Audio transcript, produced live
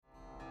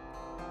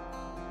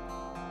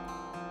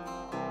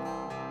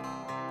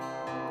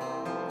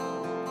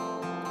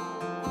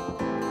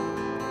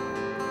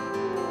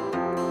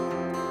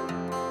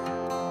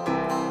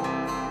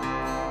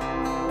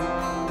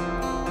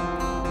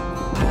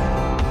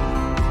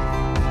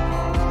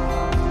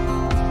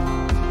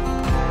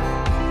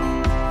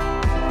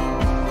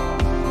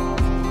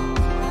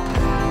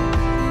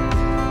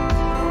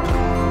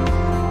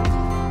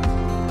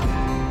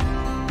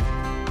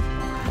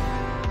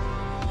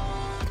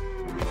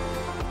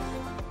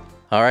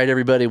All right,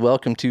 everybody,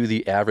 welcome to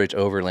the Average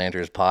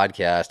Overlanders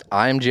podcast.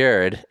 I'm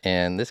Jared,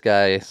 and this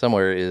guy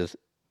somewhere is...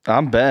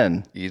 I'm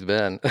Ben. He's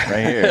Ben.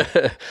 Right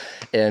here.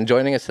 And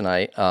joining us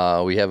tonight,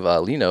 we have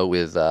Leeno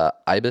with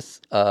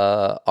Ibis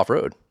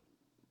Offroad,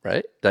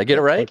 right? Did I get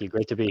it right? Thank you.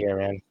 Great to be here,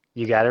 man.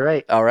 You got it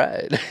right. All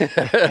right.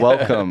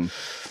 Welcome.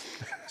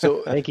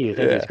 So Thank you.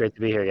 It's great to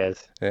be here,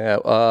 guys. Yeah,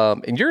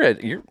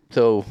 and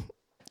so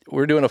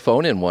we're doing a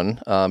phone-in one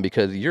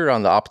because you're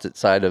on the opposite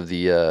side of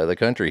the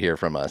country here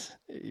from us.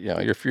 You know,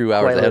 you're a few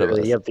hours ahead of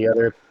us. Yep, the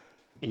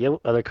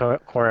other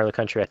corner of the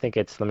country. I think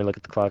it's. Let me look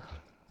at the clock.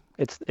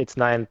 It's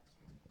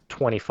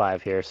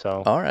 9:25 here.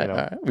 So All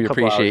right. We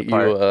appreciate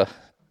you,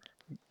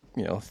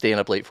 staying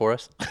up late for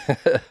us.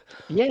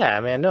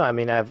 Yeah, man. No, I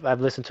mean, I've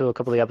listened to a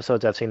couple of the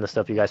episodes. I've seen the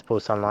stuff you guys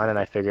post online, and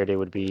I figured it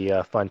would be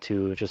fun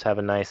to just have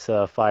a nice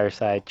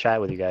fireside chat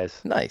with you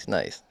guys. Nice.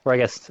 Or I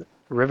guess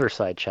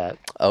riverside chat.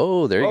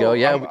 Oh, there you go.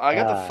 Yeah, I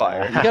got the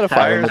fire. you got a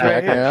fire in the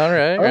background,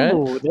 right?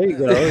 Oh, there you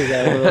go. You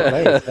got a little,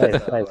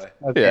 nice.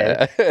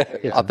 Okay.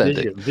 Yeah,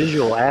 authentic.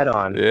 Visual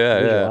add-on.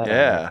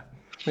 Yeah.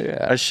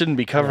 I shouldn't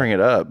be covering it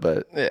up,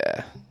 but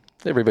Yeah.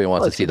 Everybody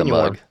wants to see the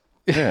mug.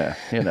 yeah,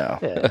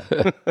 Yeah.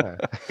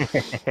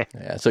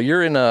 Yeah. So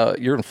you're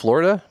in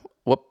Florida.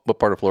 What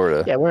part of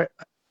Florida? Yeah,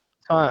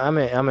 I'm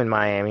in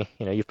Miami.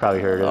 You've probably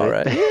heard of All it.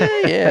 right.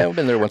 Yeah, I've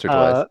been there once or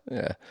twice.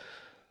 Yeah.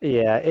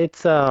 Yeah,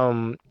 it's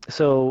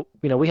so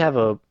we have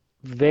a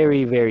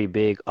very, very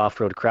big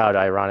off-road crowd,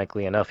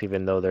 ironically enough,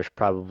 even though there's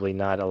probably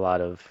not a lot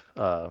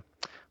of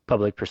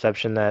public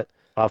perception that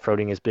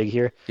off-roading is big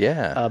here.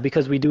 Yeah.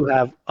 Because we do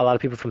have a lot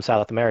of people from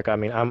South America. I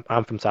mean,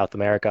 I'm from South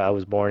America. I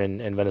was born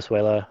in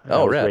Venezuela. And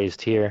I was right.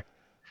 raised here.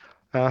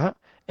 Uh-huh.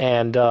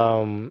 And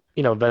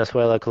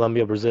Venezuela,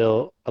 Colombia,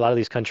 Brazil, a lot of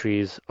these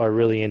countries are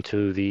really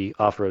into the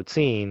off-road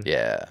scene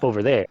Yeah.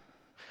 over there.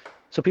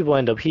 So people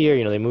end up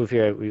here, they move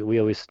here. We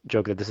always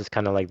joke that this is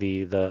kind of like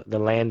the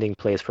landing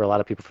place for a lot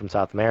of people from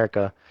South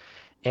America.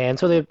 And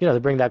so they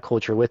bring that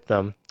culture with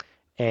them.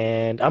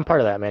 And I'm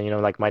part of that, man.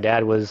 Like my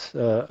dad was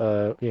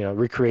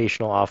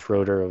recreational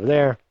off-roader over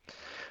there.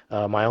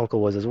 My uncle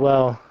was as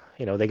well.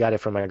 They got it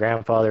from my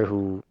grandfather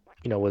who,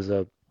 was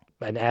an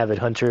avid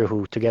hunter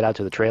who, to get out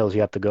to the trails,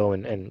 you have to go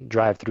and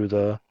drive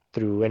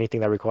through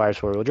anything that requires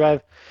four-wheel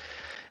drive.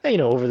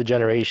 And over the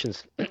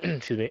generations,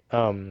 excuse me,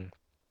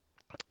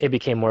 it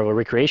became more of a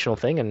recreational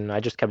thing, and I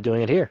just kept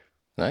doing it here.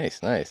 Nice.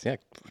 Yeah.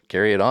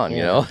 Carry it on.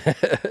 Yeah.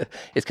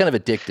 It's kind of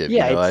addictive.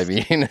 Yeah, I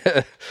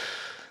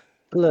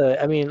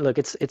mean. Look,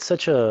 it's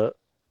such a,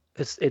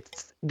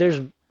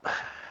 there's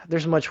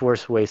much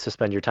worse ways to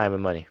spend your time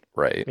and money,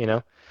 Right.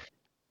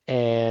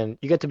 and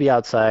you get to be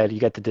outside, you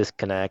get to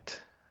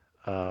disconnect,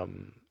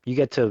 you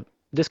get to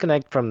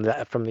disconnect from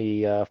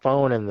the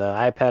phone and the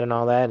iPad and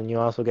all that, and you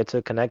also get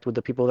to connect with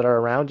the people that are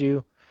around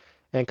you,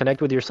 and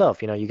connect with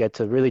yourself. You get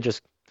to really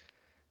just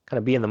kind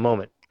of be in the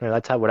moment.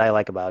 That's what I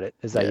like about it,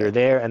 is that you're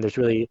there, and there's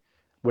really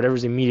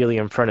whatever's immediately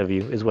in front of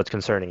you is what's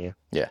concerning you.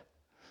 Yeah.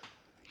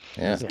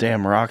 Yeah. these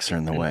damn rocks are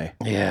in the way.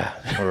 Yeah.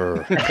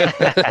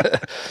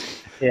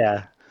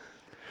 Yeah.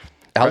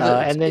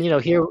 And then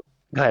here,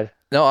 go ahead.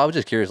 No, I was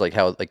just curious,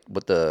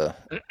 because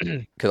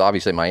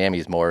obviously Miami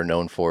is more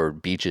known for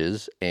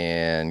beaches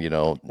and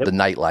the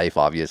nightlife,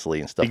 obviously,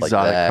 and stuff Exotic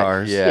like that.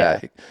 cars. Yeah.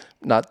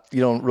 You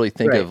don't really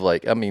think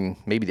Right. of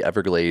maybe the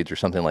Everglades or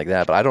something like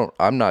that, but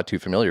I'm not too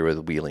familiar with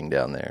wheeling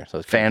down there. So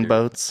it's Fan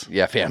boats.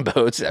 Yeah, fan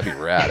boats. That'd be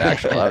rad.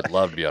 Actually, I would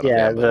love to be on a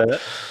Yeah, fan boat.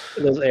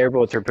 those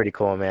airboats are pretty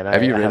cool, man.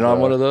 Have you ridden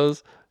on one of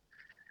those?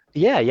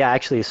 Yeah,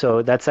 actually.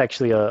 So that's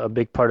actually a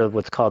big part of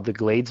what's called the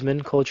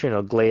Gladesman culture,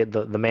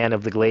 the man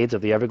of the Glades,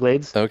 of the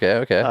Everglades.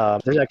 Okay.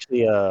 There's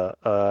actually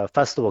a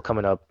festival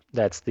coming up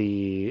that's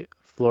the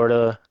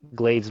Florida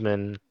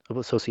Gladesman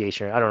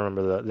Association. I don't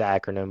remember the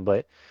acronym,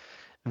 but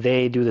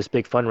they do this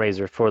big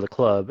fundraiser for the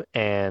club,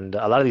 and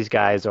a lot of these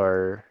guys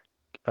are,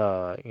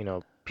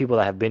 people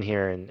that have been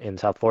here in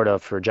South Florida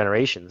for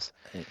generations.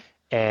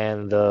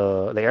 And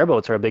the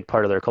airboats are a big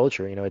part of their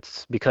culture.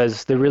 It's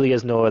because there really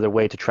is no other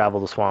way to travel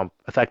the swamp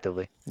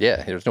effectively.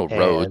 Yeah, there's no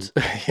roads.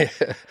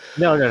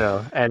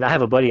 No. And I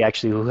have a buddy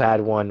actually who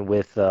had one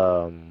with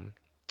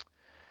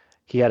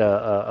he had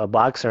a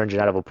box engine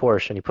out of a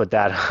Porsche, and he put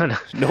that on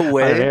No on an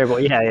way.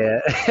 airboat.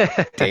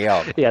 Yeah.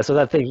 Damn. Yeah, so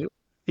that thing,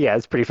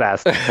 it's pretty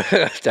fast.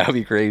 That would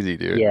be crazy,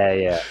 dude.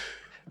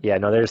 Yeah,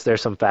 no,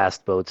 there's some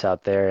fast boats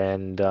out there,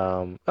 and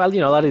a lot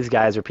of these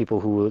guys are people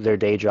who their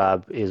day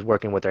job is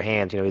working with their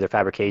hands, either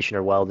fabrication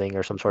or welding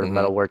or some sort of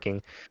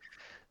metalworking.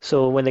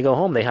 So when they go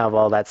home, they have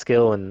all that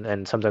skill,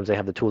 and sometimes they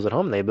have the tools at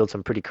home. They build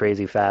some pretty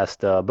crazy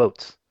fast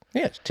boats.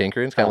 Yeah, it's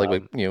tinkering. It's kind of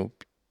like what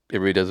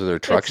everybody does with their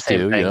trucks the same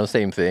too. thing.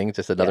 Same thing. It's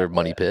just another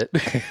money pit.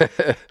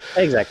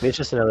 Exactly. It's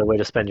just another way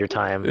to spend your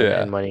time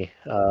and money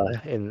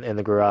in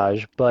the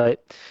garage.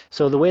 But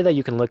so the way that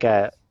you can look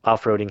at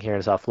off-roading here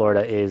in South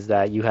Florida is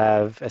that you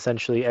have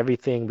essentially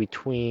everything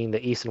between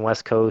the east and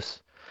west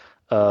coast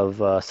of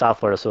South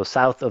Florida. So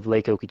south of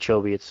Lake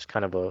Okeechobee, it's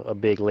kind of a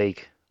big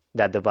lake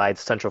that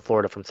divides Central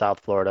Florida from South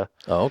Florida.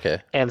 Oh,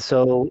 okay. And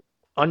so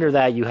under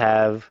that, you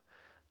have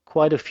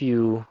quite a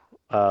few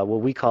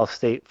what we call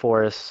state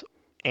forests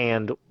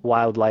and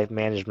Wildlife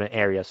Management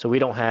Area. So we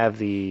don't have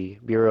the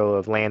Bureau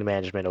of Land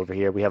Management over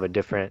here. We have a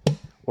different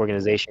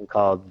organization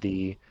called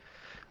the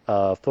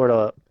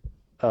Florida,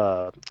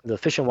 the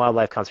Fish and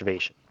Wildlife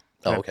Conservation.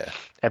 Oh, Right? okay.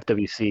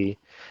 FWC,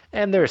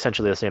 and they're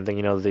essentially the same thing.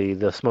 You know,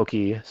 the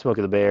Smokey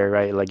the Bear,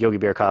 right? Like Yogi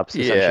Bear cops,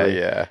 Yeah, essentially.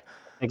 yeah.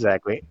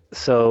 Exactly.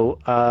 So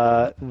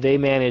they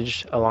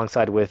manage,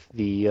 alongside with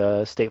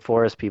the state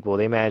forest people,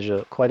 they manage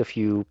quite a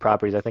few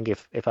properties. I think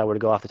if I were to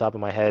go off the top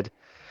of my head,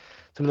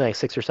 something like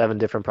 6 or 7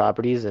 different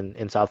properties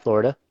in South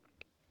Florida.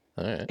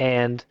 All right.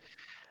 And,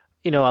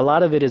 you know, a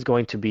lot of it is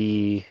going to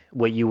be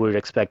what you would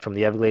expect from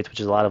the Everglades, which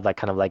is a lot of like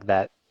kind of like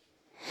that,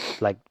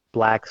 like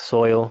black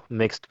soil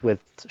mixed with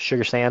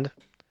sugar sand,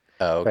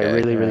 Oh, right? okay.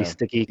 Really, really Yeah.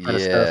 sticky kind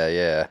of Yeah, stuff.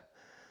 yeah.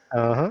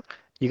 Uh-huh.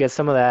 You get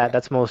some of that.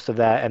 That's most of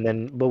that. And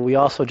then, but we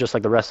also, just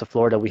like the rest of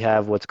Florida, we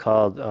have what's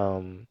called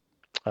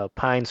a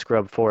pine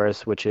scrub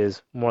forest, which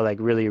is more like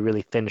really,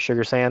 really thin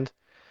sugar sand.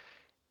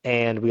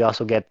 And we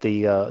also get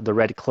the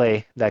red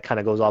clay that kind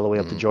of goes all the way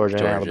up to Georgia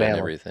and Georgia and Alabama.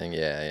 everything.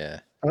 Yeah, yeah.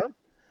 Uh-huh.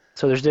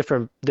 So there's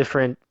different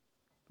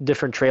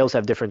trails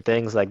have different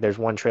things. Like there's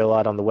one trail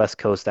out on the West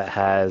Coast that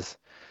has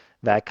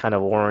that kind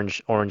of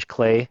orange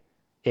clay.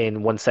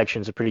 In one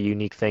section is a pretty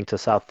unique thing to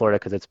South Florida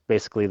because it's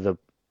basically the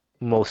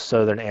most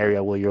southern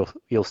area where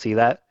you'll see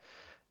that.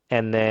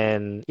 And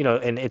then, you know,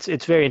 and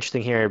it's very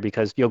interesting here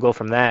because you'll go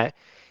from that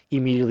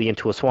immediately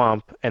into a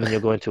swamp, and then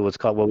you'll go into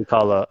what we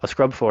call a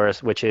scrub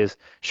forest, which is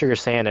sugar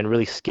sand and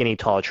really skinny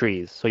tall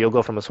trees. So you'll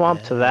go from a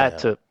swamp to that Yeah.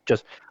 to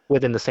just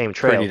within the same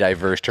Pretty trail.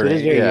 diverse So it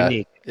is terrain. very Yeah,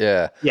 unique.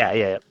 yeah.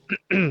 Yeah,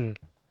 yeah.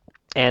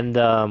 And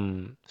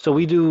so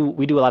we do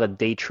a lot of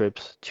day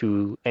trips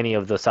to any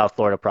of the South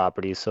Florida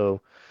properties.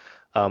 So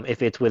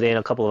if it's within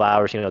a couple of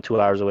hours, you know,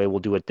 2 hours away, we'll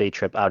do a day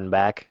trip out and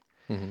back.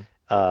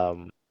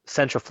 Hmm.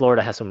 Central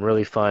Florida has some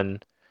really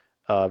fun,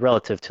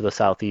 relative to the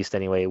southeast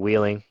anyway.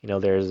 Wheeling, you know,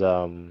 there's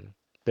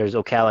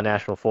Ocala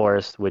National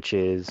Forest, which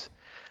is,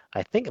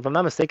 I think, if I'm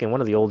not mistaken, one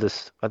of the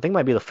oldest. I think it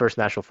might be the first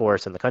national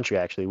forest in the country,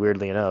 actually.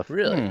 Weirdly enough,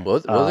 Really?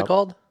 What was it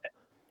called?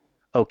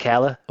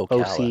 Ocala,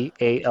 Ocala.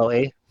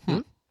 Ocala.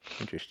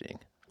 Interesting. I And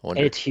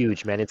wonder. it's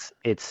huge, man.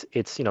 It's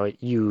you know,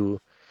 you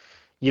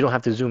don't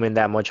have to zoom in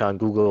that much on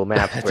Google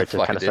Maps for To it to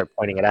kind find of it. start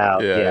pointing it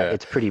out. Yeah, Yeah, yeah.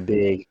 it's pretty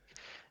big.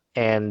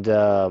 And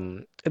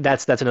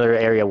that's another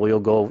area where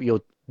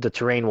the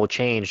terrain will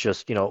change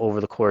just, you know, over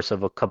the course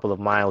of a couple of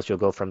miles. You'll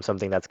go from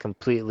something that's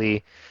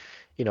completely,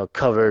 you know,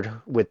 covered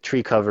with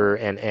tree cover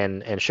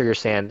and sugar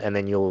sand, and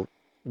then you'll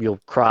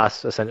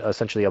cross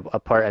essentially a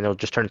part, and it'll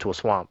just turn into a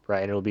swamp,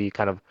 right? And it'll be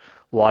kind of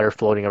water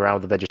floating around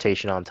with the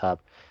vegetation on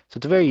top. So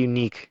it's a very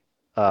unique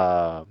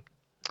uh,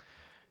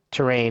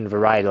 terrain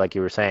variety, like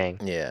you were saying.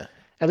 Yeah.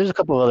 And there's a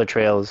couple of other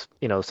trails,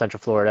 you know, Central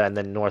Florida and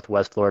then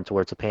Northwest Florida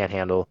towards the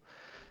Panhandle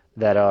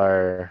that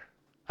are,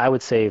 I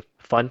would say,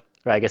 fun.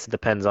 Right? I guess it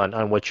depends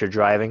on what you're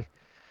driving.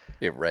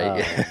 Yeah,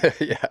 right.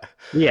 Um,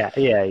 Yeah.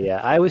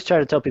 yeah. I always try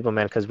to tell people,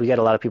 man, because we get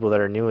a lot of people that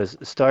are new, is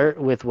start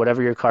with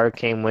whatever your car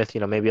came with,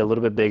 you know, maybe a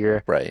little bit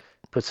bigger, Right.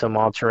 put some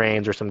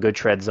all-terrains or some good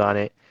treads on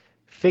it.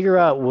 Figure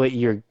out what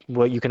you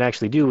can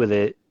actually do with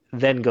it,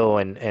 then go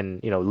and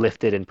you know,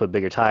 lift it and put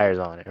bigger tires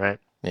on it, right?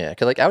 Yeah,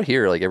 because like out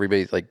here, like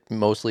everybody's like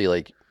mostly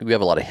like we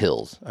have a lot of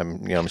hills.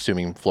 I'm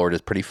assuming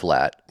Florida's pretty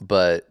flat,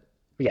 but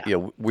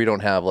Yeah, we don't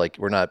have like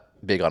we're not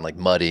big on like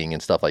mudding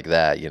and stuff like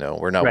that.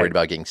 We're not worried right.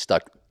 about getting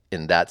stuck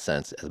in that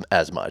sense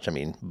as much. I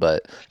mean,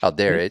 but out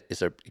there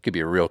Mhm. it could be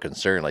a real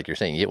concern. Like you're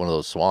saying, you get one of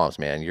those swamps,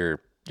 man, you're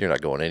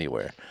not going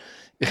anywhere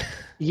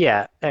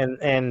Yeah, and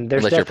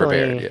there's unless you're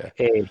prepared.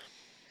 definitely Yeah.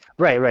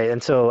 a right.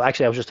 And so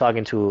actually, I was just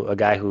talking to a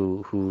guy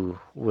who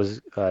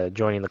was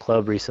joining the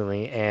club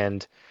recently,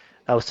 and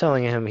I was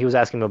telling him, he was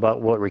asking me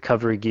about what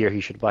recovery gear he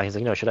should buy. He's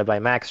like, should I buy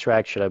Max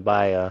Track? Should I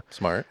buy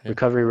Smart. Yeah.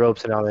 recovery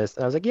ropes and all this?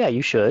 And I was like, yeah,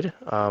 you should.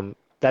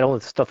 That only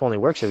stuff only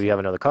works if you have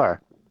another car,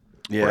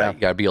 Yeah. Right.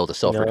 You gotta be able to you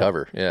self know?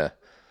 recover. Yeah.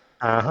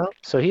 Uh-huh.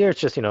 So here it's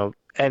just,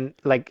 and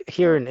like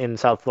here in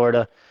South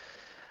Florida,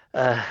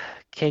 uh,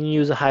 can you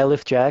use a high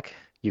lift jack?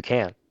 You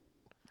can,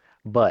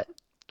 but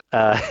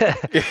uh,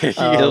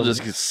 He'll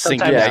just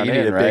sink sometimes Yeah. down You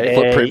need in, a big right?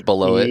 footprint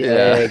below it.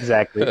 Yeah.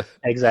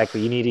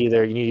 exactly. You need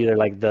either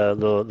like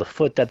the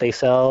foot that they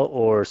sell,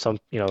 or some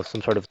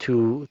sort of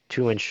two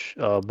inch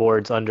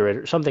boards under it,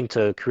 or something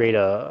to create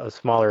a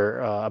smaller,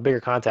 a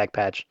bigger contact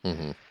patch.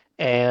 Hmm.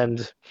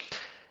 And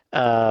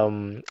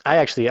I'm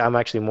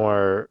actually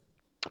more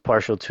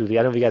partial to I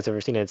don't know if you guys have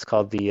ever seen it. It's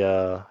called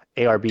the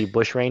ARB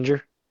Bush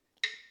Ranger.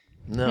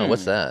 No.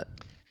 What's that?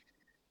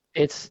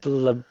 It's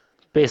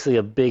basically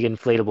a big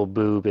inflatable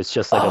boob. It's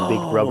just like a big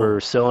Oh. rubber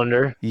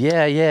cylinder.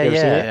 Yeah. Yeah. You ever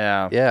seen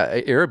Yeah. it? Yeah.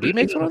 Yeah. Airb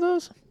makes one of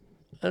those.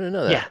 I didn't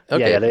know that. Yeah.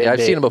 Okay. Yeah,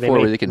 I've seen them They before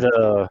where make they can.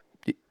 the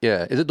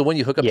Yeah. Is it the one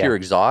you hook up to yeah. your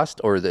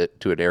exhaust or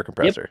to an air Yep,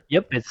 compressor?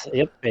 It's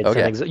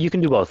Okay. you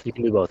can do both. You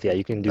can do both. Yeah,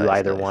 you can do Nice.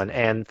 either Nice. one.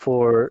 And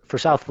for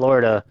South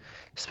Florida,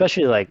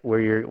 especially like where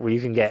you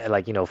can get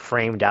like,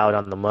 framed out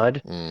on the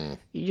mud, Mm.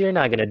 you're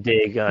not gonna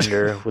dig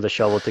under with a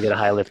shovel to get a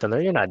high lift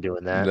under. You're not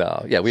doing that.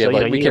 No. Yeah. We So, have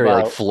like you we need carry like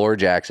about floor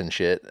jacks and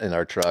shit in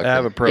our truck, I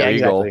have a and Pro yeah,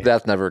 Eagle. exactly.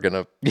 that's never gonna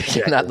not in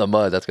Exactly. the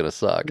mud. That's gonna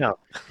suck. No.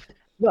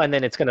 No, and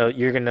then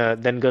you're gonna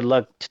then good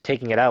luck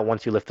taking it out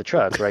once you lift the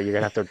truck, right? You're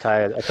gonna have to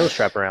tie a tow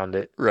strap around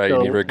it. Right, you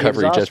need So the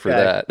recovery just exhaust for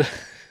jack,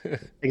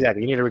 that.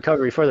 exactly. You need a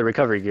recovery for the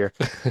recovery gear.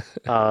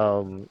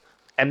 Um,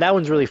 and that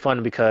one's really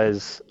fun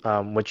because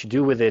what you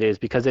do with it is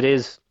because it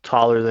is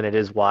taller than it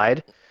is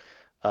wide.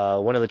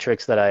 One of the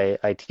tricks that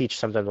I teach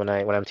sometimes when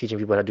I'm teaching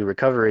people how to do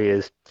recovery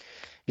is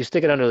you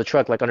stick it under the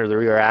truck, like under the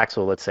rear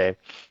axle, let's say,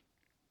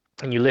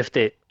 and you lift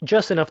it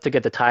just enough to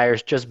get the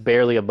tires just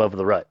barely above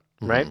the rut,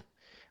 Hmm. right?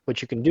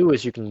 What you can do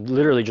is you can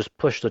literally just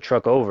push the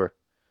truck over,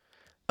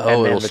 and Oh,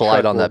 then it'll the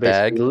slide truck on will that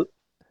bag. basically,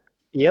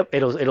 yep,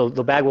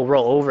 the bag will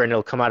roll over and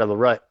it'll come out of the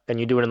rut, and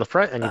you do it in the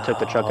front, and you took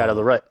the truck out of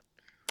the Oh, rut.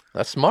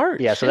 that's smart.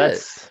 Yeah, so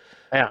Shit.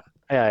 yeah,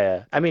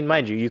 yeah. I mean,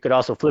 mind you, you could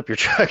also flip your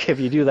truck if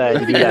you do that.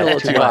 That You may do get a that little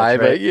too too much, high,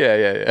 but right?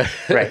 yeah.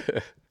 Right.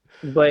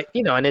 But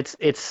and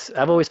it's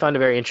I've always found it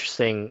very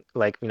interesting,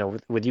 like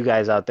with you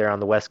guys out there on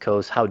the West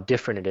Coast, how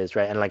different it is,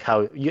 right? And like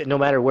how no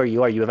matter where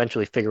you are, you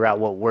eventually figure out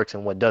what works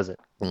and what doesn't.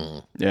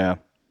 Mm. Yeah.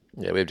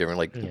 Yeah, we have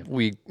different Yeah.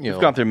 We've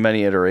gone through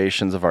many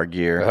iterations of our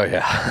gear. Oh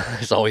yeah,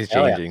 it's always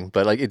Oh yeah. changing.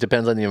 But like it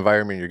depends on the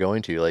environment you're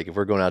going to. Like if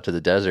we're going out to the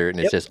desert and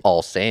it's Yep. just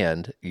all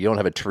sand, you don't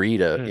have a tree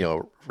to,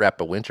 Mm.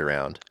 wrap a winch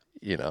around,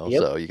 Yep.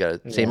 So you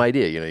got to same Yeah.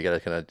 idea, you got to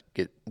kind of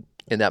get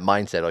in that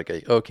mindset like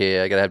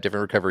okay, I got to have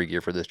different recovery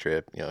gear for this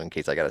trip, in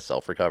case I got to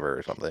self-recover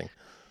or something.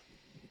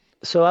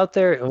 So out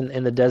there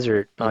in the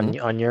desert Hmm.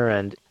 on your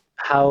end,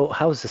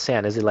 how's the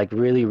sand? Is it like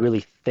really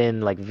really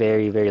thin, like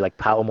very very like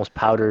almost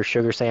powder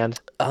sugar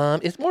sand?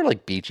 It's more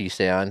like beachy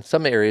sand.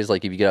 Some areas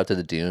like if you get out to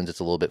the dunes, it's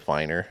a little bit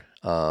finer.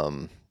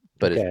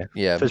 But it's Okay,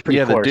 yeah. so it's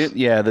pretty coarse.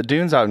 The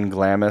dunes out in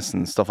Glamis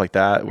and stuff like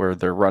that, where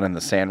they're running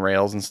the sand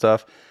rails and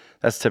stuff.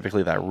 That's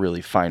typically that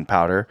really fine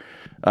powder.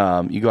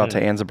 You go out to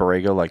Mm. Anza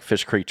Borrego, like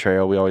Fish Creek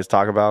Trail, we always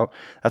talk about.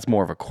 That's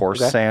more of a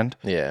coarse Okay. sand.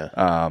 Yeah.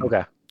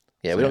 Okay.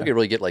 Yeah, So we don't yeah.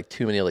 really get like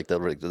too many like the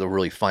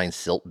really fine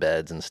silt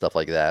beds and stuff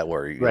like that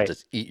where you'll Right.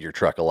 just eat your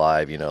truck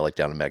alive, like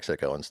down in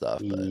Mexico and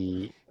stuff. But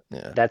Ye-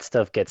 yeah. that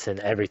stuff gets in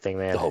everything,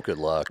 man. Oh, good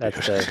luck That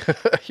because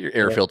stuff. your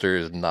air Yep. filter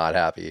is not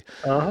happy.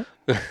 Uh-huh.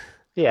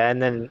 Yeah,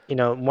 and then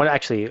one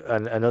actually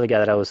another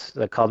guy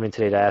that called me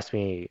today to ask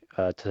me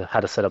to how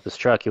to set up his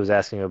truck. He was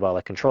asking me about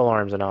like control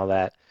arms and all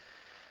that.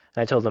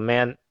 And I told him,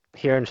 man,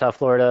 here in South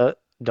Florida,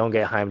 don't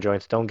get Heim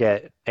joints, don't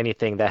get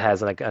anything that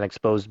has like an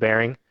exposed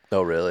bearing,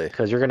 Oh, really?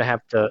 because you're gonna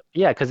have to,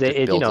 yeah, because Just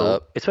builds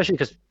up. especially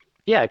because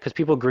yeah, because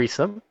people grease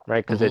them,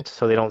 right? Because Hmm. it's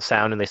so they don't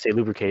sound and they stay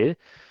lubricated.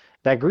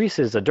 That grease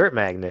is a dirt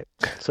magnet,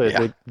 so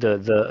Yeah.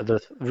 the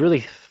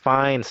really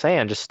fine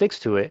sand just sticks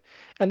to it,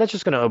 and that's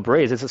just gonna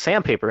abrade. It's a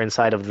sandpaper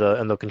inside of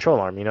the control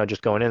arm,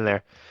 just going in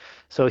there.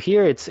 So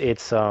here it's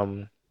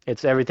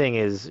everything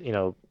is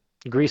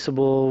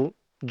greasable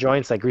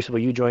joints, like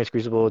greasable U joints,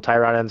 greasable tie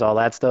rod ends, all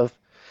that stuff,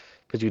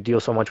 because you deal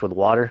so much with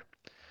water.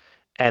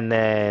 And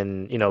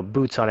then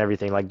boots on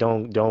everything. Like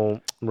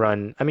don't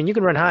run. I mean, you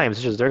can run Heims,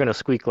 it's just they're gonna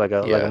squeak like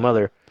a Yeah.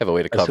 mother Have a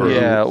way to as soon cover as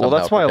them, you. Yeah, well, somehow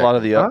that's why a protect lot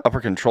of them. the Huh?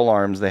 upper control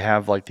arms, they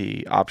have like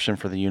the option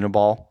for the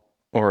uniball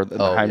or the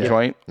Oh, Heim yeah.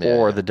 joint Yeah,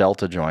 or yeah. the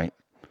Delta joint.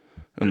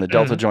 And the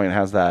Delta joint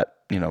has that,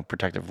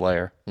 protective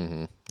layer.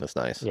 That's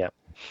nice. Yeah,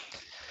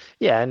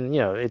 yeah, and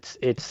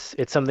it's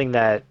something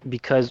that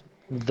because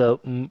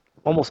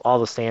almost all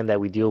the sand that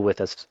we deal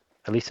with as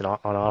at least on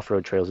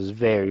off-road trails is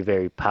very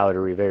very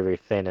powdery, very very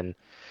thin, and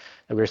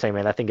like we were saying,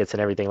 man, that thing gets in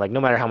everything. Like no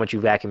matter how much you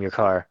vacuum your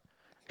car,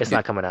 it's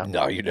not coming out.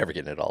 No, you're never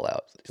getting it all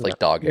out. It's No, like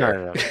dog no, hair.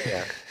 no, no.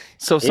 Yeah.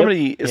 So Yep.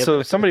 somebody, Yep. so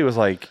if somebody was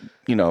like,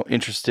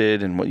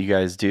 interested in what you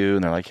guys do,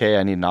 and they're like, "Hey,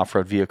 I need an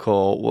off-road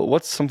vehicle."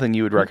 What's something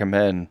you would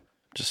recommend,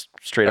 just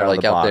straight Or out of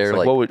like the out box? there, Like,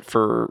 like what would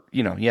for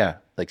yeah,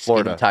 like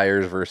skinny Florida.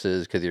 tires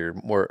versus because you're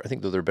more. I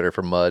think those are better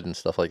for mud and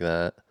stuff like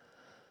that.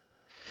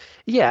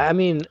 Yeah, I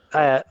mean,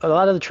 a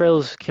lot of the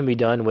trails can be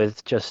done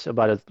with just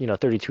about a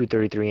 32,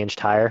 33-inch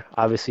tire.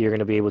 Obviously, you're going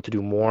to be able to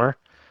do more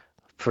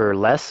for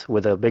less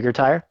with a bigger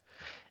tire.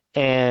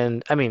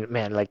 And I mean,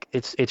 man, like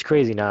it's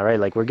crazy now, right?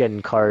 Like we're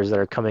getting cars that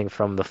are coming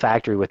from the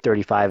factory with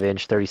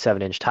 35-inch,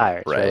 37-inch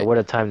tires, right? Right. What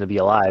a time to be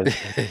alive.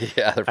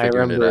 Yeah, they're I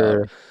figuring it out.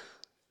 remember,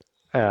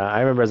 I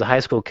remember as a high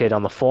school kid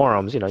on the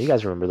forums, you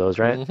guys remember those,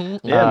 right?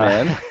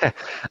 Yeah, man.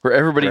 Where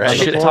everybody Right.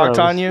 shit talked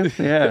on you.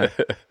 Yeah.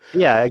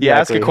 Yeah, You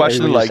ask exactly. a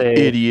question Everybody like, just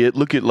say, "Idiot,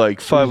 look at like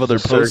 5 use other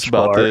the posts search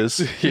about bar.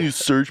 this." Use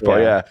search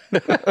bar. Yeah.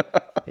 Yeah.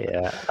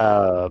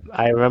 Yeah,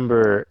 I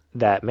remember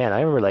that, man. I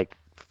remember like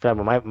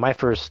from my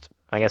first.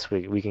 I guess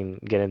we can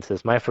get into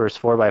this. My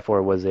first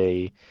 4x4 was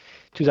a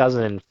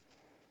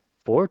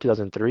 2004,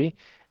 2003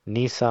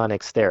 Nissan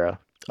Xterra,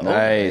 Oh,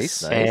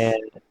 Nice. nice. and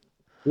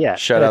yeah,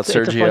 Shout out it's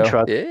a fun Sergio.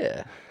 truck.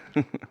 Yeah.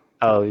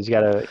 Oh, he's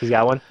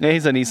got one. Yeah,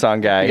 he's a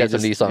Nissan guy. You He got some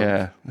just- Nissan,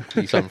 Yeah.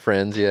 Nissan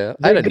friends, yeah.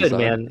 I They're had a good, Nissan.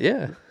 man.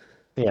 Yeah.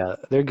 Yeah,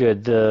 they're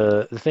good.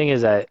 The thing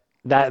is that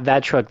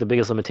truck, the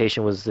biggest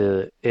limitation was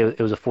it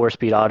was a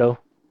 4-speed auto,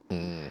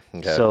 Okay.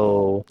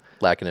 so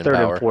Lacking in third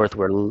and power. fourth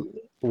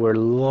were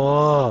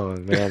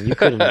long, man. You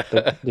couldn't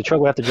the truck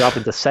would have to drop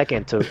into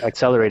second to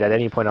accelerate at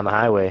any point on the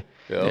highway.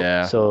 Yep.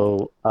 Yeah.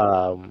 So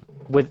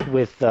with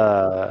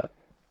I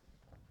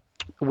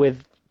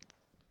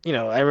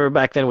remember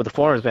back then with the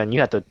forums, man, you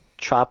had to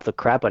chop the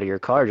crap out of your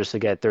car just to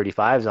get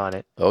 35s on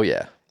it. Oh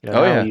yeah.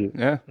 Now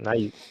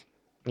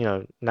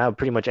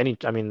pretty much I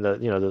mean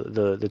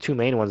the two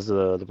main ones,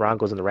 the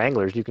Broncos and the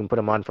Wranglers, you can put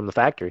them on from the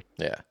factory.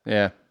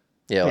 Yeah.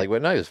 Like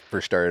when I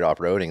first started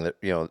off-roading,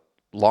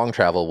 long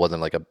travel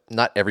wasn't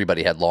not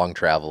everybody had long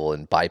travel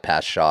and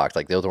bypass shocks.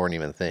 Like those weren't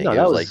even a thing. No, it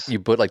that was was like you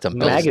put like some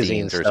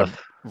magazine Bilsteins or some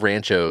stuff.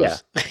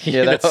 Ranchos.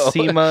 Yeah, that's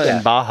SEMA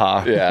and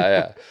Baja.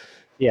 Yeah.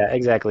 Yeah,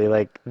 exactly.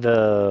 Like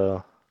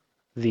the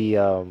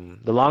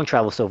long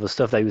travel stuff was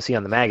stuff that you would see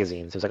on the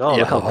magazines. It's like, oh,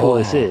 look how cool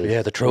this is.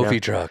 Yeah, the trophy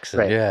trucks.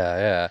 Right.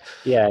 Yeah.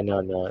 Yeah,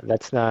 no,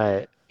 that's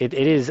not. It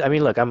is. I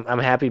mean, look, I'm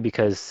happy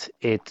because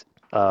it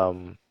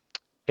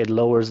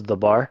lowers the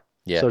bar,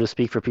 so to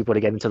speak, for people to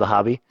get into the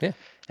hobby. Yeah.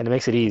 And it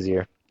makes it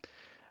easier.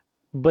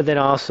 But then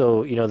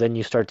also, then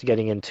you start to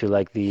getting into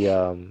like the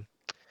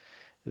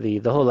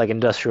whole like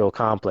industrial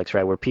complex,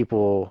 right, where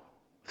people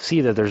see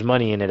that there's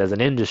money in it as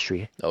an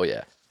industry. Oh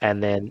yeah.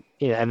 And then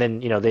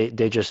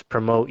they just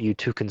promote you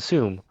to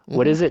consume.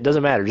 What is it?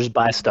 Doesn't matter. Just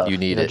buy stuff. You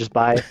need it. Just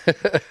buy.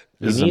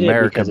 This is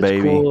America,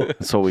 baby. Cool.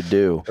 That's what we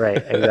do.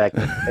 Right.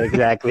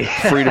 Exactly.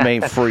 Freedom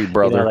ain't free,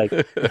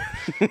 brother.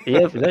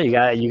 You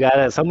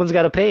gotta. Someone's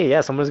got to pay.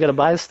 Yeah, someone's got to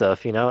buy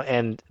stuff.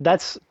 And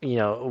that's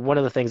one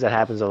of the things that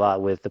happens a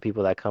lot with the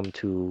people that come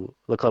to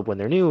the club when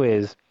they're new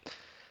is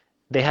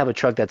they have a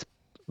truck that's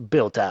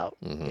built out.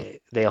 Mm-hmm.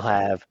 They'll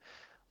have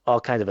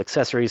all kinds of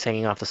accessories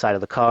hanging off the side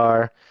of the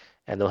car.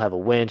 And they'll have a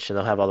winch, and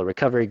they'll have all the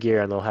recovery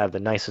gear, and they'll have the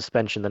nice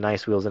suspension, the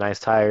nice wheels, the nice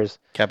tires.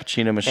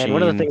 Cappuccino machine. And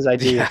one of the things I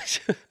do,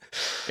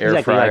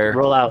 air fryer, like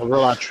roll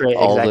out tray,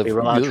 roll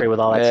out tray with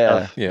all that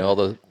stuff. Yeah, all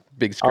the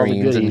big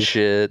screens and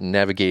shit, and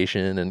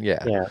navigation, and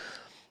yeah.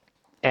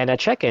 And at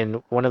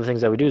check-in, one of the things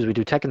that we do is we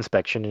do tech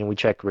inspection, and we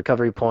check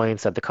recovery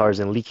points, that the car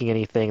isn't leaking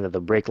anything, that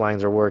the brake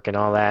lines are working,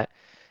 all that.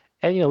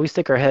 And we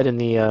stick our head in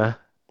the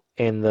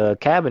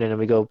cabin, and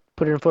we go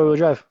put it in 4-wheel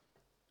drive.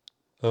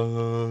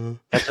 And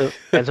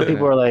so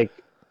people are like,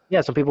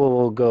 some people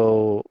will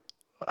go,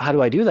 how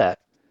do I do that?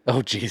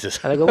 Oh,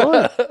 Jesus. And I go,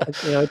 well,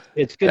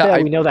 it's good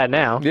that we know that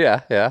now.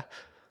 Yeah.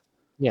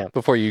 Yeah.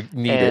 Before you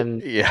need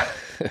it. Yeah.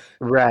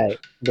 Right.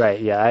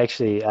 Yeah.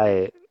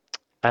 I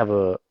have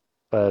a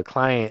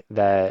client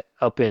that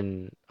up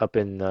in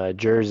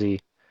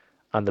Jersey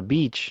on the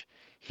beach,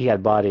 he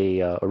had bought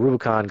a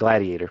Rubicon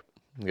Gladiator,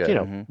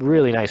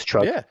 really nice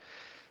truck. Yeah.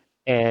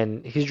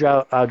 And he's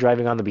out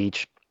driving on the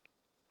beach.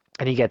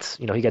 And he gets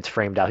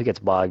framed out. He gets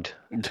bogged,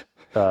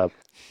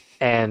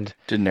 and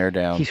didn't air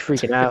down. He's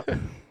freaking out.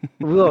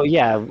 Well,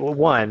 yeah,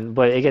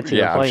 but it gets to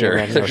the point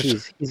where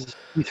he's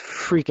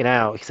freaking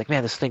out. He's like,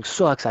 man, this thing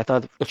sucks. I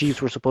thought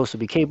Jeeps were supposed to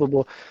be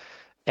capable.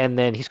 And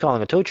then he's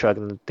calling a tow truck,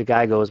 and the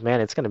guy goes, man,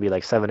 it's going to be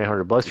like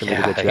 $700-800 for me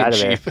to get you out of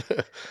there.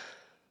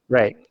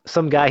 Right.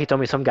 He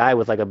told me some guy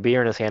with like a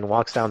beer in his hand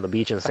walks down the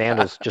beach in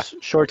sandals,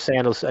 just short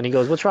sandals, and he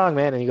goes, what's wrong,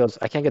 man? And he goes,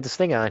 I can't get this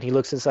thing on. He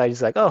looks inside.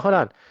 He's like, oh, hold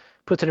on.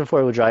 Puts it in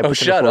 4-wheel drive. Oh,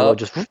 shut up.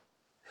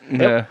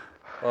 Yeah.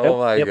 Oh,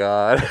 my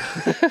God.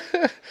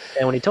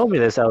 And when he told me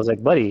this, I was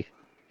like, buddy,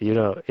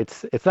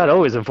 it's not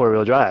always in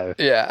 4-wheel drive.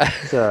 Yeah.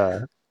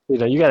 So,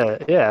 you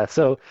gotta,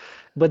 So,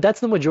 but that's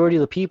the majority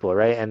of the people,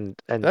 right?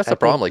 And that's the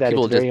problem. Like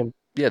people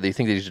they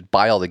think they should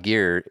buy all the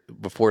gear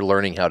before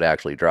learning how to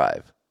actually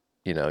drive.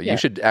 You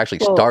should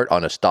actually start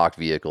on a stock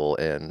vehicle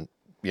and,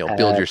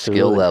 build your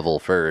skill level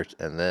first.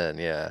 And then,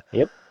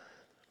 Yep.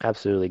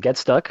 Absolutely. Get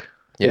stuck.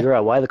 Figure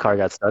out why the car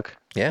got stuck.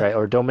 Yeah. Right.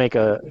 Or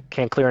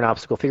can't clear an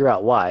obstacle. Figure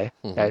out why.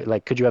 Mm-hmm.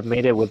 Like, could you have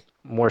made it with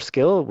more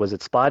skill? Was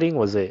it spotting?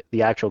 Was it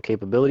the actual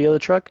capability of the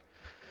truck?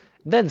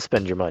 Then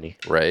spend your money.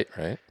 Right.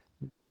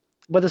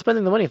 But the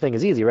spending the money thing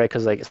is easy, right?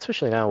 Because like,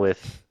 especially now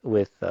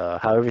with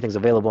how everything's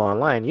available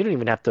online, you don't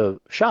even have to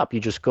shop.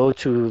 You just go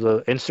to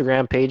the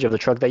Instagram page of the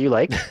truck that you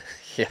like.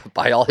 Yeah,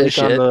 buy all his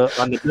shit.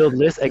 On the build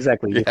list,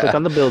 exactly. You click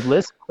on the build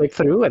list, click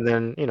through, and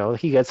then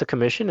he gets a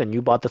commission, and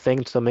you bought the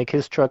thing to make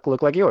his truck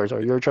look like yours,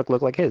 or your truck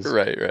look like his.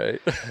 Right.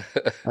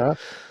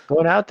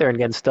 Going out there and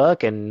getting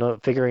stuck and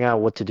not figuring out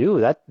what to do,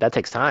 that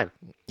takes time.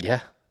 Yeah.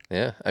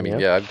 I mean,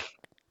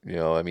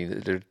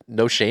 there's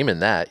no shame in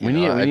that. We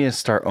need to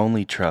start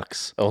Only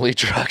Trucks. Only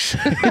Trucks.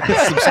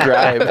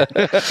 Subscribe.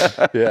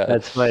 Yeah,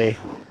 that's funny.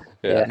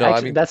 Yeah, no,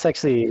 that's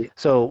actually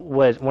so.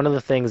 One of the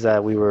things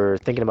that we were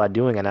thinking about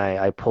doing, and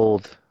I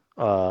pulled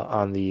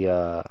on the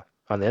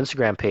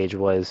Instagram page,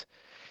 was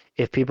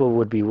if people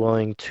would be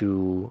willing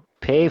to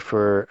pay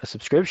for a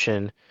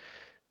subscription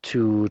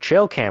to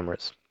trail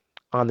cameras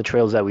on the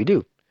trails that we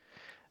do.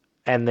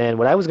 And then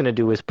what I was going to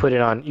do is put it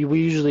on.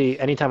 We usually,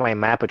 anytime I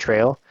map a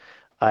trail,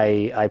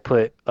 I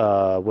put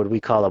what we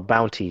call a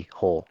bounty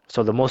hole,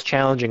 so the most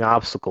challenging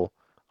obstacle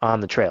on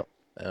the trail.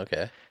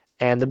 Okay.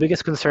 And the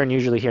biggest concern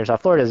usually here in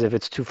South Florida is if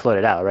it's too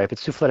flooded out, right? If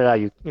it's too flooded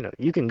out,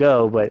 you can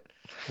go, but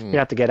you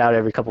have to get out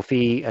every couple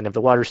feet, and if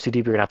the water's too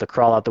deep, you're gonna have to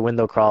crawl out the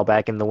window, crawl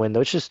back in the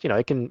window. It's just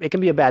it can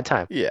be a bad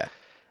time. Yeah.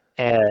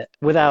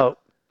 Without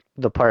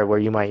the part where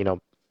you might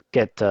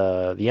get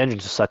the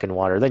engines sucking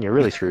water, then you're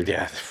really screwed.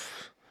 Yeah.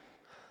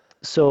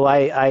 So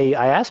I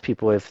asked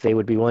people if they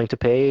would be willing to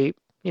pay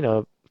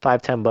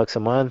 $5-10 a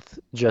month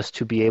just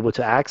to be able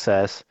to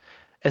access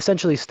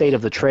essentially state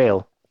of the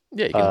trail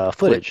Yeah, you can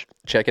footage.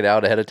 check it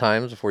out ahead of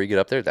time before you get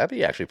up there. That'd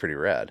be actually pretty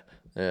rad.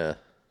 Yeah.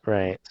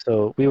 Right.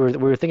 So we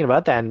were thinking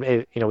about that,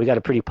 and we got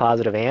a pretty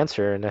positive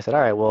answer. And I said,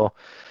 all right, well,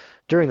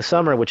 during the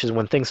summer, which is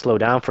when things slow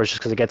down for us, just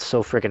because it gets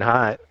so freaking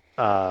hot,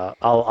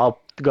 I'll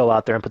go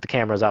out there and put the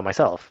cameras out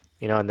myself.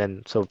 And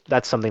then so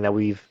that's something that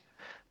we've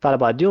thought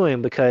about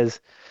doing because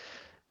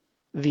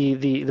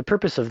the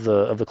purpose of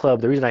the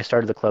club, the reason I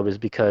started the club is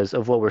because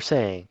of what we're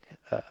saying.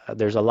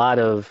 There's a lot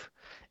of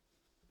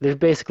there's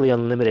basically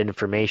unlimited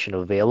information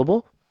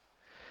available,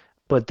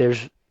 but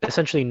there's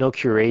essentially no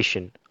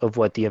curation of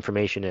what the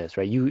information is,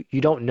 right? You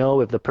don't know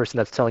if the person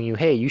that's telling you,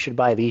 hey, you should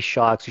buy these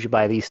shocks, you should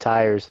buy these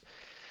tires,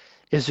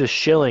 is just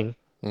shilling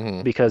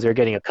because they're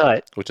getting a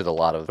cut, which is a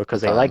lot of or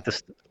because the they time. like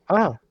this.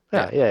 Oh,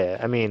 yeah.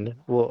 I mean,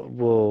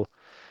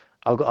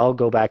 I'll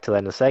go back to that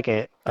in a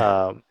second.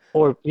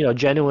 Or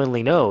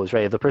genuinely knows,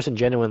 right? If the person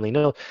genuinely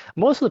knows,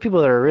 most of the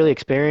people that are really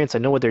experienced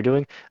and know what they're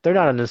doing, they're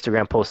not on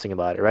Instagram posting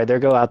about it, right? They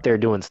go out there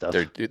doing stuff.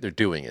 They're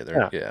doing it.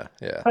 Yeah.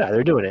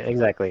 They're doing it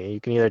exactly.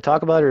 You can either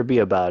talk about it or be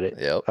about it.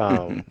 Yep.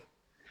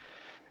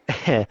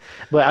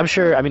 But I'm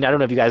sure. I mean, I don't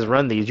know if you guys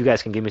run these. You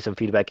guys can give me some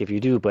feedback if you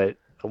do. But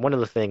one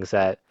of the things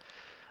that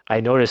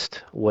I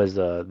noticed was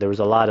there was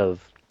a lot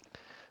of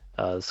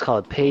let's call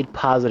it paid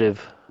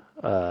positive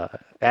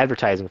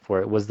advertising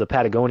for it. Was the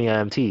Patagonia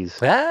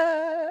MTs.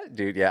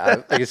 Dude,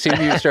 yeah. As soon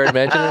as you started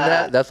mentioning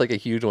that, that's like a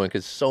huge one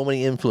because so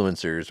many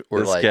influencers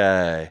were this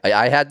guy.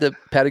 I had the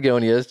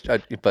Patagonias,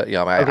 but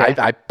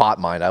Okay. I bought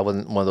mine. I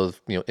wasn't one of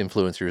those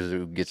influencers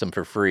who gets them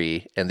for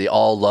free, and they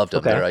all loved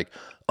them. Okay. They're like,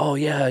 oh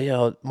yeah,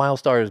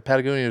 Milestars,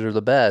 Patagonias are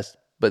the best.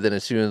 But then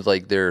as soon as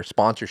like their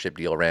sponsorship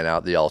deal ran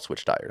out, they all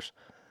switched tires.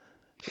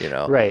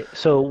 Right.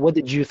 So what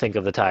did you think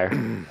of the tire?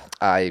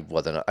 I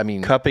wasn't. I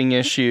mean, Cupping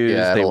issues.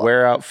 Yeah, they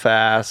wear out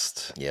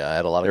fast. yeah, I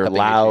had a lot of. They're cupping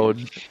loud.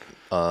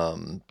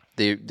 issues.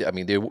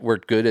 They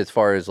worked good as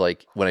far as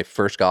like when I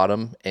first got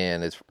them,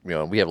 and it's we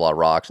have a lot of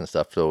rocks and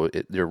stuff, so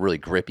they're really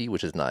grippy,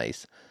 which is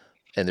nice,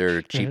 and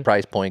they're cheap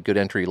price point, good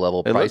entry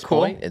level price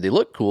point, and they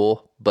look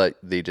cool, but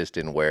they just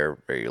didn't wear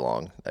very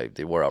long.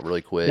 They wore out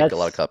really quick. A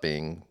lot of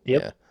cupping.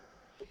 Yep.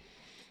 Yeah.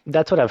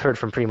 That's what I've heard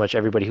from pretty much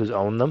everybody who's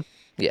owned them.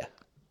 Yeah.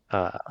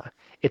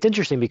 It's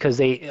interesting because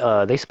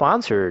they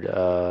sponsored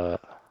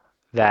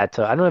that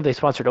I don't know if they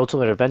sponsored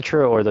Ultimate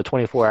Adventure or the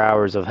 24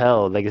 Hours of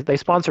Hell. They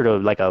sponsored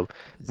a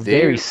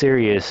very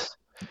serious.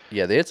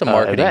 Yeah, they had some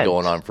marketing event.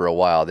 going on for a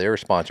while. They were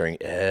sponsoring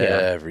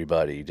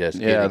everybody. Just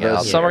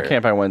the summer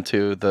camp I went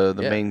to, the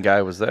main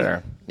guy was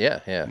there. Yeah.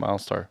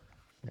 Milestar.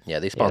 Yeah,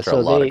 they sponsor a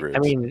lot of groups. I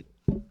mean,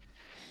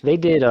 they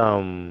did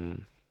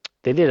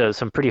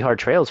some pretty hard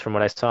trails from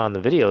what I saw in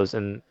the videos,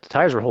 and the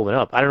tires were holding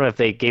up. I don't know if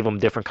they gave them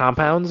different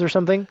compounds or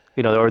something,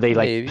 or they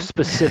Maybe.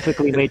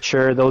 specifically made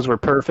sure those were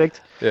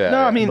perfect. Yeah.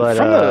 No, I mean,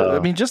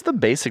 but, just the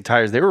basic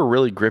tires, they were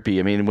really grippy.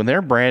 I mean, when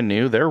they're brand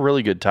new, they're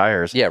really good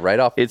tires. Yeah, right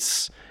off.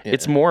 It's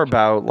more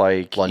about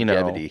like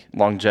longevity.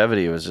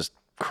 Longevity was just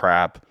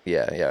crap.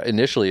 Yeah.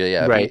 Initially,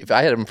 yeah. Right. If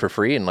I had them for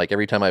free, and like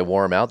every time I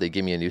wore them out, they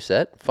give me a new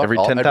set. Every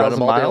I'd run 10,000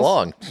 them all day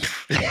long.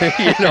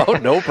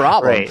 No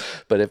problem.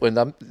 Right. But when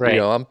I'm,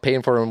 I'm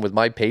paying for them with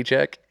my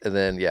paycheck, and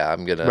then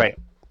I'm gonna. Right.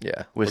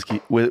 Yeah.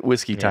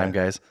 Whiskey time,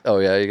 guys. Oh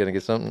yeah, you're gonna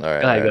get something. All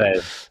right. Go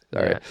ahead.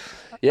 All right.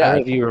 Yeah. I don't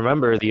know if you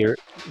remember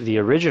the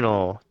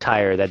original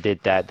tire that did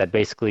that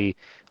basically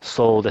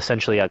sold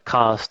essentially at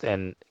cost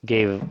and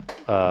gave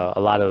a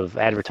lot of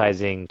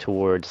advertising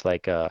towards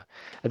at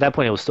that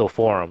point it was still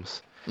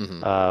forums.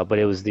 But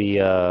it was the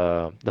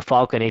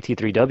Falcon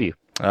AT3W.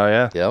 Oh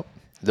yeah. Yep.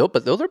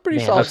 But those are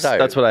pretty solid tires.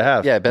 That's what I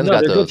have. Yeah, Ben's got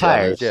they're those good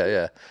tires.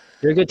 Yeah.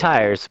 They're good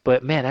tires,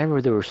 but man, I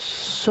remember they were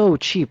so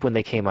cheap when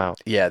they came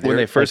out. Yeah, when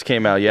they first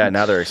came out,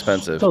 now they're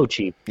expensive. So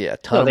cheap. Yeah,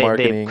 ton of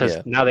marketing.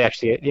 Because now they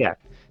actually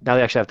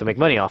have to make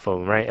money off of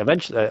them, right?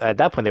 Eventually, at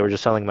that point, they were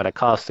just selling them at a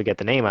cost to get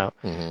the name out.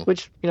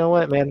 Which, you know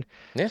what, man,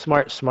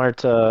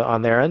 smart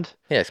on their end.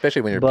 Yeah,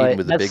 especially when you're competing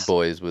with the big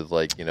boys with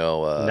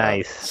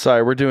nice.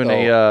 Sorry, we're doing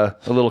a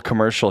little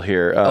commercial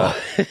here,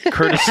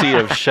 courtesy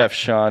of Chef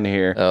Sean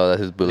here. Oh,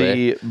 that's his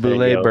Boulet. The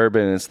Boulet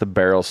bourbon. It's the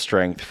barrel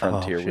strength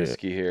Frontier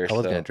whiskey here. I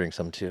was gonna drink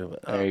some too.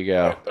 But, there you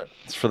go.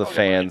 It's for the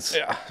fans.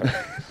 Yeah.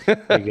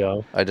 There you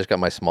go. I just got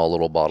my small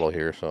little bottle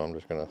here, so I'm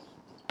just gonna.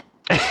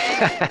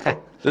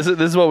 This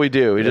is what we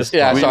do. We just we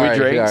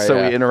drink,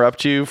 we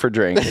interrupt you for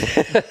drinks.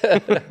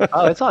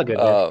 Oh, it's all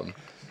good.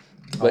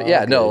 But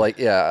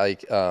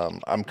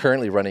I'm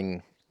currently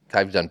running.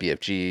 I've done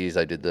BFGs.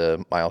 I did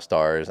the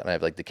Milestars, and I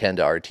have like the Kenda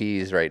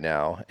RTs right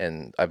now,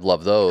 and I've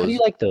loved those. How do you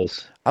like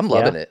those? I'm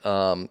loving it.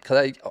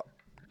 Because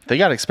they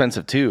got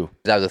expensive too.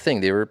 That was the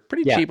thing. They were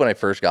pretty cheap when I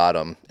first got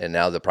them, and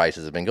now the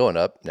prices have been going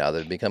up. Now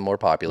they've become more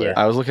popular. Yeah.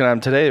 I was looking at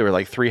them today. They were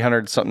like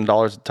 $300 something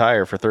a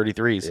tire for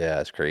 33s. Yeah,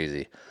 it's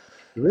crazy.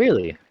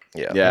 Really?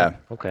 Yeah.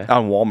 Okay.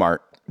 On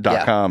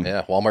Walmart.com.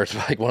 Yeah, Walmart's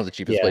like one of the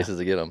cheapest places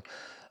to get them.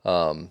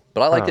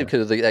 But I liked it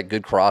because that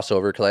good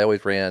crossover. Because I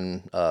always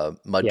ran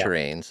mud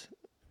terrains,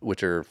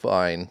 which are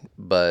fine,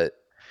 but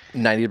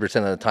 90%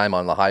 of the time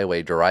on the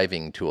highway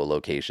driving to a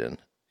location,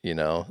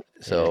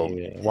 So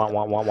yeah,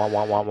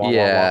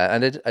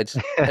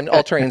 and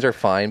all terrains are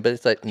fine, but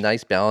it's like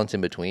nice balance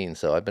in between.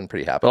 So I've been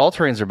pretty happy. But all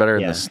terrains are better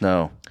in the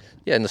snow.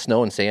 Yeah, in the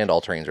snow and sand,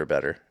 all terrains are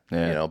better.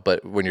 Yeah.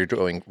 But when you're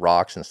doing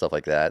rocks and stuff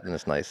like that, then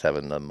it's nice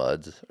having the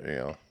muds.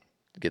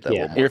 Get that.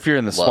 Yeah. If you're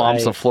in the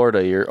swamps of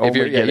Florida, you're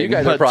only getting you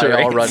guys mud are probably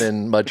terrains. all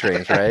running mud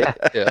terrains, right?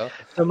 Yeah.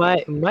 So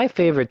my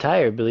favorite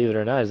tire, believe it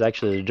or not, is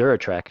actually the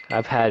Duratrack.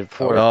 I've had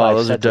 4 or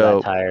 5 sets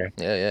of that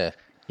tire.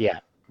 Yeah.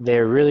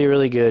 They're really,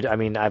 really good. I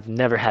mean, I've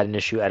never had an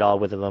issue at all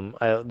with them.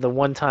 The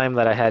one time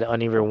that I had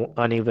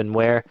uneven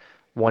wear,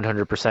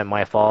 100%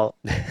 my fault.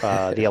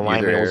 The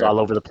alignment was all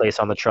over the place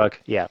on the truck.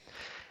 Yeah.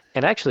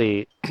 And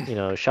actually,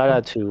 shout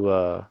out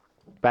to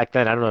back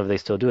then, I don't know if they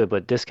still do it,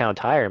 but Discount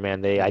Tire,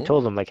 man. I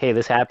told them, like, hey,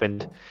 this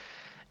happened.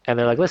 And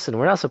they're like, listen,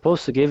 we're not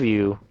supposed to give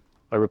you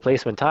a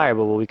replacement tire,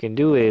 but what we can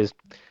do is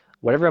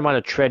whatever amount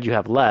of tread you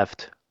have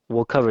left,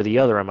 we'll cover the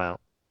other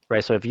amount.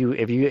 Right? So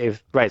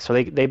so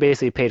they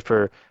basically paid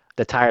for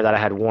the tire that I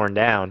had worn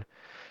down.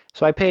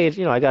 So I paid,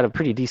 I got a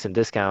pretty decent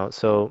discount.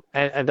 So,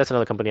 and that's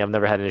another company I've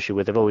never had an issue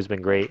with. They've always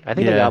been great. I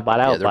think they got bought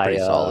out by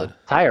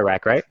Tire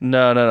Rack, right?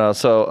 No.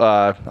 So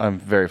I'm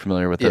very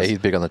familiar with this. Yeah, he's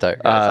big on the tire.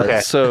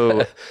 Okay.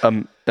 So,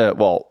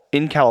 well,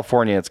 in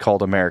California, it's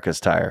called America's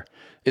Tire.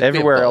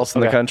 Everywhere else in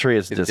the country,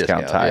 it's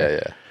Discount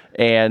Tire.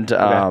 Yeah.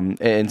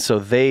 And so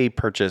they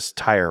purchased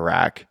Tire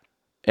Rack.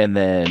 And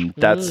then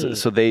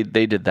so they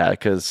did that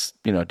because,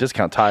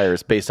 Discount Tire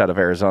is based out of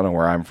Arizona,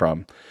 where I'm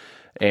from.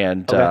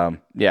 And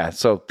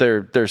so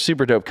they're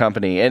super dope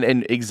company,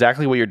 and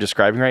exactly what you're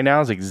describing right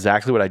now is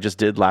exactly what I just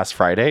did last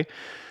Friday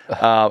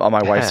on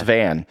my wife's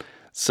van.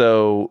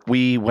 So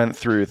we went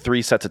through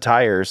 3 sets of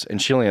tires, and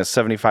she only has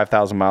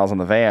 75,000 miles on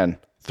the van.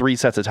 3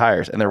 sets of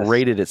tires, and they're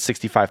rated at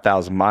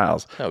 65,000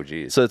 miles. Oh,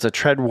 geez. So it's a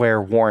tread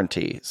wear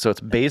warranty. So it's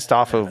based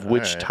off of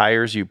which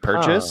tires you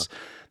purchase.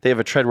 They have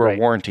a tread wear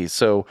warranty.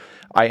 So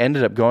I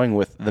ended up going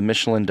with the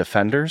Michelin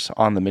Defenders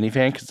on the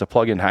minivan because it's a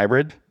plug-in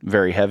hybrid,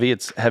 very heavy.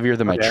 It's heavier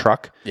than my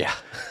truck. Yeah.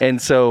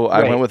 And so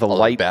I went with a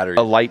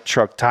light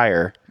truck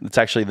tire. It's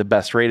actually the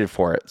best rated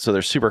for it. So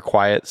they're super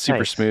quiet,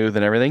 super smooth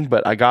and everything,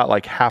 but I got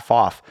like half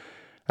off.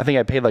 I think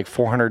I paid like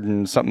 $400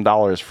 and something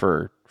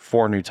for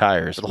 4 new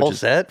tires. For the whole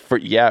set?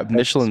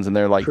 Michelin's, and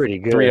they're like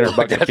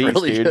 $300 a piece,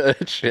 really dude.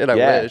 Good. Shit, I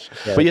wish.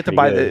 Yeah, but you have to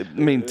buy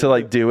to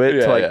like do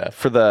it,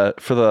 for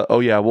the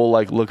we'll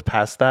like look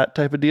past that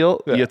type of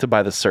deal. You have to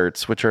buy the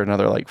certs, which are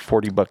another like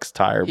 $40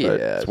 tire, but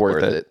it's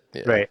worth it.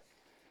 Yeah. Right.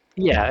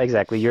 Yeah,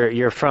 exactly.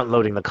 You're front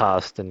loading the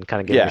cost and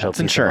kind of getting yourself it's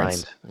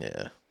insurance.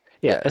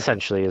 Yeah,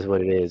 essentially is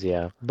what it is.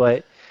 Yeah,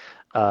 but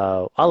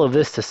all of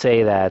this to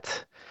say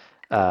that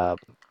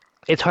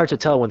it's hard to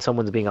tell when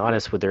someone's being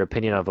honest with their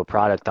opinion of a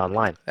product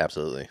online.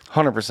 Absolutely.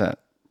 100%.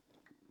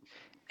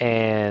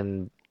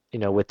 And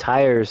with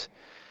tires,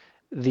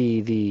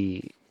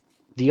 the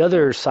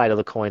other side of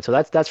the coin. So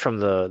that's from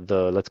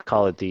the let's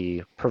call it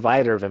the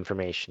provider of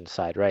information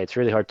side, right? It's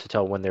really hard to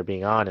tell when they're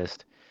being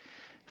honest.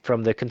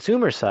 From the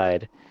consumer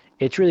side,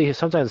 it's really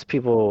sometimes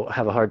people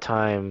have a hard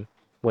time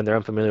when they're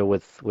unfamiliar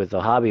with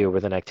a hobby or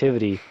with an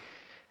activity.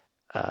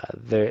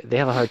 They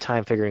have a hard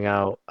time figuring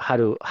out how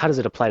does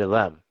it apply to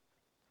them,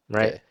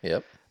 right? Okay.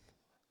 Yep.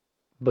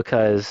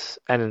 Because,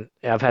 and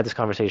I've had this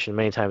conversation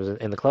many times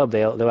in the club.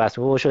 They'll ask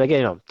me, well, should I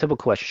get, typical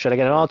question, should I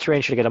get an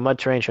all-terrain? Should I get a mud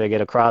terrain? Should I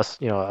get a cross,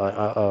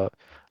 a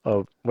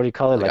what do you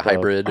call it? Like a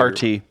hybrid?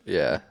 RT.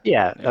 Yeah,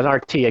 an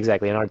RT,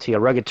 exactly, an RT, a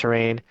rugged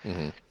terrain. Mm-hmm.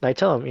 And I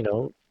tell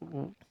them,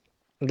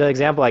 the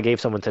example I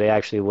gave someone today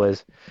actually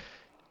was,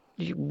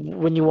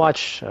 when you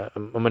watch,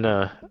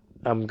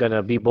 I'm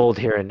gonna be bold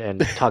here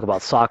and talk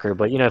about soccer,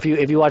 but if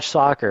you watch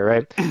soccer,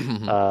 right?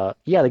 The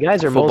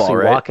guys are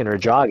mostly walking or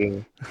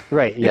jogging,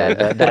 right?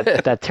 Yeah,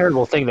 that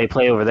terrible thing they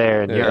play over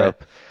there in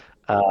Europe.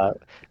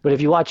 But if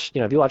you watch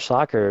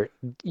soccer,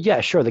 yeah,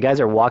 sure, the guys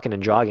are walking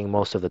and jogging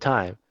most of the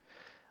time,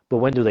 but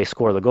when do they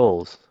score the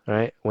goals?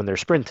 Right? When they're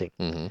sprinting.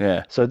 Mm-hmm.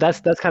 Yeah. So that's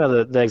kind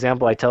of the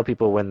example I tell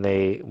people when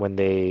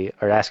they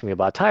are asking me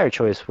about tire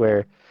choice,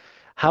 where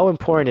how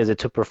important is it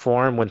to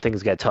perform when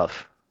things get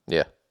tough?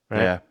 Yeah.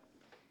 Right? Yeah.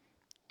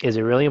 Is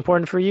it really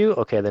important for you?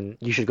 Okay, then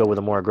you should go with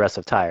a more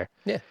aggressive tire.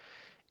 Yeah,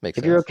 makes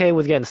sense. If you're okay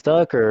with getting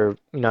stuck or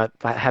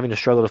having to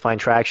struggle to find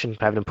traction,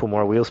 having to put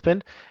more wheel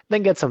spin,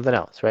 then get something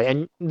else, right?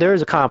 And there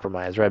is a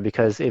compromise, right?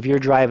 Because if you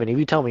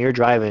tell me you're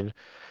driving,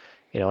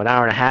 an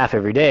hour and a half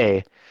every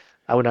day,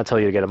 I would not tell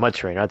you to get a mud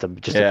terrain.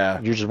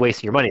 You're just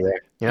wasting your money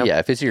there. Yeah,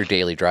 if it's your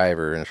daily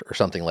driver or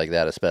something like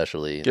that,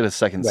 especially. Get a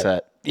second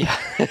set. Yeah.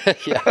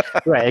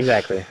 Right,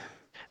 exactly.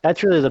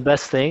 That's really the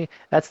best thing.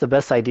 That's the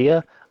best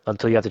idea.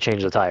 Until you have to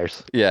change the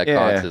tires. Yeah,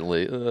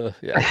 constantly.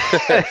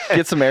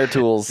 Get some air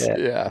tools.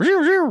 Yeah.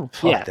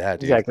 Fuck that,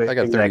 dude. Exactly. I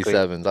got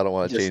 37s. I don't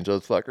want to change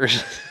those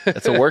fuckers.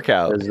 It's a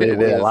workout. They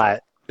weigh a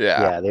lot.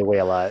 Yeah, they weigh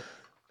a lot.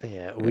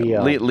 Yeah,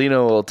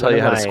 Leeno will tell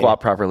you how to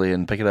squat properly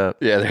and pick it up.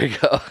 Yeah, there you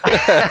go.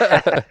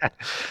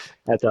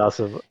 That's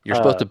awesome. You're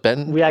supposed to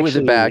bend with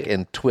the back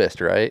and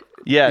twist, right?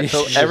 Yeah,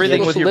 so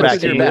everything with your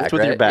back. You lift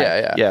with your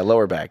back. Yeah,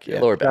 lower back.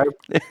 Yeah. Lower back.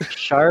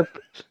 Sharp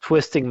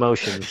twisting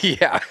motions.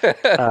 Yeah.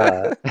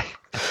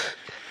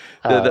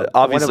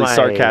 Obviously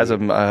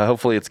sarcasm.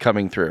 Hopefully it's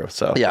coming through.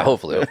 So yeah,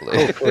 hopefully.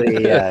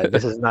 Yeah.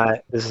 This is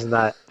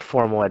not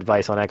formal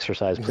advice on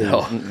exercise, please.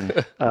 No.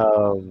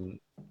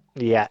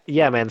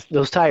 Yeah, man.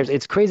 Those tires.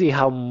 It's crazy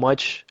how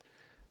much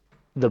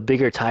the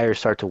bigger tires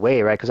start to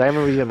weigh, right? Because I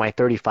remember even my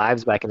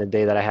 35s back in the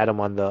day that I had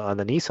them on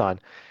the Nissan,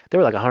 they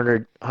were like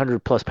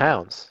 100 plus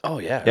pounds. Oh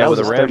yeah, that was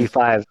with a rim.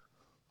 35.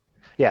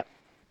 Yeah,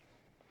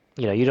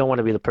 you don't want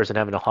to be the person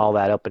having to haul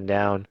that up and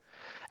down.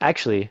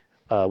 Actually,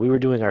 we were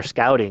doing our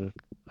scouting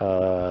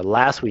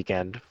last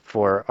weekend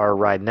for our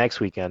ride next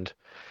weekend,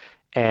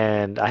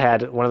 and I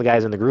had one of the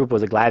guys in the group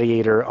was a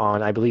Gladiator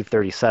on, I believe,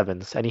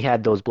 37s, and he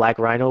had those black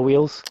Rhino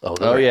wheels.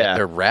 Oh yeah,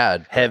 they're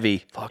rad,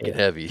 heavy, fucking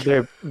heavy.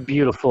 They're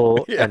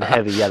beautiful and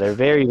heavy. Yeah, they're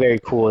very, very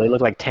cool. They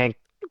look like tank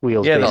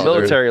wheels. Yeah, the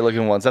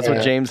military-looking ones. That's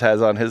what James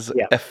has on his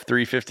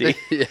F350.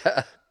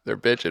 Yeah, they're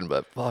bitching,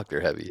 but fuck,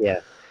 they're heavy. Yeah,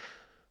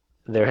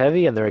 they're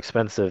heavy and they're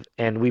expensive,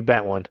 and we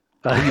bent one.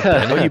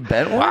 You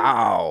bent one?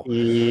 Wow.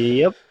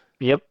 Yep.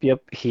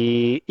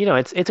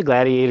 It's a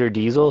Gladiator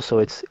diesel, so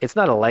it's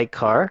not a light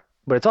car,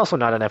 but it's also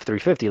not an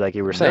F350 like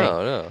you were saying.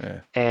 No. Yeah.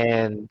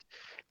 And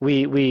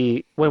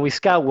we when we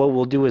scout, what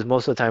we'll do is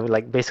most of the time we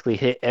like basically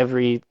hit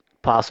every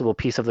possible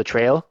piece of the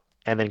trail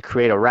and then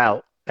create a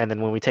route. And then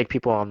when we take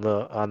people on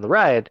the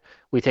ride,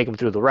 we take them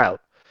through the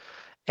route.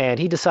 And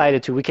he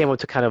decided we came up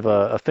to kind of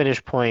a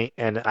finish point,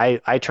 and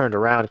I turned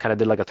around, kind of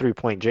did like a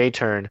 3-point J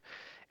turn,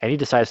 and he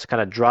decides to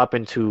kind of drop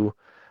into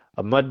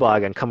a mud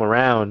bog and come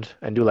around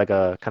and do like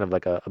a kind of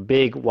like a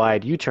big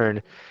wide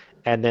U-turn.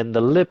 And then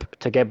the lip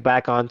to get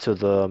back onto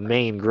the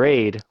main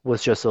grade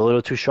was just a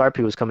little too sharp.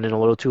 He was coming in a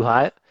little too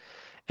hot.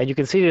 And you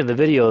can see it in the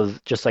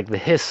videos, just like the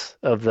hiss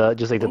of the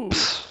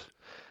psst.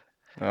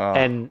 Oh.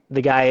 And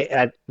the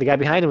guy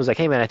behind him was like,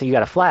 "Hey man, I think you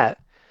got a flat."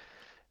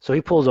 So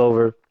he pulls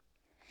over.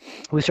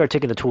 We start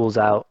taking the tools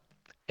out,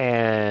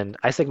 and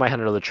I stick my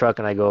hand under the truck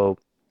and I go,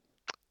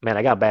 "Man,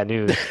 I got bad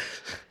news."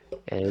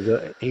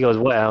 And he goes,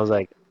 "What?" And I was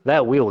like,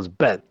 "That wheel is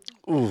bent."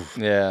 Ooh,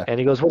 yeah. And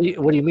he goes, "What do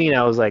you mean?"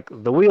 I was like,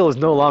 "The wheel is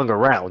no longer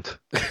round."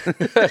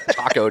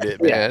 Tacoed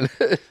it, man.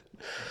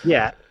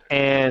 Yeah.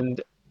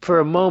 And for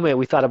a moment,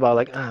 we thought about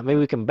like, maybe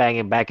we can bang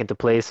it back into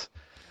place.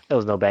 There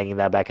was no banging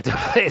that back into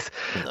place.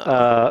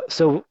 No.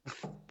 So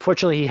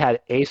fortunately, he had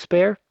a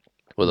spare.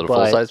 Was it a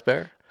full-size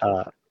spare?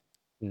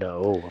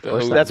 No, of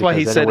course not. That's why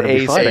he said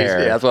a spare.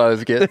 Yeah, that's what I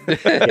was getting.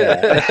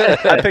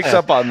 I picked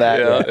up on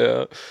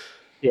that.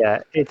 Yeah,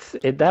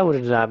 that would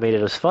have not made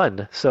it as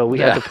fun. So we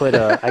had to put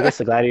I guess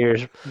the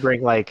Gladiators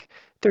bring like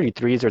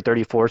 33s or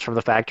 34s from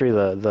the factory,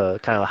 the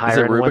kind of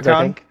higher end ones,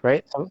 I think,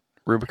 right?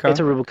 Rubicon? It's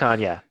a Rubicon,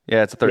 yeah.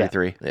 Yeah, it's a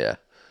 33. Yeah.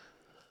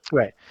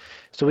 Right.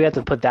 So we had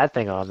to put that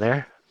thing on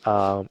there.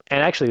 And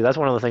actually, that's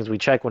one of the things we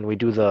check when we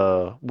do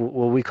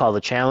what we call the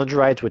challenge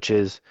rides, which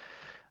is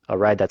a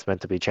ride that's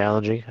meant to be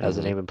challenging, as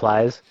the name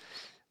implies.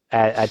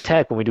 At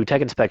Tech, when we do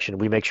Tech inspection,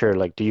 we make sure,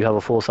 like, do you have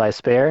a full-size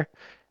spare?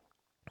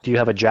 Do you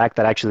have a jack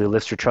that actually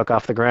lifts your truck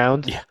off the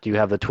ground? Yeah. Do you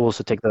have the tools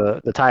to take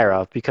the tire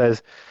off?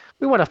 Because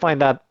we want to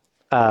find that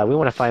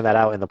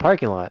out in the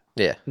parking lot.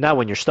 Yeah. Not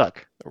when you're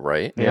stuck.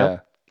 Right. You know?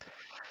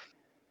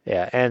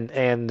 Yeah.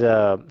 And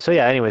so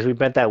yeah. Anyways, we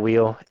bent that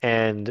wheel,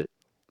 and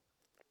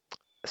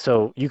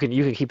so you can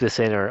keep this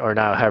in or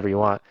not, however you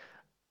want.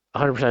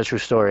 100% true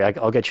story.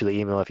 I'll get you the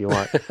email if you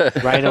want.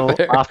 Rhino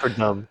offered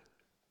them.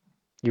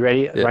 You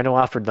ready? Yeah. Rhino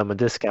offered them a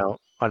discount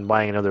on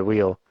buying another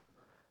wheel.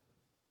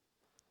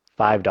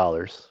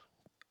 $5.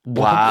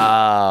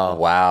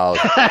 Wow.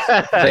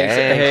 Thanks,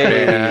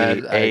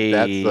 man.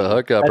 That's the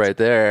hookup right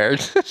there.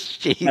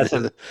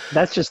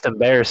 That's just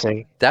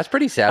embarrassing. That's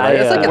pretty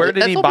sad. Where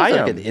did he buy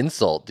them? Like an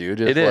insult, dude.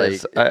 It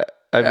is. I'd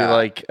be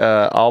like,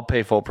 I'll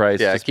pay full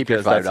price. Yeah, keep your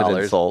 $5. That's an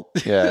insult.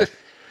 Yeah.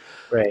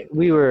 Right.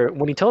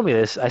 When he told me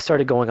this, I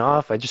started going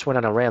off. I just went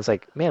on a rant. It's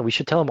like, man, we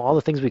should tell him all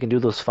the things we can do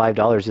with those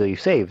 $5 that you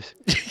saved.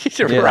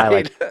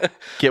 Right.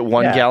 Get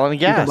 1 gallon of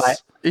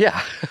gas.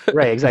 Yeah.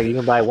 Right, exactly. You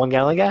can buy 1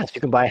 gallon of gas.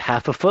 You can buy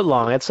half a foot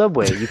long at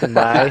Subway. You can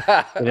buy,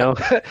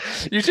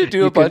 You should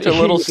do a bunch of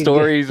little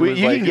stories. You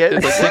can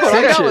get 6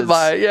 inches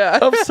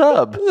of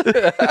sub.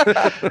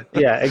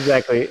 Yeah,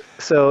 exactly.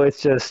 So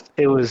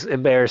it was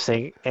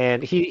embarrassing.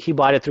 And he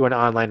bought it through an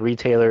online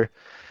retailer.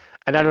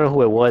 And I don't know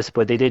who it was,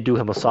 but they did do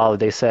him a solid.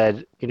 They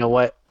said, you know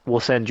what?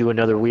 We'll send you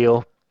another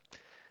wheel.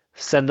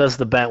 Send us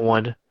the bent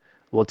one.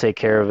 We'll take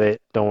care of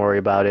it. Don't worry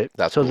about it.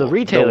 That's so cool. The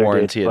retailer They'll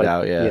warranty did, it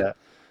out, yeah.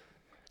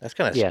 That's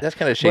kind of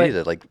shady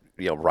that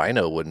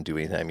Rhino wouldn't do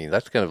anything. I mean,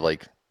 that's kind of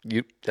like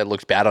that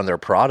looks bad on their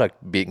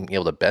product being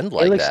able to bend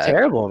like that. It looks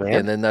terrible, man.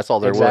 And then that's all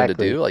they're willing to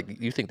do. Like,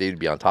 you think they'd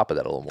be on top of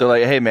that a little more. They're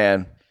like, hey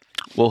man,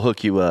 we'll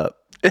hook you up.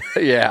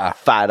 Yeah.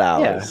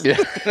 $5. Yeah.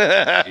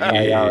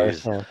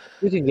 $5. Yeah.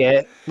 You can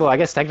get, I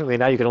guess technically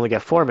now you can only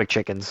get 4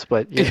 McChickens,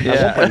 but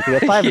at one point you can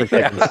get 5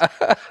 McChickens.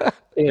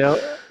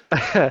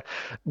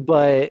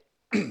 But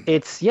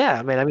it's,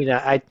 man. I mean,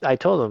 I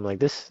told him like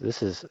this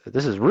is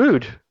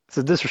rude. It's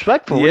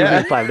disrespectful.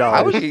 Yeah.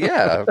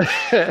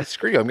 $5.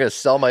 Screw you. I'm going to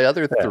sell my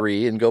other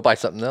 3 and go buy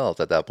something else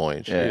at that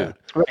point. Yeah.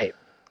 Right.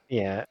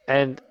 Yeah.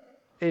 And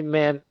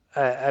man,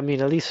 I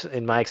mean, at least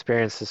in my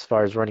experience, as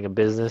far as running a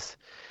business,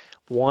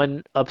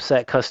 one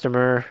upset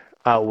customer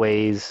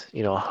outweighs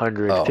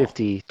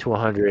 150 to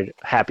 100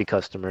 happy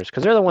customers,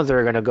 because they're the ones that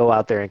are going to go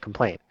out there and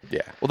complain.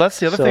 Yeah. Well, that's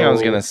the other thing I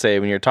was going to say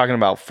when you're talking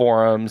about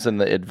forums and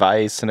the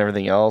advice and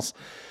everything else.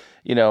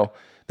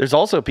 There's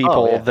also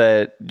people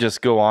that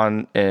just go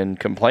on and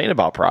complain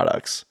about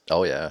products.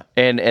 Oh yeah.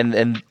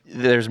 And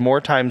there's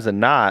more times than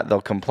not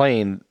they'll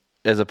complain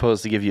as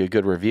opposed to give you a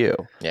good review.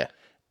 Yeah.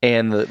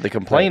 And the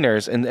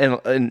complainers, and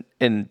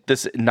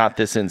this, not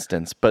this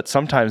instance, but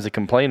sometimes the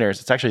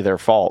complainers, it's actually their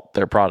fault.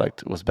 Their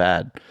product was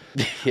bad.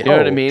 You know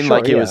what I mean?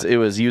 Sure, it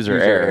was user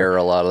error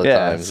a lot of the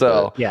time.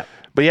 So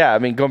but I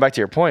mean, going back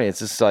to your point, it's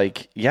just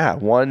like,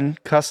 one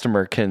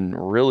customer can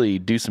really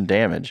do some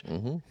damage.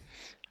 Mm-hmm.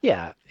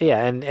 Yeah,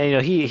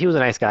 and he was a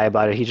nice guy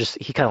about it.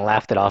 He kind of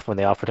laughed it off when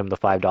they offered him the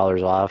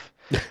 $5 off.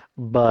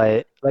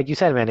 But like you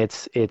said, man,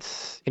 it's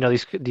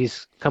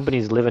these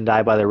companies live and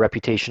die by their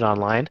reputation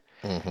online.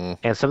 Mm-hmm.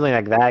 And something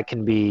like that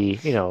can be,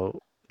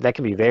 that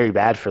can be very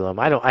bad for them.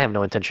 I have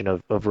no intention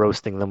of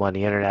roasting them on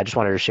the internet. I just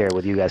wanted to share it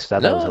with you guys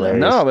because that was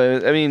hilarious. No,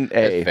 but I mean,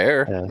 hey,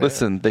 fair.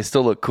 Listen, they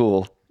still look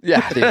cool.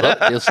 Yeah,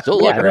 they'll still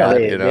look rad.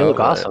 They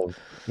look awesome.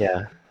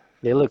 Yeah,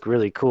 they look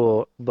really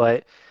cool.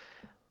 But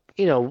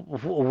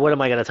what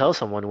am I gonna tell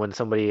someone when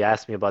somebody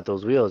asks me about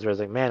those wheels? Where I was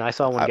like, man, I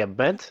saw one get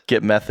bent.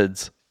 Get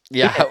methods.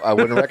 Yeah, I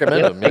wouldn't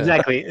recommend them. Yeah.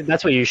 Exactly.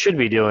 That's what you should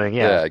be doing.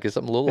 Yeah. Yeah, get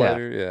something a little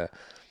lighter.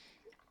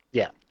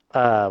 Yeah.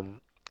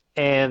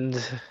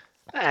 And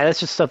that's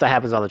just stuff that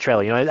happens on the trail.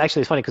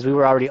 Actually, it's funny because we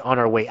were already on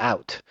our way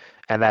out,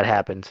 and that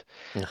happened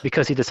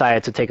because he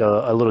decided to take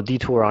a little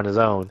detour on his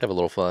own. Have a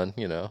little fun,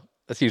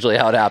 That's usually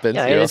how it happens.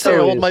 Yeah,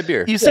 hold my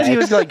beer. You said he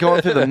was like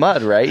going through the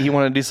mud, right? He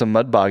wanted to do some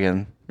mud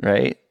bogging,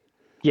 right?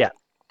 Yeah.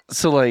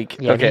 So like,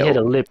 he hit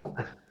a lip.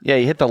 Yeah,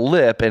 he hit the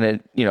lip, and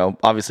it,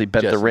 obviously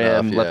bent the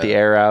rim, enough, let the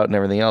air out, and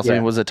everything else. I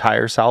mean, was the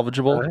tire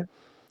salvageable?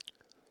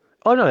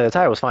 Oh no, the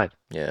tire was fine.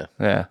 Yeah,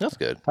 that's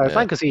good. Tire was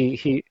fine because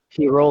he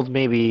rolled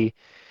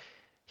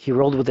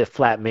with it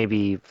flat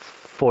maybe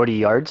 40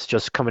 yards,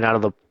 just coming out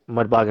of the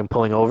mud bog and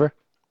pulling over.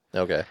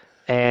 Okay.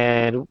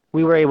 And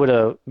we were able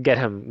to get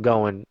him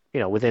going,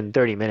 within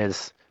 30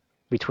 minutes.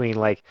 Between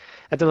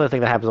that's another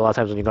thing that happens a lot of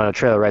times when you go on a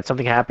trail, right?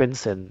 Something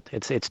happens and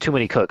it's too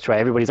many cooks, right?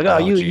 Everybody's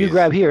like, you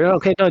grab here.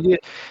 Okay, no, dude.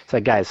 It's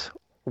like, guys,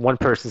 one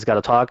person's got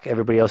to talk.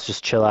 Everybody else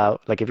just chill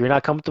out. Like if you're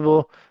not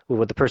comfortable with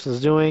what the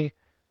person's doing,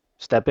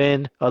 step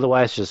in.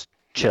 Otherwise, just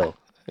chill.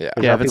 Yeah.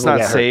 Yeah. If it's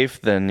not safe,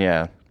 then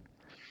yeah.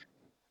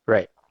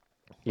 Right.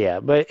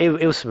 Yeah, but it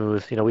was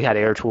smooth. We had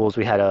air tools.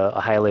 We had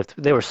a high lift.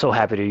 They were so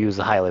happy to use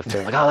the high lift.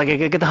 They're like,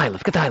 get the high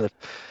lift. Get the high lift.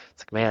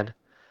 It's like, man.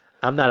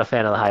 I'm not a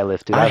fan of the high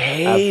lift, dude. I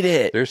hate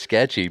it. They're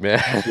sketchy, man.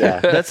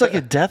 Yeah, that's like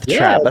a death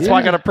trap. That's why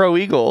I got a Pro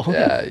Eagle.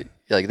 Yeah,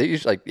 they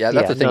usually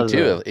that's the thing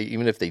too.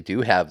 Even if they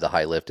do have the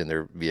high lift in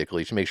their vehicle,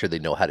 you should make sure they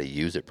know how to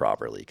use it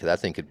properly because that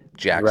thing could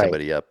jack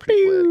somebody up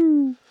pretty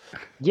quick.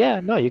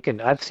 Yeah, no, you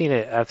can. I've seen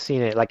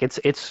it. Like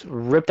it's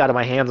ripped out of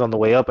my hands on the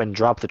way up and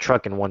dropped the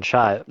truck in one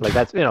shot. Like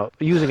that's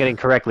using it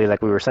incorrectly,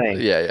 like we were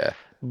saying. Yeah.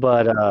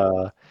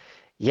 But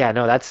yeah,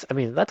 no, that's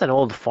an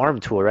old farm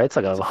tool, right? It's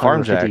like a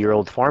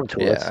 150-year-old farm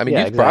tool. Yeah, I mean,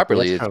 used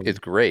properly, it's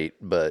great,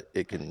 but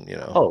it can,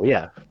 Oh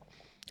yeah.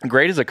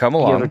 Great as a come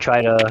along. You ever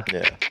try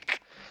to?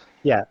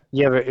 Yeah.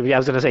 I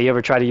was gonna say, you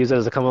ever try to use it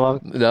as a come along?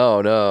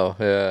 No.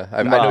 Yeah,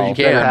 I know you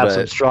can, have but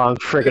some strong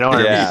freaking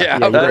arms. Yeah,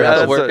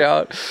 that's a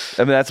workout.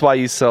 I mean, that's why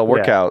you sell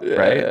workout,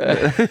 right?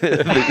 Yeah,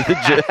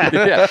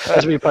 that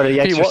should be part of the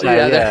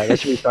exercise. That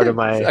should be part of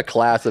my a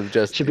class of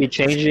just should be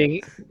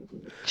changing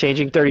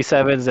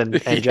 37s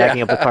and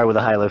jacking up the car with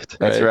a high lift.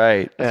 That's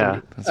right. Yeah.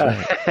 That's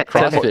right.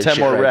 CrossFit 10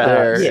 more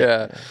reps. reps.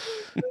 Yeah.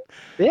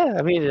 Yeah,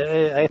 I mean,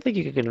 I think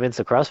you can convince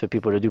the CrossFit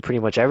people to do pretty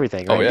much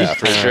everything. Right? Oh yeah,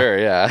 for sure.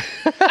 Yeah.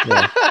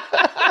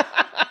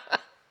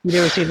 You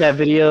never seen that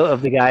video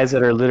of the guys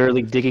that are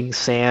literally digging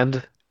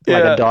sand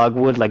like a dog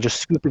would, like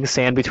just scooping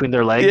sand between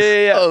their legs?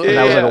 Yeah. And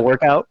that was like a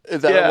workout?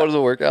 Is that one of the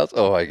workouts?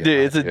 Oh my god,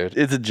 dude,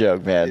 it's a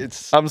joke, man.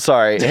 I'm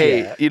sorry.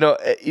 Hey, you know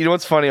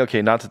what's funny?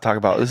 Okay, not to talk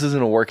about this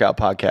isn't a workout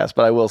podcast,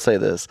 but I will say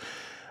this: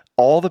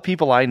 all the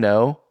people I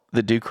know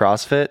that do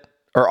CrossFit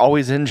are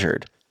always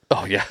injured.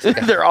 Oh yeah,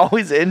 they're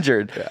always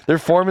injured. Yeah. Their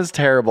form is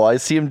terrible. I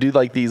see them do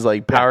like these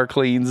like power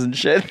cleans and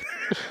shit.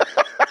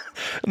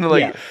 And they're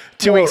like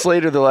 2 weeks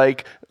later, they're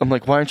like, I'm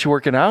like, why aren't you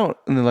working out?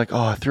 And they're like,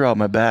 oh, I threw out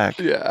my back.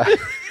 Yeah.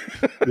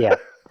 Yeah.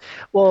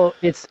 Well,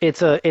 I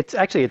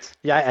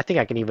think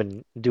I can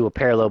even do a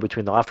parallel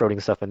between the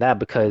off-roading stuff and that,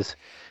 because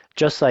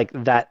just like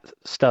that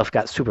stuff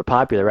got super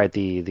popular, right?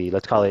 The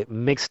let's call it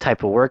mixed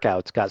type of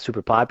workouts got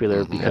super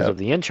popular because of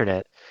the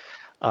internet.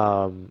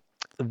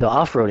 The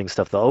off-roading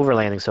stuff, the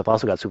overlanding stuff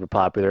also got super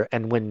popular.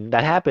 And when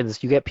that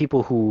happens, you get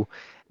people who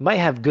might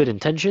have good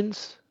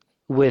intentions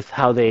with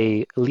how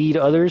they lead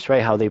others,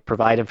 right? How they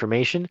provide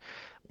information.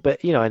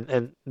 But,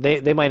 and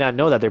they might not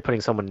know that they're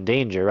putting someone in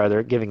danger, or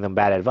they're giving them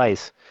bad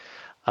advice.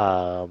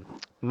 I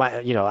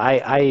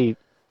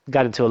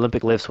got into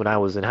Olympic lifts when I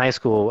was in high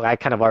school. I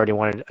kind of already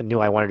knew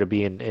I wanted to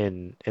be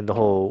in the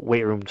whole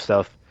weight room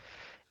stuff.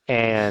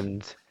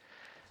 And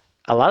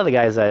a lot of the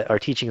guys that are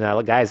teaching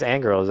that, guys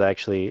and girls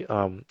actually,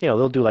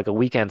 they'll do like a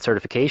weekend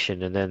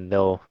certification, and then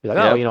they'll be like,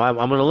 oh,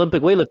 I'm an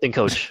Olympic weightlifting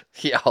coach.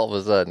 Yeah, all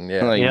of a sudden,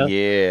 yeah. Like,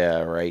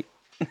 yeah, right.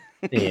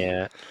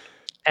 Yeah.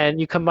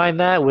 And you combine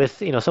that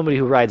with, somebody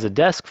who rides a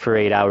desk for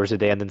 8 hours a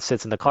day and then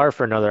sits in the car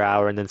for another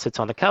hour and then sits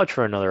on the couch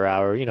for another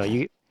hour,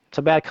 it's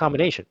a bad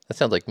combination. That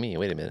sounds like me.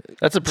 Wait a minute.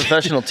 That's a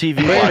professional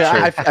TV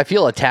watcher. I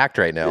feel attacked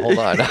right now. Hold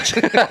on. No.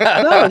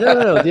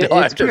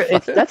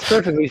 That's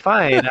perfectly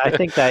fine. I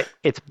think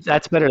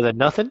that's better than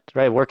nothing,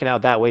 right? Working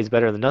out that way is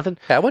better than nothing.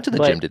 I went to the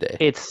gym today.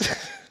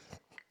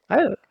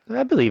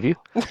 I believe you.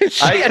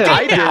 I did.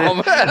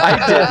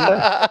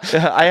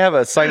 I have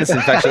a sinus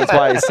infection. That's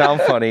why I sound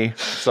funny.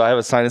 So I have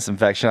a sinus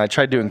infection. I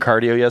tried doing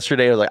cardio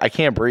yesterday. I was like, I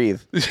can't breathe.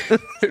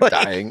 You're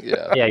dying.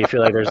 Yeah. Yeah, you feel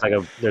like there's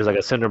like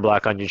a cinder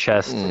block on your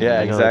chest.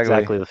 Yeah,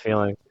 exactly the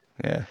feeling.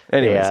 Yeah.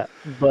 Anyways. Yeah,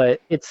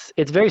 but it's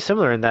very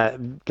similar in that,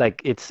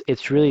 like,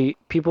 it's really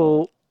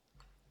people.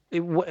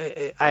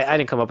 I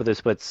didn't come up with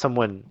this, but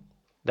someone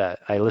that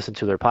I listened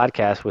to their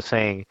podcast was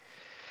saying,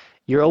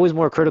 you're always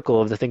more critical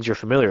of the things you're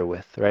familiar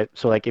with, right?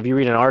 So, like, if you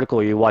read an article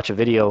or you watch a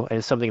video and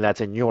it's something that's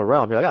in your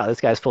realm, you're like, oh,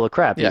 this guy's full of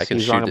crap. Yeah,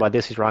 he's wrong about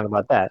this, he's wrong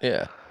about that.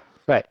 Yeah.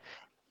 Right.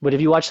 But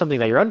if you watch something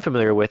that you're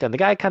unfamiliar with and the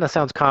guy kind of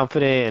sounds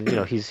confident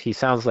and, he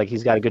sounds like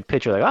he's got a good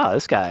picture, like, oh,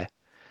 this guy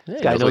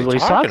knows what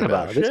he's talking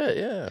about. Shit,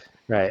 yeah.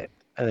 Right.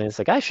 And then it's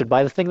like, I should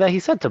buy the thing that he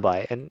said to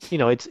buy. And,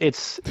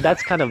 it's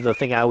that's kind of the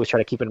thing I always try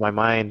to keep in my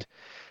mind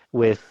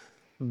with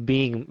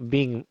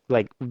being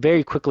like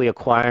very quickly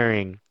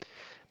acquiring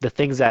the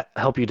things that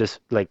help you just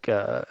like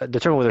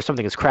determine whether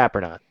something is crap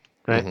or not,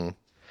 right? Mm-hmm.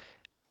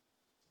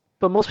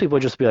 But most people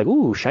just be like,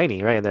 "Ooh,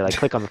 shiny," right? And they like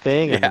click on the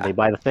thing, and then they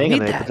buy the thing,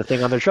 and they put the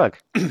thing on their truck.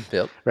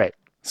 Yep. Right.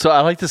 So I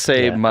like to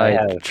say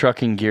my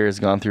trucking gear has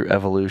gone through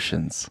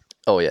evolutions.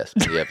 Oh yes,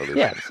 the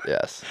evolutions.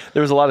 Yes.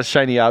 There was a lot of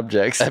shiny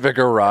objects. I have a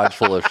garage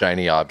full of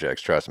shiny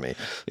objects. Trust me.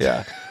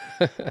 Yeah.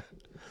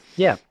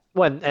 Yeah.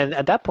 Well, and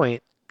at that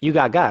point, you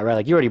got right?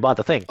 Like, you already bought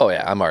the thing. Oh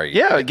yeah, I'm already.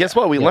 Yeah, guess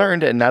what? We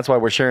learned, and that's why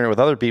we're sharing it with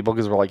other people,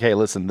 because we're like, hey,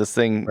 listen, this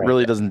thing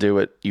really doesn't do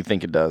what you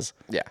think it does.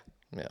 Yeah.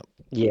 You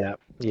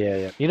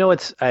know,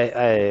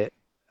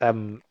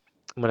 I'm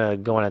gonna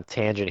go on a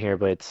tangent here,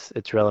 but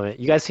it's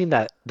relevant. You guys seen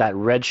that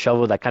red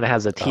shovel that kind of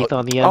has the teeth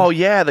on the end? Oh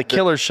yeah, the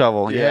killer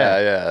shovel.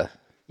 Yeah.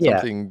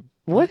 Something...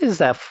 What is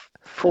that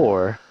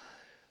for?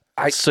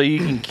 So you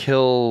can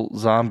kill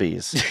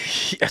zombies.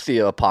 Yes, the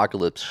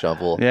apocalypse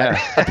shovel. Yeah.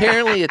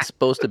 Apparently, it's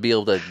supposed to be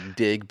able to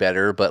dig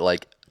better, but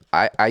like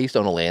I used to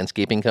own a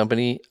landscaping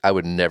company. I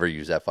would never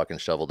use that fucking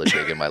shovel to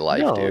dig in my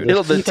life, dude.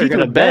 The teeth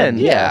would bend.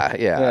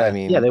 Yeah. I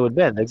mean, they would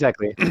bend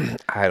exactly.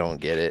 I don't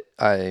get it.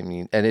 I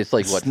mean, and it's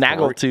like what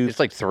snaggletooth. It's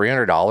like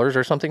 $300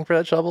 or something for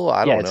that shovel.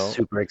 I don't know. It's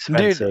super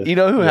expensive. Dude, you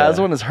know who has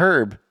one is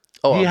Herb.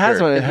 Oh, he has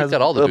one. It has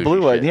got all the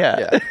blue one.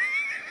 Yeah.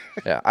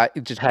 Yeah.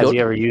 Has he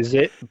ever used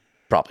it?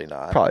 Probably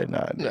not.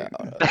 No.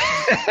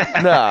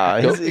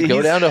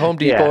 Go down to Home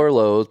Depot or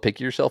Lowe's, pick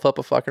yourself up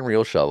a fucking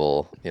real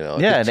shovel. You know,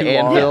 an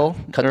Anvil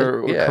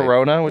or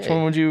Corona. Which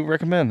one would you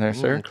recommend there,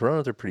 sir?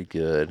 Coronas are pretty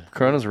good.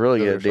 Corona's really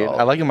good, dude.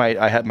 I like them.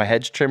 I had my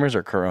hedge trimmers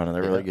are Corona.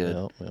 They're really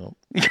good.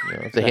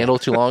 If the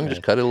handle's too long,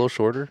 just cut it a little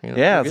shorter.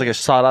 It's like a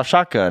sawed-off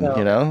shotgun.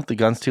 You know, if the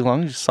gun's too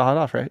long, you just saw it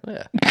off, right?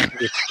 Yeah,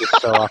 just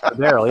saw off the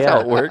barrel. Yeah, that's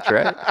how it works,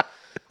 right?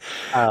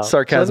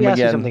 Sarcasm so let me ask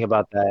again. you something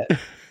about that.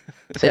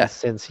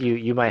 Since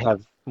you might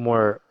have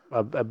more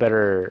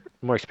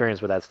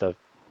experience with that stuff.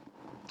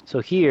 So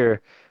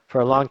here,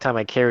 for a long time,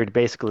 I carried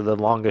basically the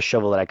longest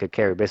shovel that I could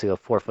carry, basically a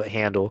 4-foot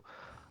handle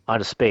on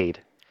a spade.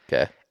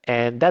 Okay.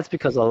 And that's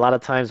because a lot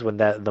of times when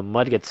the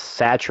mud gets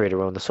saturated,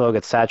 when the soil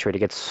gets saturated, it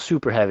gets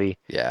super heavy.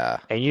 Yeah.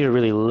 And you need to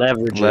really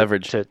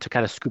leverage it to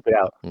kind of scoop it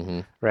out. Mm-hmm.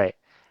 Right.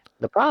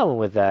 The problem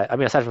with that, I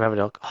mean, aside from having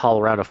to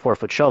haul around a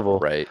 4-foot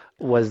shovel,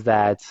 was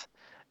that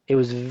it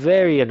was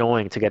very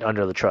annoying to get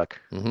under the truck.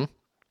 Mm-hmm.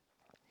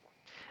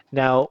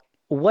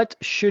 What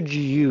should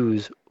you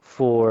use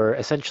for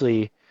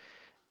essentially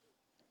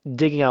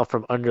digging out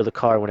from under the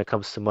car when it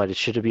comes to mud?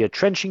 Should it be a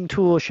trenching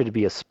tool? Should it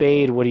be a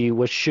spade? What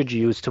should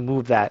you use to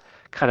move that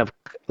kind of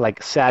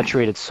like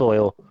saturated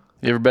soil?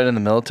 You ever been in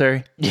the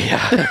military?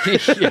 Yeah.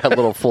 A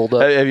little fold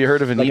up. Have you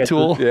heard of an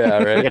e-tool? Yeah,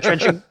 right. Like a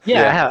trenching?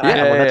 Yeah, I have.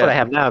 That's what I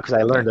have now because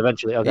I learned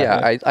eventually. Okay.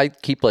 Yeah, I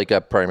keep like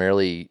a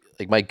primarily,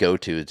 like my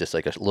go-to is just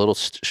like a little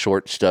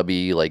short,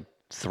 stubby, like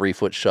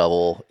 3-foot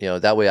shovel,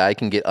 that way I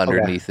can get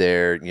underneath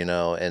there,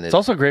 and it's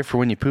also great for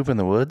when you poop in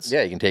the woods.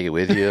 Yeah, you can take it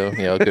with you,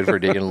 good for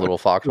digging little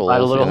foxholes.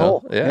 A little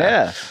hole.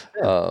 Yeah.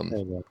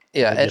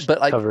 But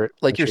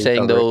like you're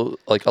saying though,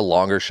 like a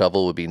longer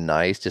shovel would be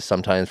nice just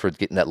sometimes for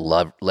getting that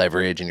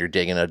leverage and you're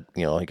digging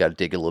you got to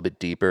dig a little bit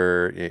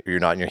deeper. You're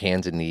not on your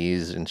hands and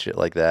knees and shit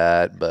like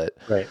that. But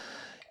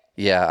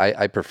yeah,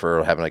 I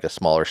prefer having like a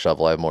smaller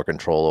shovel. I have more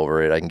control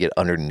over it. I can get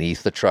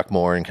underneath the truck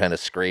more and kind of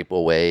scrape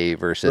away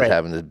versus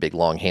having this big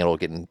long handle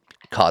getting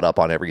caught up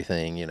on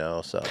everything,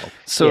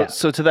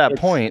 So to that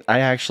point, I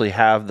actually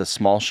have the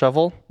small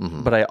shovel,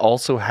 but I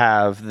also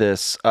have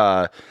this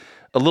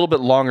a little bit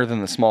longer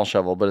than the small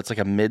shovel, but it's like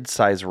a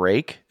mid-size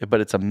rake,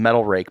 but it's a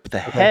metal rake. But the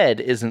head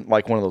isn't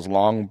like one of those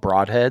long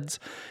broad heads.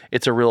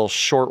 It's a real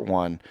short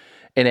one,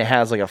 and it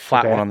has like a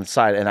flat one on the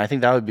side. And I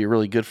think that would be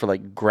really good for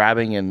like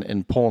grabbing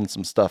and pulling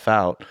some stuff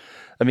out.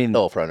 I mean,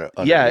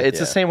 it's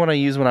the same one I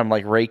use when I'm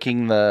like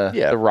raking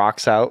the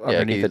rocks out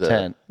underneath the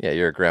tent. Yeah,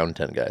 you're a ground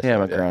tent guy. Yeah,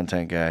 I'm a ground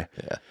tent guy.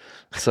 Yeah.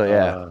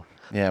 So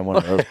one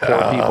of those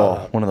poor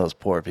people. One of those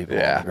poor people.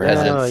 Yeah.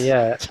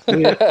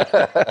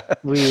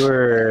 We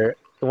were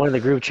one of the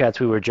group chats.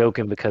 We were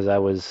joking because I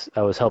was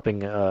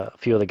helping a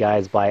few of the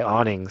guys buy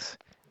awnings,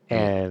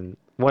 and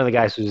one of the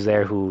guys who's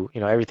there who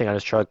everything on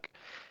his truck.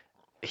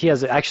 He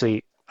has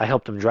actually. I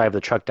helped him drive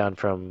the truck down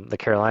from the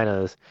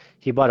Carolinas.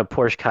 He bought a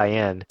Porsche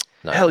Cayenne.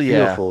 Nice. Hell yeah.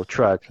 Beautiful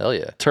truck. Hell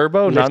yeah.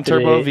 Turbo,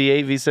 non-turbo,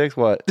 V8, V6,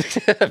 what?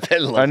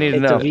 I need to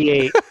know. It's a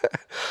V8.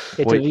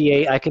 It's a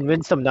V8. I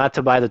convinced him not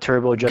to buy the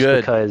turbo just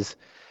because...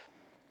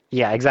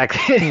 Yeah,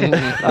 exactly.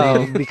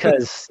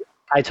 Because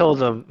I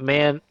told him,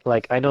 man,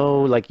 like, I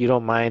know like you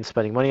don't mind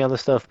spending money on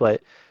this stuff,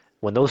 but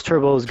when those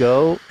turbos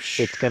go,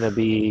 it's going to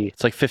be...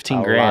 It's like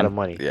 15 grand. A lot of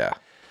money. Yeah.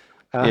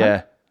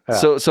 Yeah.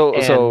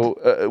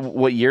 So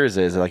what year is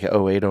it? Is it like an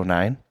 08,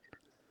 09?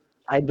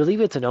 I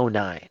believe it's an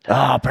 09.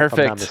 Oh, perfect. If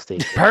I'm not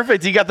mistaken.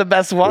 Perfect. You got the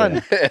best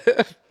one. Yeah.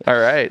 All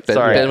right.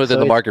 Sorry. Ben was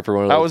in the market for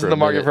one of those. I was in the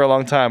market for a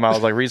long time. I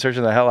was like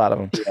researching the hell out of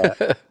them.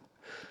 Yeah.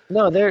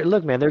 No,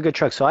 look, man, they're good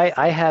trucks. So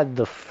I had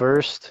the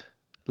first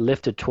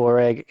lifted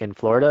Touareg in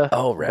Florida.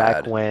 Oh,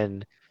 rad.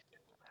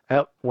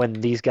 Back when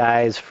these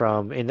guys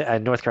from in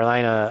North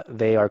Carolina,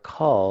 they are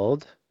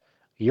called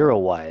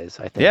Eurowise,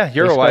 I think. Yeah,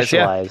 Eurowise,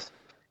 yeah.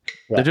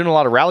 They're doing a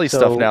lot of rally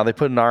stuff now. They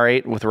put an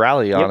R8 with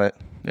rally on it.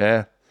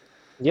 Yeah.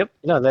 Yep.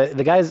 No,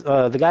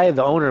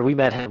 the owner, we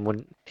met him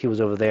when he was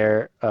over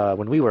there,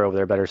 when we were over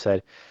there, better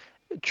said.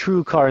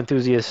 True car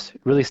enthusiast,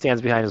 really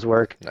stands behind his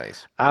work.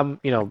 Nice.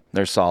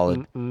 They're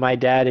solid. My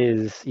dad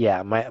is,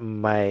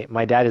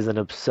 my dad is an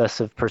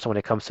obsessive person when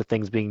it comes to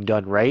things being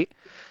done right.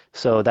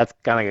 So that's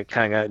kind of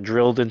got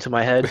drilled into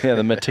my head. Yeah,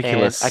 the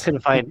meticulous.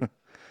 And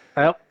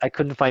I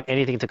couldn't find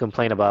anything to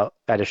complain about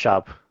at his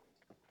shop.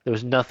 There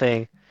was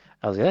nothing.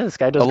 I was like, this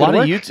guy does a lot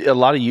of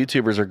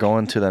YouTubers are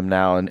going to them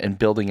now and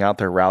building out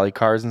their rally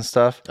cars and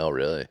stuff. Oh,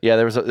 really? Yeah,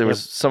 there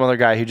was some other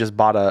guy who just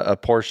bought a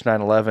Porsche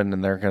 911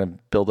 and they're gonna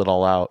build it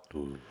all out.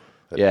 Ooh,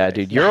 nice.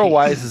 Dude,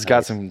 Eurowise has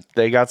got some.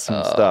 They got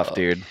some stuff,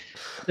 dude.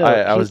 No,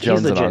 I was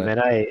jonesing legit, on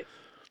it.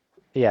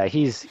 Man.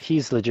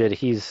 He's legit.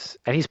 He's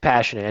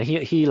passionate, and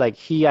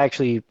he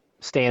actually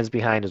stands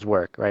behind his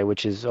work, right?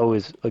 Which is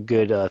always a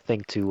good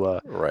thing to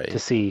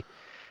see.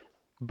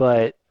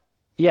 But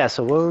yeah,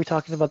 so what were we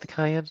talking about, the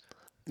Cayenne?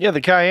 Yeah,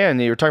 the Cayenne.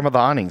 You were talking about the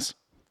awnings.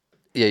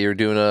 Yeah, you were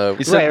doing a...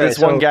 You said this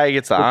one guy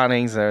gets the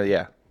awnings.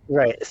 Yeah.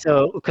 Right.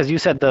 So, because you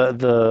said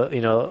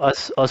the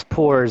us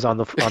poors on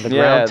the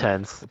ground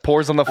tents.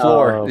 Poors on the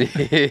floor.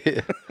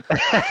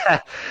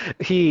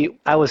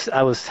 I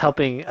was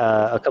helping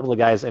a couple of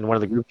guys in one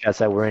of the group chats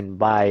that were in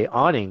buy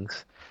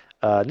awnings,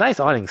 nice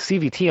awnings,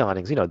 CVT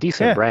awnings,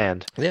 decent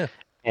brand. Yeah.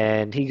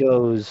 And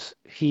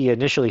he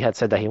initially had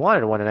said that he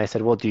wanted one, and I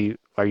said, well,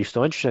 are you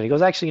still interested? And he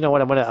goes, actually, you know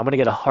what? I'm gonna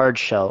get a hard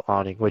shell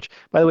awning. Which,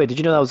 by the way, did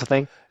you know that was a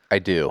thing? I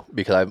do,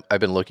 because I've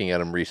been looking at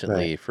them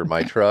recently for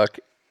my truck.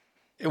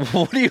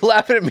 What are you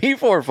laughing at me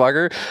for,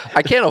 fucker?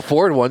 I can't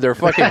afford one. They're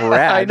fucking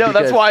rad. I know,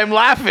 that's why I'm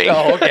laughing.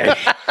 Oh, okay.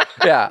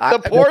 Yeah. The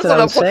poor's on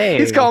the floor.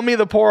 He's calling me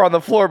the poor on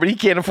the floor, but he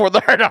can't afford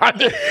the hard on.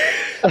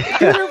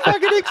 They're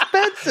fucking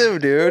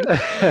expensive, dude.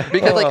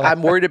 Because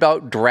I'm worried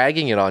about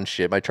dragging it on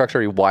shit. My truck's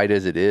already wide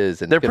as it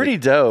is. And they're pretty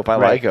dope. I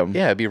like them.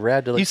 Yeah, it'd be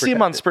rad to you see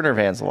them on Sprinter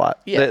vans a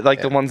lot. Yeah.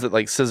 The ones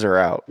that scissor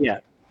out. Yeah.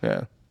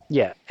 Yeah.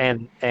 Yeah,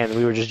 and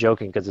we were just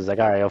joking because it's like,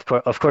 all right,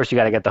 of course you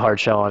got to get the hard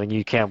shell on, and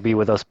you can't be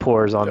with us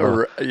poors on the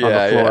floor.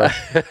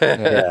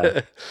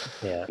 Yeah.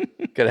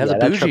 Gotta have the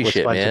bougie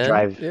shit, man. To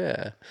drive.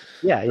 Yeah.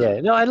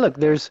 No, and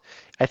look,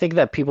 I think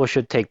that people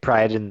should take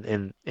pride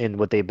in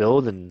what they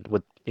build and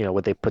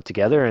what they put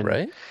together,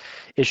 and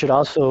it should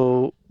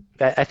also.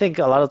 I think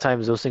a lot of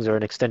times those things are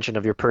an extension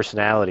of your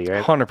personality,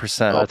 right?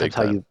 100%. A lot of times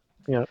how you.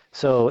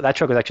 So that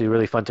truck was actually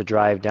really fun to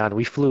drive down.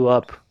 We flew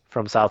up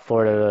from South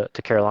Florida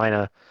to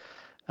Carolina.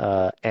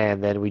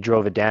 And then we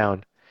drove it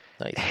down.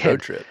 Nice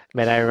road trip.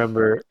 Man, I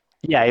remember.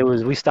 Yeah, it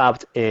was. We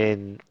stopped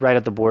right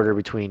at the border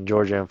between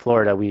Georgia and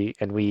Florida.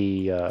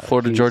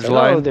 Florida Georgia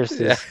line. Oh, there's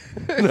this.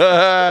 I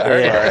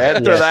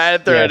had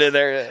to throw it in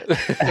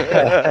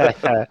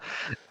there.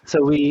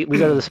 So we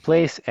go to this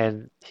place,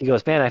 and he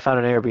goes, "Man, I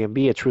found an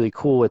Airbnb. It's really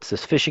cool. It's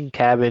this fishing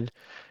cabin,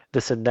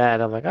 this and that."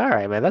 And I'm like, "All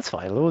right, man, that's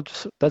fine.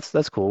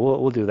 That's cool.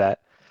 We'll do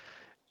that."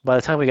 By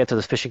the time we get to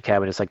this fishing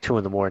cabin, it's like 2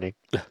 a.m.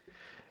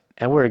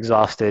 And we're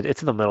exhausted.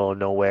 It's in the middle of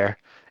nowhere.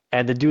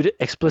 And the dude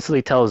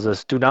explicitly tells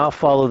us, do not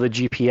follow the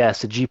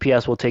GPS. The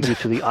GPS will take you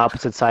to the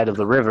opposite side of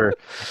the river,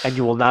 and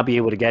you will not be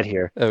able to get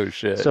here. Oh,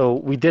 shit. So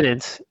we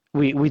didn't.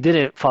 We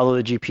didn't follow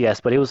the GPS,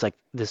 but it was like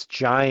this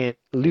giant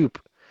loop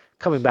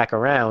coming back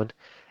around.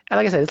 And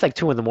like I said, it's like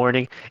 2 in the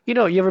morning. You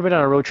know, you ever been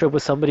on a road trip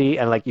with somebody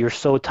and like you're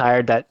so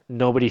tired that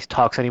nobody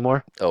talks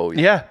anymore? Oh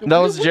Yeah, that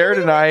was Jared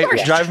and I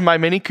driving my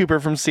Mini Cooper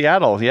from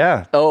Seattle.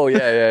 Yeah. Oh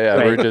yeah.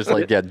 Right. We're just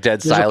like dead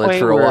There's a silent point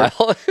for a where,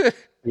 while.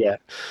 yeah,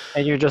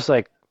 and you're just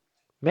like,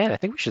 man, I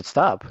think we should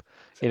stop.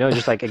 You know,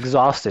 just like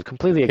exhausted,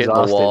 completely Hitting the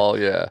exhausted. wall,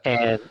 yeah.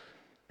 And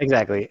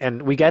exactly.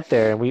 And we get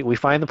there and we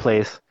find the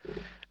place.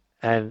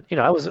 And you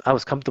know, I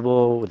was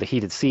comfortable with the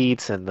heated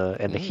seats and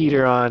the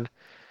heater on.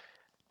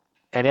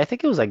 And I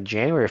think it was like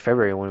January or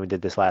February when we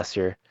did this last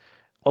year.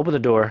 Open the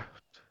door.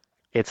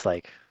 It's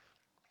like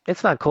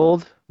it's not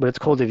cold, but it's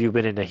cold if you've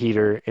been in a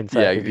heater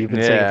inside, Yeah, if you've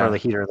been sitting in front of the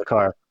heater in the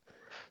car.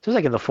 So it's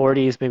like in the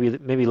 40s,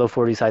 maybe low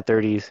 40s, high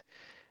 30s.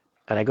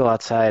 And I go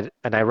outside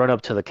and I run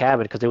up to the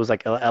cabin because it was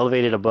like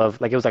elevated above,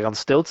 like it was like on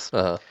stilts.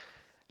 Uh-huh.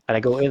 And I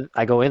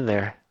go in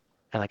there,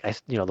 and like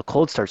the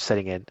cold starts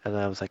setting in, and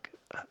I was like,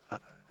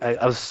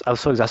 I was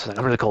so exhausted. Like,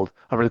 I'm really cold.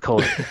 I'm really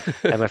cold.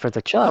 And my friend's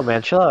like, chill out,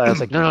 man, chill out. I was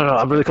like, no,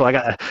 I'm really cold.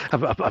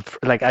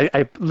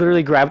 I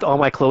literally grabbed all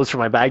my clothes from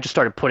my bag, just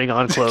started putting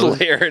on clothes,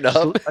 Layering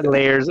up.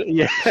 layers,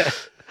 yeah.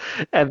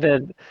 And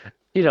then,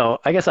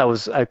 I guess I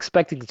was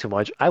expecting too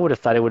much. I would have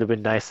thought it would have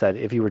been nice that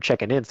if you were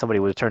checking in, somebody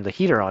would have turned the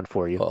heater on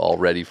for you. All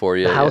ready for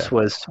you. The house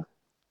was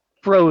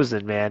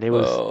frozen, man. It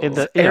was in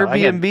the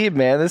Airbnb,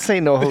 man. This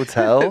ain't no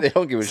hotel. They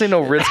don't give a this ain't no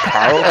Ritz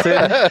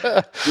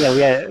Carlton.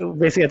 Yeah, we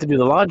basically had to do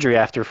the laundry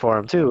after for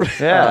him too.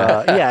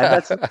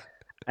 Yeah,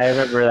 I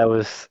remember that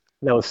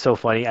was so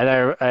funny, and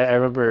I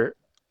remember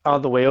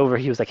on the way over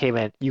he was like, "Hey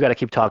man, you got to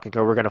keep talking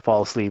or we're gonna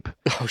fall asleep."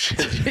 Oh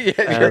shit!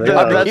 Yeah,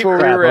 that's where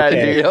we were at,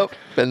 dude. Yep,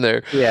 been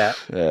there. Yeah.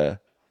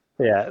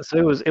 Yeah. So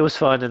it was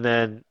fun, and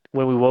then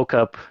when we woke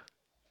up,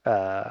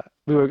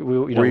 we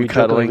were you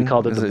cuddling? We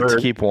called it the bird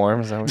to keep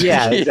warm. Is that what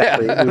yeah,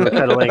 exactly. We were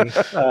cuddling.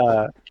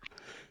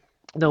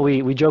 No,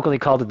 we jokingly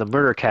called it the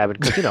murder cabin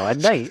because at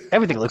night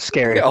everything looks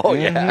scary. Oh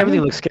yeah,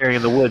 everything looks scary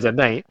in the woods at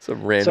night.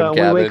 Some random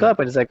cabin. So we wake up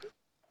and it's like,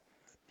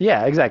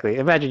 yeah, exactly.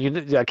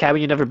 Imagine a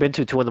cabin you've never been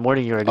to 2 in the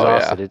morning. You're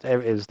exhausted. Oh, yeah.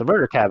 It's the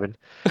murder cabin.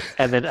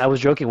 And then I was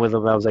joking with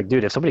him. I was like,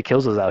 dude, if somebody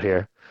kills us out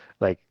here,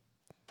 like,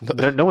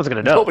 no one's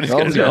gonna know. Nobody's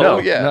gonna know.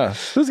 Yeah, no.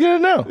 Who's gonna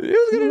know?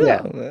 Who's gonna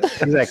know? Yeah,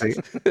 exactly.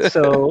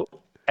 So.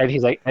 And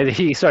he's like, and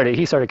he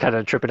started kind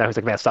of tripping out. He's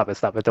like, man, stop it,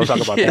 don't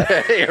talk about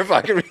that. You're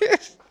fucking.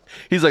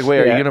 He's like, wait,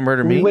 are you gonna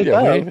murder me? Wake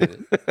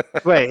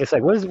up. Right. It's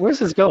like, where's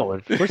this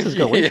going? Where's this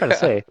going? What are you trying to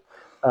say?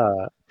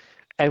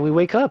 And we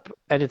wake up,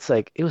 and it's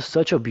like, it was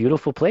such a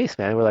beautiful place,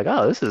 man. We're like,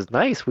 oh, this is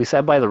nice. We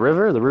sat by the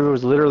river. The river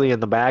was literally in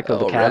the back of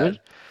the cabin. Rad.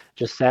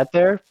 Just sat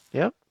there.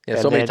 Yep. Yeah.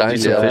 And so many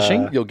times,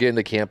 fishing. You'll get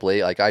into camp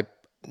late. Like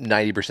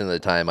 90% of the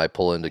time I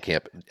pull into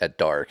camp at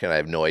dark and I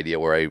have no idea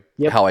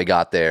how I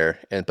got there.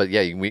 But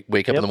you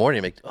wake up in the morning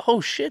and make,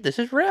 oh shit, this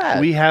is rad.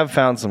 We have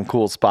found some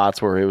cool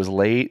spots where it was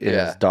late, it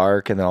was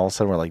dark, and then all of a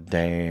sudden we're like,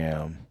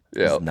 damn,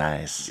 this is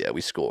nice. Yeah,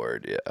 we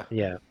scored. Yeah.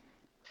 Yeah.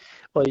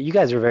 Well, you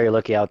guys are very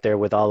lucky out there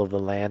with all of the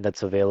land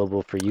that's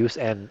available for use.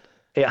 And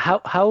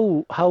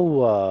how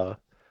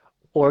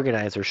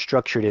organized or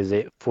structured is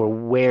it for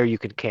where you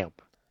can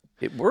camp?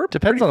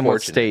 Depends on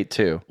what state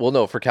too. Well,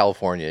 no, for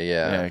California,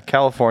 yeah.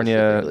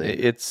 California,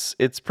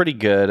 it's pretty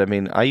good. I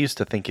mean, I used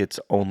to think it's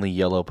only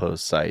yellow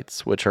post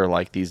sites, which are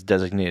like these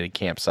designated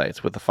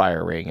campsites with the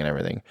fire ring and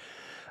everything.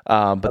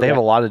 But they have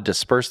a lot of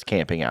dispersed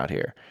camping out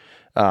here.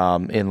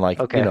 In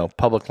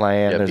public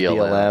land, there's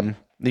BLM.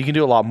 You can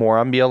do a lot more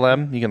on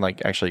BLM. You can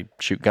actually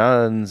shoot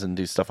guns and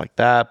do stuff like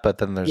that. But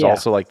then there's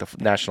also the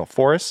national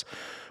forests,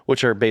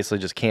 which are basically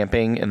just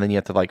camping, and then you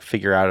have to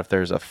figure out if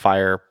there's a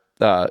fire.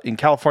 In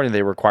California,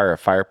 they require a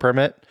fire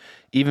permit,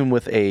 even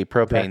with a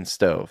propane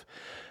stove.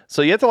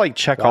 So you have to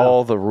check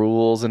all the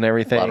rules and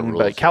everything.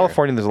 But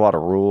California, there's a lot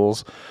of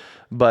rules.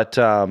 But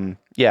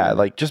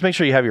just make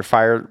sure you have your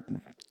fire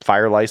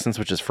license,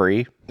 which is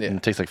free. Yeah. And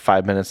it takes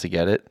 5 minutes to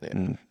get it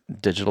and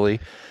digitally.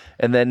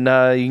 And then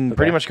you can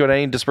pretty much go to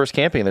any dispersed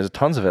camping. There's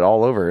tons of it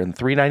all over. And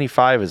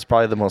 395 is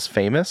probably the most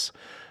famous.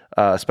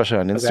 Especially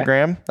on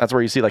Instagram. That's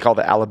where you see all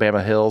the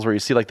Alabama hills, where you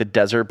see the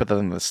desert, but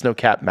then the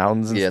snow-capped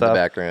mountains and stuff. In the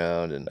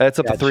background. And it's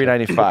up to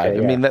 395. I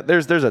mean,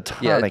 there's a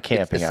ton of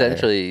camping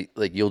essentially,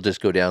 out here. You'll just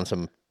go down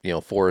some,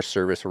 Forest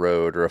Service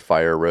road or a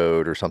fire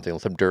road or something,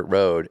 some dirt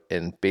road,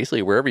 and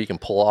basically wherever you can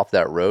pull off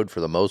that road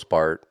for the most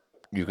part,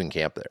 you can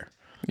camp there.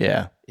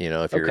 Yeah.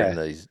 If you're in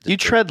these... You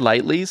tread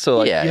lightly,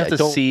 so you have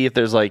to see if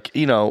there's if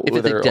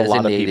it's a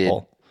lot of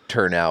people.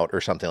 Turnout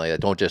or something like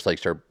that. Don't just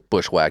start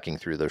bushwhacking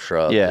through the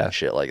shrubs and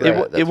shit like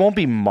that. It won't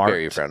be marked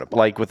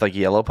with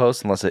yellow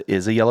posts unless it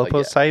is a yellow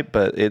post site,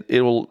 but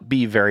it will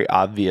be very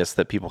obvious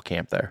that people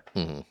camp there.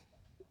 Mm-hmm.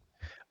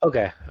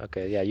 Okay.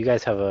 Yeah, you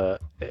guys have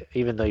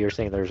even though you're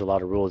saying there's a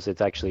lot of rules, it's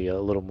actually a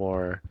little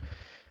more,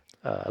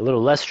 a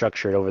little less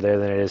structured over there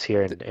than it is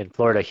here in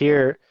Florida.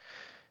 Here,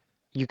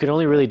 you can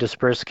only really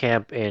disperse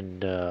camp in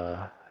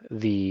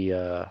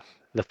the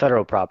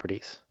federal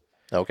properties.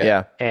 Okay.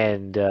 Yeah.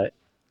 And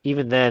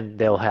even then,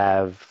 they'll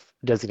have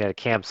designated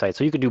campsites.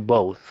 So you can do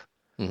both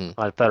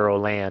on federal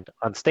land.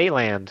 On state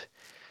land,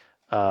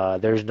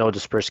 there's no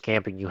dispersed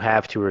camping. You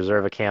have to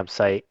reserve a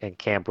campsite and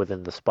camp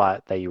within the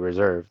spot that you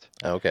reserved.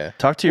 Okay.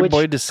 Talk to your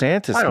boy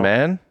DeSantis,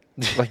 man.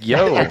 Like,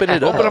 yo, open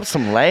up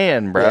some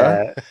land, bro.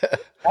 Yeah.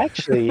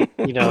 Actually,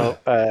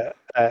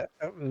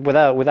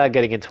 without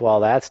getting into all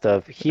that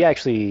stuff, he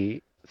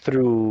actually,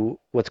 through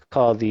what's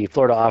called the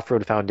Florida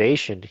Off-Road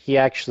Foundation, he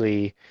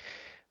actually,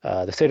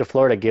 the state of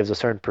Florida gives a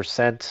certain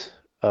percent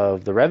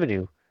of the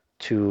revenue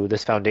to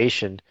this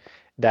foundation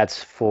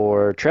that's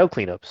for trail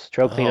cleanups,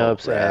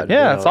 and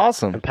that's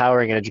awesome.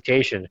 Empowering and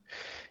education.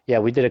 Yeah,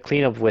 we did a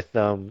cleanup with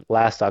them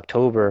last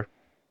October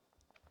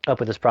up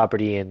in this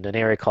property in an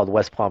area called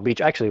West Palm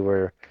Beach. Actually,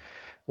 where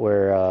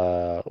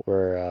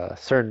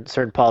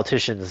certain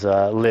politicians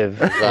live.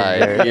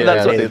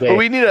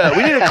 We need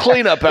a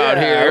cleanup out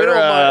here. We don't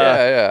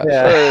mind.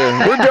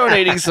 Yeah. We're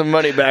donating some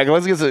money back.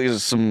 Let's get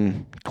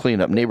some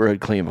cleanup, neighborhood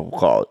cleanup. We'll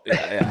call it.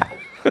 Yeah.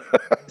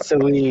 So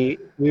we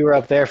were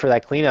up there for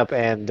that cleanup,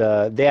 and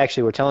they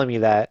actually were telling me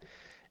that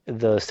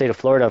the state of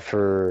Florida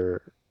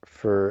for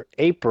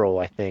April,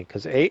 I think,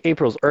 because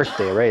April's Earth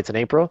Day, right? It's in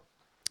April.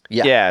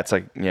 Yeah, it's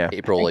like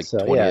April like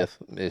 20th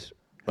is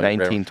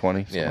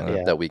 1920.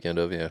 That weekend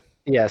of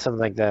something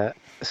like that.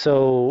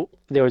 So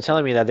they were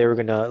telling me that they were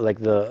gonna, like,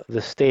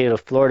 the state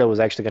of Florida was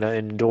actually gonna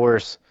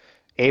endorse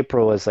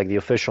April as like the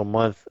official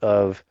month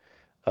of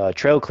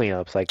trail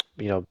cleanups, like,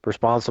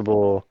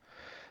 responsible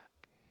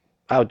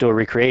outdoor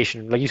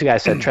recreation. Like you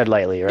guys said, tread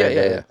lightly,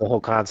 right? The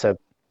whole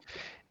concept.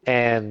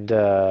 And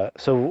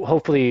so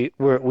hopefully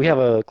we have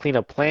a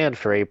cleanup plan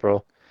for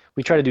April.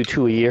 We try to do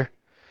 2 a year.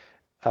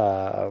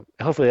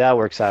 Hopefully that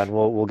works out, and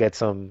we'll get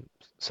some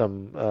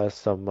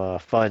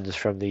funds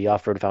from the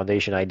Off-Road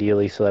Foundation,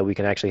 ideally, so that we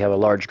can actually have a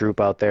large group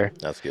out there.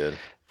 That's good.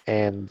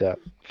 And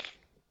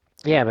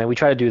yeah, man, we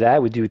try to do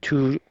that. We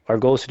do our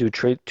goal is to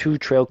do 2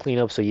 trail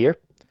cleanups a year,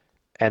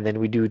 and then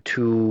we do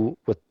 2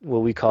 what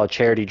we call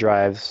charity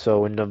drives.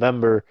 So in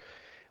November,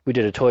 we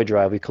did a toy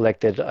drive. We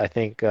collected, I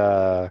think,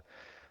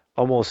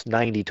 almost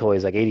 90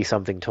 toys, like 80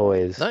 something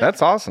toys. Nice.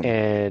 That's awesome.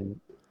 And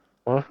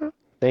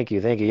thank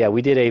you. Yeah,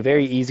 we did a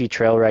very easy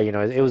trail ride.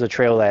 It was a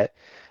trail that,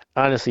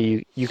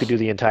 honestly, you could do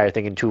the entire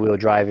thing in 2-wheel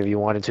drive if you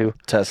wanted to.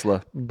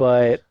 Tesla.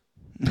 But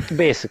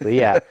basically,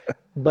 yeah.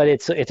 But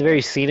it's a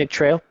very scenic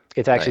trail.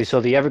 It's actually,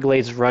 so the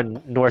Everglades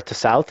run north to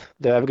south.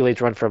 The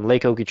Everglades run from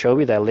Lake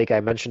Okeechobee, that lake I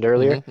mentioned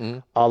earlier,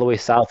 all the way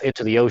south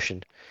into the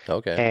ocean.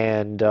 Okay.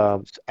 And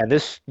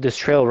this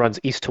trail runs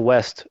east to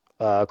west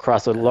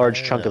across a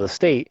large chunk of the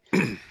state.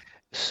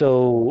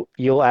 So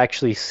you'll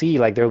actually see,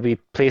 like, there'll be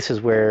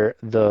places where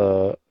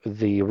the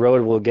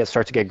road will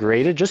start to get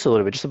graded just a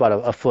little bit, just about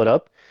a foot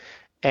up.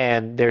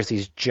 And there's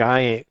these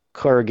giant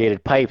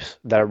corrugated pipes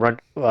that run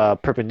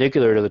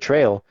perpendicular to the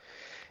trail,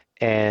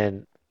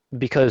 and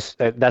because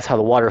that's how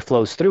the water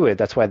flows through it,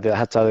 that's how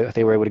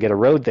they were able to get a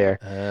road there.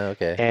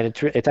 Okay. And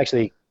it's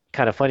actually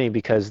kind of funny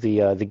because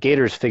the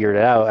gators figured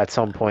it out at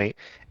some point,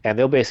 and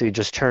they'll basically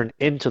just turn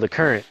into the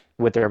current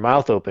with their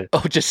mouth open.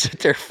 Oh, just sit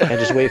there and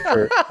just wait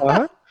for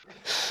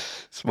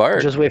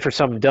smart. Just wait for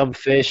some dumb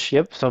fish.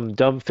 Yep, some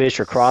dumb fish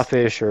or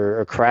crawfish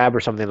or crab or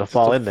something to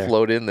fall in there.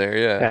 Float in there.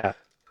 Yeah.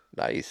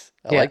 Nice.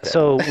 I like that.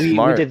 So we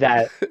did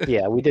that.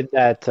 Yeah, we did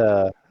that.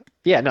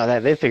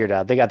 They figured it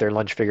out. They got their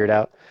lunch figured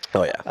out.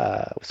 Oh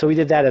yeah. So we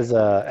did that as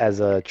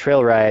a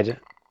trail ride,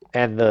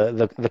 and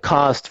the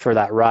cost for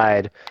that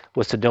ride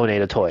was to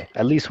donate a toy,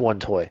 at least one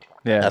toy.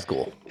 Yeah, that's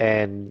cool.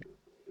 And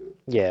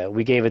yeah,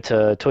 we gave it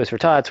to Toys for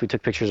Tots. We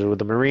took pictures with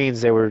the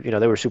Marines. They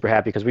were super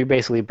happy because we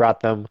basically brought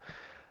them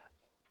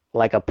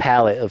like a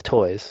pallet of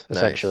toys,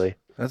 essentially.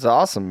 Nice. That's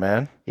awesome,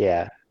 man.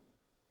 Yeah.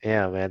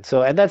 Yeah, man.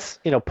 So, and that's,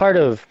 part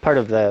of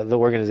the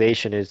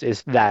organization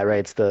is that, right?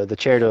 It's the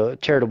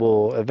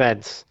charitable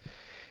events.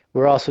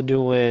 We're also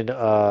doing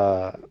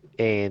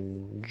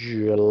in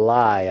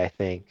July, I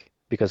think,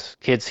 because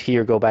kids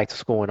here go back to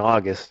school in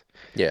August.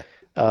 Yeah.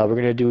 We're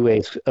gonna do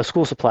a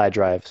school supply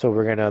drive. So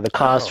the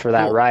cost for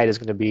that ride is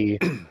gonna be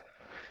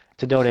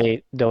to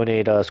donate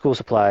school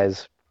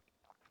supplies,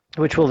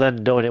 which we'll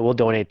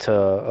donate to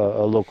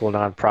a local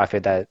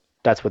nonprofit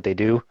that's what they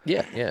do.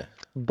 Yeah, yeah.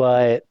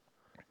 But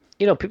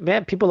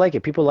man, people like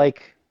it. People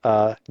like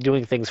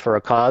doing things for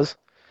a cause.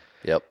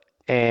 Yep.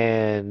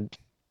 And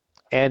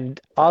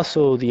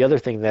also the other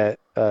thing that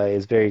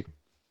is very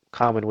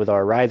common with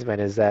our rides, man,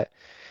 is that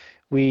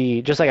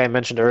we, just like I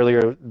mentioned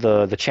earlier,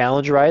 the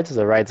challenge rides,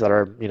 the rides that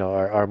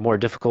are more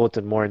difficult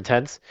and more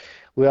intense.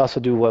 We also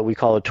do what we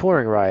call a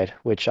touring ride,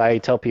 which I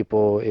tell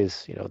people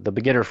is the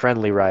beginner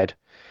friendly ride.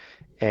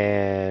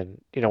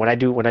 And when I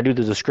do the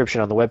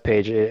description on the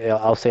webpage,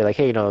 I'll say, like,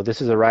 hey,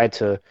 this is a ride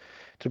to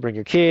bring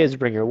your kids,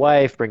 bring your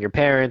wife, bring your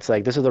parents.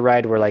 Like, this is the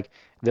ride where, like,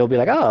 they'll be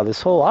like, oh,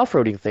 this whole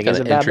off-roading thing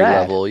isn't that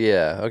bad. Entry level,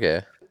 yeah,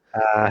 okay.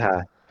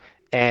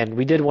 And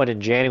we did one in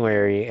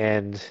January,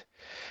 and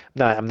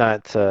I'm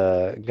not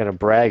gonna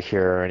brag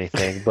here or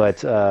anything,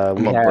 but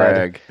we had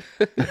brag.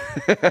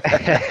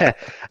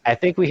 I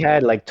think we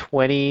had like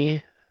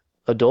 20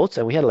 adults,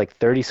 and we had like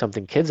 30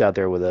 something kids out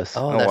there with us.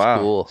 Oh, that's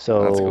cool.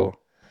 So that's cool.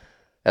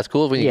 That's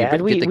cool when you Yeah,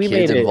 and get the we kids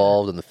made it.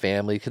 involved and the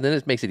family, because then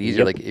it makes it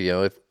easier. Yep. Like,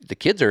 if the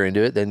kids are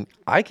into it, then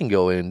I can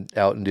go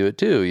out and do it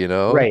too,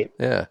 Right.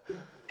 Yeah.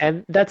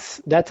 And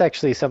that's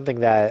actually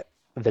something that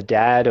the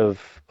dad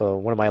of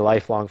one of my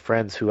lifelong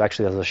friends who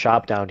actually has a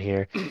shop down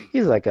here,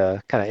 he's like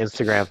a kind of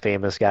Instagram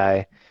famous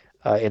guy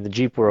in the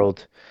Jeep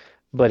world.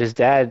 But his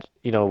dad,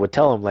 would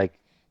tell him like,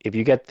 if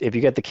you get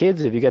the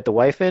kids, if you get the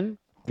wife in,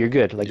 you're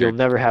good. Like you'll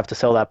never have to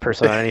sell that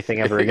person on anything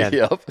ever again.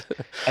 Yep.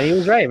 And he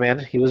was right, man.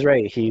 He was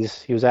right. He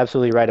was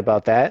absolutely right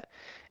about that.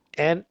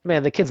 And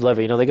man, the kids love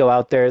it. They go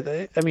out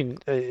there. I mean,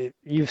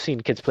 you've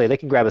seen kids play. They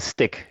can grab a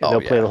stick and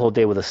they'll play the whole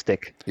day with a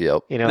stick.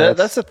 Yep.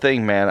 That's the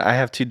thing, man. I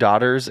have 2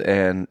 daughters,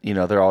 and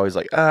they're always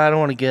like, I don't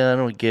want to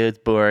get, it's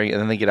boring. And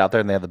then they get out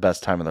there and they have the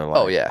best time of their life.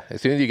 Oh yeah.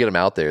 As soon as you get them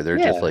out there, they're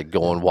just like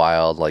going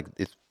wild. Like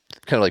it's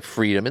kind of like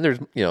freedom. And there's,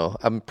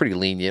 I'm pretty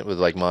lenient with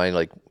like mine.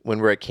 Like when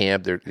we're at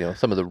camp, there,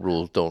 some of the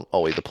rules don't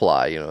always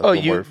apply. Oh,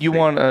 you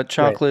want a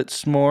chocolate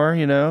s'more?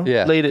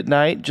 Yeah. Late at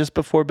night, just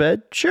before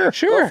bed? Sure.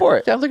 Go for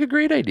it. Sounds like a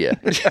great idea.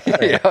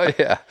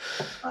 Yeah.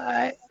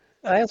 I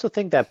also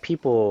think that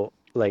people,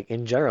 like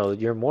in general,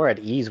 you're more at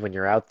ease when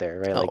you're out there,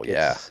 right? Like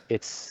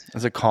it's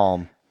a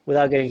calm.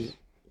 Without getting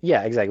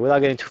without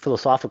getting too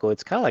philosophical,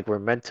 it's kind of like we're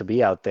meant to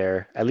be out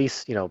there, at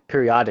least,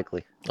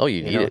 periodically. Oh,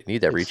 you need it. You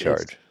need that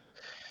recharge.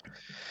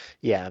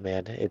 Yeah,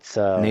 man. It's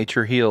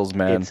nature heals,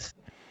 man.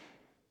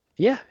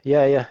 Yeah.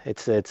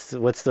 It's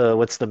what's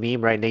the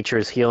meme, right? Nature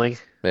is healing.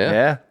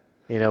 Yeah.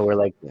 We're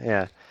like,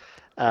 yeah.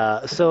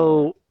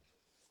 So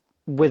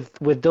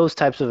with those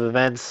types of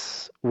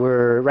events,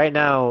 we're right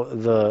now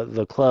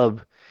the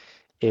club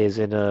is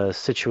in a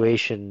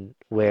situation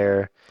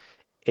where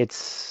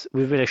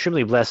we've been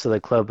extremely blessed that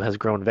the club has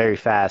grown very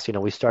fast.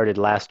 We started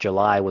last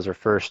July was our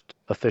first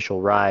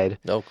official ride.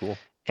 Oh, cool.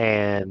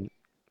 And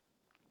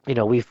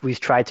we've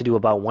tried to do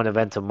about one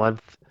event a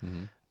month.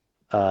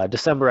 Mm-hmm.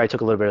 December I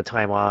took a little bit of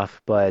time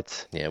off,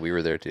 but yeah, we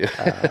were there too.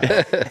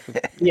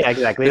 Yeah,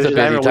 exactly. It's a busy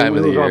time of the we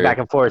were going year. back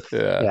and forth.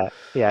 Yeah.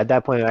 At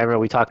that point, I remember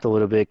we talked a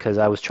little bit because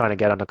I was trying to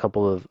get on a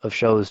couple of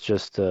shows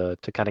just to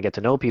kind of get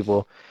to know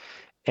people,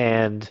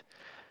 and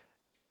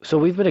so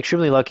we've been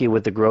extremely lucky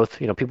with the growth.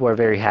 People are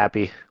very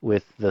happy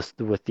with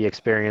the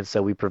experience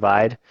that we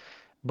provide.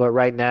 But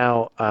right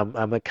now, I'm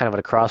kind of at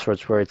a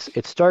crossroads where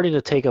it's starting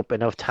to take up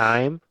enough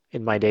time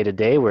in my day to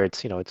day where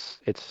it's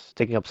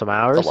taking up some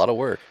hours. It's a lot of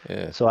work.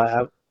 Yeah.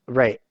 So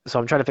So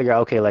I'm trying to figure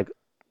out, okay, like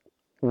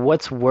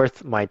what's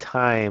worth my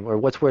time or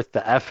what's worth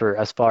the effort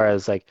as far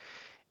as like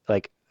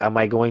am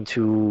I going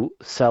to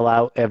sell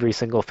out every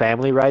single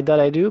family ride that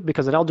I do?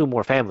 Because then I'll do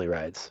more family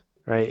rides,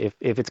 right?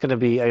 If it's going to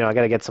be, I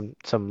got to get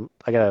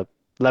I got to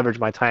leverage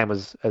my time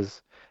as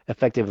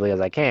effectively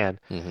as I can.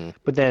 Mm-hmm.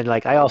 But then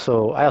like I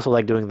also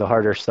like doing the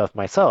harder stuff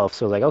myself.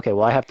 So like, okay,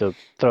 well I have to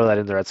throw that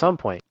in there at some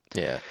point.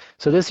 Yeah.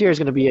 So this year is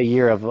going to be a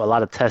year of a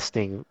lot of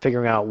testing,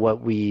 figuring out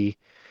what we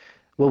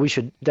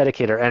should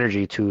dedicate our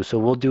energy to. So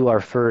we'll do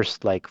our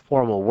first like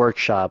formal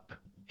workshop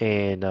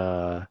in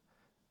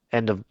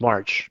end of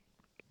March,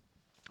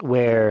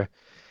 where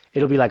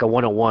it'll be like a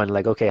 101.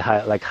 Like, okay,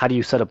 how do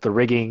you set up the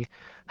rigging?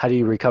 How do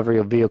you recover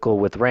your vehicle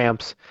with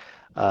ramps?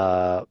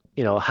 How,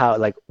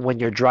 like when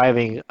you're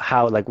driving,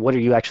 what are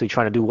you actually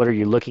trying to do? What are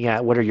you looking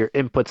at? What are your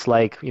inputs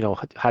like?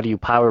 How do you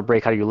power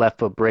brake? How do you left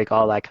foot brake?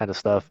 All that kind of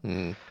stuff.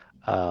 Mm.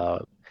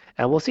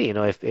 And we'll see,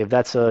 if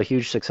that's a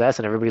huge success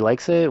and everybody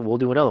likes it, we'll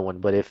do another one.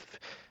 But if,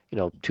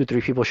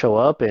 2-3 people show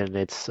up and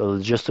it's a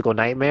logistical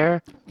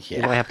nightmare, we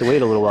might have to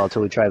wait a little while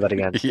until we try that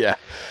again. Yeah.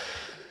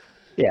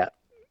 Yeah.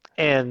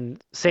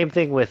 And same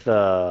thing with,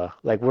 we're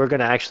going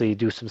to actually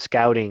do some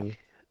scouting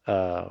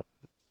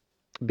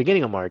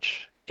beginning of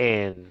March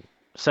in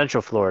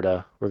Central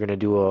Florida. We're going to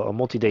do a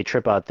multi-day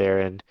trip out there.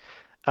 And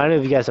I don't know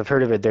if you guys have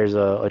heard of it. There's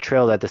a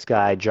trail that this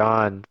guy,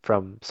 John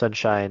from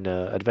Sunshine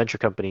Adventure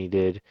Company,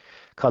 did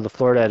called the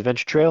Florida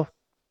Adventure Trail.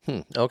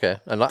 Okay.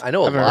 And I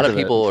know a lot of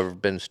people have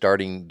been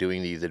starting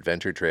doing these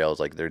adventure trails.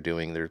 Like they're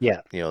doing their,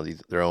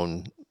 their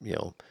own,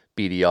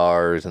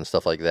 BDRs and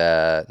stuff like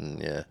that.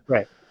 And yeah.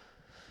 Right.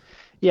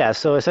 Yeah.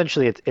 So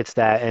essentially it's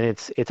that, and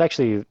it's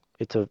actually,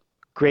 it's a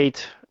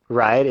great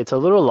ride. It's a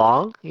little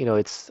long,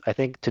 I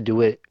think to do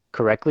it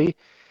correctly,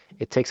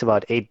 it takes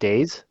about 8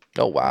 days.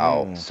 Oh,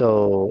 wow.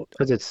 So,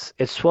 because it's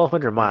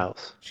 1,200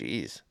 miles.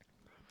 Jeez.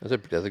 That's a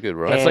good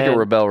run. That's like a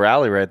Rebel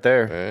Rally right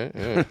there.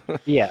 Right? Yeah.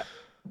 Yeah.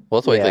 Well,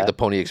 it's like the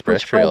Pony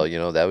Express Trail,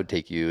 that would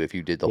take you, if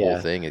you did the whole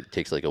thing, it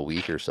takes like a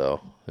week or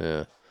so.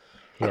 Yeah.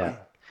 Yeah.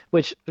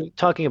 Which,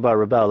 talking about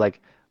Rebel, like,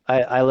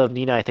 I love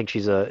Nina. I think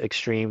she's a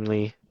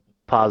extremely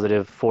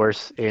positive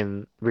force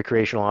in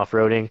recreational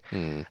off-roading.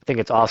 I think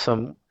it's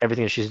awesome,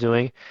 everything that she's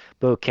doing.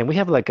 But can we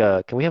have like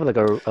a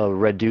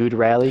Red Dude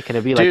rally? Can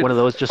it be like one of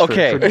those just for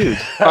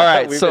dudes? All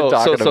right, so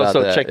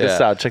that. Check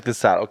this out. Check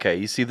this out. Okay,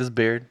 you see this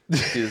beard?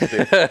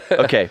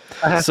 Okay,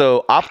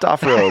 so Opt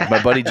Off Road,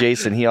 my buddy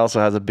Jason, he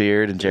also has a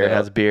beard, and Jared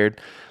has a beard.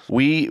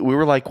 We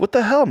were like, what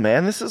the hell,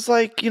 man? This is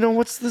like,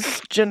 what's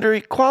this gender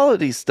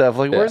equality stuff?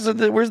 Like, where's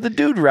the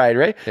dude ride,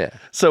 right? Yeah.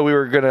 So we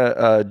were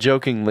gonna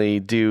jokingly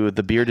do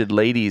the bearded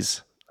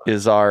ladies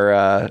is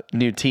our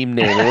new team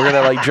name. And we're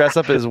gonna like dress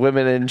up as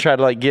women and try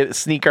to like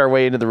sneak our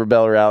way into the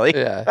Rebel Rally.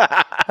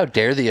 Yeah. How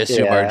dare they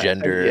assume our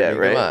gender? Yeah,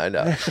 right. Come on.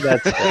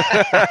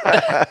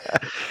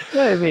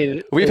 No. I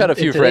mean, we've had a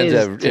few friends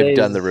that have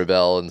done the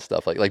Rebel and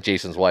stuff like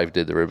Jason's wife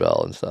did the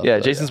Rebel and stuff. Yeah,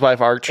 Jason's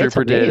wife, Arc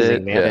Trooper, did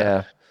it.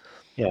 Man.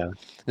 Yeah.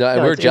 No,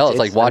 and we're jealous,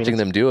 like watching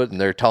them do it,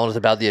 and they're telling us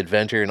about the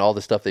adventure and all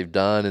the stuff they've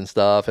done and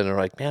stuff, and they're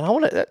like, man, I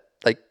want to.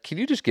 Like, can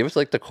you just give us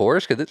like the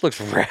course? Because it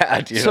looks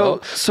rad, you know?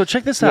 So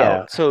check this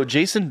out. So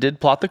Jason did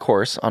plot the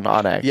course on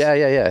Onyx.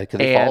 Yeah. Because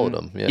they followed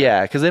him.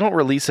 Yeah, because they don't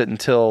release it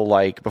until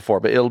like before,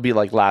 but it'll be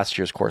like last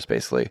year's course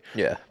basically.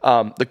 Yeah.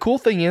 The cool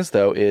thing is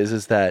though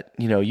is that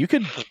you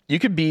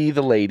could be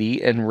the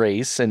lady and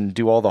race and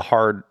do all the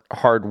hard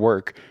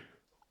work,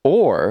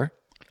 or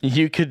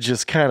you could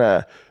just kind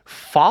of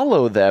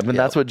follow them, and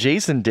that's what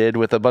Jason did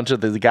with a bunch of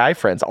the guy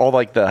friends, all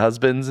like the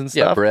husbands and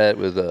stuff. Yeah, Brett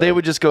was. They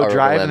would just go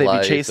drive and they'd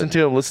be chasing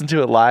to him, listen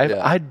to it live.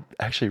 Yeah. I'd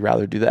actually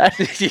rather do that.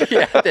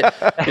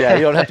 Yeah.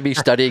 You don't have to be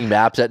studying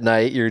maps at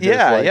night. You're just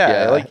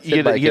like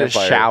you get a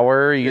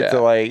shower. You get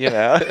to like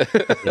Yeah,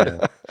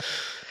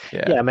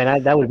 I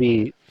mean that would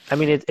be. I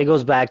mean it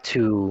goes back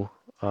to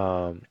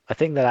a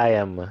thing that I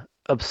am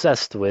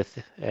obsessed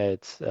with.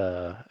 It's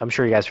I'm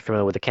sure you guys are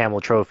familiar with the Camel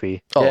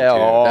Trophy. Oh,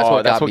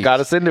 dude, that's what got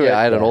us into it.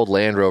 I had an old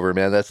Land Rover,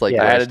 man. That's like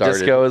I had a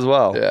disco as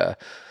well. Yeah.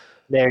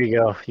 There you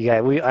go.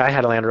 I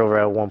had a Land Rover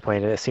at one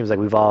point, and it seems like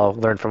we've all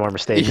learned from our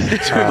mistakes.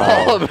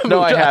 No,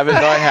 I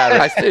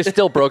haven't. It's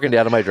still broken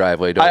down in my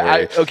driveway. Don't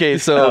worry. Okay,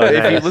 so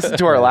if you listen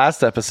to our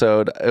last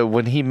episode,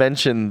 when he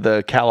mentioned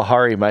the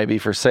Kalahari might be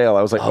for sale,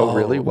 I was like, oh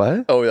really?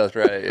 What? Oh, that's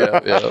right.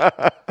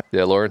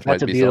 Yeah. Lawrence might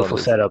be. That's a beautiful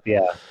setup.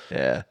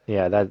 Yeah.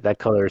 That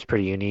color is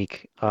pretty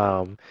unique.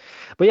 But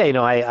yeah,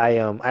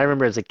 I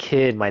remember as a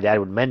kid, my dad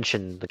would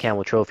mention the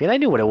Camel Trophy, and I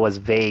knew what it was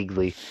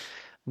vaguely.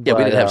 Yeah,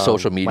 we didn't have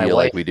social media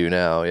like we do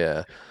now.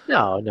 Yeah.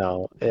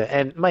 No,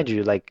 and mind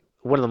you, like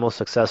one of the most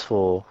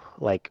successful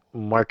like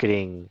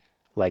marketing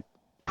like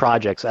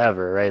projects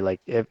ever, right? Like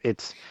if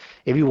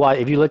you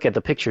look at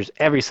the pictures,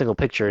 every single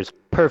picture is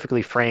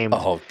perfectly framed.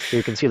 Oh.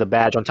 You can see the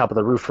badge on top of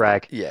the roof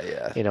rack.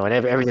 Yeah. And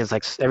everything's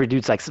like every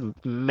dude's like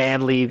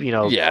manly.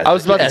 Yeah. I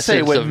was about to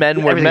say when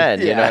men were men.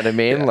 You know what I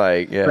mean?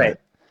 Right.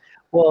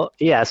 Well,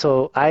 yeah.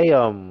 So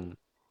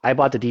I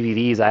bought the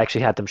DVDs. I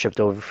actually had them shipped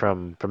over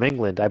from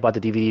England. I bought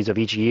the DVDs of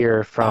each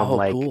year from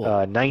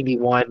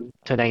 91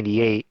 to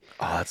 98.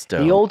 Oh, that's dope.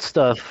 The old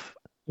stuff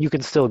you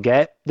can still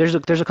get. There's a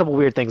couple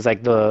weird things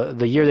like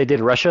the year they did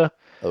Russia,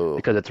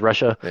 because it's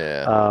Russia.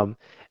 Yeah.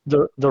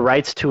 The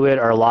rights to it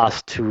are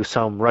lost to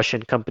some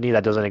Russian company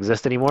that doesn't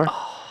exist anymore.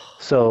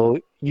 So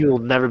you'll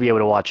never be able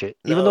to watch it,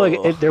 even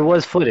though there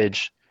was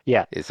footage.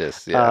 Yeah. It's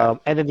just and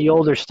then the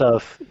older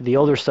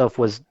stuff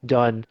was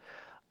done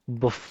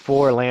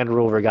before Land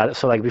Rover got it.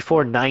 So like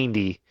before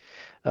 90,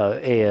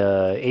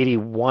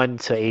 81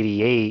 to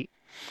 88,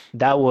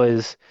 that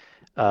was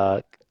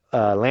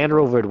Land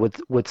Rover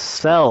would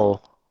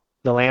sell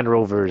the Land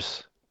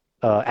Rovers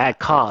at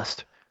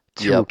cost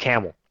to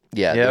Camel.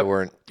 Yeah, it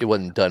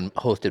wasn't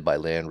hosted by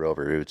Land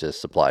Rover, it was just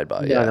supplied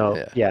by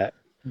Yeah.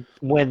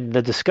 When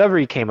the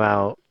Discovery came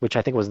out, which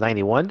I think was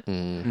 91,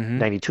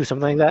 92,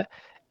 something like that,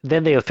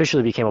 then they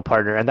officially became a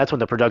partner, and that's when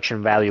the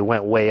production value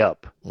went way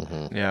up.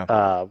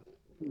 Yeah.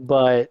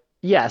 But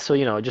yeah,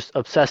 so just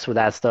obsessed with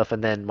that stuff,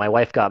 and then my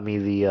wife got me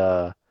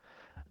the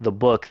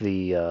book. I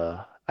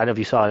don't know if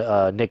you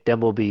saw Nick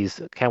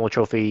Dimbleby's Camel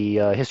Trophy,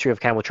 History of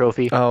Camel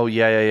Trophy. Oh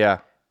yeah.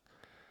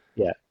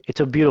 Yeah, it's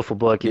a beautiful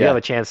book. If you have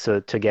a chance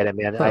to get it,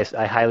 man,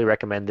 I highly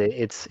recommend it.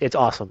 It's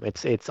awesome.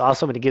 It's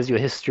awesome, and it gives you a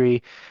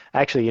history.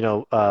 Actually,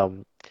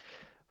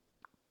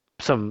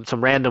 some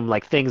random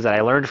like things that I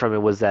learned from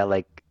it was that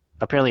like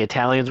apparently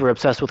Italians were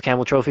obsessed with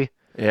Camel Trophy.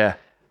 Yeah.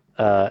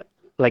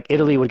 Like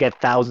Italy would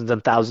get thousands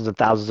and thousands and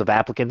thousands of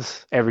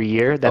applicants every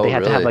year that they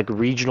had to have like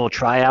regional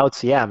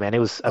tryouts. Yeah, man, it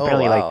was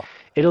apparently like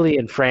Italy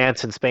and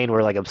France and Spain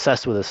were like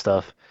obsessed with this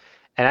stuff.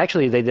 And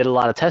actually they did a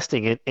lot of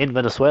testing in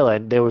Venezuela.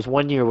 And there was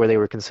one year where they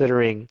were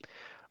considering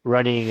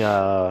running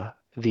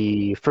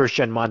the first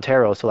gen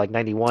Montero, so like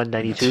 91,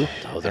 92.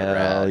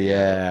 Hell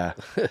yeah.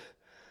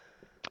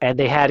 And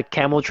they had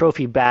Camel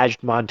Trophy badged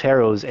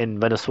Monteros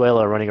in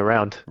Venezuela running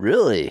around.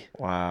 Really?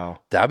 Wow.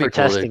 That'd be cool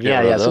testing. to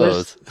get one of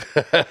those.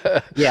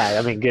 Yeah,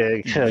 I mean,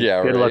 good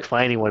luck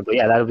finding one. But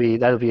yeah, that'll be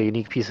a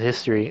unique piece of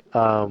history.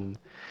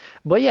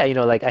 But yeah,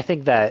 like I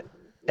think that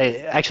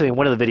actually in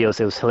one of the videos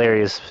it was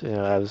hilarious.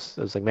 I was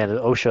like, man,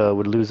 OSHA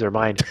would lose their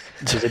mind.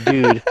 There's a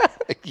dude.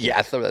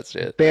 Yeah, some of that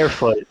shit.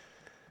 Barefoot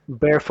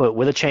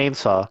with a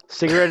chainsaw,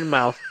 cigarette in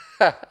mouth.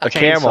 A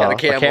camel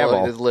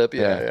in his lip.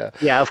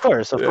 Yeah, of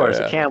course,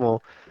 a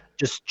camel.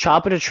 Just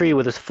chopping a tree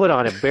with his foot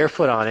on it,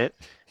 barefoot on it,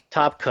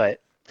 top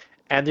cut.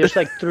 And there's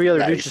like three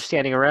other dudes just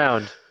standing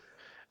around,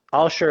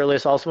 all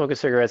shirtless, all smoking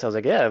cigarettes. I was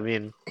like, yeah, I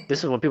mean,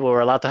 this is when people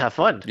were allowed to have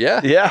fun.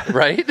 Yeah.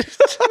 Right?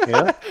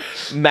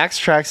 Max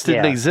Tracks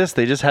didn't exist.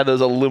 They just had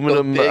those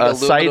aluminum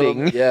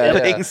siding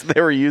things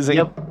they were using.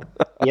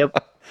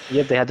 Yep.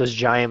 Yep, they had those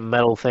giant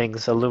metal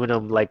things,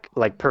 aluminum, like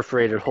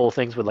perforated hole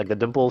things with like the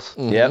dimples.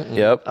 Yep.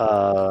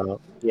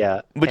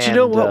 Yeah. But you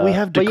know what? We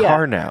have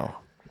Dakar now.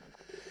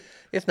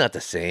 It's not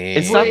the same.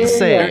 It's not the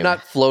same. They're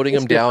not floating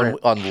them down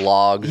on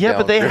logs. Yeah,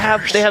 but they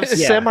have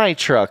semi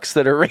trucks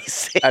that are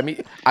racing. I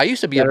mean, I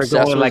used to be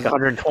obsessed with like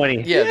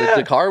 120. Yeah,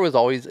 the Dakar was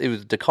always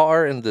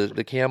Dakar and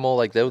the camel,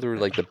 like those were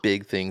like the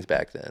big things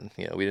back then.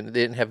 You know, they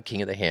didn't have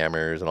King of the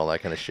Hammers and all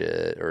that kind of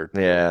shit.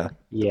 Yeah.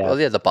 Well,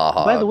 yeah, the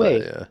Baja. By the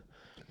way,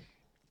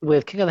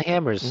 with King of the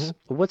Hammers,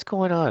 what's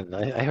going on?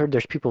 I heard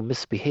there's people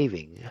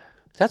misbehaving.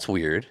 That's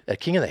weird. At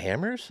King of the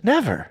Hammers?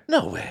 Never.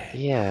 No way.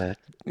 Yeah.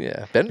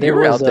 Yeah. Ben, you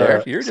were out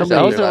there. You were just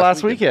out there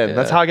last weekend. Yeah.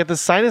 That's how I get the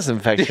sinus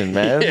infection,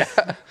 man.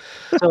 Yeah.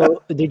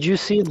 So, did you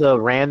see the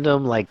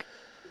random like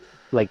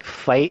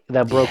fight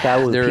that broke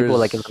out with people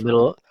like in the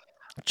middle?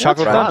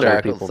 Chocolate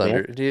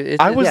Thunder. Dude,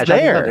 I was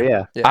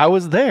there. I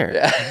was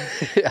there.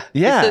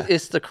 Yeah.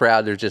 It's the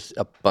crowd. There's just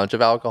a bunch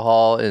of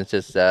alcohol, and it's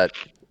just that.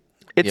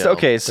 It's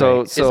okay.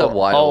 So it's a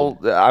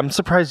wild. I'm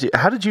surprised.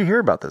 How did you hear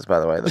about this?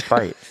 By the way, the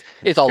fight.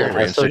 It's all over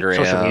Instagram.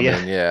 Social media.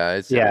 And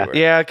it's everywhere.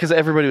 Yeah, because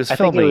everybody was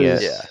filming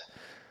it.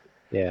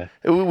 Yeah.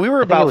 We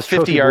were about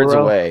 50 yards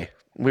away.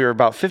 We were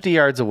about 50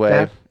 yards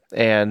away.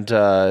 And,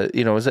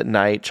 it was at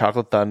night,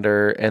 Chocolate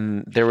Thunder,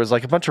 and there was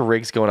like a bunch of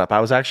rigs going up. I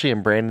was actually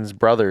in Brandon's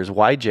brother's,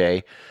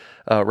 YJ,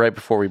 right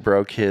before we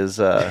broke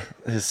his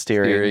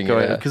steering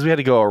because we had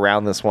to go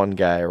around this one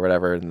guy or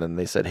whatever. And then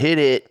they said, hit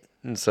it.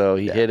 And so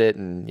he hit it,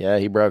 and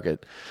he broke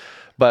it.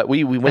 But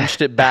we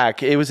winched it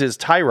back. It was his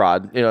tie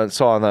rod,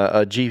 so on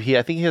a Jeep,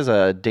 I think he has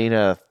a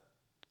Dana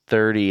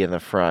 30 in the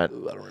front.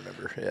 I don't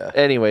remember. Yeah.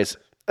 Anyways,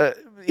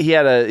 he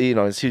had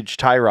his huge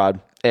tie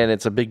rod, and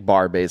it's a big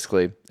bar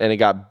basically, and it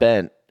got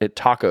bent. It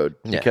tacoed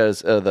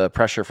because of the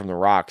pressure from the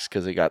rocks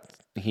because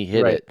he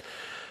hit it.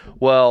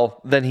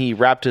 Well, then he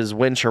wrapped his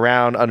winch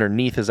around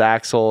underneath his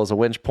axle as a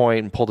winch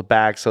point and pulled it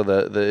back so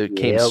it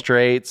came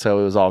straight, so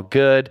it was all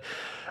good.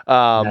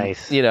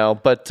 Nice.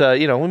 But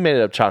we made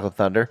it up Chocolate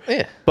Thunder.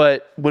 Yeah.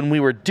 But when we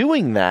were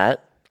doing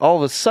that, all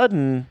of a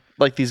sudden,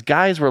 like these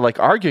guys were like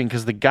arguing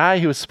because the guy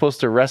who was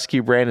supposed to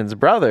rescue Brandon's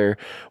brother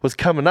was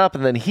coming up,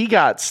 and then he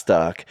got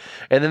stuck.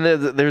 And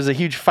then there was a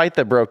huge fight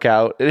that broke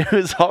out, and it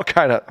was all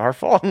kind of our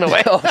fault in a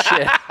way. Oh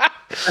shit.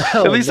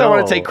 At least I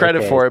want to take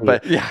credit for it,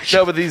 but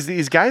but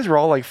these guys were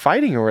all like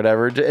fighting or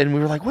whatever, and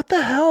we were like, what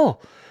the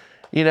hell?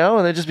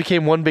 And it just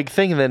became one big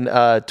thing. And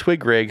then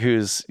Twig Rig,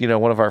 who's,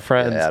 one of our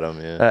friends.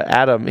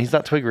 Adam, he's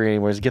not Twig Rig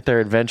anymore. He's Get Their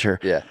Adventure.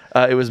 Yeah.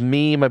 It was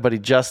me, my buddy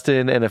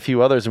Justin, and a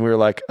few others. And we were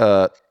like,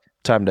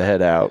 time to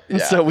head out.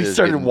 And so we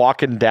started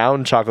walking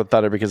down Chocolate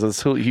Thunder because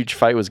this huge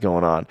fight was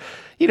going on.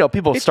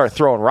 People start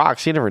throwing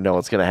rocks. You never know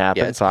what's going to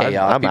happen. Yeah, so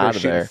I'm out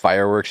of there.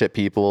 Fireworks at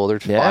people.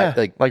 There's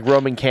like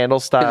Roman candle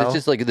style. It's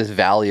just like this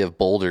valley of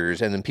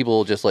boulders. And then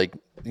people just like,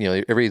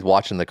 everybody's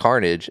watching the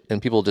carnage, and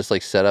people just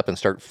like set up and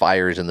start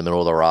fires in the middle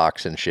of the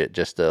rocks and shit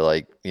just to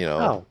like,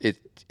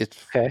 it's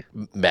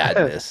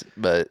madness,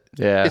 but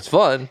it's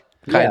fun.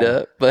 Kind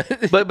of,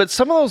 but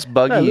some of those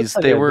buggies,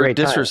 they were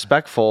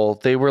disrespectful.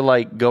 They were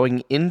like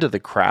going into the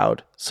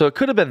crowd. So it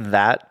could have been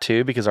that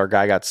too, because our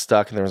guy got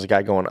stuck and there was a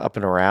guy going up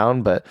and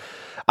around, but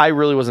I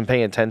really wasn't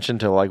paying attention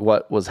to like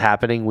what was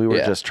happening. We were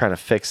just trying to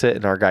fix it,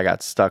 and our guy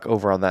got stuck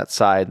over on that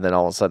side, and then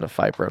all of a sudden a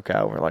fight broke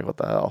out. We're like, what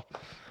the hell?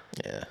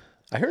 Yeah.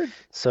 I heard.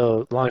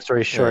 So long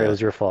story short, it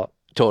was your fault.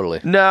 Totally.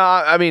 No,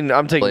 I mean,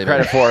 I'm taking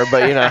credit for it,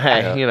 but hey,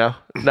 no,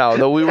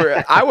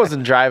 I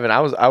wasn't driving.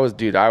 I was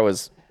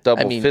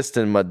double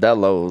fisting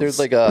Modelos. There's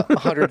like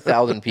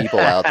 100,000 people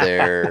out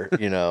there, or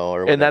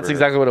whatever. And that's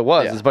exactly what it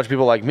was. There's a bunch of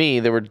people like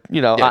me. They were,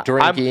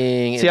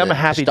 drinking. I'm a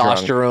happy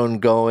testosterone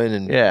going,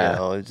 and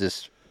it's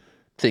just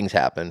things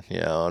happen,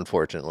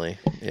 unfortunately.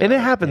 And it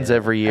happens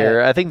every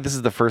year. I think this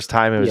is the first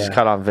time it was just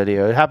caught on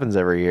video. It happens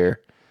every year.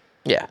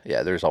 Yeah.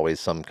 There's always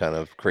some kind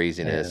of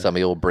craziness.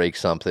 Somebody will break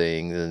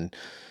something, and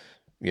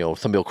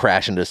somebody will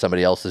crash into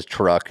somebody else's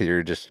truck.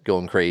 You're just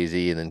going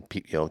crazy, and then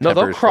no,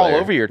 they'll crawl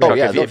over your truck.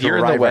 If you're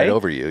in the way,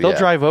 over you. They'll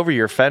drive over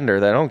your fender.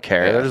 They don't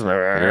care. Yeah. They're just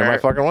you're in my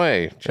fucking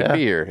way. Shouldn't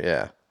be here.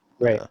 Yeah.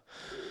 Right.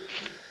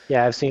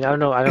 Yeah, I've seen. I don't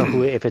know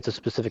who, if it's a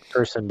specific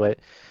person, but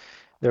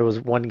there was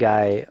one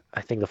guy.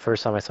 I think the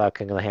first time I saw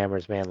King of the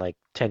Hammers, man, like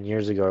 10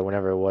 years ago or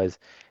whenever it was,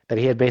 that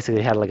he had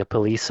basically had like a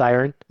police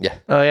siren. Yeah.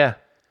 Oh yeah.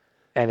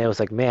 And it was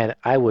like, man,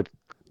 I would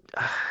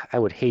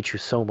hate you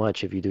so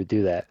much if you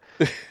do that.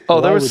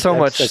 There was so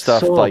much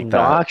stuff so like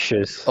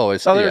obnoxious.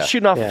 that. They were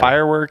shooting off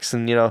fireworks,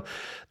 and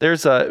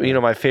there's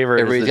my favorite.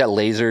 Everybody's got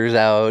lasers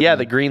out. Yeah,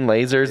 the green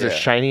lasers. They're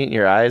shining in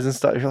your eyes and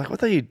stuff. You're like,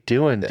 what are you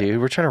doing,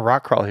 dude? We're trying to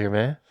rock crawl here,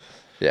 man.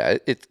 Yeah,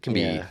 it can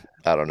be.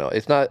 I don't know.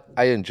 It's not.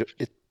 I enjoy.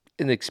 It's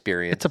an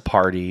experience. It's a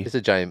party. It's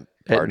a giant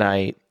party. At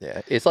night.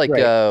 Yeah, it's like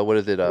what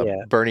is it?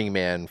 Burning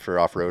Man for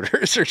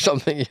off-roaders or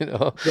something,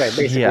 Right,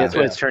 basically that's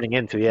what it's turning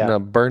into. Yeah, no,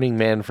 Burning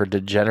Man for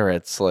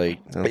degenerates. Like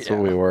that's what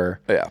we were.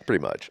 Yeah,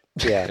 pretty much.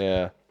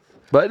 Yeah.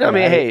 But I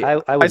mean,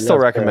 I still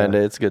recommend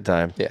it. It's a good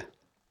time. Yeah.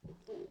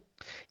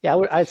 Yeah,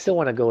 I still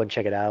want to go and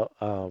check it out.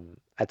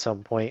 at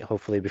some point,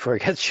 hopefully before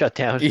it gets shut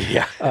down.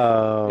 Yeah.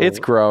 It's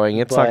growing.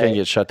 It's not going to But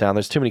get shut down.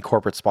 There's too many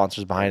corporate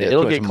sponsors behind it. Yeah,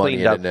 It'll too much get money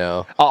cleaned in up. it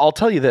now. I'll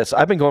tell you this.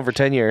 I've been going for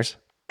 10 years,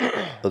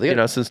 Oh, they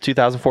got- since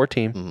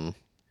 2014.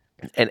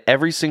 And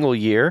every single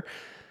year,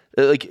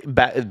 like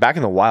back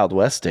in the Wild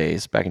West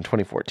days, back in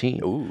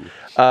 2014, Ooh.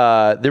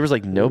 there was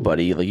like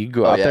nobody. Like you could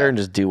go out there and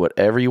just do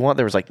whatever you want.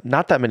 There was like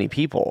not that many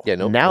people. Yeah,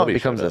 now it nobody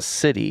becomes showed a up.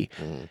 city,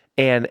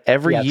 and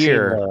every yeah, I've seen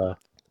year,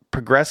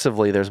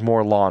 progressively, there's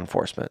more law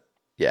enforcement.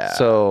 Yeah.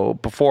 So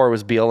before it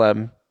was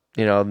BLM,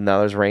 now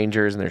there's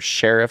rangers and there's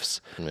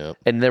sheriffs, Yep.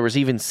 and there was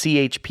even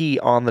CHP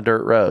on the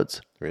dirt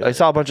roads. Really? I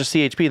saw a bunch of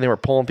CHP and they were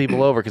pulling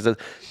people over because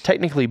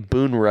technically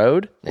Boone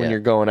Road, when you're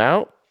going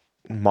out,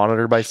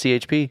 monitored by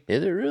CHP.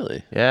 Is it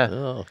really? Yeah.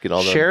 Oh, get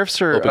all the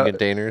Sheriffs are open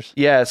containers.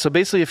 Yeah. So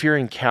basically, if you're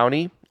in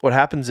county, what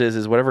happens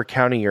is whatever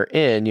county you're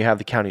in, you have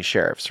the county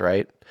sheriffs,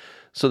 right?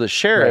 So the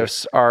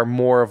sheriffs are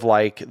more of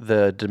like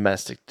the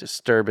domestic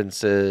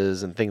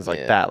disturbances and things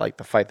like that, like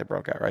the fight that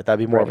broke out, right?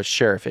 That'd be more of a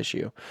sheriff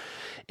issue.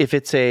 If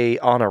it's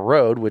on a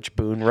road, which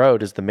Boone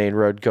Road is the main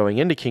road going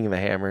into King of the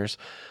Hammers,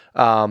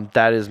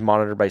 that is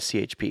monitored by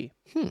CHP.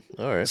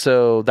 All right.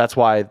 So that's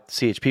why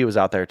CHP was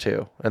out there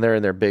too, and they're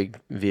in their big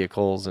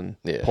vehicles and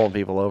pulling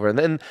people over. And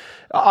then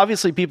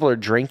obviously people are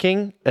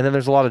drinking, and then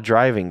there's a lot of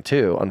driving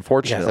too.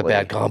 Unfortunately, Yeah, it's a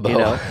bad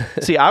combo.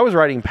 See, I was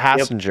riding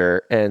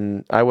passenger,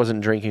 and I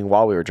wasn't drinking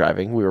while we were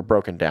driving. We were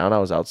broken down. I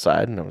was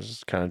outside, and I was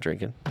just kind of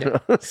drinking.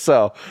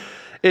 So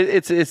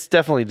it's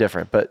definitely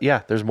different. But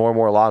yeah, there's more and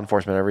more law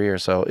enforcement every year,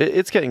 so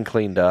it's getting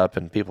cleaned up,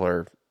 and people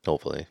are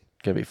Hopefully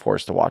going to be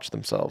forced to watch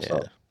themselves. Yeah.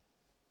 So.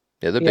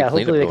 Yeah, yeah,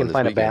 hopefully they can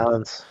find a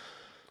balance.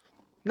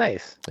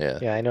 Nice. Yeah.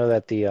 Yeah, I know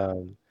that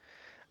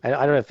I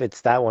don't know if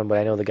it's that one, but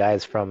I know the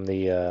guys from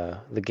the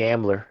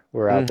Gambler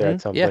were out there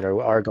at some point,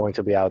 or are going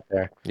to be out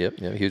there. Yep.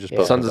 Yeah. He was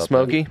just Sons of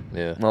Smokey.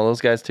 Yeah. All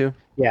those guys too.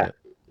 Yeah.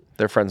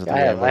 They're friends with the I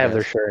have Gambler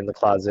their guys. shirt in the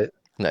closet.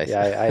 Nice.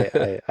 Yeah,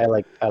 I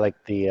like I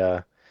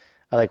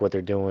like what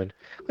they're doing.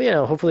 But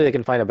hopefully they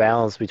can find a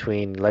balance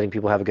between letting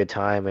people have a good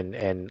time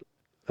and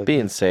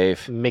Being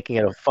safe. making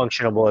it a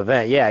functionable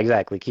event. Yeah,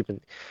 exactly. Because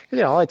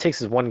all it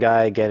takes is one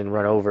guy getting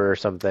run over or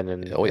something,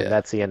 and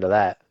that's the end of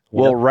that.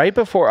 Well, right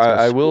before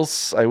I will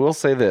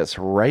say this,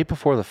 right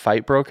before the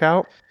fight broke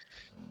out,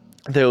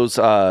 those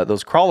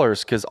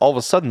crawlers, because all of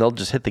a sudden they'll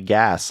just hit the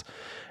gas,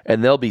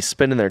 and they'll be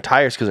spinning their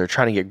tires because they're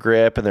trying to get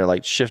grip, and they're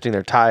like shifting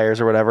their tires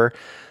or whatever.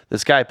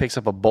 This guy picks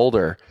up a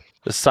boulder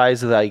the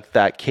size of like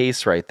that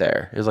case right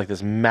there. It was like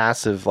this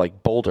massive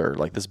like boulder,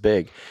 like this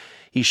big.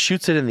 He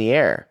shoots it in the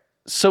air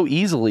so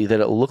easily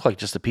that it looked like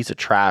just a piece of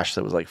trash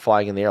that was like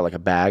flying in the air like a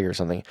bag or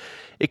something.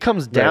 It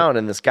comes down,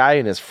 and this guy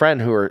and his friend,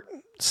 who are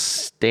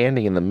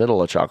standing in the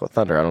middle of Chocolate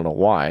Thunder, I don't know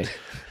why,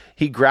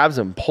 he grabs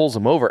him, pulls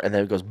him over, and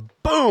then it goes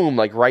boom,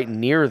 like right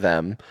near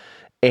them,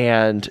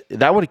 and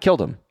that would have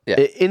killed him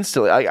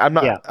instantly. I'm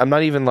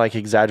not even like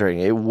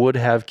exaggerating. It would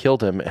have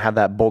killed him had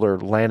that boulder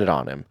landed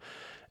on him.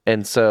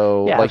 And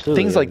so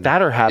things like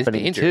that are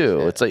happening too.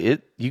 Yeah. It's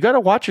like you got to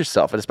watch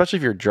yourself, and especially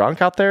if you're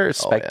drunk out there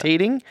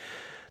spectating.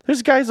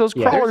 There's guys, those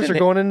crawlers are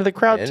going into the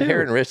crowd too.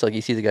 Inherent risk, like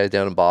you see the guys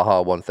down in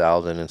Baja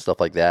 1000 and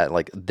stuff like that.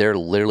 Like they're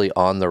literally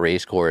on the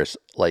race course,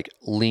 like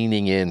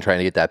leaning in, trying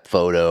to get that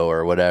photo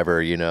or whatever,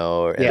 And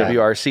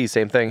WRC,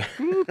 same thing.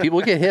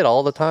 people get hit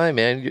all the time,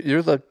 man.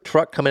 You're the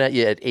truck coming at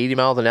you at 80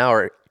 miles an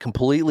hour,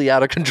 completely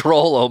out of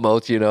control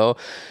almost, Yeah.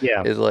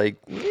 It's like,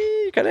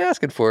 you're kind of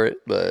asking for it,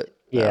 but.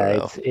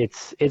 Yeah,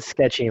 it's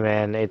sketchy,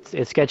 man.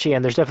 It's sketchy,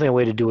 and there's definitely a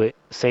way to do it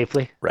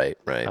safely. Right.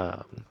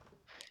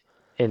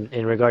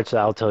 In regards to,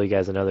 I'll tell you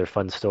guys another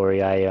fun story.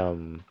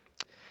 So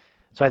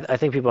I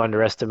think people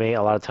underestimate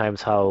a lot of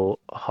times how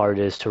hard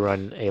it is to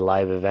run a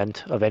live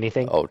event of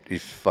anything. Oh, you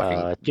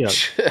fucking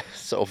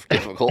so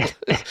difficult.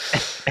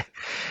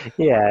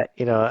 Yeah,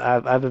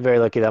 I've been very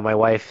lucky that my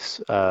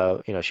wife's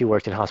she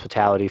worked in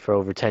hospitality for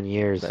over 10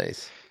 years.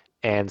 Nice.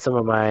 And some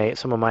of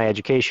my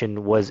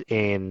education was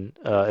in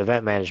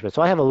event management.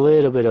 So I have a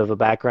little bit of a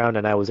background,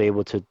 and I was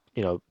able to,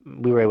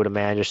 we were able to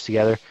manage this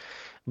together.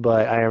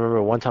 But I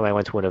remember one time I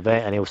went to an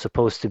event, and it was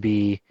supposed to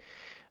be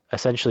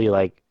essentially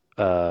like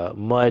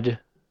mud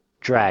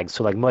drag,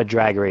 so like mud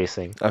drag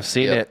racing. I've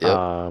seen it.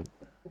 Yep.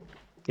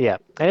 Yeah,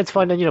 and it's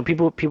fun. And they were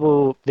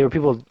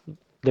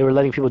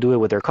letting people do it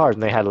with their cars,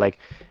 and they had like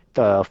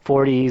the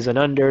 40s and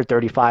under,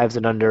 35s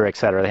and under,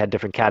 etc. They had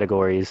different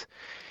categories,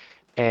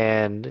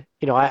 and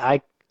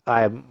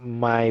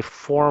my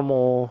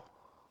formal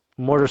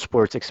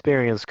motorsports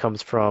experience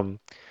comes from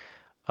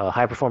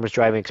high performance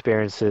driving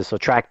experiences, so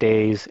track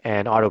days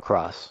and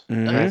autocross.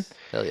 Nice.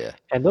 Hell yeah.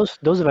 And those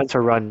events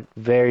are run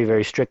very,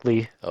 very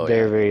strictly,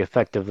 very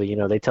effectively.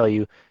 They tell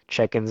you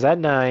check-ins at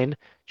 9,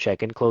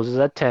 check-in closes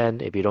at 10.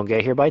 If you don't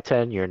get here by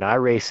 10, you're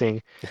not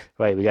racing.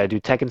 Right? We got to do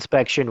tech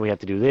inspection. We have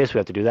to do this. We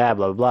have to do that.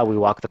 Blah blah blah. We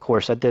walk the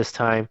course at this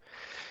time.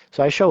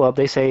 So I show up.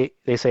 They say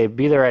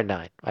be there at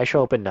 9. I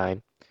show up at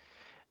 9.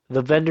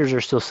 The vendors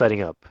are still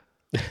setting up.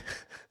 Of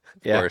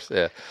course,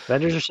 yeah.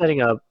 Vendors are setting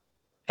up,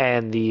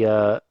 and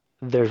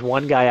there's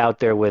one guy out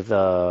there with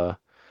a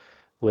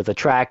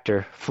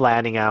tractor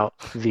flattening out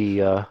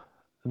the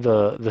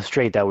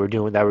straight that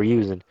we're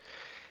using,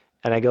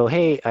 And I go,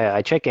 hey,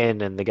 I check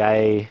in, and the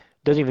guy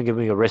doesn't even give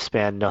me a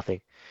wristband,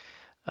 nothing.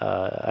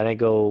 And I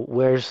go,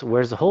 where's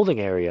the holding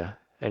area?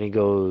 And he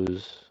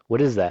goes,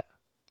 what is that?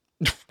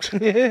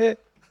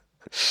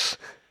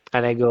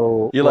 And I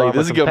go, You're well, like, I'm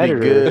a this is gonna be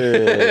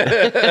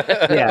competitor.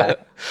 good. Yeah.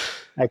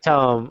 I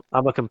tell him,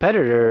 I'm a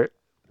competitor.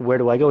 Where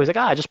do I go? He's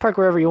like, just park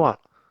wherever you want.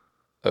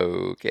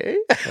 Okay.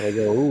 And I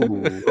go,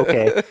 ooh,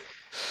 okay.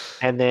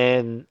 And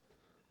then,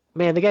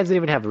 man, the guys didn't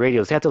even have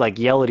radios. They had to like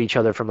yell at each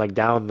other from like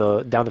down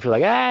the field,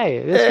 like,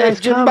 hey, this Hey, guy's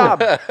Jim coming.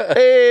 Bob.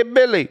 Hey,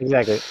 Billy.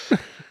 Exactly.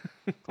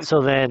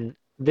 So then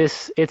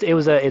it's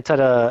at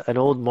an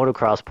old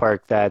motocross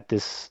park that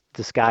this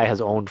guy has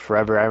owned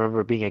forever. I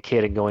remember being a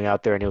kid and going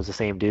out there, and it was the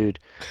same dude.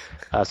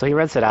 So he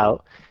rents it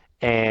out,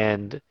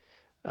 and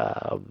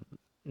um,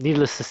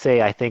 needless to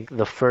say, I think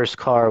the first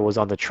car was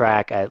on the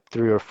track at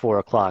 3 or 4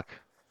 o'clock.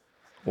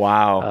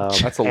 Wow,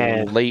 that's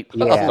a late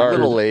Yeah, A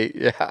little late.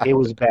 Yeah. it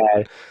was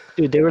bad,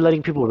 dude. They were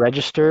letting people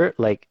register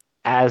like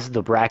as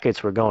the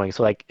brackets were going.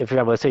 So like, if for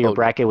example, let's say your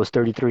bracket was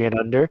 33 and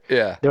under,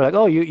 Yeah. they were like,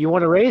 oh, you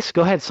want to race?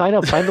 Go ahead, sign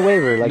up, sign the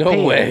waiver. Like, No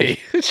pay way.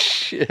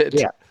 Shit.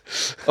 Yeah.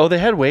 Oh, they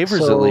had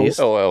waivers at least.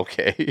 Oh,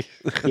 okay.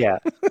 Yeah.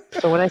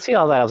 So when I see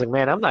all that, I was like,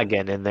 man, I'm not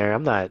getting in there.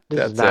 I'm not.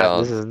 This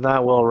is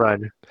not well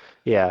run.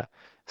 Yeah.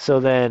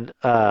 So then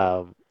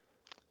it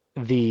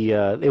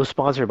was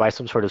sponsored by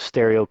some sort of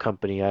stereo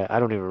company. I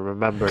don't even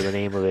remember the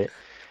name of it.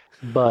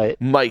 But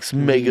Mike's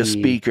Mega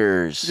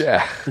Speakers.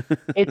 Yeah.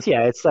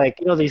 it's like,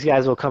 these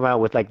guys will come out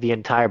with like the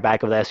entire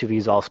back of the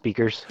SUVs all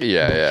speakers.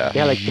 Yeah. They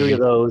had like 3 of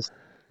those.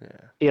 Yeah.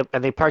 Yep,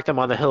 and they parked them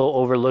on the hill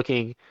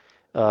overlooking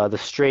the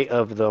straight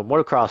of the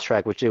motocross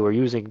track, which they were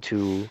using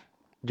to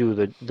do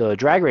the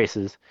drag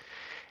races.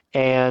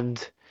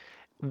 And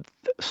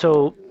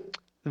so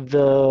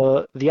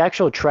the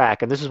actual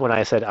track, and this is when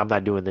I said I'm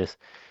not doing this.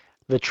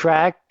 The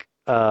track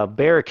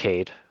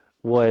barricade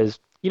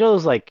was,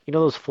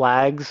 those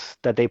flags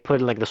that they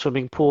put in like the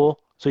swimming pool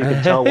so you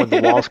can tell when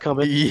the wall's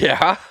coming.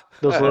 Yeah.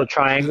 Those little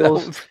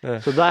triangles.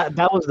 So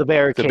that was the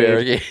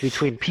barricade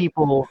between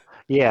people.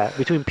 Yeah,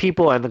 between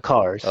people and the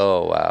cars.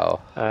 Oh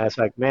wow. It's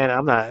like, man,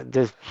 I'm not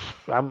this.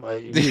 You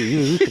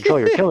lose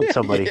control. You're killing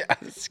somebody. Yeah,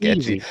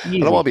 sketchy. Easy. I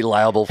don't want to be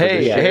liable for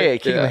this. Hey,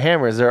 King of the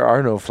Hammers, there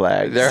are no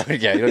flags.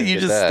 You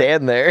just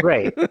stand there.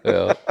 Right.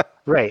 Yeah.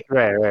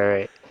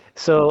 Right.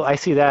 So I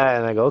see that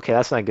and I go, okay,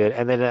 that's not good.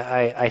 And then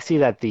I see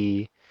that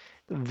the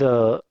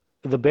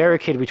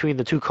barricade between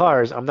the two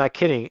cars, I'm not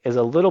kidding, is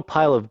a little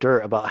pile of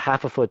dirt about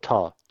half a foot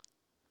tall.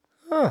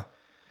 Huh.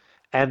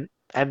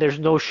 And there's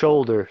no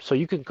shoulder, so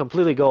you can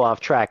completely go off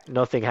track.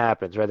 Nothing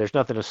happens, right? There's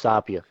nothing to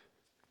stop you.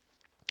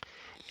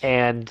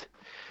 And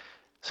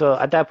so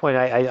at that point,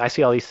 I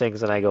see all these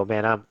things and I go,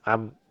 man,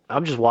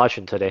 I'm just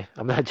watching today.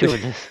 I'm not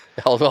doing this.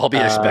 I'll be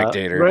a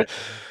spectator.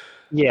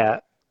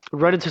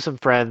 Run into some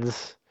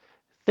friends.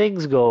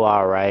 Things go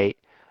all right.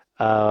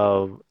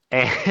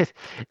 And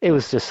it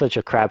was just such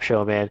a crap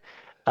show, man.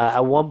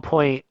 At one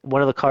point,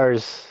 one of the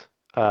cars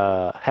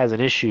has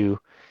an issue,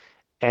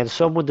 and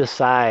someone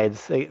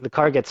decides, the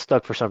car gets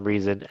stuck for some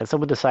reason, and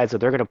someone decides that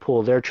they're going to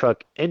pull their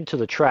truck into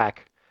the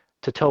track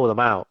to tow them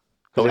out.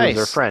 Oh, nice.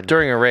 Their friend.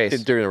 During a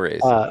race.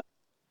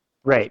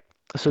 Right.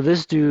 So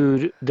this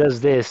dude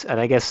does this, and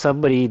I guess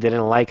somebody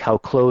didn't like how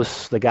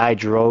close the guy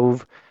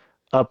drove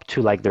up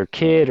to like their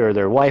kid or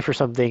their wife or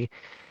something.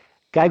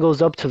 Guy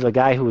goes up to the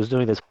guy who was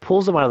doing this,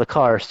 pulls him out of the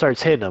car,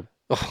 starts hitting him,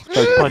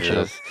 starts punching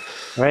him,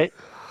 right?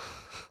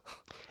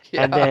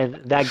 Yeah. And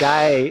then that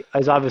guy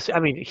is obviously, I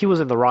mean, he was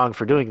in the wrong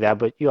for doing that,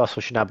 but you also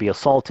should not be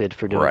assaulted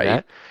for doing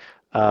that.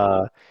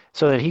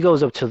 So then he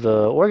goes up to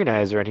the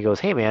organizer and he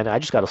goes, hey man, I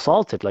just got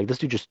assaulted. Like this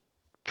dude just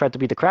tried to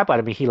beat the crap out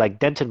of me. He like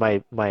dented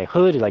my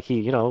hood. Like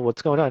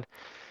what's going on?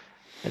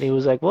 And he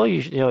was like, well,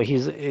 he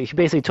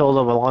basically told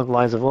him along the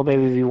lines of, well,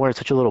 maybe if you weren't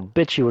such a little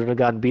bitch, you wouldn't have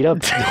gotten beat up.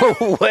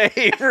 No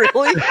way,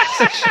 really?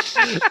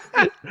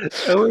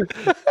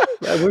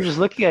 we're just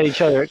looking at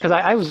each other because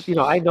I was,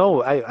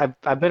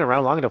 I've been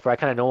around long enough where I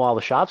kind of know all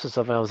the shops and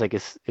stuff, and I was like,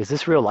 is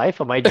this real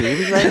life? Am I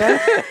dreaming right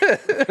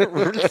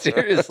now?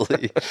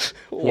 Seriously?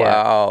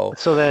 Wow.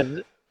 Yeah. So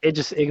then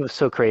it was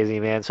so crazy,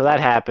 man. So that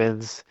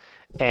happens,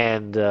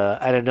 and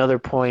at another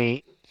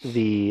point,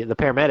 the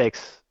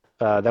paramedics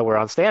that were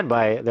on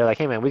standby, they're like,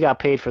 hey man, we got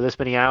paid for this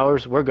many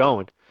hours, we're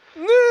going.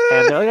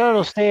 And they're like,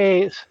 no,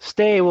 stay,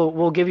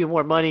 we'll give you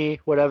more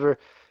money, whatever.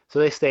 So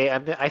they stay,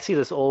 and I see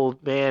this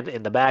old man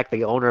in the back,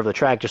 the owner of the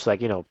track, just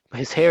like,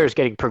 his hair is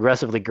getting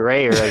progressively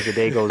grayer as the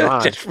day goes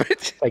on.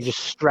 Like just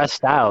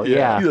stressed out.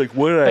 Yeah. You're like,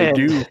 what did I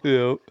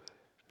do?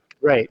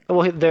 Right.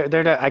 Well,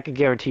 they're not, I can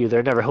guarantee you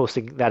they're never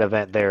hosting that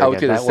event there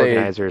again. That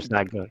organizer is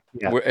not good.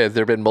 Yeah. Has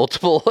there been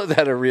multiple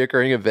that a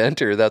reoccurring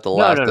event, or is that the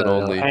last and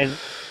only? No.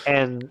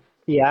 And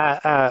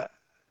yeah,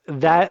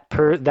 that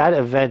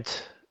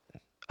event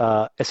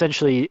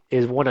essentially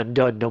is one and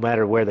done no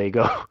matter where they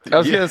go. I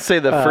was going to say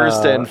the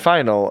first and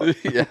final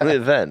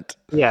event.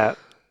 Yeah,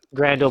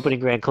 grand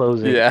opening, grand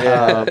closing.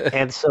 Yeah.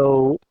 And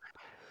so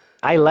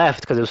I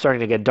left because it was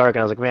starting to get dark,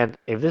 and I was like, man,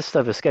 if this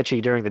stuff is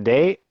sketchy during the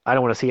day, I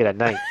don't want to see it at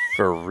night.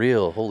 For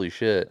real, holy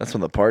shit. That's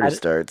when the party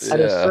starts.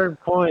 At a certain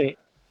point,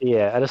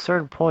 at a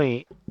certain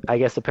point, I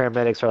guess the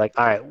paramedics are like,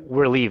 all right,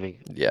 we're leaving.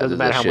 Yeah, Doesn't this is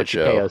matter a how shit much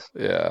you pay show. us.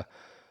 Yeah.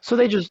 So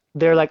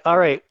they're like, all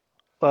right,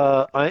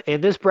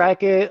 in this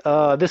bracket,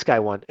 this guy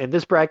won. In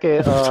this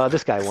bracket,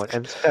 this guy won,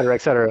 and et cetera,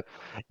 et cetera.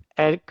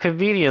 And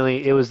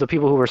conveniently, it was the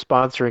people who were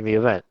sponsoring the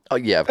event. Oh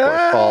yeah, of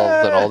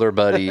course. All their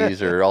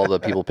buddies or all the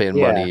people paying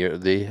Yeah, money,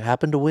 they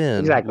happen to win.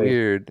 exactly.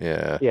 Weird.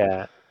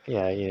 Yeah.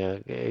 Yeah,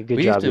 good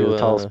We used job. You're the to.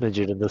 tallest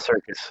midget in the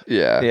circus.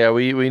 Yeah. Yeah,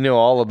 we knew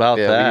all about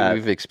that.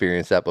 We've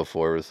experienced that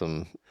before with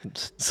some.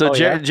 So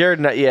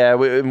Jared, we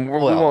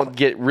won't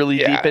get really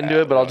deep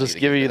into it, but I'll just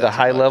give you the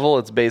high level.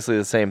 It's basically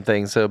the same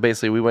thing. So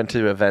basically, we went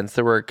to events.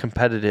 There were a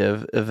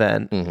competitive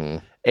event,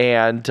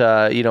 and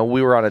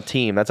we were on a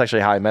team. That's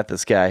actually how I met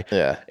this guy.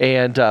 Yeah,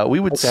 and we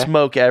would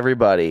smoke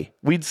everybody.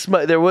 We'd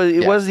smoke. It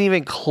wasn't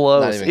even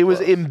close. It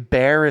was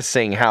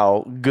embarrassing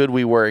how good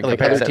we were.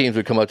 Like other teams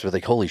would come up to us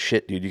like, "Holy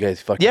shit, dude, you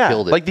guys fucking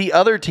killed it!" Like the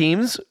other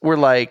teams were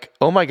like,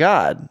 "Oh my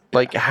god,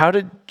 like how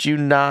did you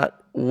not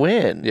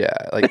win?" Yeah,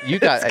 like you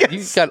got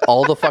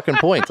all the fucking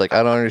points. Like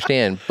I don't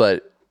understand,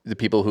 but the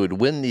people who would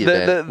win the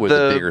event were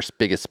the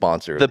biggest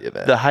sponsor of the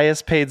event. The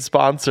highest paid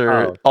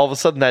sponsor, all of a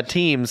sudden that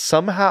team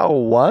somehow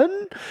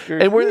won.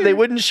 And they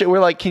wouldn't show,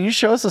 we're like, can you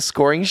show us the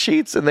scoring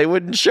sheets? And they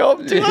wouldn't show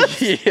them to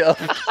us.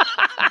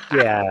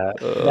 Yeah,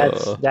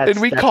 and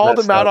we called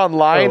them out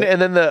online, and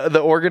then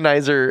the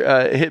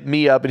organizer hit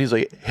me up, and he's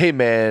like, "Hey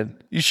man,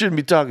 you shouldn't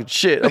be talking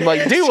shit." I'm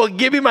like, "Dude, well,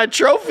 give me my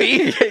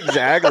trophy."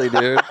 Exactly,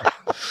 dude.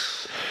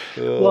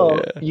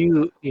 Well,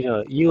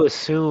 you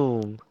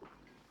assume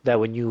that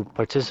when you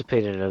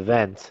participate in an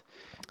event,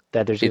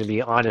 that there's going to be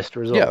an honest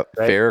result. Yeah,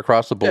 right? fair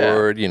across the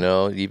board.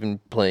 Even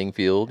playing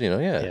field.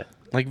 Yeah.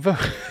 Like,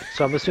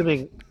 so I'm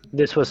assuming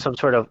this was some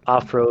sort of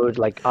off-road,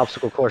 like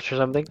obstacle course or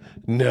something.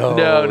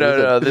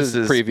 No. This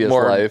is previous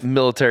more life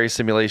military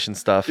simulation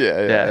stuff.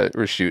 Yeah.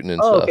 We're shooting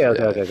and stuff.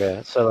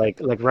 Okay. So like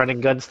run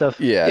and gun stuff.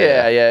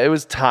 Yeah. It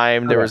was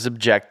timed. There was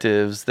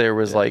objectives. There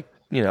was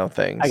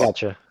things. I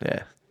gotcha.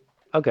 Yeah.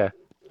 Okay.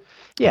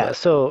 Yeah.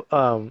 So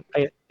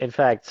in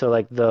fact, so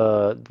like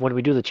when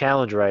we do the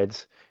challenge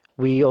rides,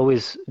 we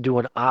always do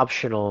an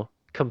optional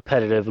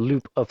competitive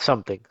loop of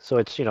something. So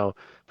it's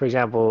for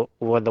example,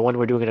 the one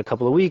we're doing in a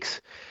couple of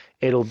weeks,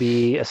 it'll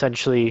be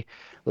essentially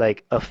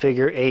like a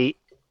figure 8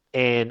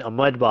 in a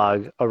mud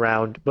bog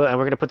around, and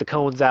we're gonna put the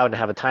cones out and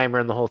have a timer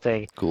and the whole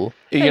thing. Cool.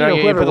 You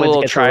put the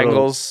little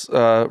triangles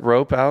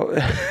rope out.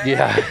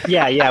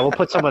 Yeah. We'll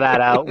put some of that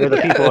out where the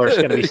people are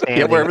just gonna be standing.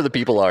 Yeah, wherever the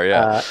people are.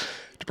 Yeah.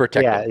 To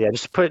protect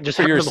them. Just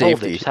for your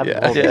safety. Have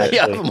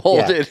them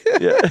molded.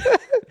 Yeah.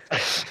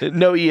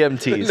 No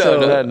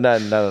EMTs.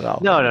 None at all.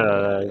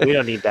 No. We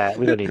don't need that.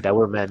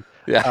 We're men.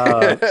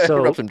 Yeah. So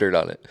rub some dirt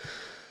on it.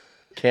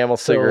 Camel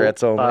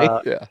cigarettes only.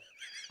 Yeah.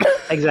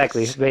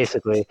 Exactly,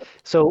 basically.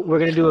 So we're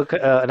gonna do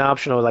an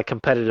optional like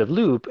competitive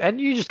loop, and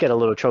you just get a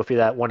little trophy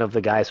that one of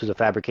the guys who's a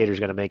fabricator is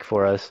gonna make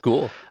for us.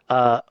 Cool.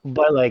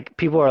 But like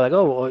people are like,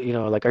 oh,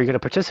 well, like, are you gonna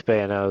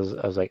participate? And I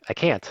was like, I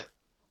can't.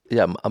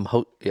 Yeah,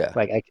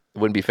 like it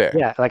wouldn't be fair.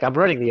 Yeah, like I'm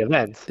running the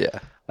event. Yeah.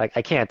 Like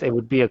I can't. It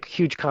would be a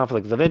huge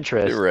conflict of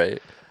interest. Right.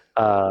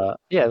 I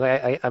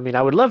mean,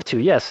 I would love to.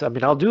 Yes. I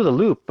mean, I'll do the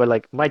loop, but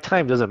like my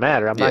time doesn't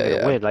matter. I'm not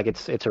gonna win. Like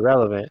it's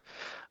irrelevant.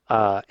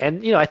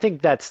 And I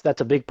think that's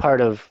a big part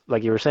of,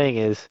 like you were saying,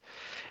 is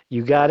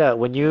you gotta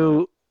when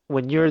you're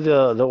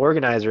the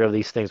organizer of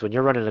these things, when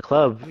you're running a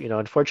club,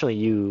 unfortunately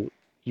you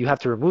have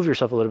to remove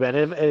yourself a little bit,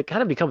 and it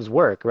kind of becomes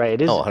work, right?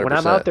 It is when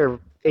I'm out there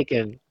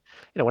taking,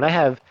 when I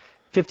have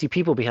 50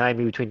 people behind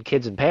me between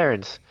kids and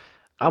parents,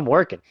 I'm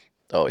working.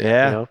 Oh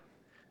yeah.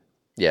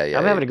 Yeah.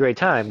 I'm having a great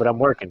time, but I'm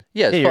working.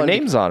 Yeah, it's fun. Your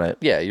name's on it.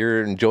 Yeah,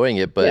 you're enjoying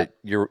it, but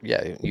you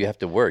have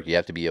to work. You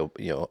have to be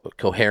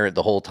coherent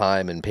the whole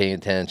time and paying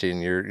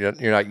attention. You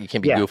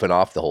can't be goofing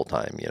off the whole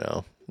time.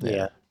 Yeah.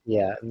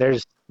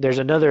 There's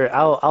another.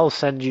 I'll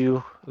send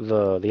you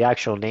the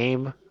actual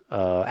name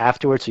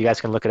afterwards, so you guys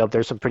can look it up.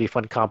 There's some pretty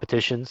fun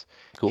competitions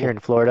here in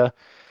Florida.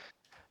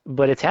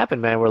 But it's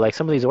happened, man, where like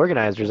some of these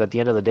organizers at the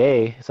end of the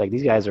day, it's like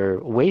these guys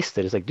are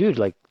wasted. It's like, dude,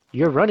 like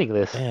you're running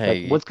this.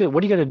 Like, what's good?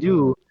 What are you gonna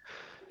do?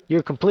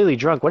 You're completely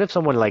drunk. What if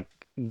someone like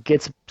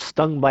gets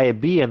stung by a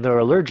bee and they're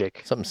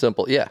allergic? Something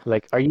simple, yeah.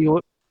 Like, are you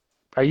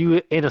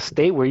in a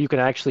state where you can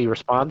actually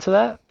respond to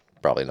that?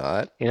 Probably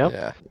not.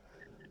 Yeah.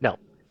 No,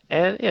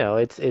 and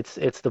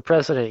it's the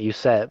precedent you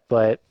set.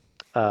 But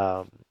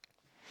what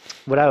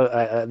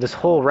this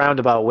whole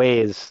roundabout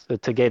way is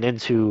to get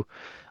into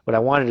what I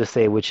wanted to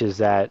say, which is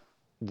that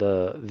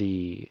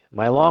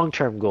my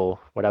long-term goal,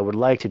 what I would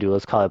like to do,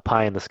 let's call it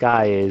pie in the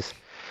sky, is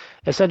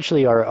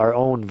essentially our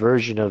own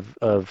version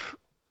of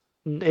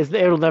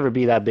it'll never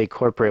be that big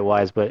corporate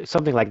wise, but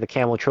something like the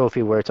Camel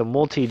Trophy, where it's a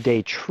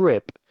multi-day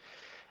trip,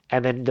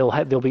 and then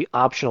there'll be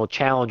optional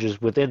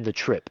challenges within the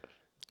trip.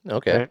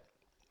 Okay.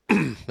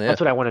 Right? That's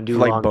what I want to do.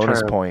 Like long bonus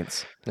term.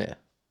 points. Yeah.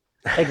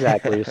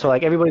 Exactly. So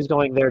like everybody's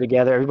going there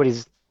together.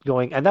 Everybody's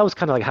going, and that was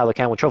kind of like how the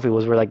Camel Trophy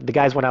was, where like the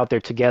guys went out there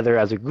together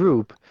as a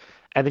group,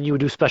 and then you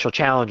would do special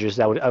challenges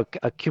that would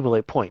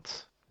accumulate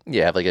points.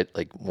 Yeah, have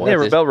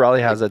Rebel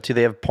Rally has that too.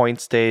 They have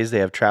points days, they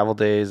have travel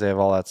days, they have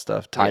all that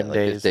stuff. Time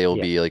days. This day will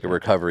be like a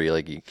recovery,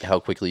 like how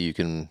quickly you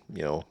can,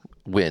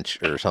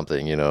 winch or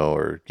something,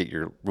 or get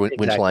your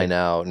winch line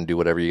out and do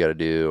whatever you got to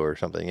do or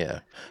something. Yeah,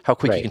 how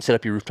quick you can set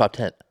up your rooftop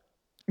tent.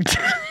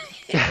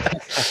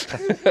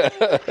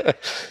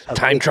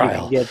 Time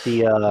trial. Get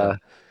the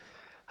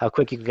how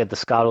quick you can get the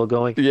scuttle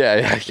going.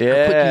 Yeah. How quick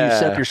can you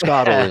set up your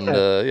scuttle and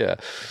yeah.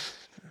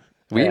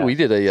 We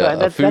did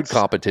a food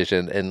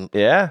competition, and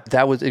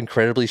that was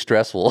incredibly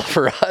stressful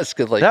for us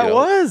because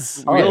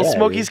little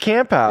Smokies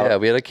camp out. Yeah,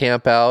 we had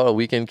a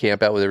weekend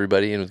camp out with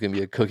everybody, and it was gonna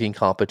be a cooking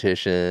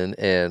competition,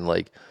 and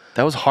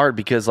that was hard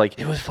because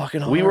it was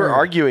fucking hard. We were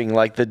arguing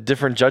the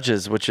different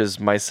judges, which is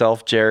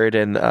myself, Jared,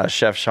 and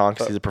Chef Sean,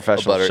 because he's a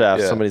professional chef.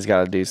 Yeah. Somebody's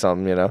got to do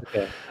something,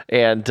 Okay.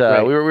 And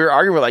we were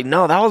arguing. We're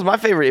no, that was my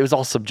favorite. It was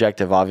all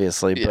subjective,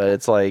 obviously, but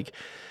it's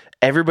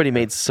everybody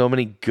made so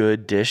many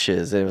good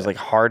dishes, and it was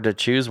hard to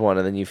choose one,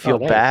 and then you feel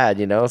bad,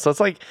 So it's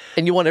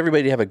and you want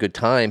everybody to have a good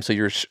time, so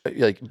you're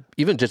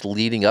even just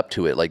leading up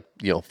to it,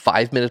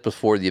 5 minutes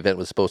before the event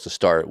was supposed to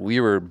start, we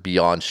were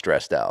beyond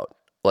stressed out.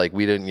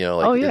 We didn't, is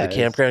the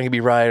campground gonna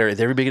be right, or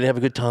is everybody gonna have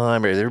a good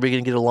time, or is everybody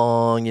gonna get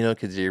along,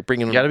 because you're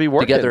bringing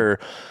together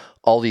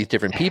all these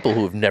different people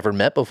who have never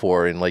met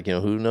before, and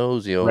who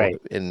knows,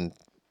 and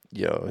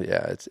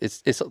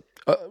it's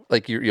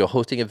you're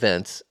hosting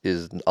events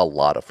is a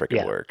lot of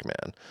freaking work,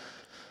 man.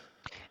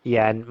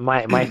 Yeah, and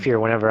my fear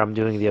whenever I'm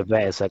doing the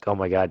event is oh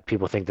my God,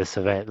 people think this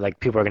event,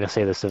 people are going to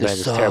say this event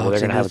is terrible. They're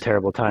going to have a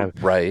terrible time.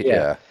 Right,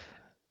 yeah.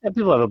 And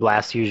people have a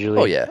blast usually.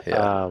 Oh, yeah.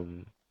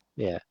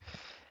 Yeah.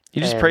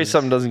 You just pray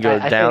something doesn't go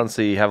down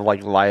so you have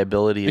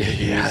liability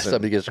issues. Yeah,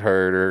 somebody gets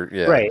hurt or,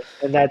 Right,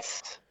 and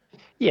that's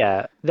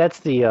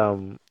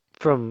the,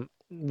 from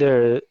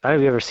there, I don't know if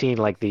you've ever seen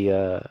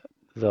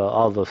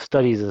all the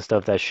studies and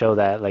stuff that show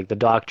that the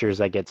doctors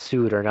that get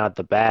sued are not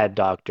the bad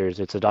doctors,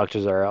 it's the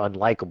doctors that are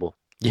unlikable.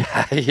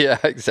 Yeah,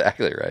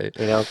 exactly right.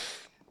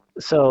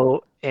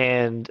 So,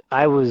 and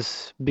I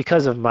was,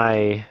 because of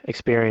my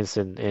experience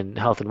in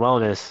health and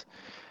wellness,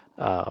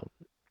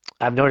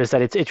 I've noticed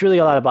that it's really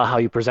a lot about how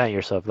you present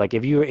yourself.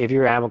 If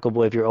you're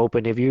amicable, if you're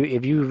open, if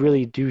you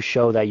really do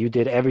show that you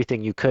did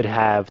everything you could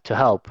have to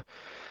help,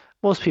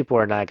 most people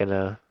are not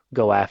gonna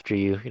go after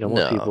you.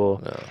 Most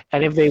people,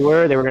 and if they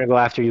were going to go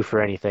after you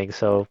for anything.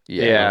 So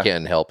you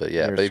can't help it.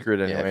 Yeah, but if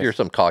you're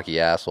some cocky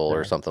asshole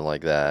or something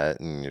like that,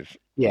 and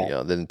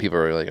then people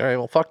are all right,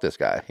 well, fuck this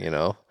guy.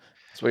 So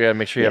we gotta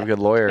make sure you have a good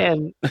lawyer.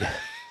 And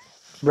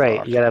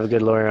right, you gotta have a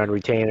good lawyer on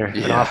retainer,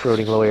 an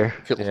off-roading lawyer.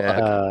 Good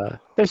luck.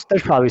 There's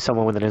probably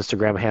someone with an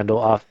Instagram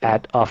handle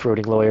at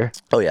off-roading lawyer.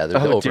 Oh yeah,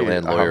 there's the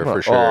Overland lawyer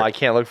for sure. Oh, I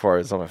can't look for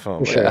it. It's on my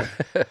phone. For sure.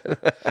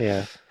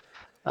 Yeah.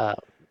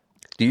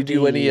 Do you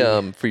do any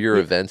for your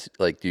events?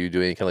 Do you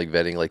do any kind of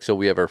vetting? So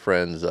we have our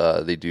friends.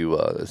 They do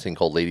this thing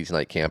called Ladies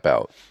Night Camp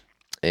Out,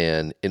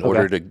 and in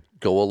order to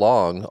go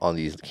along on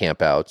these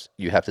campouts,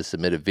 you have to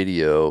submit a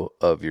video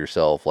of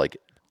yourself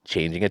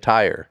changing a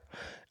tire,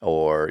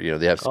 or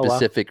they have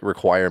specific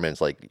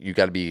requirements. You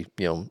got to be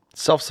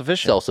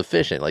self-sufficient.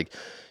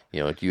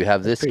 Do you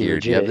have this gear?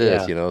 Legit, do you have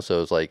this?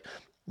 So it's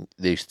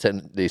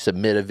they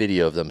submit a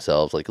video of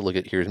themselves. Look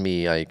at, here's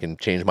me. I can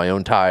change my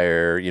own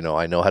tire.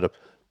 I know how to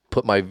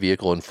put my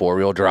vehicle in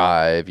 4-wheel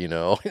drive,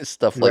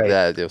 stuff like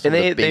that. And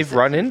they've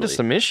run into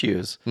some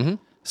issues. Mm-hmm.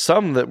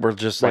 Some that were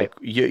just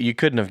you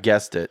couldn't have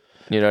guessed it.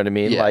 You know what I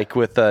mean? Yeah.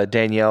 With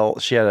Danielle,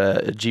 she had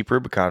a Jeep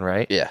Rubicon,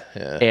 right? Yeah.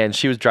 And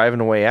she was driving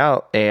away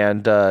out,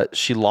 and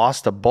she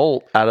lost a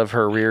bolt out of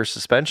her rear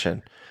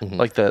suspension,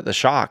 the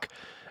shock.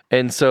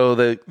 And so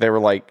they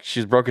were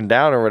she's broken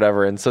down or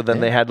whatever. And so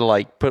then they had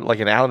to put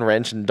an Allen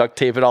wrench and duct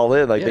tape it all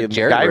in. They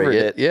MacGyvered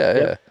it.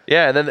 Yeah.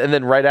 Yeah. And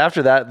then right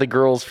after that, the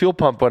girl's fuel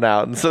pump went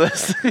out. And so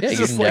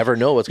you never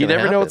know what's going to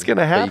happen. You never know what's going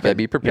to happen. You got to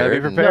be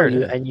prepared.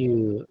 And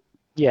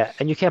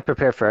you can't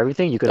prepare for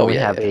everything. You can only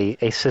have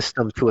a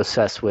system to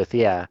assess with.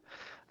 Yeah.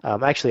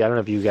 Actually, I don't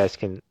know if you guys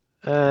can.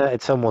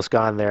 It's almost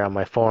gone there on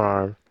my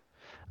forearm.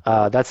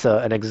 That's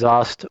an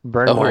exhaust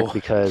burn mark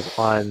because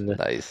on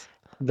nice.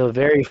 The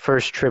very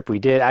first trip we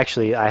did,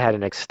 actually, I had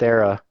an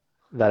Xterra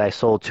that I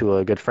sold to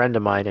a good friend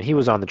of mine, and he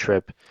was on the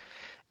trip.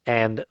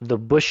 And the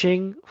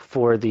bushing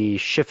for the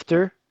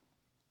shifter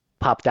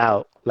popped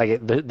out.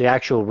 The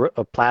actual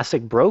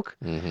plastic broke,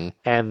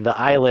 and the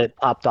eyelet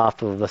popped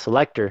off of the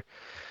selector.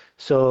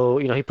 So,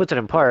 he puts it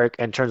in park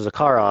and turns the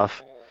car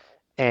off,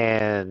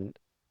 and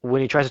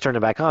when he tries to turn it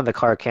back on, the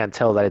car can't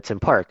tell that it's in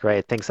park, right?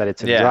 It thinks that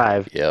it's in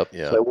drive. Yep.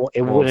 So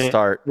it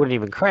wouldn't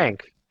even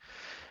crank.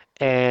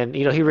 And,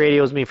 he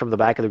radios me from the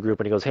back of the group,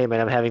 and he goes, hey, man,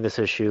 I'm having this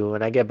issue.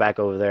 And I get back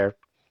over there,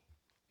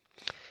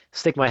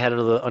 stick my head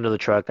under the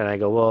truck, and I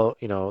go, well,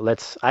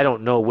 I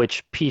don't know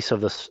which piece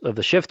of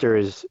the shifter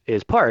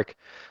is park.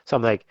 So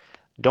I'm like,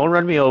 don't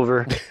run me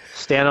over,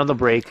 stand on the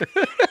brake,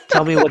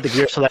 tell me what the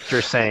gear selector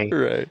is saying.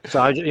 Right.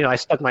 So I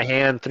stuck my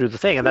hand through the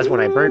thing, and that's when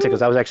I burnt it,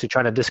 because I was actually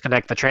trying to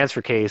disconnect the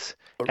transfer case,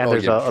 and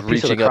there's a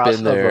piece of the cross up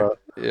in there.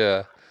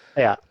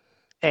 Yeah.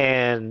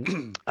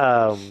 And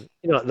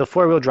the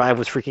four-wheel drive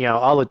was freaking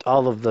out.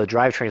 All of the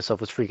drivetrain stuff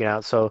was freaking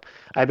out. So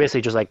I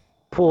basically just like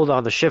pulled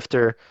on the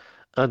shifter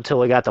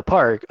until I got to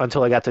park,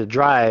 until I got to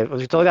drive.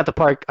 Until I got to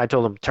park, I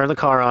told him, turn the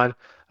car on.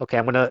 Okay,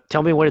 I'm gonna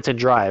tell me when it's in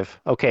drive.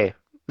 Okay,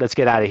 let's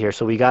get out of here.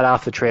 So we got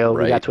off the trail,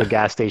 we got to a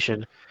gas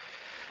station,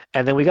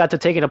 and then we got to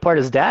taking apart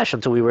his dash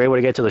until we were able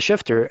to get to the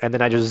shifter, and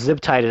then I just zip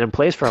tied it in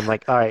place for him.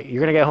 Like, all right, you're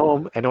gonna get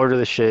home and order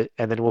this shit,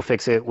 and then we'll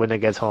fix it when it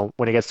gets home,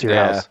 when it gets to your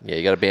house. Yeah,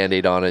 you got a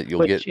Band-Aid on it.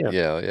 You'll get,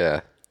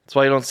 yeah. That's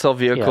why you don't sell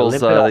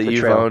vehicles that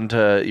you've owned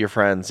to your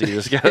friends. You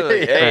just go,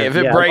 like, hey, if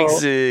it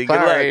breaks, good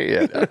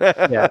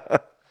luck. Yeah.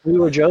 We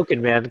were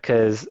joking, man,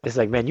 because it's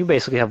like, man, you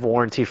basically have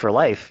warranty for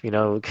life,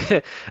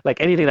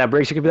 like anything that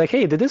breaks, you could be like,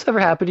 hey, did this ever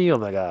happen to you?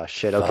 I'm like, oh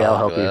shit, okay, I'll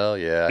help you. Well,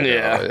 yeah,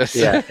 yeah,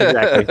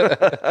 exactly.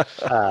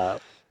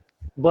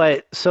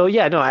 But so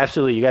yeah, no,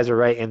 absolutely, you guys are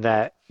right in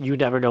that you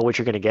never know what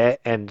you're gonna get,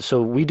 and so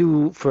we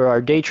do for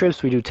our day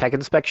trips, we do tech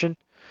inspection,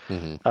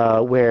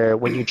 where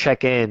when you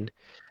check in,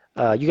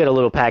 you get a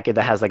little packet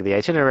that has like the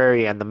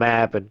itinerary and the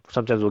map, and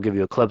sometimes we'll give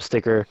you a club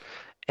sticker,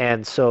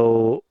 and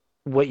so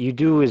what you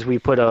do is we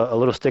put a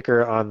little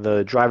sticker on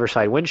the driver's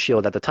side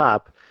windshield at the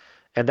top,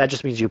 and that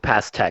just means you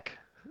pass tech.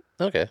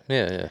 Okay,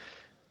 yeah.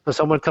 So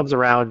someone comes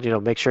around,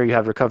 make sure you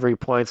have recovery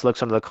points,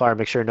 looks under the car,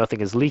 make sure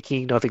nothing is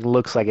leaking, nothing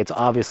looks like it's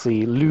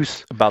obviously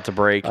loose. About to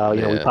break.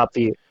 We pop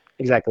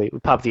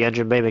the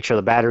engine bay, make sure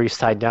the battery's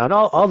tied down,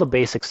 all the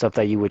basic stuff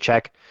that you would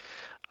check.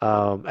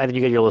 And then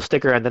you get your little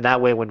sticker, and then that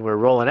way when we're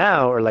rolling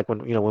out, or like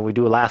when we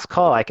do a last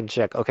call, I can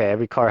check, okay,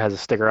 every car has a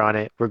sticker on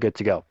it, we're good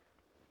to go.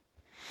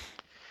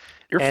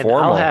 You're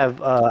formal. I'll have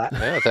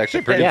yeah, it's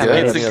actually pretty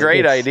good. It's a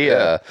great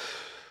idea.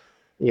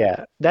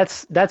 Yeah,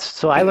 that's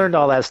so I learned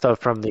all that stuff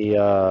from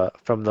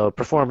the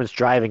performance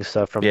driving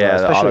stuff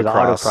especially the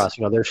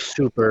autocross. They're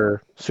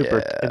super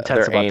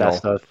intense about that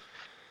stuff.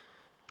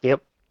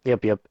 Yep.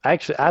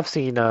 Actually, I've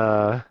seen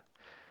a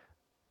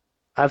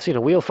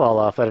wheel fall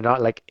off at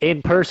like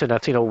in person.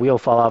 I've seen a wheel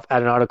fall off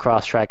at an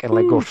autocross track and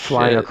like go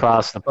flying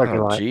across the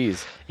parking lot.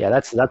 Jeez. Yeah,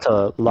 that's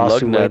a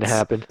lawsuit waiting to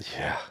happen.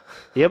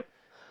 Yeah.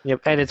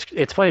 Yep, and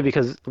it's funny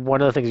because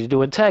one of the things you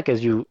do in tech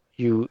is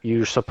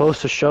you're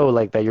supposed to show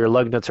like that your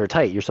lug nuts are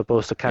tight. You're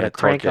supposed to kind of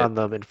crank on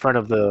them in front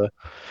of the.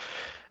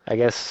 I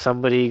guess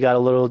somebody got a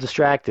little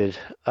distracted.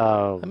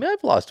 I've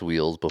lost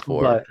wheels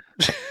before.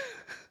 But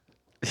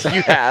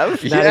you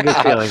have? Not a good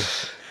feeling.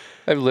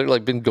 I've literally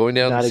been going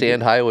down the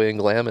sand highway in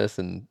Glamis,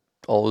 and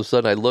all of a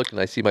sudden I look and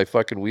I see my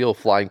fucking wheel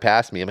flying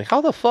past me. I'm like,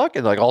 how the fuck?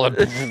 And like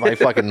my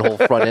fucking whole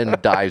front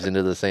end dives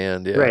into the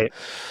sand. Yeah. Right.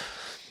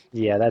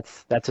 Yeah,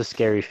 that's a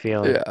scary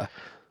feeling. Yeah.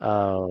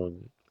 I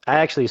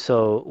actually,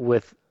 so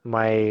with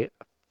my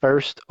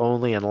first,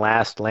 only, and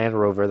last Land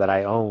Rover that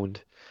I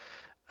owned,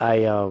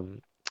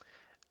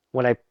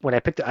 when I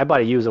picked it, I bought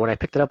a used. When I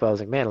picked it up, I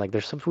was like, man, like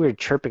there's some weird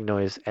chirping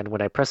noise, and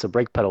when I press the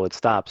brake pedal, it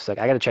stops. Like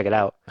I got to check it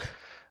out.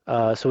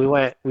 So we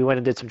went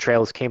and did some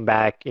trails, came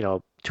back,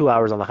 2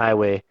 hours on the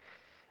highway,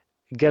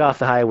 get off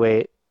the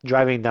highway,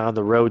 driving down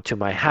the road to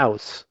my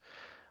house.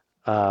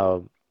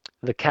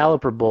 The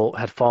caliper bolt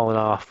had fallen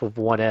off of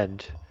one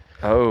end.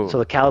 Oh. So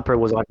the caliper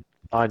was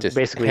on Just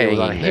basically it was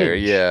on a hinge. there,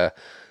 yeah.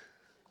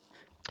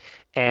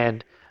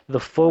 And the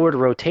forward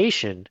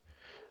rotation,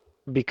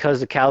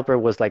 because the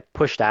caliper was like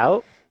pushed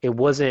out, it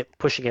wasn't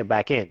pushing it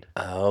back in.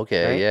 Oh,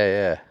 okay, right?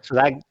 yeah. So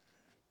that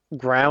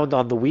ground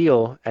on the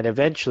wheel, and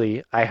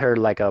eventually I heard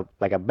like a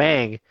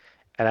bang,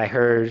 and I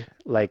heard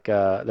like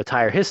the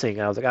tire hissing,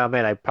 and I was like, oh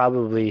man, I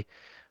probably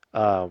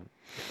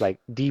like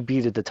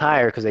debeaded the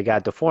tire because it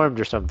got deformed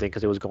or something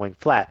because it was going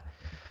flat.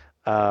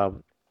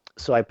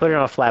 So I put it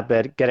on a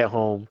flatbed, get it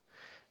home,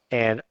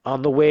 and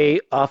on the way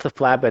off the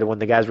flatbed, when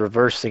the guy's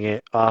reversing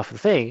it off the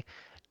thing,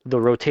 the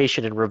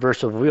rotation and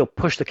reverse of the wheel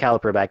pushed the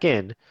caliper back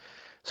in.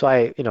 So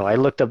I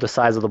looked up the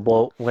size of the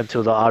bolt, went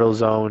to the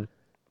AutoZone,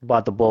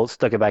 bought the bolt,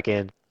 stuck it back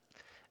in,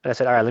 and I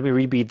said, all right, let me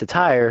rebead the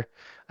tire.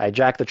 I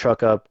jack the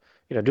truck up,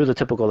 do the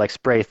typical like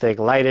spray thing,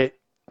 light it.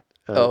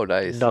 Oh,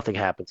 nice. Nothing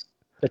happens.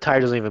 The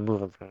tire doesn't even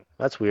move.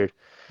 That's weird.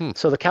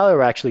 So the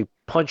caliper actually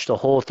punched a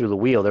hole through the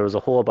wheel. There was a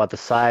hole about the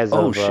size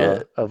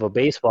of a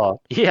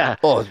baseball. Yeah.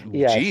 Oh,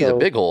 geez, a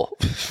big hole.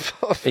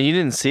 And you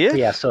didn't see it?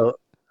 Yeah. So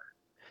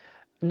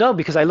no,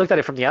 because I looked at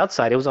it from the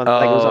outside. It was on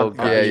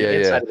the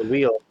inside of the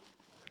wheel.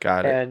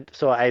 Got it. And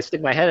so I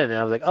stick my head in, and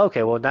I was like,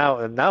 okay, well now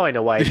I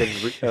know why I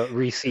didn't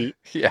reseat.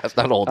 Yeah, it's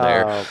not old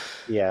there.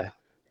 Yeah.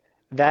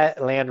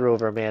 That Land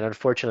Rover, man,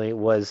 unfortunately,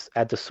 was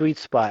at the sweet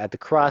spot at the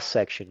cross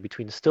section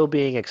between still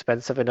being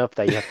expensive enough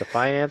that you have to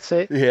finance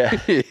it,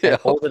 and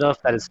old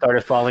enough that it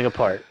started falling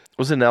apart.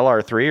 Was it an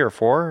LR3 or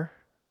 4?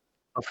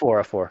 A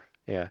 4,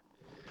 yeah.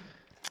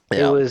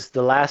 It was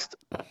the last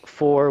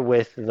 4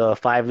 with the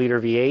 5-liter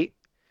V8,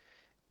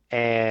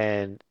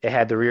 and it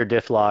had the rear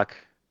diff lock,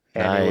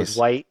 and it was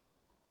white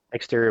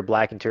exterior,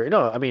 black interior.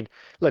 No, I mean,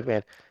 look,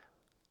 man,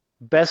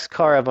 best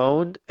car I've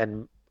owned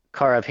and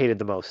car I've hated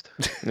the most.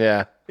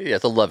 Yeah. Yeah,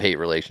 it's a love-hate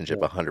relationship,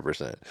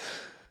 100%.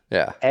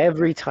 Yeah.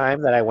 Every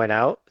time that I went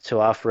out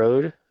to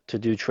off-road to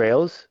do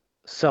trails,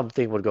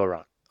 something would go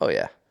wrong. Oh,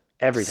 yeah.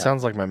 Every time.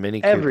 Sounds like my Mini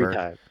Cooper. Every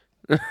time.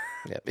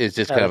 Yeah, it's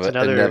just kind of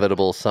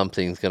inevitable.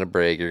 Something's gonna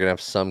break. You're gonna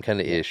have some kind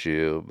of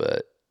issue,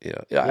 but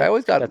I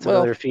always got. That's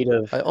another feat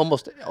of. I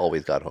almost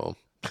always got home.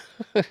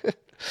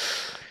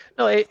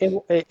 No,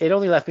 it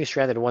only left me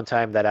stranded one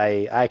time that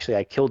I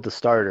killed the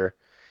starter,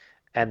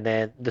 and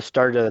then the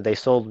starter that they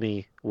sold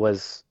me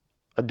was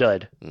a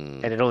dud,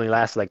 and it only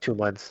lasted like 2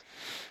 months.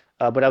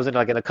 But I was in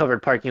a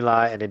covered parking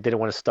lot, and it didn't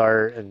want to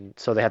start, and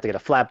so they had to get a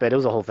flatbed. It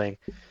was a whole thing.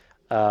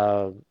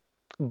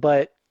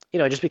 But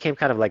it just became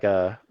kind of like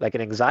an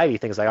anxiety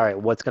thing. It's like, all right,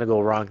 what's gonna go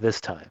wrong this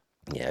time?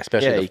 Yeah,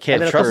 especially you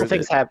can't trust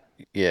things happen.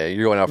 Yeah,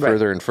 you're going out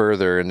further and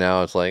further, and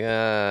now it's like,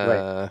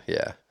 yeah.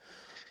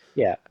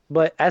 Yeah,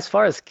 but as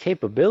far as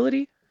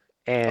capability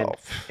and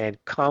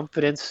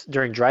confidence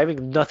during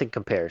driving, nothing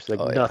compares.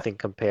 Nothing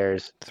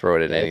compares. Throw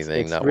it at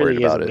anything, not really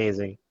worried about it.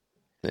 Amazing.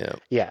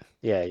 Yeah.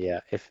 Yeah.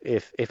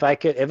 If I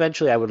could,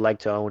 eventually I would like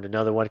to own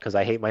another one because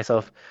I hate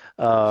myself.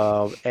 You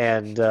like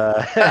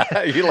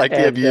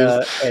the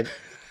abuse.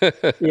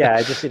 Yeah,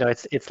 I just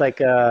it's like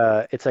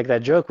that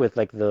joke with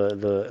like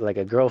the like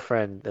a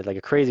girlfriend, like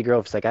a crazy girl.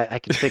 It's like I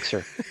can fix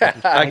her.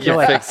 I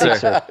can fix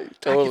her.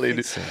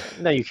 Totally.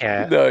 No, you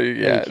can't. No,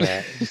 you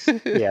can't.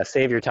 Just,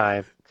 save your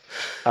time.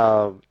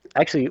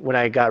 Actually, when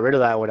I got rid of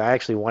that one, I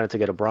actually wanted to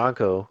get a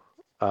Bronco.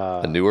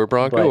 A newer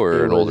Bronco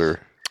or an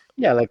older?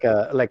 Yeah, like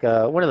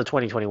a one of the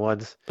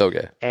 2021s.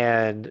 Okay.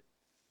 And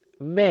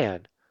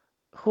man,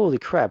 holy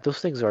crap, those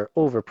things are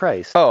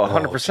overpriced. Oh,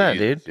 100%,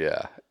 dude.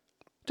 Yeah.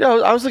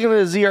 I was looking at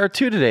a ZR2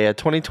 today, a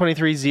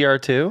 2023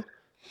 ZR2,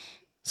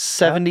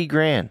 70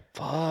 grand.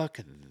 Fuck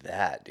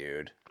that,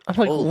 dude. I'm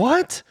like,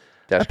 what?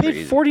 That's I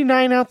paid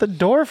 $49 out the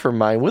door for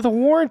mine with a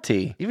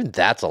warranty. Even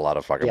that's a lot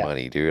of fucking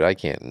money, dude. I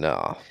can't.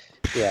 No.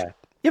 Yeah.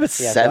 Yeah, but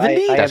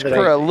 70? That's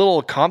for a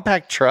little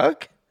compact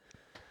truck?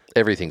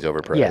 Everything's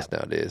overpriced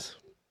nowadays.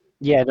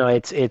 Yeah, no,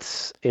 it's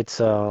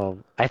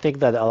I think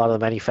that a lot of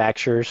the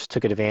manufacturers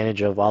took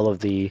advantage of all of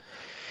the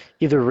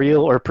either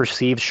real or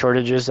perceived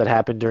shortages that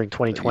happened during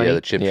 2020. Yeah,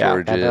 the chip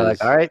shortages. And they're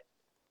like, all right,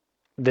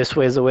 this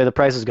way is the way the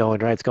price is going,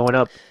 right? It's going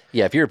up.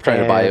 Yeah, if you're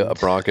trying to buy a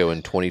Bronco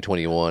in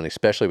 2021,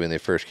 especially when they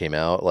first came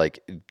out, like,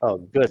 oh,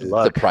 good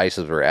luck. The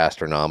prices were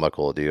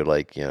astronomical, dude.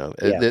 Like,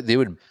 they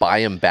would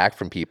buy them back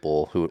from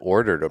people who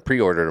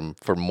pre-ordered them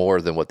for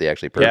more than what they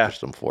actually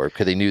purchased them for,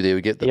 because they knew they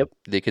would get them.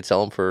 They could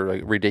sell them for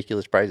like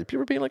ridiculous prices. People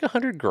were paying like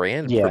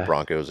 $100,000 for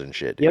Broncos and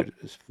shit, dude.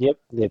 Yep.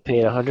 They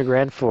paid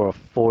 $100,000 for a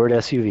Ford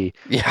SUV.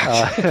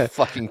 Yeah,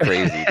 fucking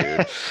crazy,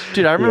 dude.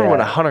 Dude, I remember when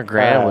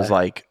 $100,000 was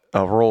like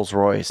a Rolls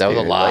Royce. That was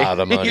a lot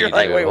of money. You're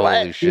like, wait, what?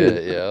 Holy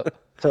shit, yeah.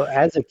 So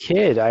as a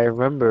kid, I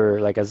remember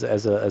like as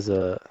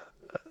a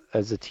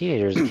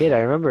teenager, as a kid, I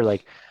remember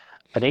like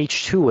an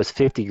H2 was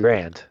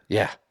 $50,000.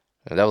 Yeah,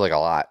 and that was like a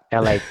lot.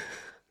 And like,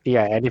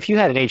 and if you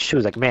had an H2, it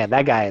was like, man,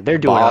 that guy, they're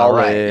doing all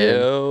right.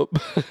 Yep.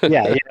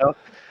 Yeah,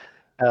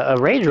 a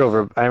Range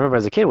Rover, I remember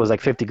as a kid was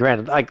like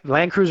 $50,000. Like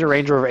Land Cruiser,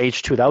 Range Rover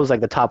H2, that was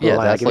like the top of the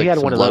line. That's like if you had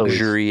one of those,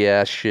 luxury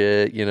ass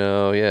shit,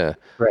 yeah.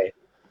 Right.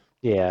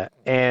 Yeah,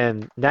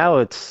 and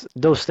now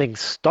those things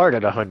start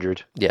at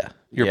 100. Yeah,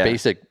 your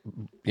basic,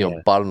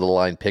 bottom of the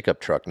line pickup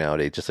truck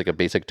nowadays, just like a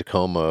basic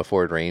Tacoma,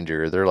 Ford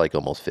Ranger, they're like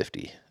almost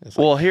 50.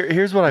 Well,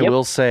 here's what I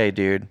will say,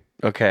 dude.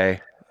 Okay,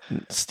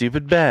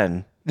 stupid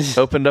Ben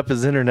opened up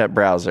his internet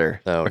browser.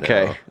 Oh,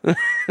 okay, no.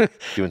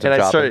 Doing some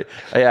shopping.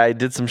 I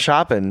did some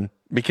shopping.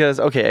 Because,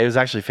 it was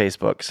actually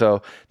Facebook.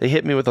 So they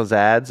hit me with those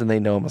ads and they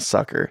know I'm a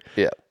sucker.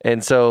 Yeah.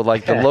 And so,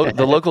 like, the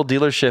local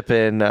dealership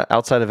in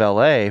outside of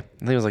LA, I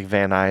think it was like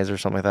Van Nuys or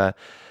something like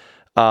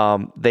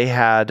that.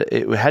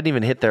 It hadn't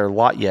even hit their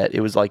lot yet.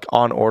 It was like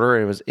on order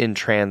and it was in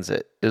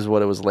transit, is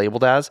what it was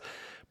labeled as.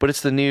 But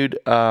it's the new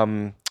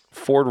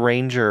Ford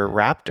Ranger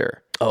Raptor.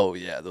 Oh,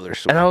 yeah. Those are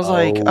sweet. And I was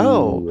like,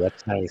 oh.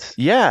 That's nice.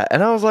 Yeah.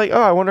 And I was like,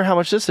 I wonder how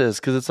much this is,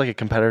 because it's like a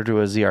competitor to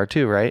a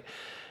ZR2, right?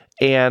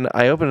 And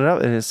I opened it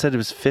up and it said it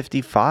was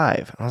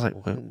 55. I was like,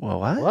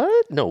 well, what?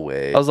 What? No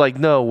way. I was like,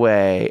 no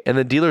way. And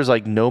the dealer's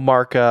like, no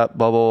markup,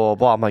 blah, blah, blah,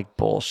 blah. I'm like,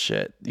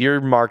 bullshit.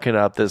 You're marking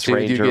up this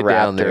Ranger Raptor.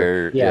 Down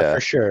there. Yeah,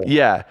 for sure.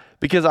 Yeah.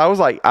 Because I was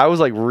like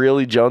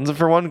really jonesing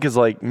for one, because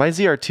like my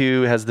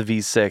ZR2 has the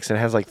V6 and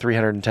it has like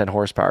 310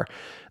 horsepower.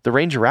 The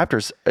Ranger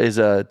Raptor is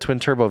a twin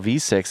turbo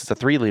V6. It's a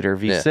 3-liter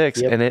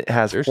V6 and it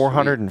has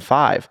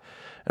 405. Sweet.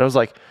 And I was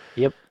like,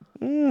 yep.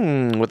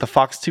 With the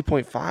Fox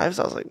 2.5s,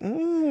 I was like,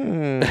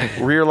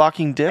 rear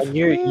locking diff. And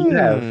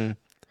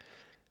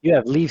you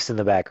have leafs in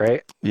the back,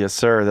 right? Yes,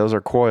 sir. Those are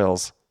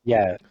coils.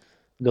 Yeah,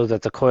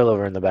 that's a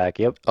coilover in the back.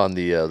 Yep. On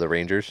the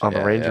Rangers. On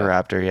the Ranger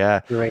Raptor, yeah.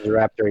 The Ranger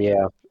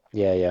Raptor,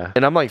 yeah.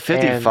 And I'm like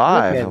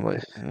 55. I'm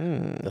like,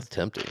 that's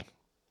tempting.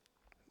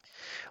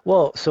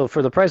 Well, so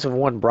for the price of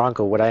one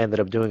Bronco, what I ended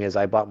up doing is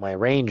I bought my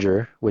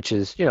Ranger, which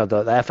is the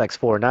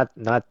FX4,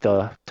 not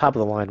the top of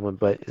the line one,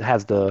 but it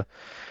has the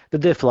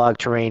diff log,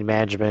 terrain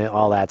management,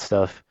 all that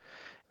stuff.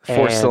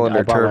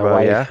 4-cylinder turbo,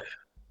 yeah.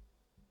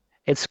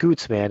 It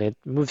scoots, man. It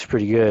moves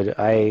pretty good.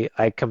 I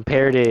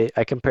compared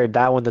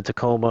that one, the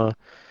Tacoma,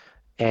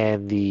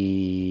 and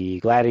the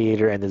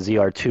Gladiator, and the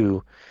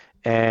ZR2,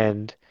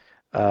 and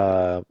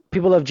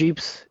people love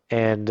Jeeps,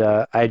 and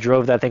I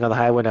drove that thing on the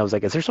highway, and I was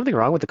like, "Is there something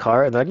wrong with the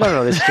car?" And they're like,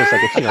 "No, this is just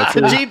like it's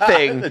a Jeep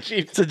thing.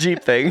 It's a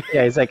Jeep thing.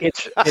 Yeah, it's like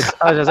it's.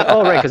 I was like,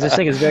 "Oh, right," because this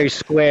thing is very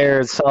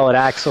square, solid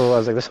axle. I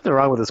was like, "There's something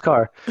wrong with this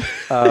car."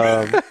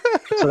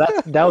 So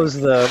that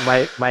was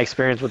my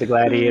experience with the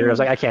Gladiator. I was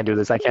like, "I can't do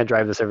this. I can't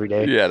drive this every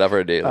day." Yeah, not for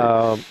a daily.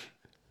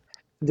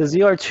 The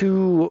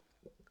ZR2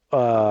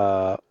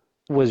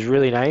 was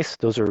really nice.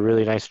 Those are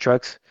really nice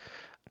trucks.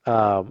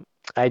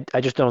 I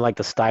just don't like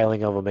the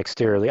styling of them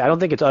exteriorly. I don't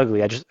think it's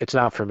ugly. It's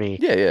not for me.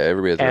 Yeah,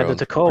 everybody has their And own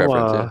the Tacoma,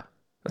 preference, yeah.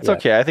 That's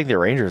okay. I think the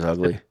Ranger's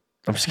ugly.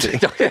 I'm just kidding.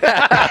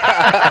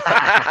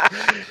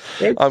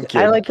 I'm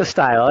kidding. I like the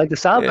style.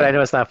 But I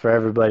know it's not for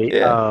everybody.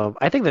 Yeah.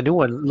 I think the new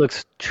one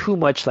looks too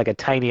much like a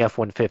tiny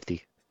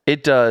F-150.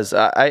 It does.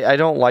 I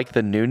don't like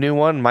the new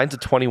one. Mine's a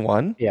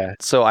 21. Yeah.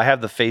 So I have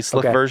the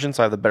facelift version,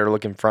 so I have the better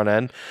looking front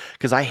end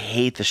because I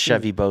hate the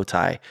Chevy bow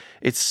tie.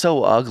 It's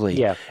so ugly.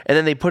 Yeah. And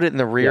then they put it in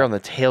the rear on the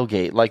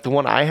tailgate. Like the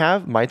one I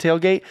have, my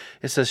tailgate,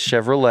 it says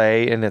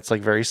Chevrolet and it's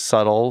like very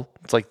subtle.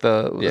 It's like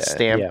the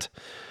stamped.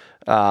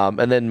 Yeah.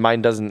 And then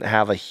mine doesn't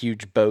have a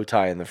huge bow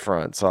tie in the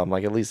front. So I'm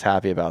like at least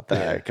happy about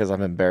that because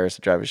I'm embarrassed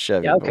to drive a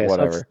Chevy, but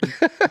whatever.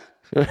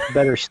 So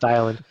better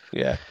styling.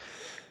 Yeah.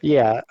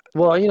 Yeah.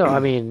 Well, I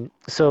mean,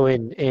 so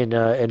in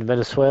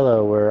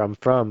Venezuela, where I'm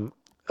from,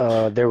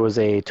 there was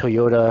a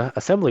Toyota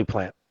assembly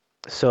plant.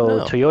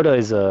 So Toyota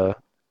is a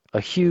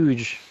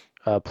huge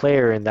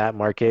player in that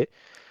market.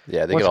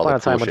 Yeah, they get all the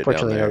cool shit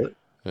down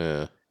there.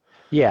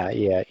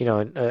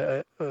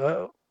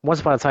 Once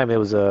upon a time, it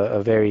was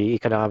a very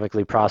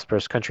economically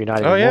prosperous country,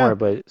 not anymore.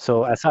 But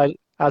so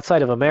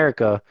outside of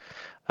America,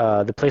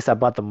 the place that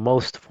bought the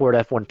most Ford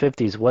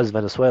F-150s was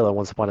Venezuela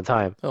once upon a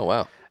time. Oh,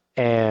 wow.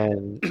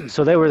 And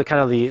so they were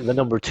kind of the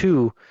number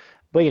two,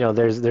 but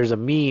there's a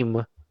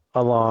meme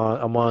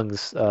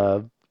amongst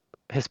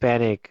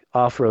Hispanic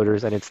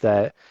off-roaders, and it's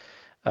that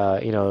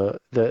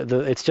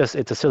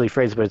it's a silly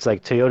phrase, but it's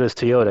like Toyota's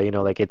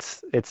Toyota, like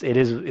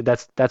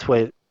that's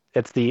what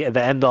it's the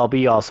end all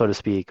be all, so to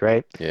speak,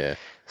 right? Yeah.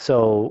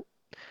 So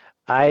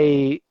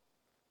I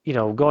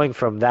going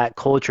from that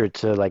culture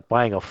to like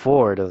buying a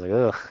Ford, I was like,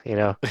 ugh,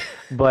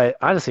 but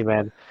honestly,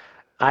 man,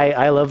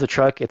 I love the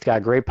truck. It's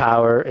got great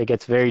power. It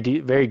gets very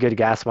good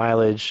gas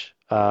mileage.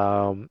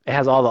 It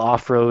has all the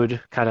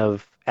off-road kind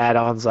of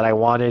add-ons that I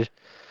wanted.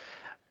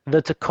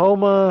 The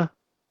Tacoma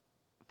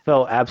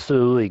felt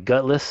absolutely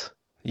gutless.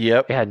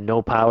 Yep. It had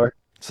no power.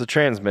 It's the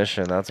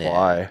transmission. That's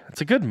why.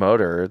 It's a good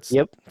motor. It's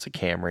a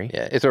Camry.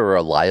 Yeah, it's a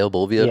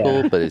reliable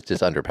vehicle, but it's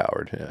just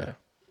underpowered. Yeah.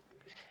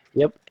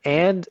 Yep.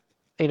 And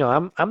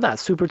I'm not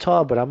super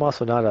tall, but I'm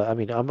also not I'm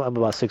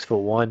about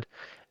 6'1".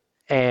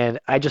 And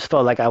I just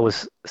felt like I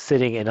was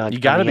sitting in a. You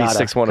got to be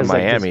 6'1" in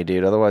Miami,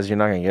 dude. Otherwise, you're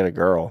not gonna get a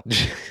girl.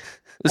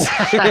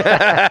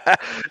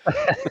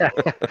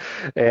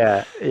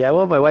 Yeah.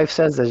 Well, my wife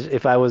says that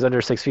if I was under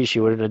 6 feet,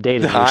 she wouldn't have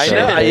dated me. I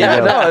know.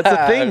 Yeah, no, it's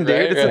a thing,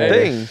 dude. It's a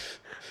thing.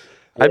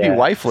 I'd be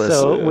wifeless.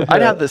 So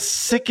I'd have the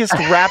sickest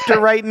Raptor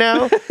right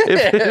now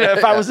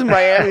if I was in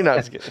Miami. No, I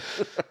was kidding.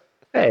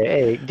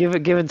 Hey, give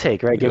and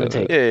take, right? Give and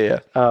take. Yeah.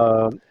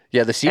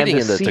 Yeah, the seating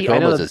in the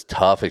Tacomas is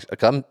tough.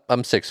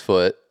 I'm 6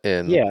 foot,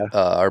 and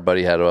our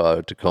buddy had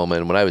a Tacoma,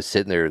 and when I was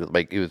sitting there,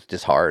 like it was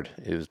just hard.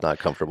 It was not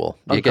comfortable.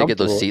 You gotta get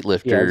those seat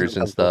lifters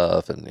and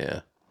stuff, and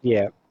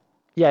yeah.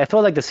 I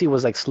felt like the seat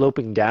was like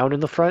sloping down in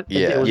the front.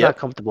 It was not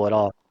comfortable at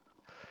all.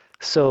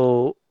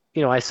 So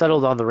I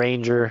settled on the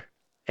Ranger,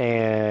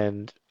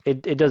 and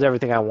it does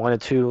everything I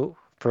wanted to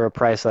for a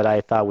price that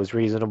I thought was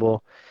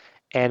reasonable.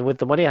 And with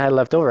the money I had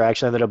left over, I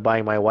actually ended up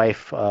buying my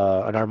wife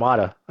an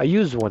Armada. I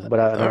used one, but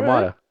an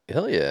Armada. Right.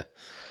 Hell yeah,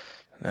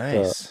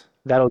 nice.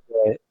 So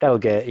that'll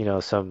get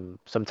some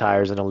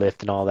tires and a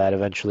lift and all that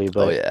eventually.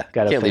 But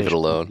can't leave it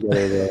alone.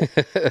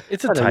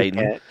 It's a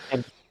Titan.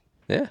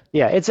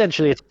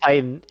 Essentially it's a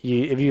Titan.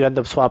 If you end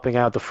up swapping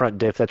out the front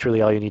diff, that's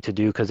really all you need to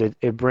do because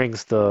it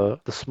brings the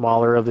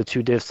smaller of the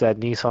two diffs that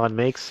Nissan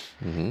makes.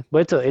 Mm-hmm.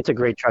 But it's a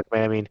great truck,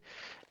 man. I mean,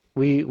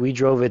 we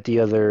drove it the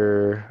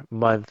other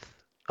month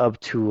up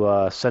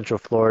to Central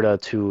Florida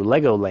to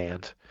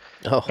Legoland.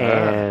 Oh,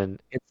 and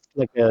it's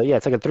like a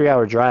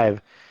 3-hour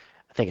drive.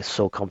 I think it's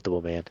so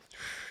comfortable, man.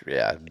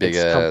 Yeah, big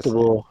it's ass.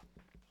 Comfortable,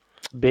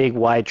 big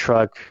wide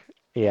truck.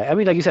 Yeah, I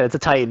mean, like you said, it's a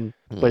Titan,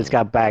 but it's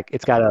got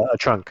a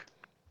trunk.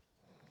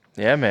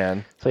 Yeah,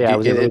 man. So yeah,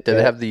 did it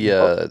have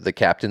the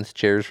captain's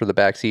chairs for the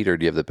back seat, or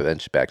do you have the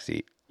bench back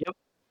seat? Yep.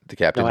 The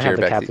captain's chair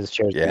back captain's seat.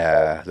 Chairs.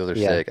 Yeah, those are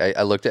sick.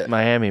 I looked at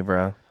Miami,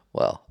 bro.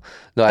 Well,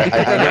 no, I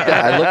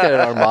looked at an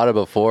Armada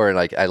before, and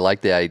like I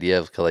like the idea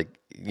of like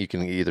you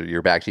can either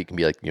your back seat can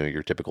be like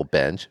your typical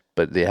bench,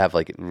 but they have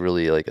like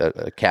really like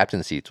a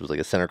captain seats with like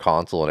a center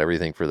console and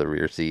everything for the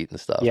rear seat and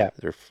stuff. Yeah,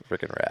 they're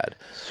freaking rad.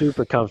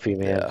 Super comfy,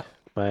 man. Yeah.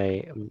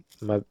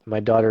 My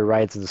daughter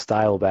rides in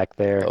style back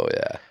there. Oh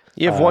yeah.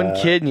 You have one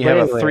kid and you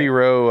have a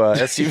 3-row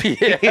SUV.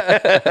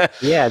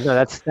 Yeah, no,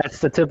 that's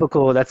the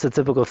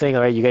typical thing,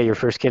 all right? You get your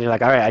first kid and you're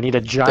like, all right, I need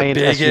a giant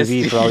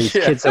SUV for all these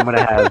kids I'm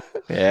gonna have.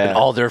 Yeah. And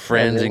all their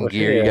friends and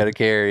gear you gotta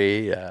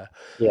carry. Yeah.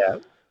 Yeah.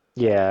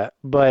 Yeah,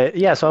 but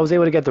yeah, so I was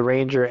able to get the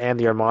Ranger and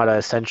the Armada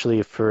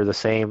essentially for the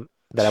same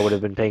that I would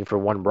have been paying for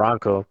one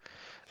Bronco.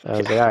 I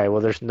was like, all right,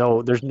 well, there's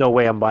no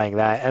way I'm buying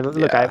that. And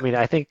look, I Yeah, mean,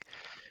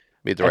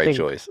 made the I right think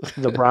choice.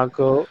 the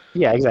Bronco,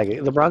 yeah, exactly.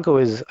 The Bronco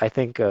is, I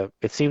think,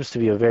 it seems to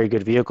be a very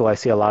good vehicle. I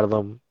see a lot of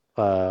them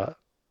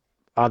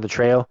on the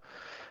trail,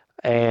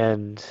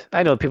 and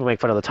I know people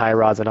make fun of the tie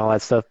rods and all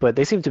that stuff, but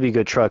they seem to be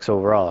good trucks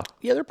overall.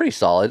 Yeah, they're pretty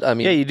solid. I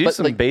mean, Yeah, you do but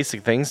some like,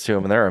 basic things to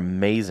them, and they're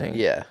amazing.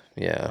 yeah,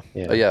 yeah,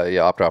 oh, Yeah,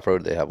 yeah. Off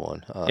Road, they have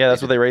one. Yeah,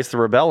 that's what they race the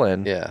Rebel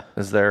in. Yeah,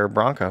 is their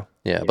Bronco.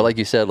 yeah. But yeah, like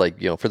you said, like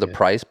for the yeah.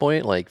 price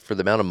point, like for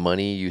the amount of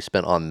money you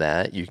spent on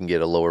that, you can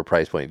get a lower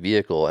price point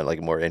vehicle and like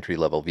a more entry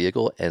level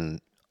vehicle and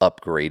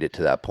upgrade it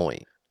to that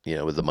point.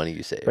 With the money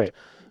you saved. Right.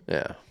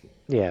 Yeah.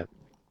 Yeah.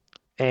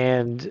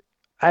 And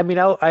I mean,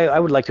 I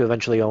would like to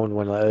eventually own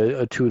one,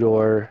 a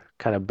two-door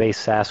kind of base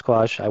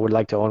Sasquatch. I would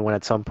like to own one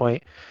at some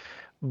point,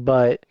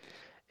 but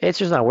it's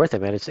just not worth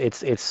it, man.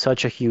 It's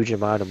such a huge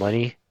amount of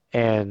money.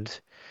 And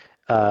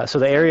so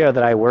the area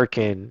that I work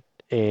in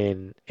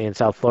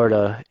South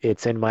Florida,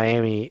 it's in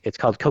Miami. It's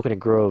called Coconut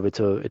Grove. It's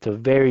a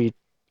very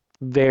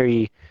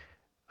very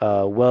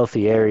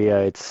wealthy area.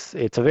 It's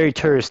a very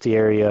touristy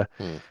area.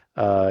 Hmm.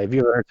 If you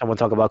ever heard someone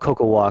talk about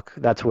Coco Walk,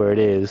 that's where it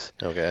is.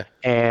 Okay.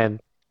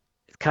 And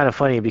it's kind of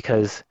funny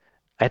because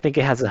I think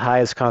it has the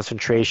highest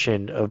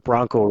concentration of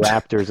Bronco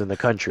Raptors in the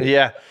country.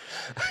 Yeah,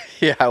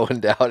 Yeah, I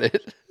wouldn't doubt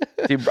it.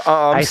 dude,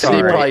 I I'm see And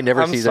you sorry. probably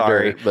never I'm see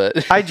sorry. the dirt,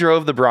 but I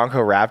drove the Bronco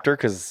Raptor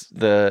because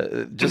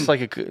just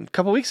like a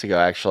couple weeks ago,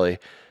 actually,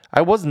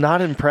 I was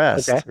not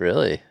impressed. Okay.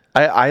 really,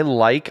 I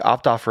like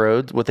Off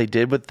Road, what they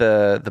did with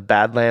the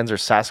Badlands or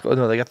Sasquatch.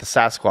 No, they got the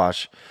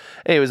Sasquatch.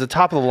 Hey, it was the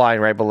top of the line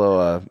right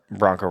below a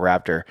Bronco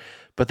Raptor.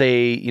 But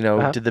they,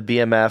 did the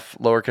BMF,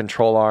 lower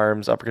control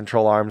arms, upper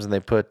control arms, and they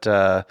put,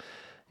 the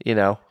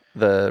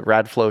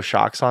Radflow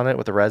shocks on it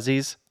with the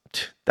Resis.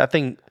 That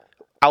thing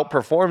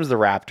outperforms the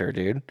Raptor,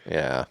 dude.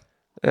 yeah.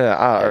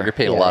 Yeah, You're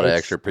paying a Yeah, lot of it's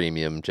extra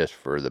premium just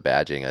for the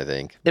badging, I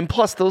think. and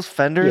plus those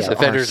fenders, Yeah. The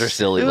fenders are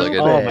silly looking.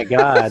 Oh my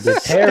God, they're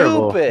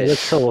terrible. They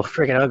Stupid. look so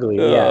freaking ugly.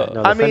 Yeah,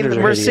 no, the I mean, fenders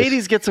are Mercedes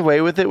hideous. gets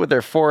away with it with their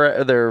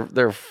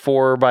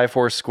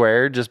 4x4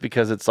 square just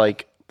because it's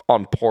like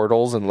on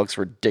portals and looks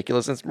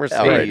ridiculous. It's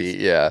Mercedes, Already,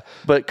 yeah.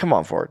 but come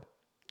on, Ford.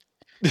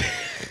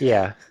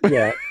 Yeah,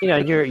 yeah.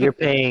 You're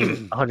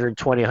paying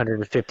 120,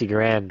 150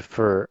 grand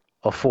for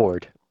a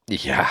Ford.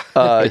 Yeah.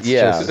 It's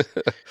Yeah. just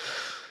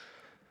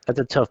that's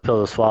a tough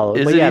pill to swallow.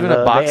 Is But it yeah, even a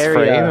the box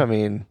area, frame? I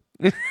mean,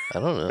 I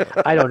don't know.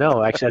 I don't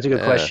know. Actually, that's a good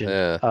Yeah, question.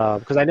 yeah.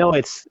 Because I know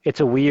it's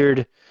a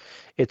weird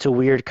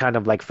kind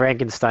of like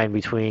Frankenstein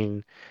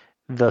between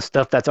the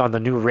stuff that's on the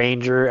new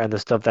Ranger and the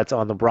stuff that's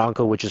on the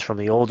Bronco, which is from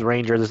the old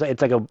Ranger.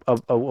 It's like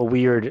a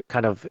weird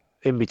kind of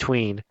in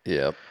between.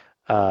 Yep.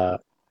 Uh,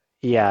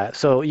 yeah.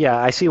 So yeah,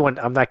 I see one.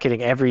 I'm not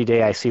kidding. Every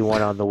day I see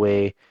one on the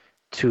way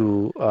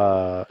to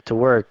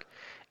work,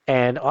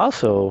 and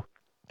also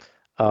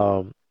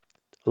um,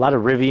 a lot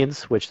of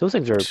Rivians, which those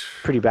things are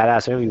pretty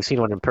badass. I know you've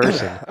seen one in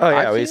person. oh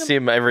yeah, I've we seen see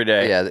them every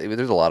day. Yeah,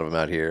 there's a lot of them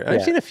out here. I've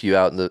Yeah. seen a few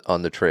out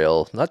on the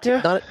trail. Not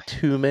Yeah. not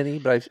too many,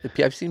 but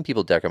I've seen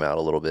people deck them out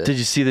a little bit. Did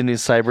you see the new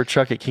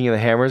Cybertruck at King of the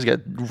Hammers? Got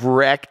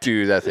wrecked.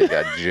 Dude, that thing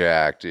got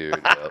jacked, dude.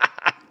 Yep.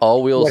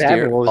 All-wheel What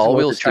happened? What was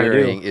all-wheel it trying to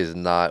do? steering is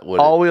not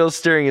what All-wheel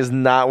steering is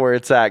not where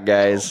it's at,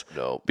 guys.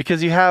 no.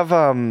 Because you have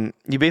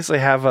you basically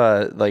have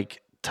like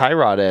tie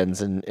rod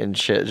ends and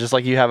shit. Just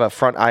like you have a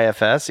front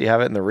IFS, you have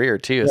it in the rear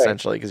too,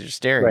 essentially, because you're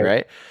steering,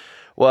 right?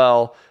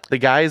 Well, the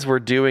guys were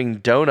doing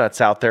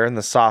donuts out there in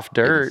the soft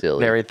dirt and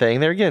silly.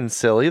 everything. They were getting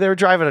silly. They were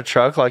driving a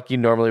truck like you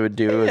normally would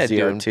do Yeah, a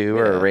ZR2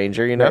 or a yeah.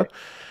 Ranger, you know? Right.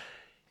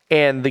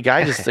 And the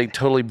guy just like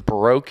totally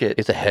broke it.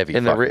 It's a heavy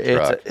in the fucking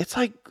truck. It's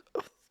like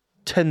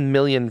 10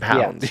 million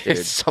pounds, dude.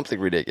 It's something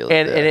ridiculous.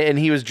 And, yeah. and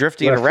he was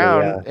drifting Roughly,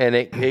 around, yeah. and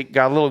it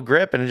got a little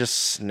grip, and it just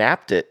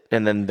snapped it,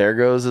 and then there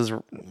goes his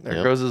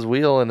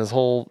wheel and his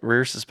whole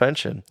rear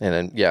suspension. And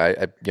then,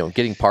 yeah,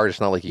 getting parts,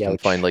 it's not like you can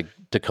Ouch. find like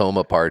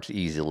Tacoma parts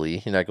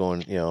easily. You're not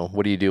going,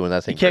 what do you do when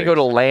that thing You can't go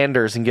to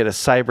Landers and get a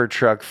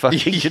Cybertruck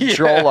fucking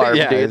control arm,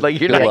 yeah, dude. Like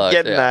you're good not luck,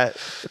 getting yeah.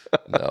 that.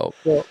 No.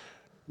 Well,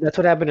 that's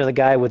what happened to the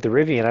guy with the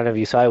Rivian. I don't know if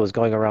you saw it was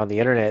going around the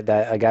internet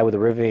that a guy with a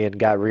Rivian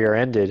got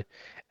rear-ended,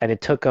 and it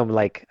took him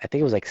like I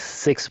think it was like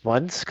 6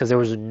 months because there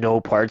was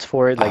no parts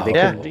for it. Like they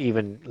Yeah. couldn't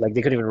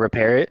even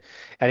repair it,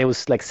 and it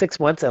was like 6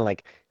 months and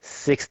like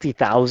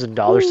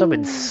 $60,000, some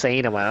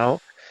insane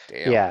amount.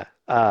 Damn. Yeah.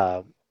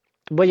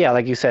 But yeah,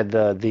 like you said,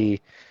 the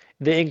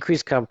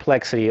increased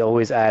complexity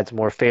always adds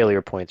more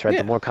failure points, right? Yeah.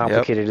 The more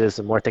complicated it is,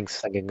 the more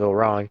things that can go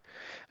wrong.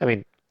 I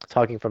mean,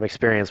 talking from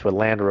experience with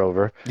Land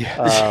Rover.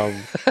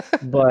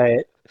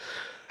 But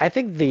I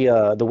think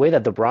the way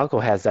that the Bronco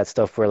has that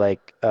stuff where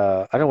like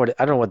I don't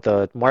know what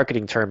the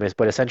marketing term is,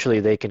 but essentially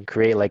they can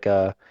create like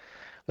a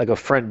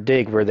front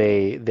dig where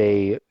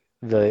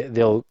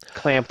they'll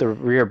clamp the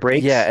rear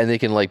brakes. Yeah, and they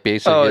can like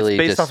basically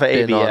based just off of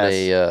spin on ABS.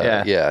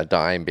 a Yeah. a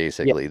dime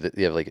basically.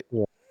 You have like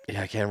Yeah.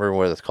 I can't remember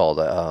what it's called.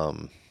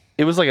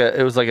 It was like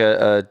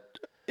a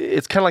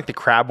it's kind of like the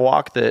crab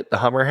walk that the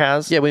Hummer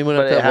has. Yeah, we went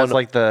up but it that has one.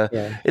 like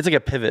it's like a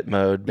pivot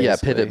mode. Basically.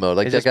 Yeah, pivot mode.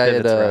 Like it that guy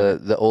at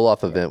the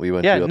Olaf event we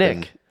went to.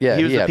 Nick. He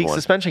was the peak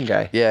suspension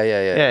guy. Yeah.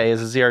 Yeah, he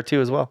has a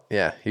ZR2 as well.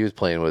 Yeah, he was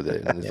playing with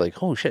it, and it's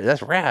like, oh shit,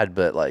 that's rad.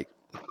 But like,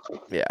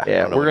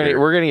 yeah,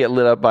 we're gonna get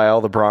lit up by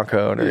all the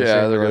Bronco owners.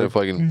 Yeah, they're gonna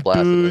fucking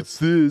blast it. What's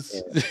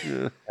this?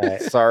 Yeah.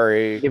 Right.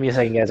 Sorry. Give me a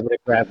second, guys. I'm gonna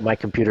grab my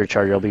computer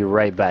charger. I'll be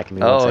right back.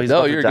 No,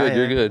 you're good.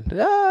 You're good.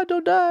 Ah,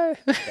 don't die.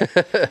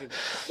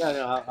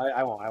 No,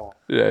 I won't.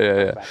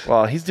 Yeah.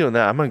 Well, he's doing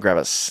that. I'm gonna grab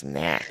a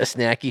snack. A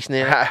snacky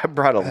snack. I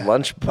brought a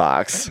lunch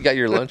box. You got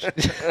your lunch.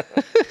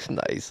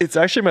 Nice. It's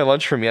actually my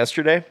lunch from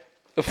yesterday.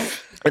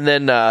 And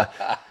then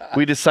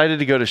we decided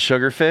to go to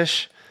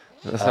Sugarfish.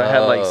 So I had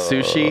like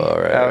sushi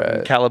out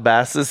in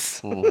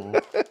Calabasas. Mm-hmm.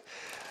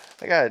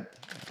 I got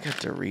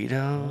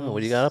Doritos. Oh, what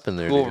do you got up in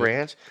there? Cool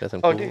Ranch.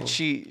 Cool. Dude,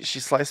 she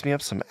sliced me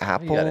up some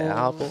apples. You got an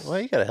apple? Well,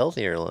 you got a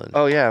healthier lunch.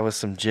 Oh yeah, with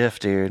some Jif,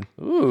 dude.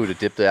 Ooh, to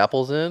dip the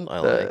apples in? I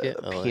like it.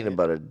 Peanut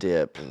butter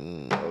dip.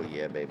 Oh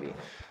yeah, baby.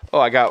 Oh,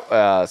 I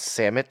got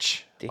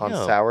sandwich on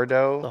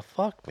sourdough. What the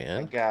fuck,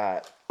 man?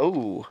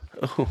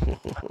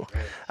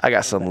 I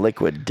got some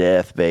liquid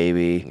death,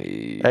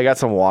 baby. I got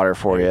some water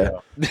for you.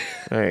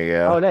 There you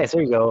go. Oh, nice.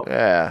 There you go.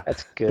 Yeah.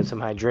 That's good. Some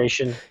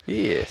hydration.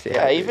 Yes.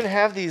 Yeah, I even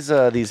have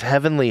these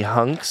heavenly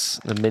hunks.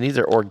 The minis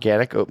are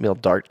organic oatmeal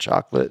dark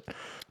chocolate.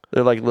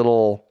 They're like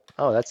little.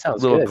 Oh, that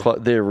sounds good.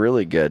 They're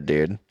really good,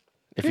 dude.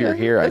 If you're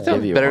here, I'd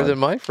give you better one. than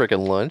my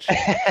freaking lunch.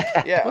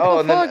 Yeah.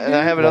 And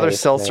I have another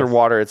seltzer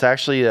water. It's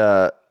actually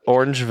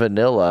orange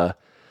vanilla.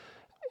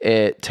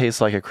 It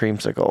tastes like a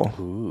creamsicle.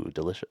 Ooh,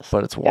 delicious.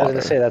 But it's water. I was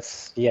gonna say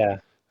that's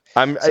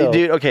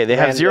dude. Okay, they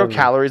have 0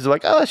 calories. They're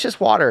like, oh, it's just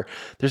water.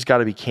 There's got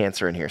to be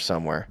cancer in here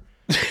somewhere.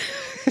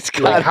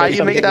 How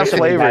you make that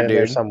flavor,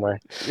 dude?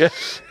 Somewhere. Yeah.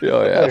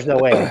 Oh yeah. There's no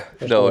way.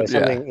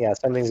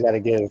 Something's got to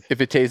give.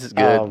 If it tastes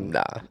good,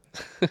 nah.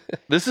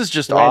 This is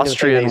just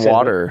Austrian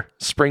water,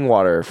 spring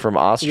water from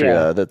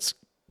Austria that's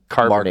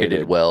carbonated.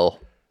 Marketed well.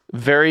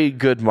 Very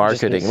good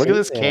marketing. Look at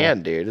this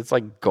can, dude. It's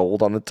like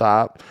gold on the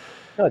top.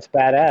 No, it's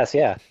badass.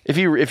 Yeah. If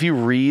you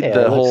read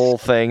the whole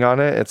thing on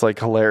it, it's like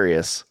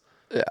hilarious.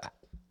 Yeah.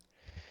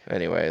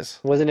 Anyways,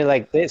 wasn't it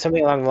like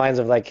something along the lines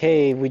of like,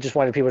 hey, we just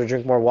wanted people to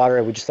drink more water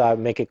and we just thought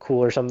make it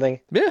cool or something?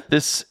 Yeah.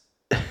 This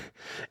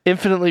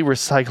infinitely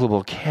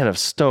recyclable can of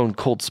stone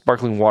cold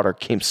sparkling water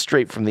came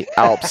straight from the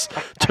Alps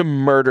to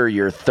murder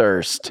your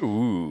thirst.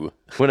 Ooh.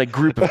 When a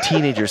group of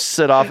teenagers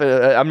set off,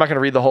 I'm not going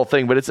to read the whole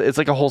thing, but it's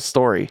like a whole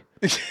story.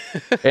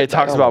 It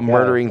talks about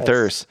murdering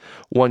thirst.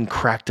 One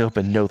cracked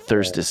open, no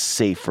thirst is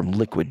safe from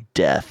liquid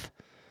death.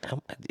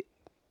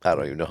 I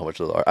don't even know how much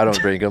those are. I don't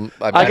drink them.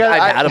 I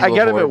got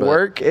them at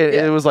work.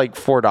 It was like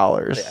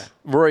 $4. Yeah.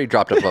 Rory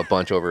dropped up a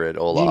bunch over at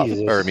Olaf,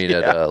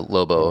 at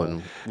Lobo,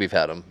 and we've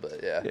had them.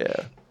 But yeah.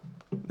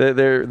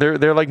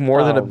 They're like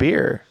more than a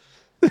beer.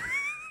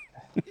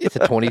 It's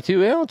a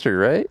 22 ouncer,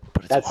 right?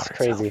 But that's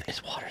crazy.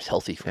 This water's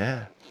healthy.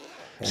 Yeah.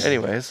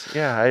 Anyways,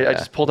 I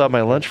just pulled out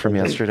my lunch from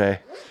yesterday.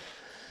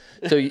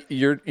 So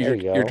you're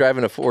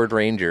driving a Ford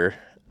Ranger.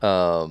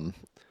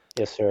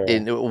 Yes, sir.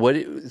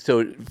 And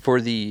so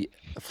for the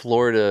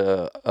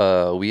Florida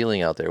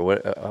wheeling out there,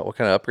 what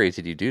kind of upgrades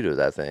did you do to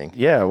that thing?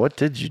 Yeah, what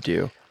did you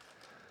do?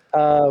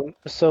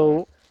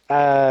 So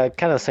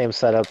kind of same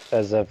setup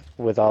as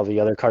with all the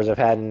other cars I've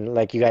had, and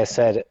like you guys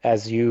said,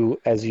 as you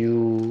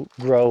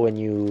grow and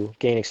you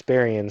gain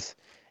experience,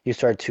 you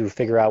start to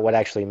figure out what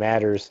actually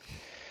matters.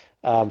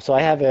 So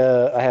I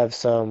have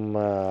some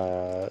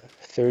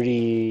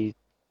 32,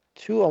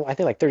 I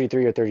think like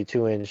 33 or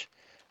 32 inch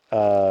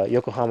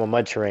Yokohama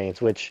mud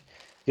terrains, which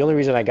the only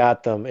reason I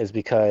got them is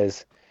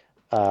because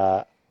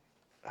I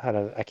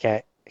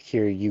can't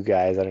hear you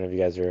guys. I don't know if you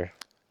guys are.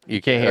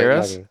 You can't hear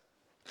us?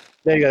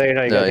 There you go.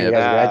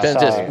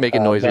 Ben's just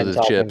making noise with his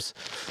chips.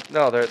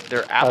 No,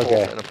 they're apples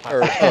in a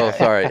pie.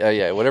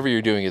 Sorry. Whatever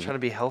you're doing is trying to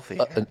be healthy.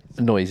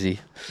 Noisy.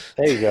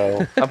 There you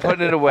go. I'm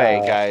putting it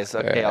away, guys.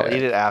 Okay, I'll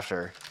eat it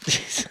after.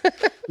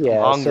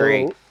 Yeah, I'm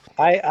hungry. So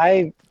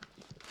I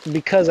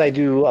because I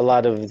do a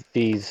lot of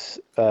these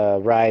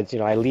rides.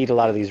 I lead a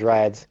lot of these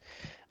rides.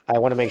 I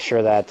want to make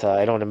sure that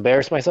I don't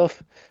embarrass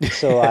myself.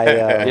 So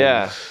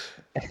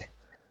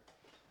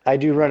I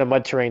do run a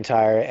mud terrain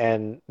tire,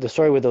 and the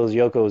story with those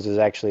Yokos is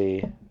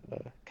actually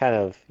kind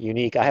of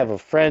unique. I have a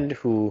friend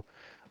who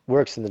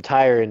works in the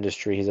tire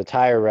industry. He's a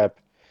tire rep,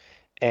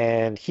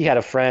 and he had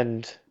a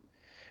friend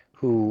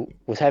who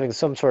was having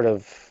some sort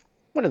of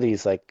one of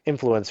these like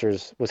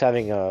influencers was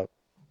having a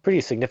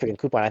pretty significant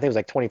coupon. I think it was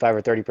like 25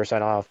 or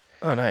 30% off.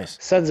 Oh, nice.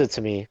 Sends it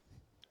to me,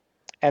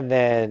 and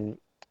then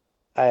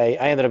I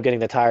ended up getting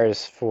the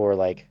tires for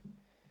like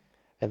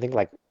I think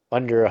like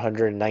under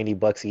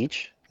 $190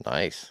 each.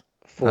 Nice.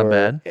 Not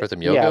bad. For some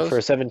Yokos? Yeah, for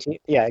 17.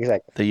 Yeah,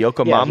 exactly. The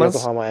Yokomamas?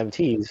 Yokohama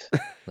MTs.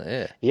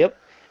 Yeah. Yep.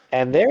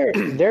 And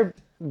they're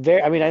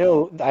very, I mean, I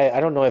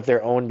don't know if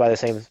they're owned by the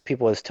same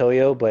people as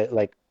Toyo, but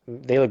like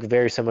they look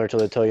very similar to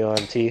the Toyo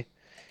MT.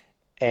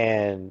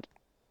 And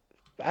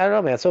I don't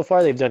know, man. So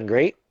far they've done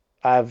great.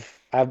 I've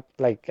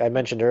like I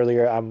mentioned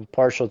earlier, I'm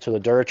partial to the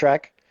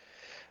Duratrack.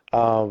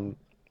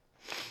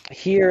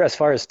 Here, as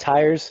far as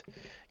tires,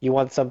 you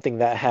want something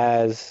that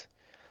has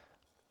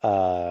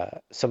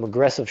some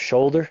aggressive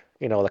shoulder,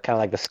 kind of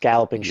like the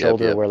scalloping Yep,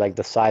 shoulder yep. where like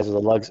the sides of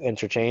the lugs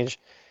interchange,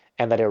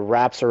 and that it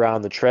wraps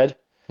around the tread,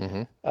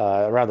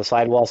 around the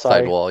sidewall,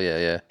 sorry. Sidewall,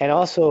 yeah. And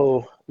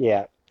also,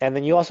 yeah, and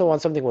then you also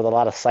want something with a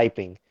lot of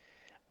siping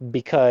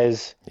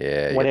because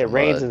Yeah, you when get the it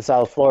rains mud. in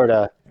South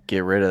Florida,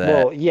 Get rid of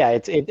that. well, yeah,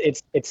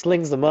 it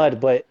slings the mud,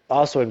 but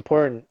also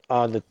important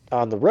on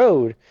the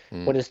road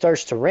Mm. when it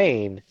starts to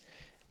rain.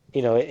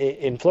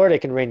 In Florida,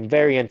 it can rain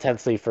very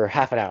intensely for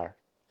half an hour,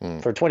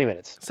 Mm. for 20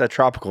 minutes, It's that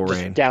tropical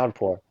just rain.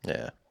 downpour.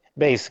 Yeah.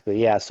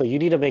 Basically, yeah. So you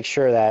need to make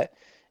sure that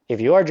if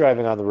you are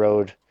driving on the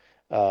road,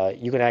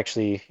 you can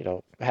actually,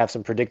 have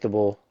some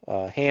predictable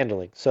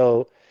handling.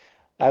 So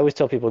I always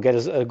tell people get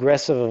as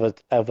aggressive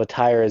of a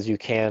tire as you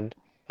can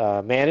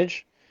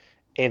manage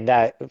in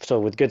that. So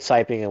with good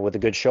siping and with a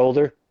good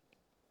shoulder,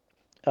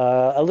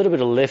 a little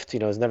bit of lift,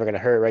 is never going to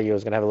hurt, right? You're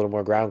going to have a little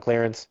more ground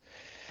clearance.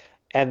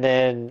 And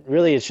then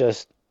really it's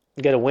just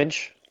get a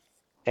winch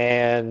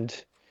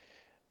and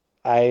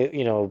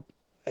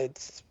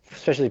it's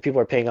especially if people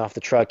are paying off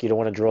the truck, you don't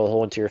want to drill a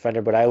hole into your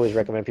fender, but I always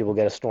recommend people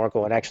get a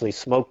snorkel and actually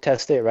smoke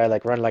test it, right?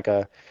 Like run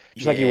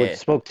just like you would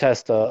smoke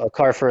test a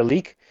car for a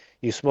leak,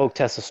 you smoke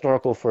test a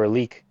snorkel for a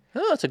leak.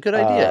 Oh, that's a good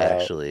idea,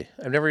 actually.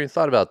 I've never even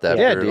thought about that.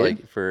 Yeah,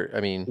 for, dude. I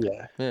mean,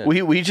 Yeah.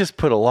 We just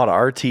put a lot of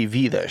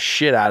RTV the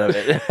shit out of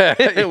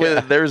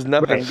it. There's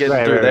nothing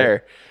getting through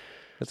there.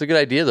 That's a good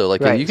idea, though.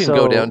 Like, Right, you can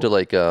go down to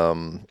like, I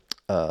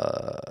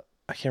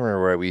can't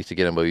remember where we used to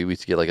get them, but we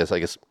used to get like a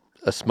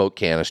smoke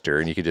canister,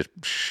 and you could just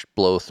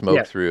blow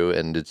smoke through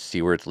and just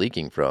see where it's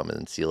leaking from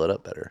and seal it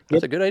up better.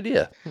 That's a good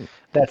idea.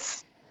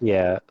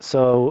 Yeah.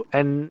 So,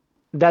 and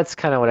that's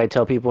kind of what I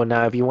tell people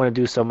now. If you want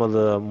to do some of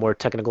the more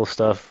technical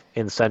stuff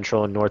in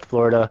Central and North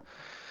Florida,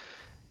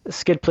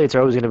 skid plates are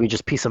always going to be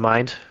just peace of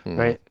mind,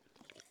 right?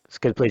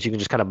 Skid plates, you can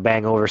just kind of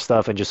bang over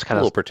stuff and just kind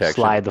of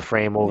slide the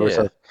frame over. Yeah.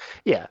 So,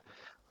 yeah.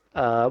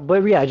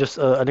 But yeah, just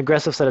an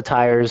aggressive set of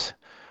tires,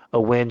 a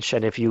winch,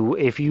 and if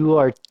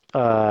you're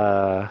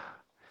an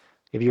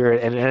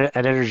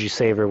energy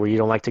saver where you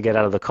don't like to get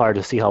out of the car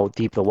to see how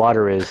deep the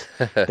water is,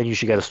 then you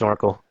should get a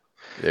snorkel.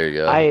 There you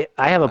go. I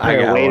have a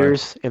pair of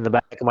waders in the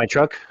back of my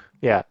truck.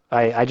 Yeah,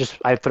 I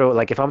throw,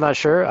 like, if I'm not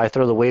sure, I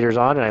throw the waders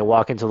on and I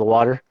walk into the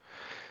water,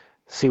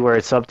 see where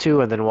it's up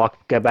to, and then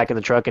get back in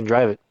the truck and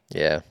drive it.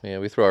 Yeah,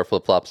 we throw our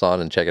flip flops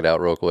on and check it out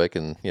real quick,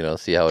 and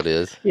see how it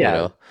is.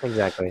 Yeah,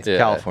 exactly. It's a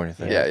California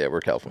thing. Yeah,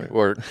 we're California,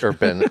 or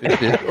Ben,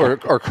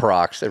 or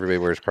Crocs. Everybody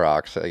wears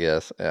Crocs, I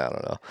guess. Yeah, I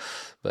don't know,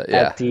 but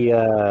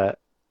yeah.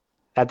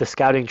 At the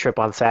scouting trip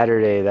on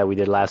Saturday that we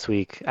did last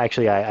week,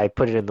 actually, I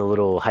put it in the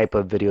little hype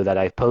up video that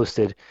I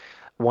posted.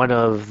 One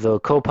of the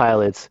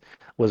co-pilots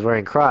was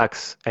wearing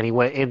Crocs, and he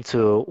went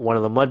into one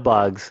of the mud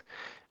bogs,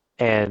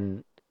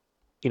 and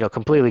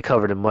completely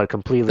covered in mud,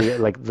 completely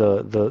like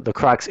the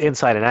Crocs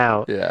inside and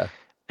out. Yeah.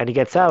 And he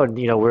gets out, and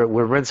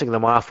we're rinsing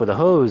them off with a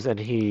hose, and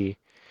he's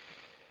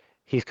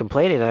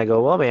complaining, and I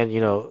go, well, man,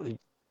 you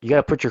got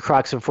to put your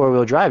Crocs in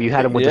four-wheel drive. You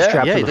had them with the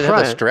strap to the front. Yeah, you didn't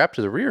have the strap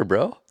to the rear,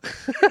 bro.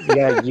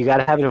 You got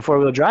to have it in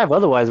four-wheel drive.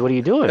 Otherwise, what are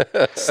you doing?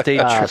 Stay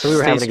so we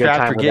were having a good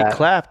time or with get that.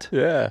 clapped.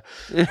 Yeah.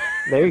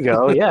 There you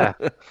go. Yeah.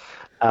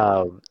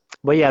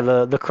 But yeah,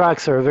 the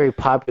Crocs are a very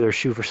popular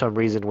shoe for some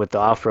reason with the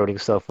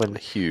off-roading stuff. When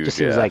Huge. Just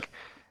seems like,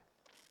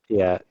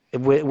 yeah.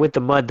 With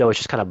the mud though, it's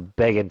just kind of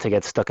begging to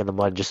get stuck in the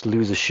mud. Just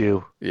lose a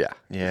shoe. Yeah.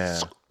 Yeah.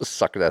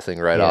 Suck that thing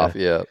right off.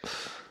 Yeah.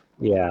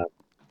 Yeah.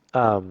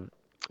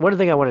 One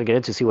thing I wanted to get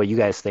into, see what you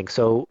guys think.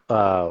 So,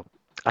 I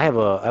have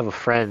a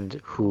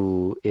friend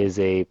who is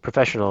a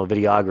professional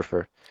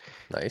videographer,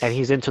 Nice. and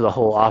he's into the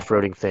whole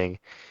off-roading thing.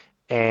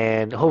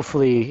 And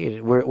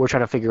hopefully, we're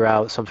trying to figure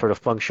out some sort of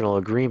functional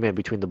agreement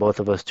between the both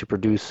of us to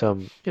produce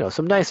some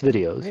nice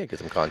videos. Yeah, get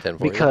some content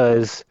for you.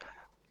 Because,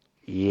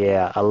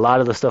 yeah, a lot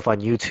of the stuff on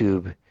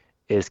YouTube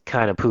is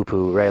kind of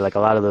poo-poo, right? Like a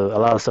lot of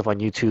the stuff on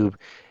YouTube,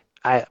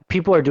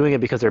 people are doing it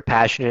because they're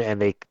passionate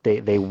and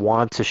they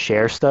want to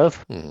share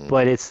stuff,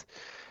 but it's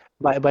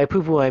by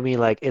poo-poo I mean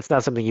like it's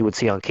not something you would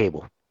see on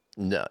cable.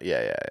 No,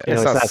 yeah.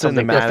 It's not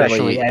something cinematically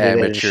professionally edited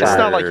and amateur. shot. It's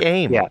not like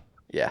AIM.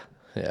 Yeah.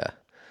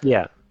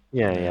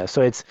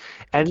 So it's,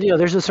 and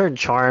there's a certain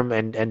charm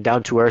and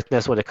down to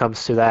earthness when it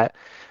comes to that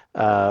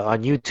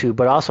on YouTube.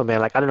 But also,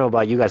 man, like I don't know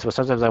about you guys, but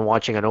sometimes I'm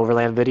watching an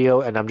Overland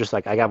video and I'm just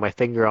like I got my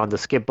finger on the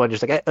skip button,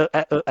 just like I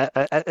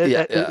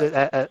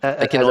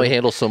can only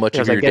handle so much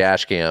of your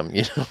dash cam.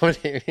 You know what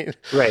I mean?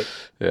 Right.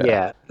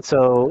 Yeah.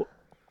 So,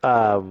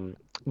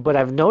 but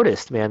I've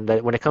noticed, man,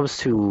 that when it comes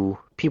to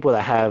people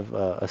that have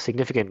a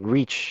significant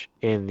reach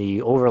in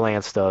the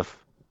overland stuff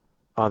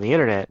on the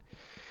internet,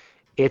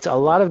 it's a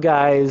lot of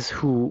guys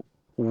who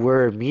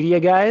were media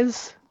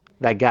guys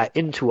that got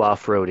into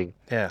off-roading.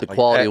 Yeah, the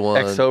quality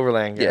one.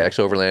 Ex-Overland guy. Yeah,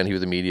 ex-Overland. He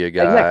was a media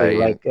guy.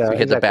 Exactly. So he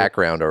had the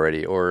background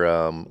already. Or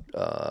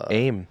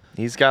AIM.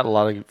 He's got a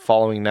lot of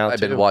following now,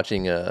 I've been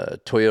watching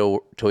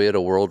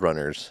Toyota World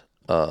Runners.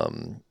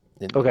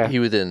 Okay. He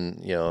was in,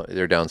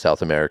 they're down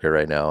South America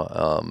right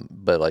now.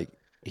 But like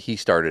he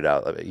started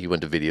out. He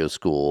went to video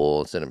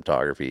school,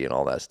 cinematography, and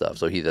all that stuff.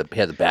 So he had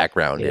the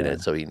background in it.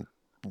 So he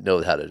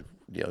knows how to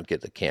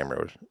get the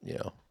camera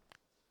to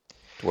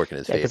work in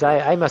his favor. Because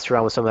I messed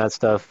around with some of that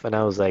stuff, and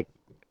I was like,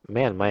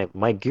 man,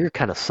 my gear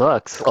kind of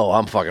sucks. Oh,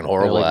 I'm fucking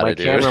horrible at it,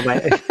 dude.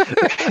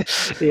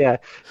 Yeah.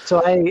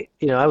 So I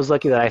was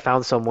lucky that I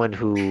found someone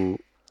who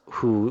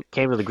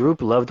came to the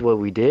group, loved what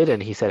we did,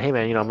 and he said, hey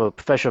man, I'm a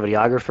professional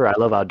videographer. I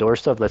love outdoor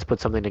stuff. Let's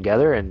put something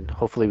together, and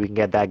hopefully we can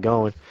get that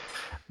going.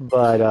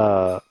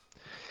 But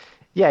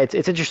yeah,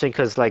 it's interesting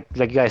because like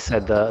you guys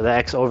said, the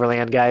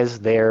ex-Overland guys,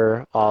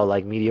 they're all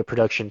like media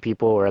production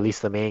people, or at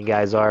least the main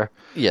guys are.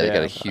 Yeah, they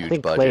got a huge I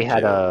think budget Clay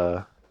had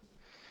too.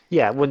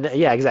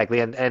 Yeah,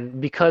 exactly.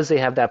 And because they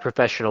have that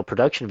professional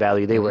production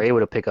value, they were able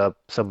to pick up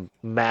some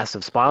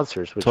massive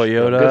sponsors, which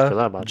Toyota, good for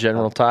them.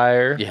 General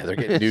Tire. Yeah, they're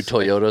getting new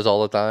Toyotas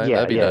all the time. Yeah,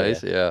 That'd be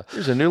nice. Yeah.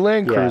 There's a new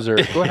Land Cruiser.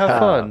 Go have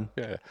fun.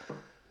 Yeah.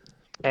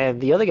 And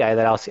the other guy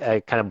that I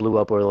kind of blew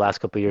up over the last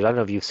couple of years, I don't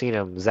know if you've seen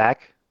him,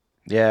 Zach.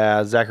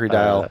 Yeah, Zachary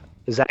Dial.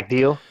 Zach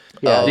Deal.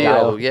 Yeah,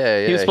 Dial.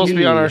 yeah. He was supposed to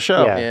be on our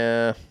show.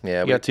 Yeah. He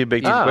got too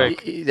big too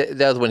quick.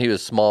 That was when he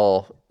was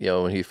small.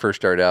 When he first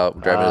started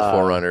out driving his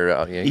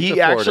 4Runner. He's a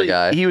Florida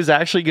guy. He was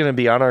actually going to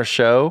be on our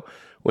show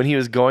when he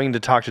was going to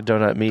talk to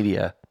Donut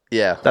Media.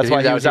 Yeah, that's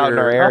why he was out in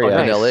our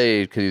area in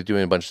LA because he was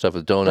doing a bunch of stuff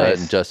with Donut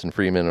and Justin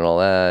Freeman and all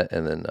that.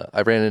 And then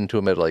I ran into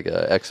him at like an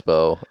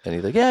expo, and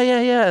he's like,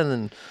 yeah. And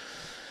then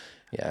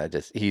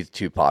he's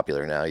too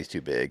popular now. He's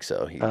too big,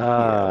 so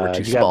we're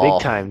too small. Got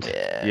big timed.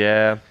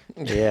 Yeah.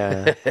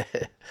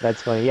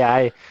 That's funny.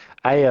 Yeah,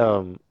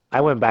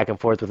 I went back and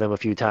forth with him a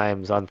few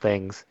times on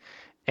things,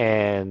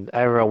 and I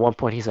remember at one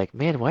point he's like,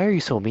 "Man, why are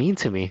you so mean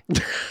to me?"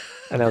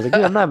 And I was like,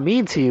 "Dude, I'm not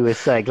mean to you.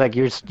 It's like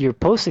you're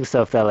posting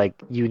stuff that like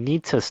you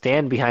need to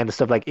stand behind the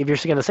stuff. Like if you're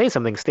gonna say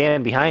something,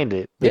 stand behind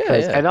it.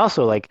 Because and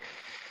also like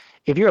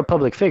if you're a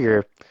public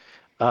figure,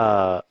 people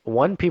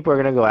are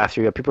gonna go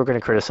after you. People are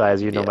gonna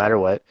criticize you no matter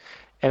what,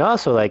 and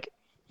also like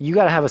you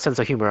gotta have a sense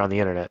of humor on the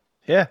internet.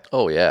 Yeah.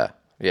 Oh yeah.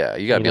 Yeah,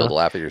 you gotta be able to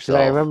laugh at yourself.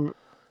 I remember.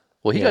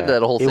 Well, he got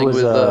that whole thing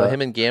with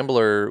him and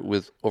Gambler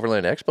with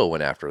Overland Expo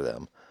went after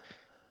them.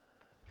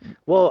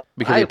 Well,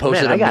 because they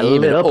posted a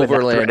meme and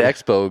Overland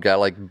Expo got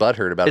like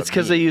butthurt about it. It's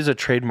because they use a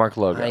trademark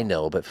logo. I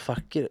know, but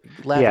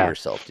laugh at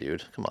yourself,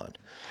 dude. Come on.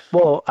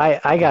 Well,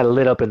 I got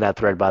lit up in that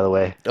thread, by the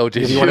way. Oh, did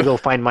you? If you want to go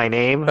find my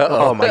name,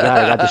 oh my god,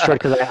 I got destroyed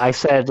because I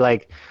said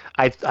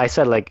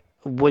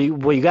well,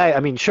 you guys. I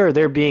mean, sure,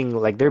 they're being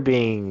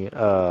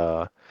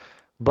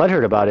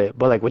butthurt about it,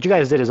 but like what you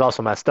guys did is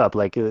also messed up.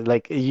 Like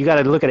you got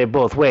to look at it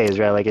both ways,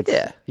 right? Like it's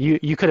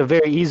you could have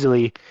very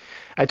easily.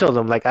 I told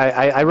them like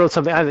I wrote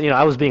something.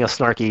 I was being a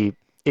snarky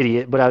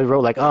idiot, but I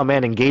wrote like, oh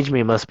man,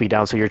 engagement must be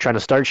down, so you're trying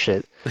to start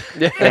shit.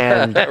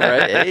 And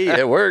right, hey,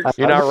 it works.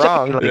 You're not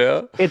wrong.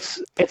 Like,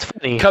 it's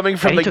funny coming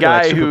from the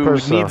guy who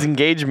needs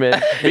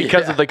engagement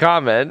because of the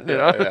comment.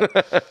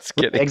 Just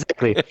kidding.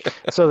 Exactly.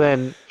 So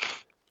then.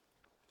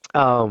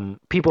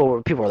 People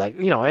were like,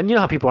 and you know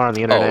how people are on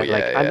the internet.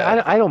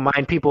 I don't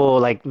mind people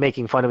like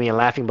making fun of me and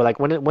laughing, but like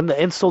when the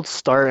insults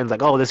start and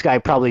like, oh, this guy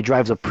probably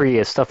drives a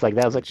Prius, stuff like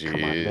that. I was like, come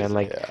on, man.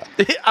 Like,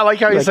 I like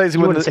how he says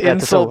when the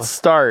insults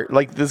start,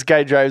 like this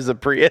guy drives a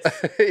Prius.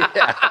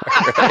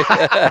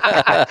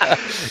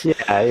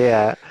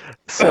 yeah.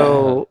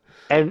 So.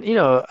 And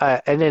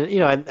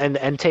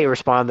and Tate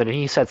responded, and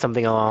he said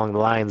something along the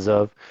lines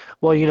of,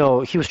 "Well,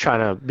 he was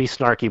trying to be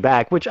snarky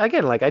back," which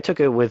again, like I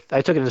took it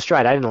in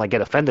stride. I didn't like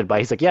get offended by it.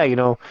 He's like, "Yeah,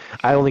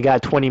 I only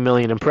got 20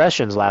 million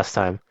impressions last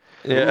time.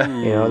 Yeah,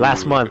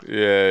 last month.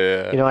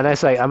 Yeah. And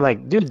I'm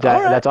like, dude,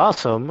 that's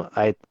awesome.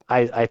 I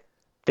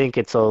think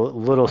it's a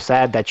little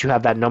sad that you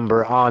have that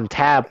number on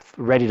tap,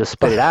 ready to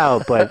spit it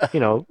out, but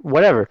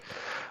whatever."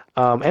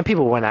 And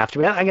people went after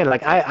me. Again,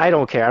 like I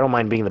don't care. I don't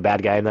mind being the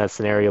bad guy in that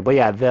scenario. But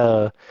yeah,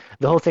 the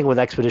whole thing with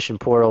Expedition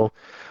Portal,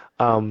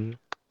 I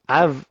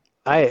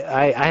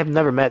have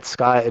never met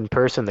Scott in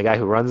person, the guy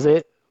who runs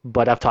it,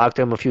 but I've talked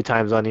to him a few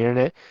times on the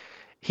internet.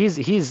 It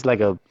seems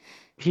like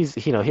he's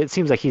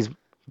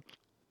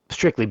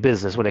strictly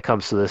business when it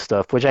comes to this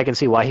stuff, which I can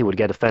see why he would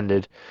get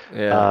offended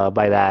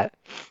by that.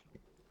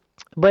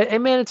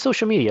 But man, it's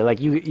social media. Like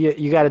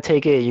you got to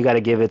take it, you got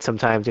to give it.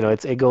 Sometimes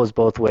it goes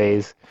both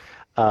ways.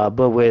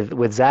 But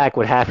with Zach,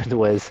 what happened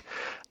was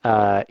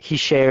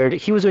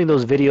he was doing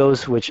those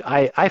videos, which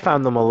I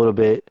found them a little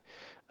bit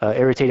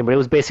irritating, but it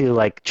was basically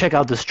like, check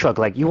out this truck.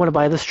 Like, you want to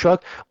buy this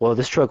truck? Well,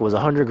 this truck was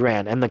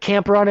 $100,000, and the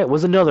camper on it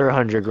was another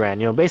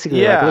 $100,000.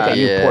 Basically, like, look at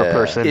you, poor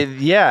person.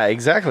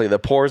 Exactly. The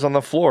poor's on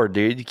the floor,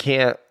 dude. You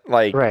can't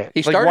right.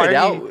 He started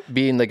out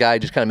being the guy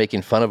just kind of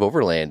making fun of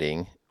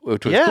overlanding.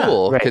 Which was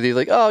cool because he's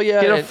like, oh yeah,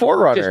 he had a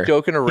 4Runner, just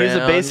joking around. He's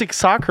a basic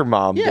soccer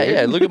mom.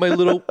 Yeah. Look at my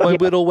little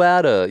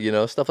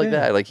Wada, stuff like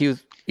that. Like he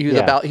was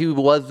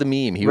the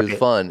meme. He was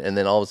fun, and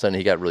then all of a sudden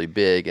he got really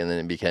big, and then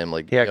it became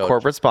like he had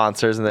corporate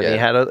sponsors, and then he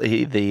had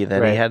he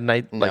had an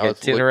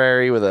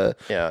itinerary with a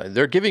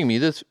They're giving me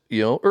this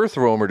Earth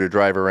Roamer to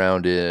drive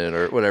around in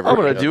or whatever. I'm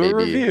gonna do a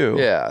review.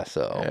 Yeah,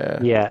 so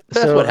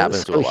that's what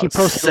happens to a lot. He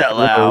posted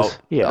sell out.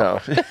 Yeah.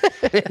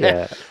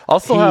 I'll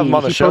still have him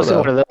on the show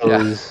though. One of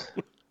those.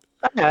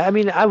 Yeah, I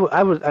mean, I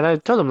would, and I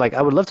told him like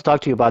I would love to talk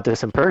to you about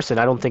this in person.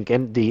 I don't think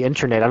in the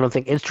internet, I don't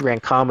think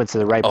Instagram comments are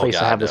the right Oh place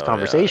to God, have this no, no, no.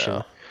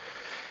 conversation.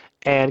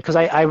 And because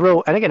I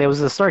wrote, and again, it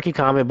was a snarky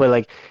comment, but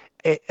like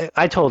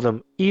I told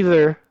him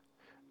either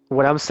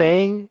what I'm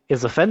saying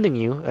is offending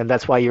you, and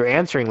that's why you're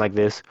answering like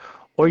this,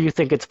 or you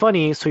think it's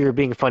funny, so you're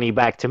being funny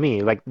back to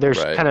me. Like there's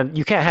Right. kind of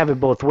you can't have it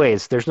both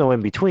ways. There's no in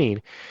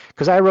between.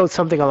 Because I wrote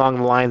something along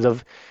the lines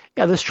of,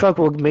 yeah, this truck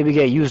will maybe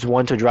get used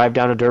one to drive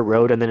down a dirt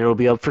road, and then it'll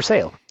be up for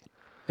sale.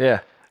 Yeah.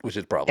 Which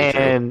is probably true.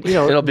 And you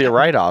know, It'll be a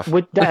write-off.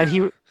 with that, and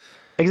he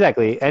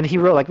exactly, and he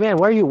wrote like, man,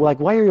 why are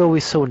you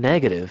always so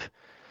negative?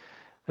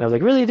 And I was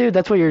like, really, dude?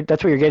 That's what you're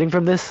getting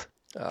from this?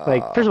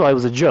 Like, first of all, it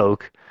was a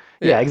joke.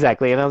 Yeah, Yeah.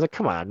 exactly. And I was like,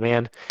 come on,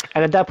 man.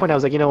 And at that point, I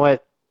was like, you know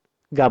what?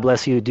 God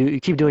bless you. Do you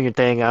keep doing your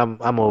thing. I'm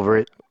over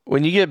it.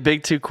 When you get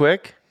big too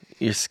quick,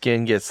 your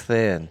skin gets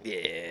thin.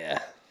 Yeah.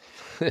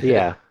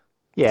 Yeah,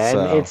 yeah.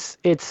 So-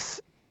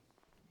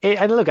 And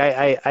and look,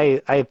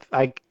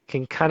 I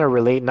can kind of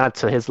relate, not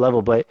to his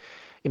level, but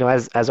you know,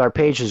 as our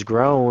page has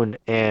grown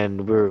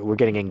and we're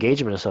getting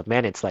engagement and stuff,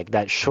 man, it's like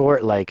that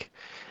short like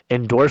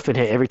endorphin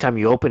hit every time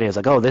you open it. It's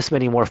like, oh, this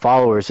many more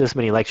followers, this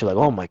many likes. You're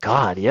like, oh my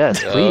God,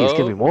 yes, please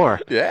give me more.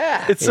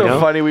 Yeah. It's You so know?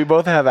 funny. We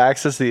both have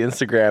access to the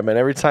Instagram, and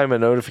every time a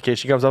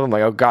notification comes up, I'm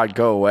like, oh God,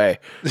 go away.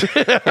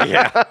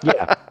 Yeah.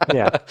 Yeah,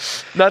 yeah,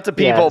 Not to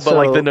people, Yeah, but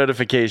like so- the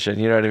notification.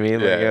 You know what I mean?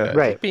 Yeah. Like,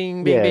 right.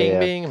 Bing, bing, Yeah, bing, yeah.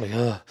 bing. I'm like,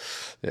 ugh.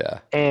 Yeah.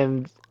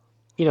 And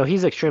you know,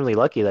 he's extremely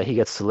lucky that he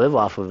gets to live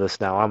off of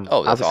this now.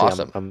 Oh, that's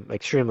Obviously, awesome. I'm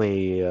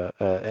extremely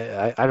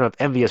I don't know if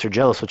envious or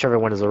jealous, whichever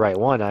one is the right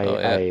one.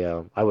 Oh,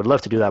 yeah. I would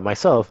love to do that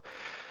myself,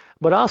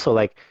 but also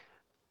like,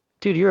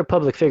 dude, you're a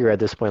public figure at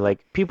this point.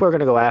 Like, people are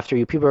gonna go after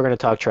you. People are gonna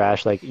talk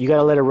trash. Like, you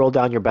gotta let it roll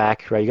down your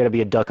back, right? You gotta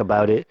be a duck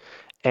about it,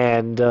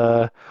 and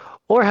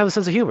or have a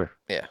sense of humor,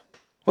 yeah.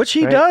 Which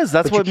he Right. does.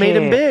 That's But you what made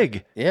him can't-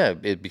 big. Yeah.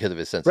 Because of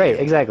his sense of right?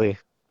 humor. Exactly.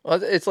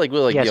 Well, it's like,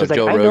 well, like, Yeah, you so know, it's like,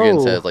 Joe I Rogan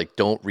know- says, like,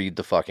 don't read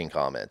the fucking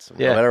comments.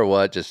 Yeah. No matter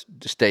what, just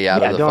stay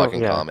out Yeah, of the don't-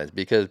 fucking yeah. comments,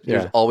 because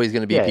there's Yeah. always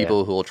going to be Yeah,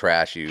 people who will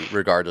trash you,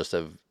 regardless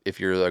of if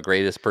you're the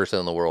greatest person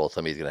in the world.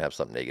 Somebody's going to have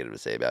something negative to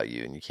say about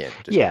you, and you can't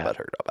just Yeah. get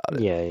butthurt about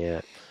it. Yeah,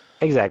 yeah.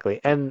 Exactly.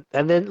 And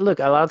then look,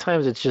 a lot of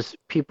times it's just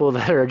people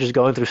that are just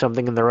going through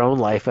something in their own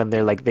life, and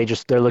they're like they're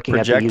looking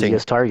at the Projecting.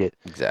 easiest target.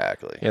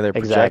 Exactly. Yeah, they're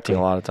projecting Exactly. a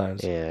lot of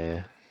times. Yeah,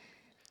 yeah.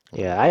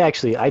 Yeah,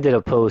 I did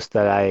a post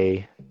that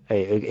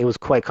it was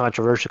quite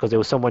controversial because there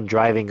was someone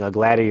driving a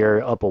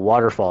gladiator up a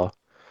waterfall,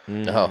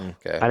 Oh,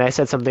 okay. and I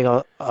said something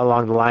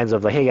along the lines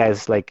of like, hey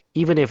guys, like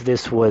even if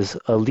this was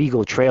a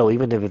legal trail,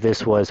 even if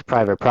this was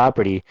private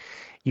property,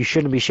 you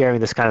shouldn't be sharing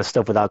this kind of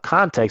stuff without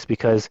context,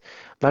 because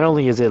not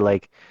only is it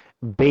like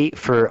bait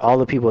for all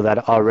the people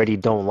that already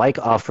don't like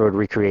off-road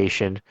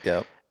recreation,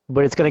 Yep.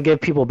 but it's going to give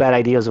people bad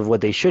ideas of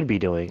what they should be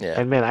doing. Yeah.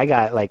 And man, I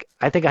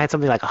think I had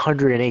something like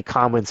 108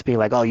 comments being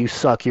like, "Oh, you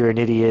suck, you're an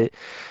idiot.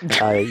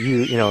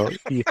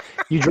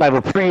 You drive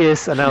a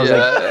Prius." And I was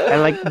like,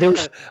 and like there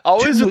was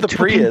Always with the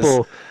Prius.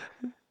 people.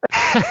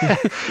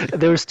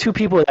 There was two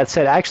people that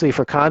said, actually,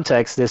 for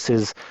context, this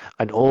is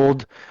an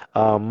old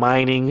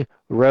mining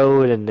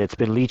road, and it's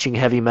been leaching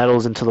heavy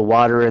metals into the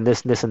water, and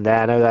this and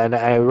that. And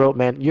I wrote,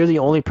 man, you're the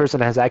only person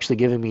that has actually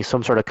given me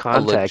some sort of A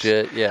context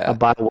legit, yeah.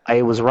 about why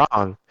it was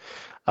wrong.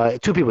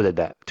 Two people did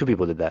that. Two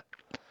people did that.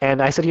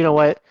 And I said, you know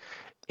what?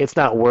 It's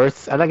not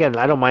worth. And again,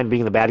 I don't mind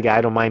being the bad guy.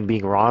 I don't mind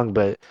being wrong.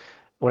 But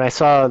when I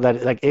saw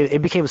that, like,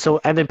 it became so,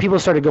 and then people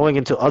started going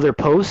into other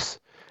posts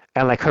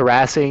and like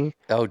harassing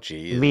Oh,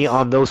 geez. me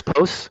on those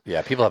posts.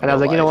 Yeah, people have And I no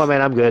was like, you know life. what,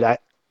 man, I'm good.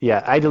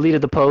 I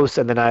deleted the post,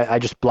 and then I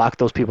just blocked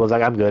those people. I was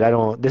like, I'm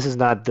good. This is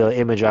not the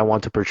image I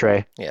want to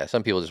portray. Yeah,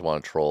 some people just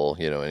want to troll,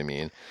 you know what I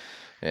mean?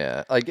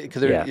 Yeah, like,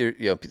 because Yeah. you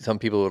know, some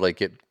people would like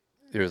get,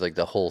 there's like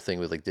the whole thing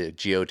with like the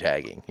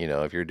geotagging, you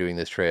know, if you're doing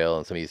this trail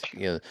and somebody's,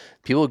 you know,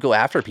 people would go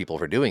after people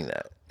for doing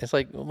that. It's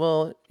like,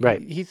 well, Right.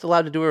 he's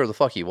allowed to do whatever the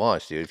fuck he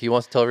wants, dude. If he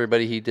wants to tell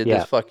everybody he did Yeah.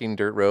 this fucking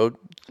dirt road,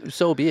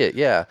 so be it.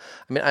 Yeah.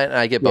 I mean,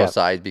 I get both Yeah.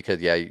 sides,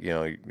 because, yeah, you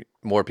know,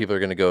 more people are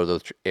going to go to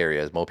those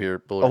areas. More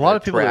people A are lot gonna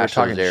of people that are trash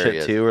those talking shit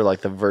areas. too are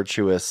like the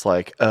virtuous,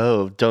 like,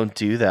 oh, don't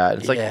do that.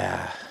 It's like,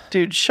 Yeah.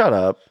 dude, shut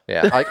up.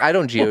 Yeah, I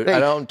don't I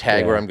don't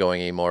tag where Yeah. I'm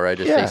going anymore. I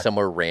just Yeah. say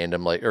somewhere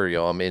random, like, or, you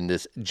know, I'm in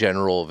this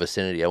general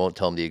vicinity. I won't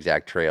tell them the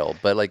exact trail,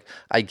 but like,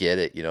 I get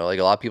it. You know, like,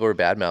 a lot of people are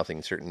bad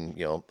mouthing certain,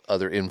 you know,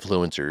 other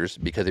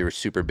influencers because they were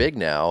super big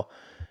now,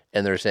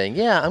 and they're saying,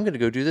 yeah, I'm going to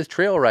go do this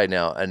trail right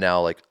now, and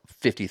now like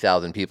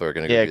 50,000 people are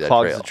going to go Yeah, do it that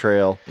clogs trail. the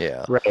trail.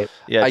 Yeah, Right.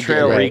 Yeah, I get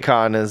Trail it.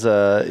 Recon is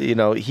you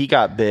know, he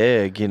got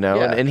big, you know,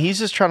 Yeah. and he's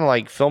just trying to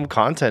like film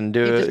content and do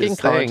he's just getting his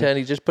thing. content.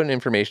 He's just putting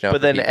information out. But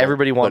for then people.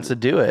 everybody wants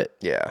But- to do it.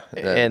 Yeah,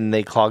 And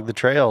they clog the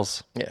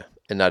trails. yeah,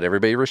 and not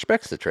everybody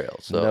respects the trail.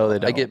 So No, they I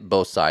don't. get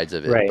both sides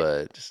of it, Right.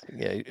 but just,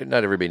 yeah,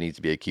 not everybody needs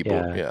to be a keeper.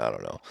 Yeah. Yeah, I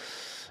don't know.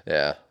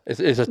 Yeah, it's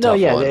a No, tough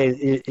yeah, one.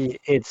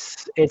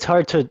 it's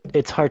hard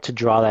to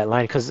draw that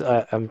line, because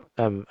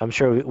I'm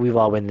sure we've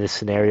all been in this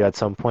scenario at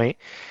some point.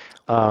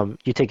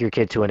 You take your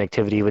kid to an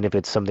activity, even if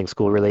it's something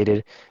school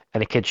related,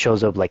 and a kid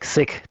shows up like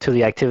sick to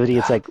the activity.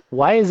 It's like,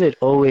 why is it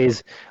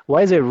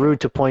rude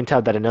to point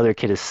out that another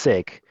kid is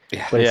sick?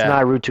 but it's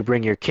not rude to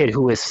bring your kid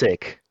who is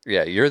sick.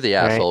 Yeah, you're the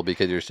asshole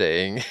because you're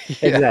saying.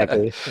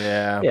 Exactly.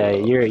 Yeah. Yeah,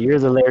 you're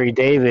the Larry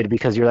David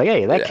because you're like,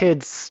 hey, that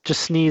kid's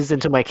just sneezed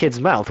into my kid's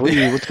mouth.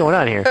 What's going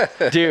on here,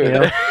 dude? You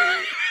know?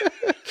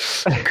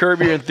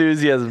 Curb Your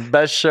Enthusiasm,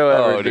 best show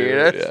ever,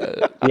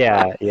 dude.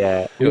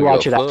 Yeah. We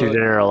watch it after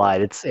dinner a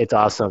lot. It's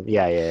awesome.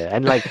 Yeah.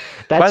 And like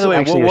that's by the way,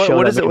 actually a show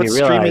what that is it? made What me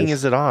streaming realize.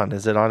 is it on?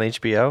 Is it on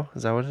HBO?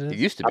 Is that what it is? It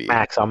used to be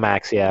on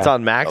Max. Yeah, it's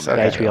on Max.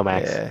 Yeah, HBO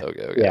Max. Yeah.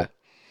 Okay. Yeah,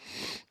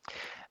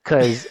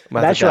 because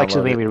that show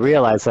actually made me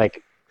realize,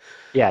 like,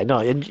 yeah,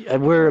 no,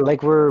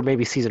 we're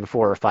maybe season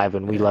 4 or 5,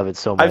 and we love it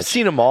so much. I've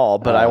seen them all,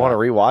 but I want to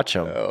rewatch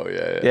them. Oh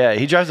yeah. Yeah,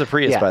 he drives a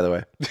Prius, by the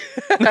way.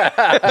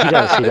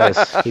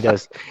 He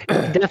does.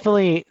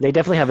 They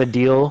definitely have a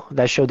deal.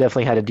 That show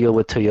definitely had a deal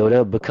with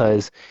Toyota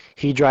because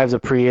he drives a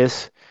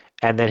Prius,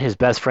 and then his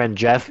best friend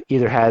Jeff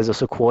either has a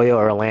Sequoia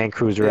or a Land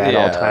Cruiser at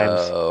all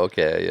times. Oh,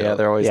 okay. Yeah,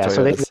 they're always Toyotas.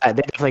 So they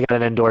definitely got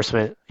an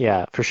endorsement.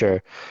 Yeah, for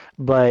sure.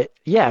 But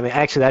yeah, I mean,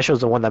 actually, that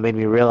show's the one that made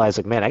me realize,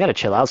 like, man, I gotta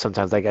chill out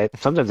sometimes. Like,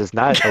 sometimes it's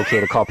not okay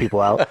to call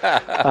people out.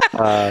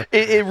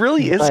 It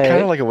really is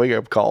kind of like a wake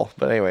up call.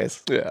 But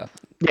anyways, yeah.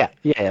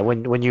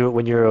 When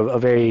you're a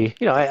very,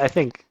 I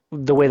think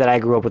the way that I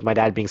grew up with my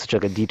dad being such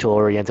like a detail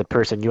oriented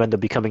person, you end up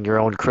becoming your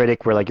own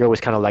critic, where like you're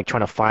always kind of like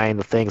trying to find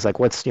the things like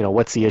what's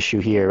the issue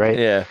here, right?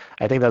 Yeah.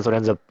 I think that's what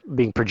ends up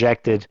being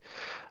projected.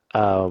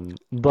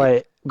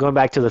 But going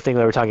back to the thing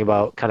that we're talking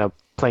about, kind of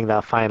playing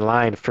that fine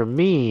line, for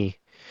me,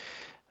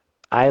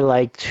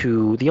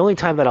 the only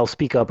time that I'll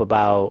speak up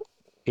about,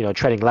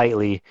 treading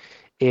lightly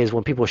is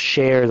when people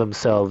share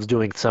themselves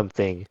doing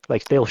something.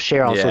 Like they'll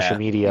share on social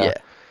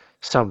media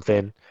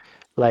something.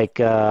 Like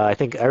I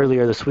think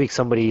earlier this week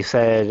somebody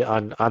said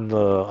on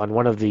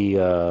one of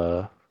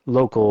the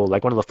local,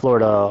 like one of the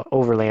Florida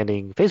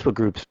Overlanding Facebook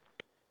groups,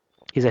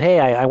 he said,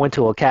 hey, I went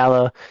to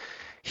Ocala,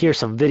 here's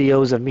some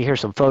videos of me, here's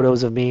some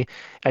photos of me,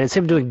 and it's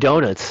him doing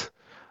donuts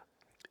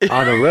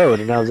on the road.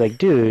 And I was like,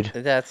 dude,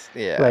 that's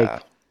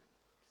like,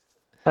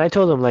 and I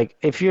told him, like,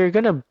 if you're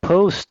gonna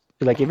post,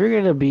 like, if you're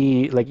gonna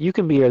be, like, you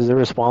can be as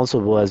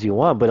irresponsible as you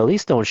want, but at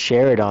least don't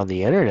share it on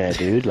the internet,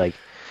 dude. Like,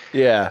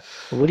 yeah,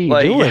 what are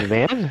you doing,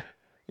 man?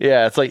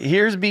 Yeah, it's like,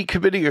 here's me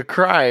committing a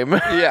crime.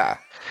 Yeah.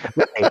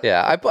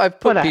 Yeah, I've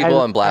put people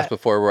on blast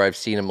before where I've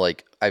seen them,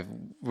 like,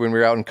 when we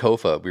were out in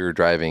Kofa, we were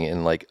driving,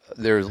 and, like,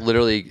 there's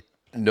literally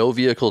no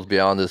vehicles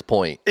beyond this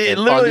point. It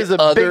and literally on is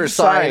the a other big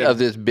side sign of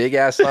this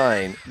big-ass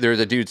sign, there's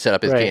a dude set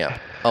up his camp.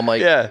 I'm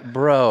like,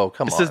 bro,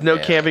 come on, It says no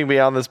camping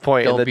beyond this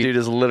point, and the dude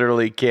is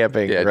literally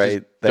camping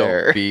right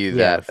there. Don't be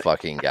that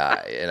fucking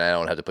guy, and I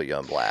don't have to put you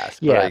on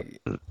blast.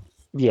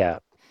 Yeah.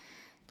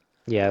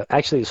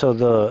 Actually, so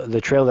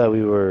the trail that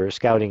we were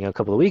scouting a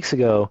couple of weeks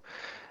ago,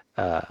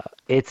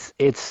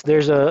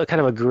 there's a kind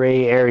of a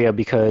gray area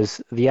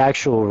because the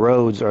actual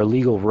roads are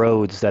legal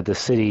roads that the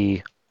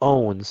city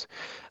owns.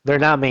 They're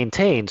not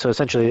maintained, so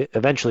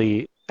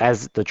eventually,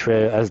 as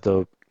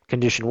the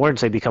condition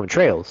warrants, they become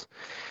trails.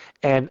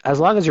 And as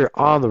long as you're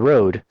on the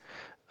road,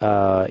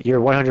 you're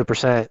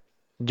 100%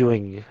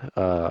 doing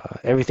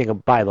everything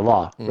by the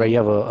law, right? You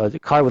have a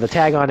car with a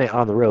tag on it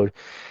on the road,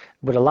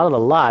 but a lot of the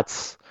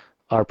lots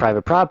are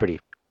private property.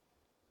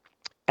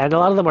 And a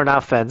lot of them are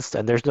not fenced,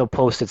 and there's no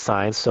posted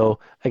signs. So,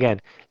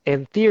 again,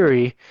 in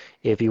theory,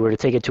 if you were to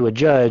take it to a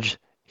judge,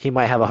 he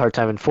might have a hard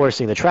time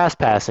enforcing the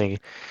trespassing.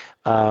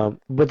 But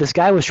this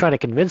guy was trying to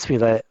convince me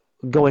that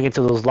going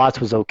into those lots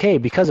was okay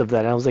because of that.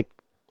 And I was like,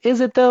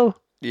 is it though?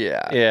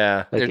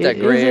 Yeah. Like, there's that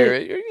gray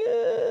area.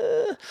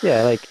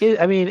 Yeah, like,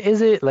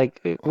 is it like?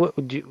 What,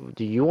 do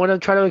you want to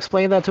try to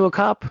explain that to a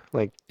cop?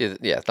 Like,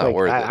 it's not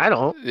worth it. I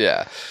don't.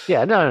 Yeah.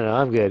 Yeah, no,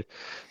 I'm good.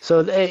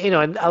 So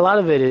and a lot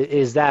of it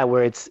is that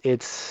where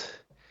it's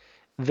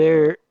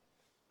there.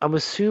 I'm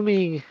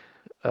assuming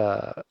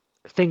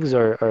things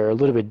are a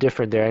little bit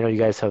different there. I know you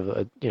guys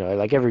have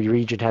like every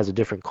region has a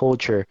different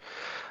culture.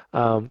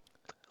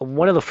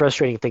 One of the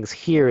frustrating things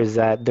here is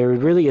that there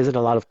really isn't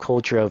a lot of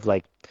culture of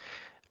like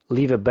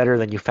leave it better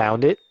than you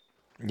found it.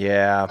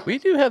 Yeah, we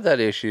do have that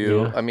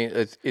issue. Yeah. I mean,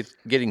 it's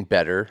getting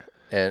better,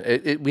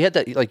 and we had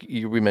that, like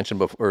we mentioned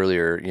before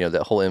earlier.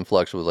 That whole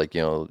influx was like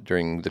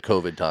during the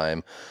COVID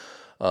time.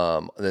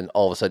 Then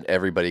all of a sudden,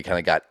 everybody kind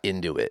of got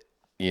into it,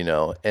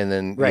 and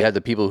then we had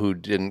the people who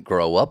didn't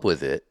grow up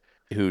with it,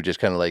 who just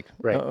kind of like,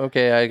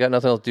 okay, I got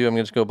nothing else to do. I'm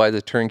going to just go buy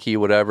the turnkey,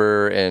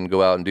 whatever, and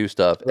go out and do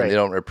stuff. And they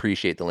don't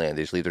appreciate the land.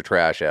 They just leave their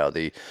trash out.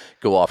 They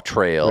go off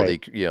trail. They,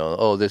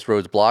 this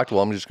road's blocked.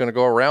 Well, I'm just going to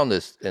go around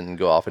this and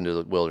go off into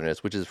the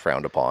wilderness, which is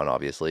frowned upon,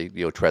 obviously.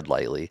 Tread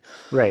lightly.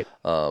 Right.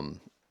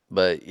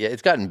 But yeah,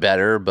 it's gotten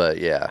better. But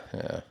yeah.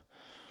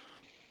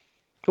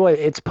 Well,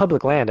 it's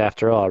public land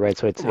after all, right?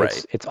 So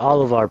it's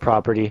all of our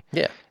property.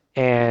 Yeah.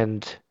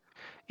 And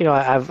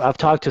I've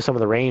talked to some of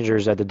the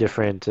rangers at the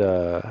different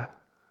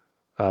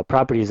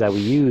properties that we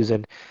use,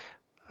 and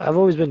I've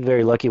always been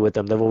very lucky with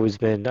them. They've always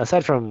been,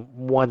 aside from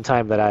one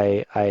time that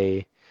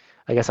I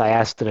guess I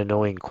asked an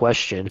annoying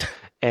question,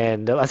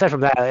 and aside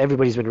from that,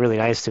 everybody's been really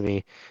nice to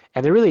me,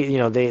 and they really,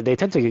 they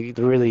tend to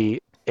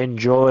really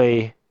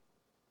enjoy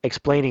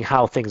explaining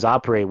how things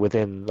operate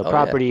within the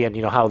property and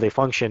how they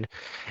function.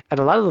 And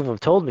a lot of them have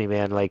told me,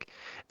 man, like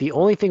the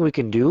only thing we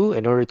can do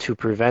in order to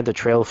prevent the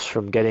trails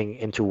from getting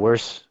into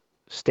worse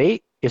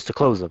state is to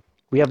close them.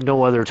 We have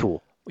no other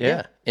tool.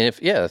 Yeah. And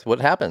that's what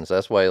happens.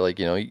 That's why, like,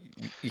 you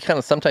kind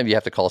of sometimes you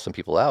have to call some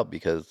people out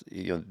because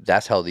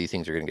that's how these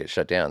things are going to get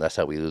shut down. That's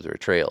how we lose our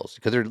trails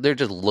because they're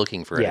just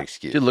looking for an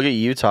excuse. Dude, look at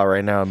Utah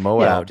right now in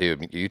Moab. Yeah,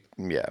 dude.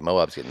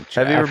 Moab's getting.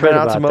 Have you ever been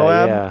out to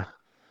Moab? Yeah.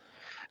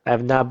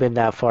 I've not been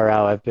that far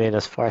out. I've been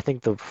as far. I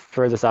think the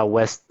furthest out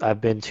west I've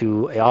been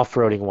to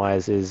off-roading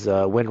wise is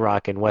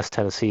Windrock in West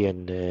Tennessee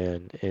and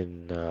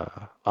in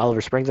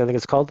Oliver Springs, I think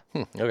it's called.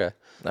 Okay.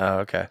 Oh,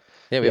 okay.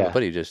 Yeah, we have a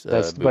buddy just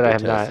moved but I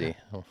have Tennessee.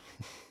 not.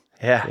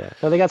 Yeah.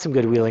 No, they got some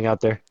good wheeling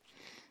out there.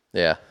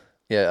 Yeah.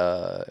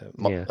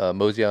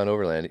 Mosey on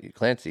Overland.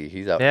 Clancy,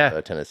 he's out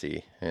in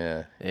Tennessee.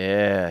 Yeah.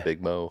 Yeah.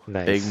 Big Mo.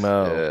 Nice. Big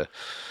Mo.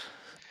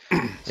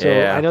 So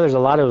I know there's a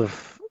lot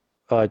of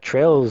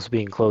trails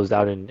being closed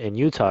out in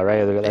Utah, right?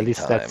 At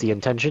least that's the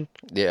intention.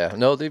 Yeah.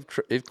 No, they've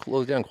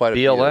closed down quite a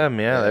few.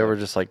 BLM, they were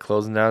just like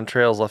closing down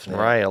trails left and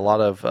right. A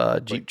lot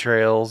of Jeep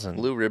trails and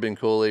Blue Ribbon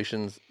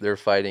coalitions. They're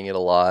fighting it a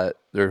lot.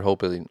 They're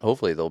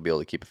hopefully they'll be able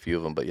to keep a few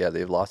of them. But yeah,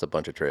 they've lost a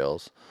bunch of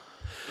trails.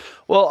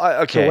 Well,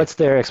 okay. So what's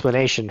their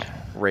explanation?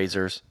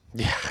 Razors.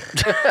 Yeah.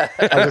 I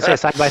was gonna say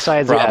side by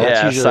sides.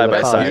 That's usually side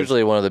by side.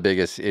 Usually one of the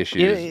biggest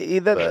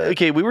issues.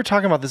 Okay, we were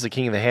talking about this at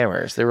King of the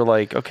Hammers. They were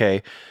like,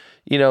 okay,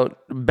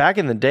 back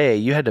in the day,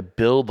 you had to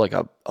build like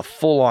a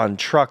full-on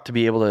truck to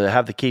be able to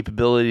have the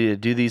capability to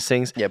do these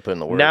things. Yeah, put in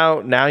the work.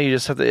 Now you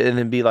just have to, and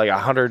then be like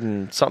 $100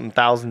 and something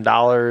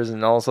 $1,000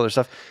 and all this other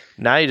stuff.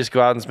 Now you just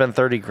go out and spend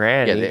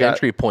 $30,000. Yeah, the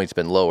entry point's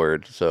been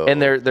lowered, so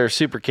and they're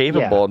super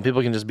capable, and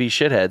people can just be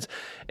shitheads.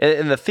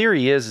 And the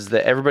theory is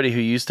that everybody who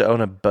used to own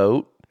a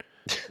boat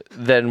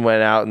then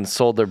went out and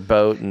sold their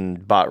boat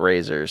and bought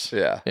razors.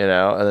 Yeah,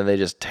 and then they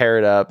just tear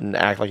it up and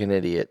act like an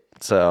idiot.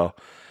 So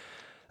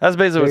that's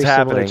basically what's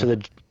happening.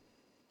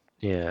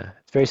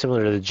 It's very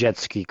similar to the jet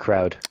ski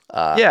crowd.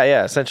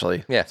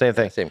 Essentially. Yeah, same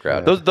thing. Same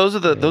crowd. Those are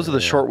the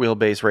short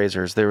wheelbase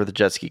razors. They were the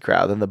jet ski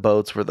crowd. Then the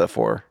boats were the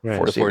four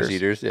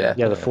seaters. Yeah,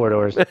 the 4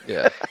 doors.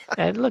 Yeah.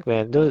 And look,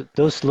 man,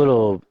 those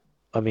little.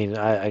 I mean,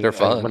 they're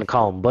fun. I'm gonna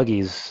call them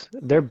buggies.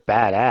 They're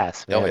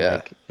badass, man. Oh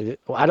yeah. Like,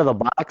 out of the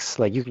box,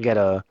 like you can get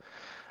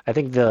I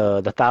think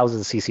the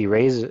 1,000cc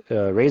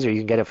razor, you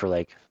can get it for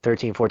like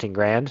 13, 14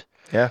 grand.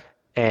 Yeah.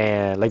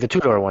 And like the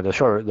 2-door one, the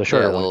shorter one.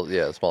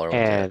 The smaller one.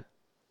 And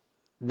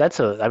that's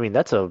a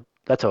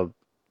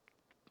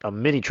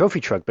mini trophy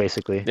truck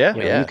basically.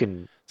 Yeah. You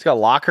can. It's got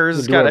lockers.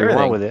 It's got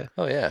everything with it.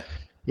 Oh yeah.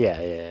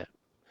 Yeah.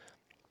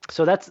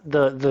 So that's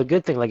the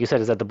good thing, like you said,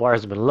 is that the bar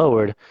has been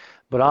lowered,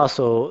 but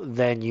also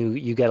then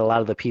you get a lot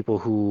of the people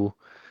who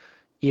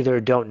either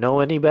don't know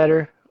any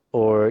better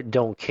or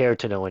don't care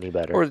to know any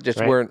better, or just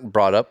weren't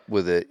brought up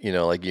with it.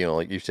 Like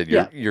you said,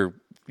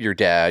 your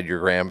dad, your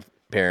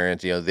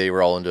grandparents, they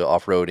were all into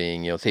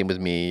off-roading. Same with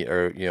me,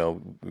 or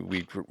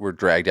we were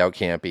dragged out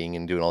camping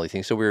and doing all these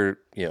things. So we're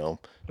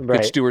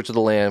good stewards of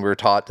the land. We were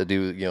taught to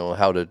do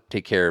how to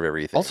take care of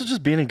everything. Also,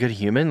 just being a good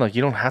human. Like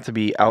you don't have to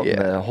be out in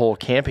the whole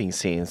camping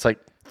scene. It's like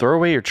throw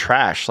away your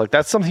trash. Like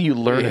that's something you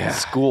learn in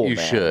school. You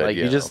should. Like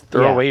you just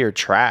throw away your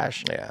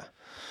trash. Yeah.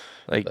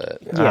 Like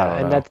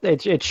and that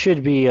it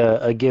should be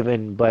a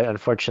given, but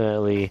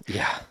unfortunately,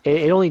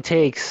 it only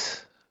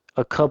takes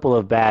a couple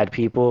of bad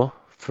people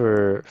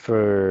for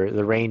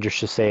the Rangers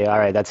to say, all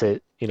right, that's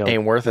it.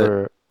 Ain't worth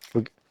it.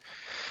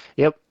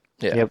 Yep.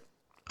 Yeah. Yep.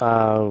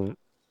 I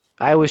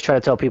always try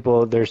to tell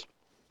people there's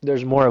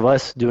more of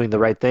us doing the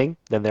right thing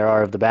than there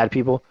are of the bad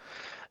people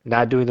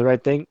not doing the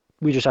right thing.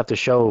 We just have to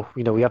show,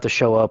 we have to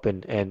show up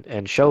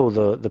and show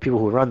the people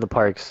who run the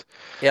parks.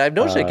 Yeah, I've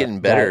noticed it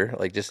getting better,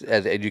 like just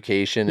as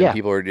education and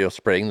people are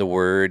spreading the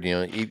word.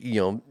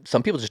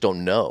 Some people just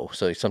don't know,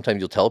 so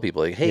sometimes you'll tell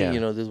people like, hey,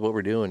 this is what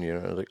we're doing.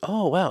 Like,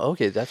 oh wow,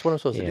 okay, that's what I'm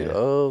supposed to do.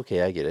 Oh,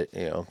 okay, I get it.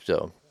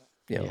 So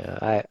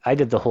I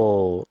did the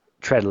whole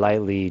tread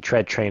lightly,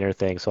 tread trainer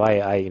thing. So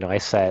I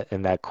sat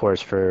in that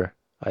course for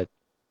I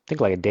think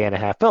like a day and a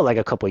half. Felt like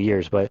a couple of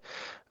years, but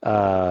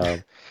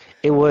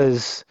it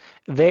was.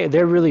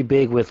 They're really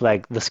big with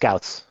like the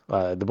scouts,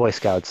 the Boy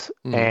Scouts,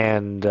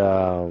 and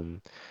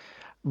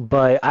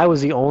but I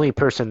was the only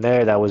person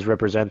there that was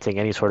representing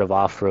any sort of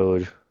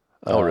off-road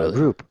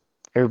group.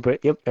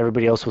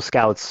 Everybody else was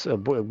scouts,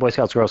 Boy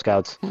Scouts, Girl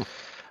Scouts,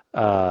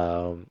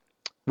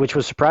 which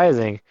was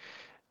surprising.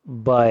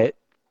 But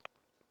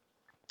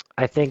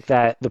I think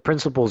that the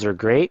principles are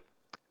great,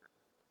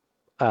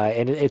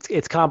 and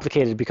it's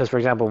complicated because, for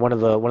example, one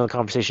of the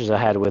conversations I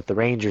had with the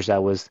Rangers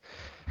that was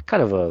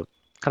kind of a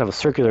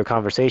circular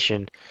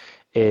conversation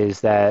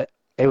is that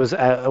it was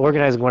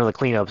organizing one of the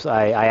cleanups.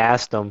 I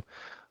asked them,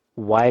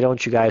 why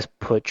don't you guys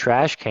put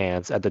trash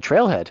cans at the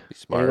trailhead?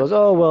 And he goes,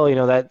 oh, well,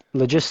 that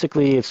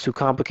logistically it's too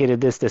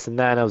complicated, this, and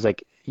that. And I was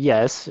like,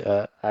 yes,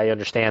 I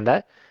understand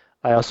that.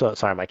 I also,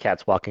 sorry, my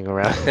cat's walking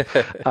around.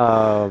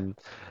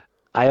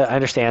 I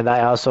understand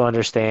that. I also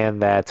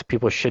understand that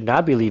people should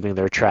not be leaving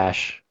their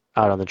trash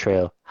out on the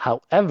trail.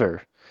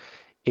 However,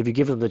 if you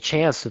give them the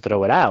chance to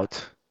throw it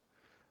out,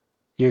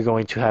 you're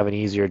going to have an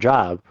easier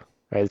job,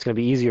 right? It's going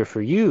to be easier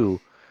for you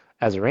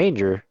as a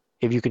ranger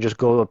if you can just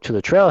go up to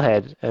the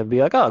trailhead and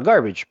be like, oh,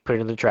 garbage, put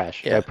it in the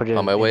trash, Yeah. right? Put it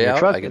On my in way your out,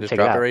 truck I can and just take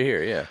it drop it out. right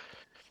here. Yeah.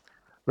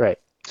 Right.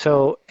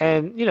 So,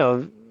 and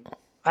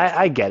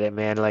I get it,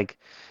 man. Like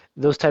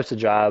those types of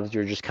jobs,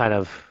 you're just kind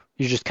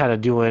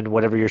of doing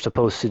whatever you're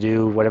supposed to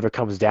do, whatever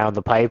comes down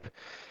the pipe.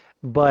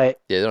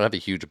 But Yeah, they don't have a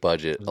huge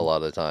budget a lot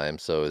of the time,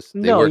 so they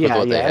no, work with yeah,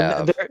 what they yeah,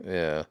 and have.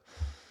 they're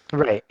Yeah.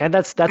 right, and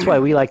that's why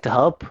we like to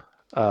help,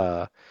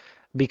 uh,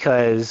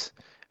 because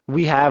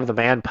we have the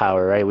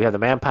manpower, right? We have the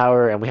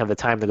manpower and we have the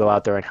time to go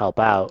out there and help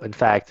out. In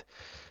fact,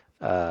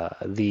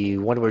 the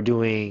one we're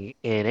doing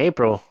in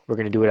April, we're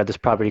going to do it at this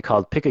property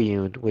called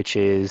Picayune, which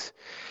is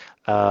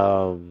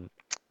um,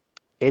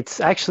 it's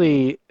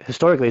actually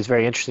historically it's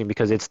very interesting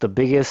because it's the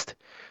biggest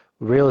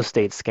real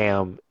estate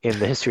scam in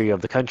the history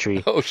of the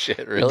country. Oh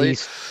shit, really?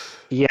 These,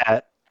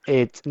 yeah,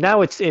 it's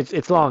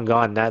long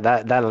gone.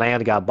 That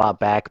land got bought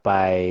back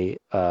by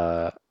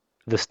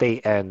the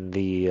state and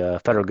the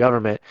federal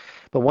government.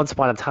 But once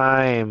upon a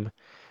time,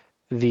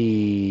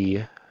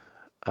 the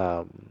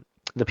um,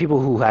 the people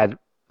who had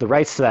the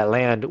rights to that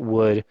land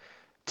would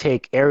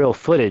take aerial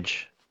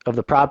footage of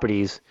the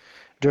properties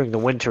during the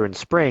winter and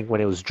spring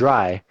when it was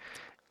dry,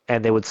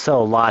 and they would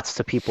sell lots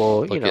to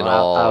people, Looking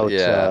all, out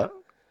yeah.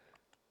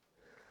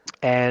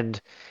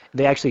 and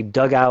they actually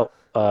dug out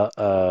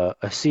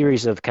a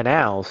series of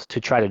canals to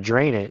try to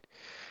drain it.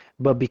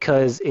 But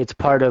because it's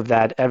part of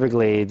that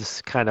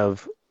Everglades kind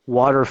of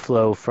water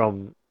flow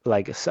from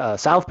like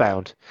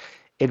southbound,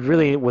 it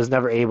really was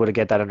never able to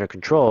get that under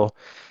control.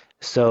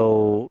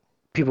 So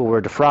people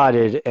were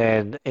defrauded,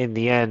 and in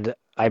the end,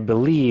 I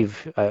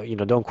believe,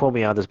 don't quote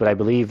me on this, but I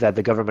believe that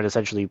the government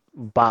essentially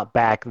bought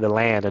back the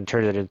land and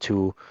turned it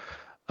into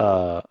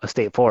a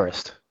state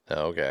forest.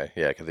 Oh, okay.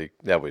 Yeah, because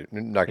that would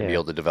not gonna be Yeah.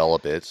 able to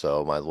develop it,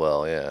 so might as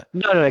well. Yeah.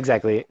 No, no,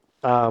 exactly.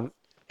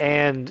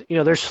 And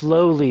they're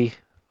slowly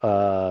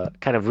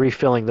kind of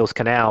refilling those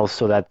canals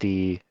so that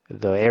the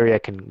area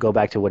can go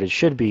back to what it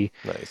should be.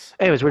 Nice.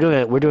 Anyways,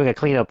 we're doing a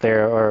cleanup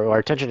there, or our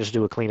intention is to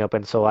do a cleanup,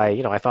 and so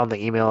I found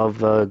the email of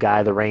the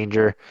guy, the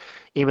ranger,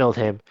 emailed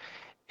him,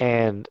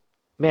 and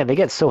man, they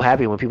get so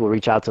happy when people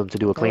reach out to them to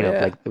do a Oh cleanup.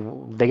 yeah.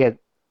 Like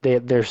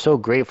they're so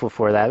grateful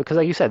for that because,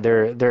 like you said,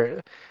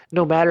 they're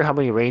no matter how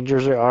many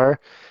rangers there are,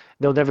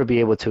 they'll never be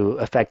able to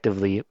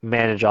effectively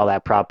manage all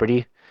that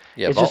property.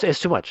 Yeah, It's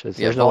too much. yeah,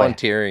 There's no way.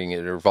 volunteering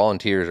or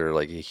volunteers are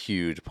like a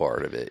huge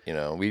part of it.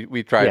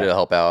 We try to Yeah,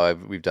 help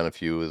out. We've done a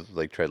few with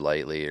like Tread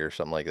Lightly or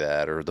something like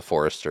that, or the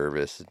Forest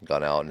Service and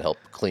gone out and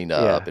helped clean yeah,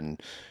 up and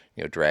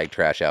drag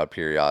trash out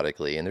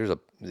periodically. And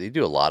they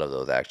do a lot of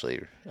those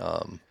actually.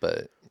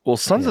 But Well,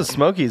 Sons yeah, of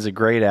Smoky is a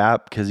great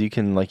app because you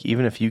can like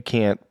even if you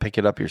can't pick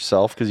it up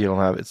yourself because you don't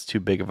have it's too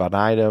big of an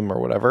item or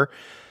whatever,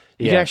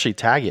 you can yeah, actually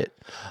tag it.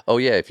 oh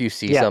yeah, if you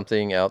see yeah,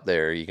 something out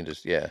there, you can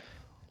just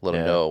let them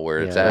Yeah. know where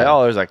it's yeah. Like, at.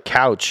 oh, there's a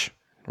couch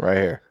right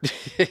here.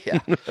 Yeah,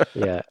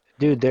 Yeah,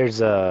 dude,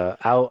 there's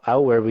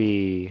out where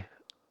we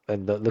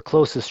and the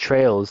closest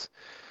trails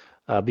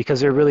because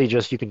they're really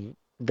just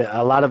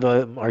a lot of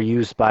them are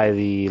used by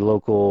the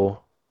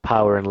local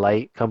power and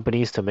light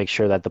companies to make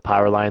sure that the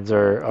power lines yeah.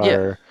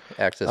 are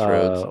Access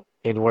roads.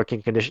 in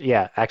working condition.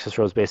 Yeah, access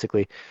roads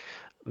basically.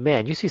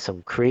 Man, you see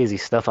some crazy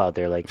stuff out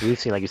there. Like we've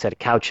seen, like you said,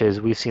 couches.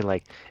 We've seen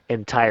like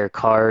entire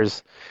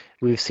cars.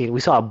 We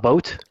saw a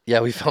boat.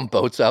 Yeah, we found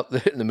boats out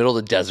there in the middle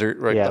of the desert.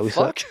 Right? Yeah, The we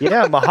saw fuck?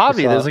 Yeah, we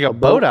Mojave. saw There's like a a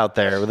boat boat. out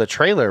there with a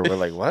trailer. We're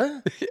like,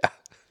 what?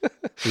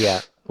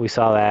 Yeah, we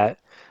saw that.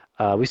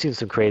 We've seen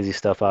some crazy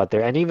stuff out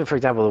there. And even, for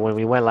example, when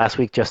we went last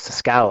week just to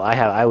scout,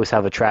 I always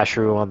have a trash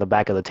room on the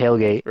back of the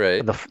tailgate,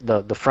 Right.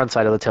 the front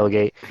side of the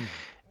tailgate.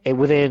 And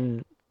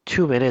within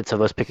 2 minutes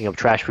of us picking up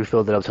trash, we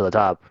filled it up to the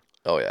top.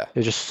 Oh yeah.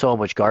 There's just so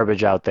much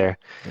garbage out there.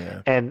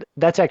 Yeah. And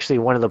that's actually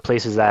one of the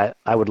places that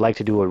I would like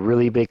to do a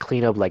really big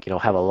cleanup, like,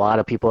 have a lot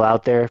of people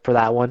out there for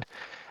that one.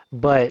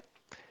 But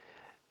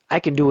I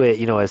can do it,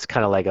 as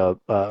kind of like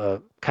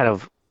a kind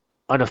of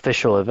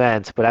unofficial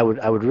event, but I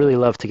would really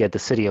love to get the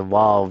city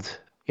involved,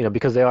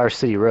 because they are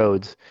city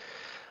roads.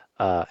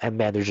 And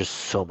man, there's just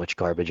so much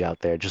garbage out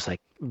there, just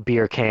like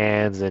beer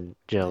cans and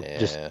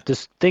just Yeah.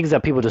 just things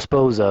that people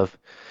dispose of.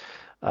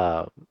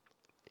 Uh,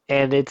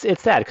 and it's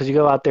sad because you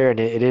go out there and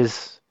it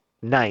is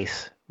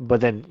nice,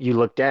 but then you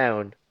look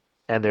down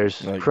and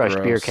there's Like crushed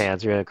beer gross.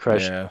 cans. You're gonna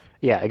crush. Yeah.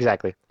 Yeah,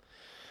 exactly.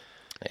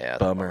 Yeah.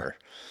 Bummer.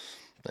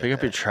 Pick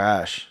up your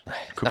trash.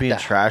 Quit being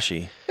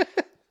trashy.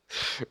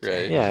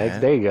 Right. Yeah,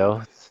 man. there you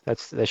go. That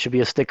should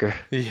be a sticker.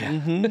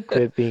 Yeah.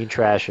 Quit being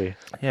trashy.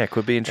 Yeah,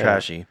 quit being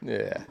trashy.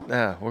 Yeah.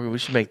 Yeah, we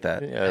should make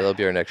that. Yeah. That'll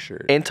be our next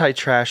shirt.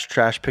 Anti-trash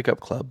trash pickup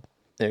club.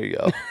 There you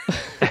go.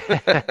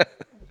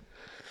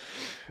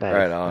 Nice,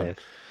 Right on. nice.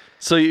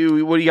 So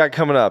what do you got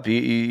coming up?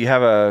 You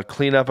have a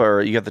cleanup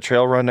or you got the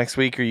trail run next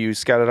week or you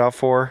scouted out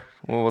for?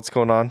 Well, what's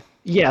going on?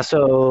 Yeah,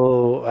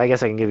 so I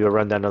guess I can give you a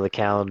rundown of the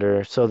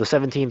calendar. So the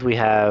 17th we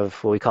have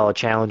what we call a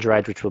challenge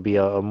ride, which will be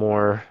a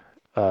more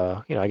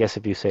I guess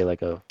if you say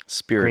like a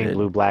Spirited. green,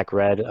 blue, black,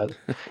 red,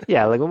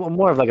 yeah, like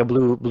more of like a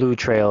blue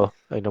trail,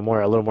 a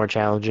little more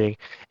challenging.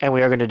 And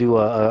we are going to do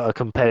a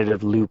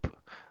competitive loop,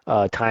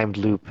 timed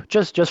loop,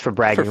 just for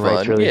For bragging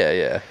rights, fun. really. Yeah,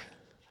 yeah.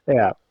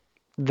 Yeah.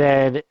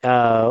 Then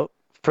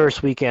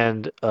first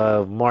weekend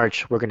of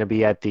March, we're going to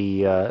be at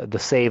the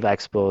Save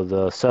Expo,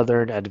 the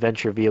Southern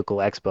Adventure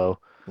Vehicle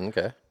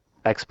Okay.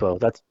 Expo.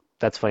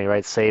 That's funny,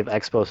 right? Save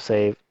Expo,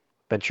 Save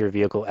Venture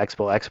Vehicle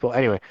Expo.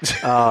 Anyway,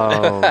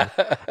 um,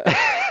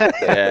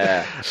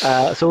 Yeah.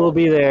 so we'll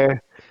be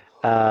there.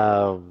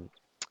 Um,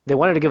 they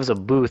wanted to give us a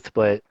booth,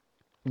 but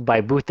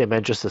by booth they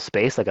meant just a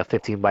space, like a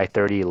 15 by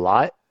 30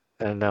 lot.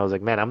 And I was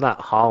like, man, I'm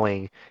not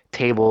hauling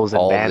tables and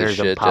All this banners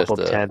and shit just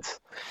pop-up tents.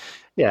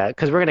 Yeah,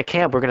 because we're gonna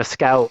camp, we're gonna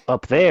scout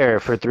up there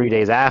for 3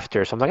 days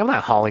after. So I'm like, I'm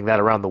not hauling that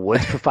around the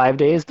woods for 5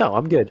 days. No,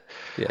 I'm good.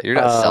 yeah, you're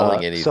not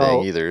selling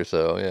anything So either,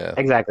 so yeah.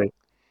 exactly.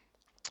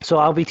 So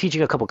I'll be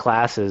teaching a couple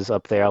classes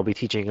up there. I'll be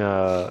teaching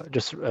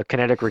just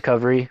kinetic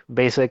recovery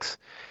basics,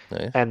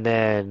 Nice. and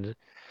then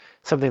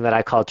something that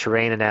I call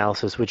terrain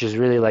analysis, which is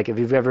really like if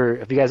you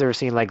guys ever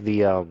seen like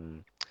the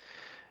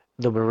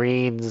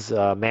Marines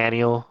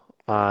manual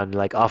on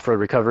like off-road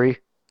recovery.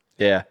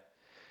 Yeah.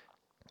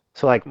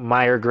 So like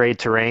Meyer grade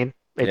terrain,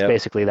 it's Yep.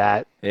 basically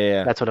that.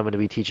 Yeah. That's what I'm going to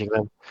be teaching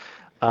them.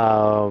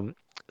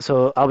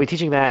 So I'll be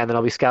teaching that, and then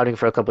I'll be scouting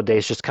for a couple of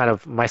days, just kind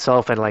of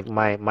myself and like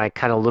my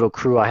kind of little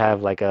crew. I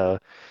have like a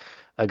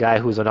guy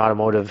who's an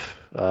automotive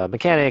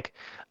mechanic.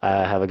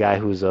 I have a guy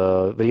who's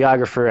a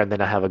videographer, and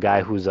then I have a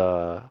guy who's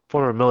a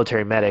former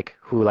military medic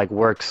who like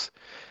works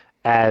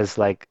as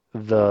like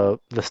the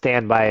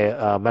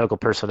standby medical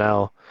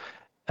personnel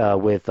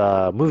with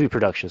movie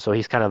production. So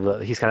he's kind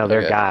of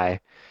their Okay. guy.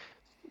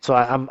 So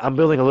I'm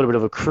building a little bit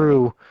of a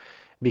crew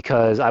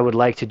because I would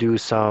like to do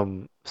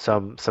some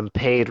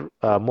paid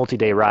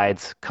multi-day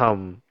rides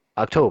come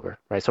October,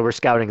 right? So we're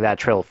scouting that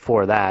trail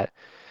for that.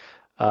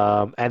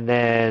 And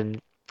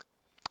then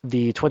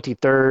the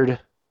 23rd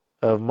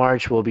of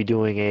March, we'll be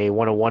doing a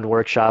 101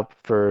 workshop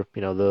for,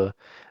 the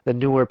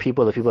newer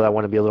people, the people that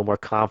want to be a little more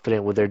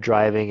confident with their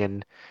driving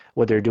and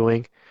what they're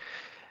doing.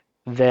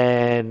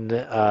 Then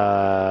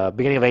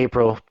beginning of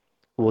April,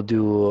 we'll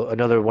do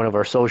another one of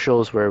our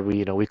socials where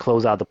we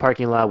close out the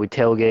parking lot, we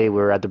tailgate,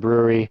 we're at the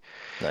brewery.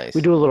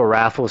 We Nice. do a little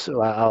raffle,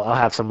 so I'll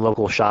have some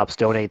local shops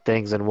donate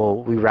things, and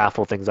we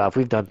raffle things off.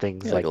 We've done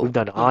things Yeah, like like a we've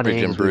done little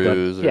bridge and awnings, we've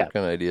done brews or yeah,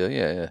 kind of idea.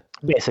 Yeah, yeah.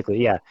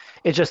 basically yeah.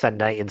 It's just at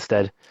night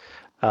instead.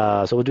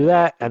 So we'll do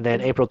that, and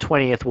then April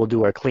 20th we'll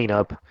do our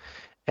cleanup,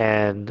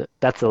 and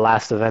that's the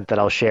last event that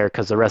I'll share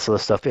because the rest of the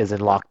stuff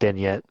isn't locked in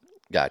yet.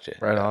 Gotcha.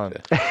 Right on.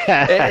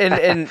 Gotcha.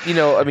 And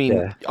I mean,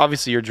 Yeah.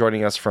 obviously you're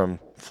joining us from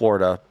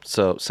Florida,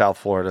 so South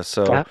Florida.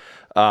 So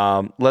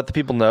Uh, let the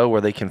people know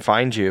where they can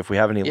find you. If we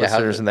have any Yeah,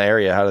 listeners in the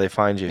area, how do they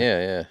find you? Yeah,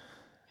 yeah.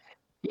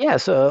 Yeah,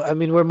 so I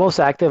mean, we're most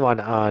active on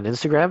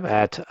Instagram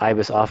at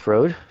Ibis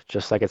Offroad,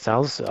 just like it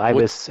sounds. What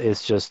Ibis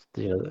is just,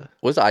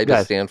 what's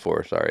IBIS guys. stand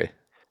for? Sorry.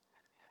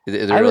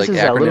 Is there Ibis like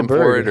is a little acronym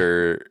for it bird.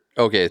 or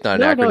okay, it's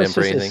not an No, acronym it's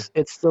for just anything?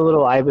 it's the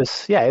little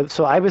ibis. Yeah,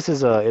 so ibis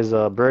is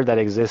a bird that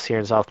exists here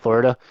in South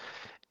Florida,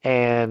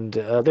 and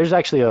there's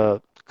actually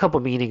a couple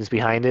meanings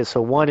behind it.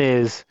 So one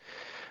is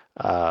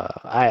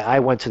I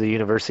went to the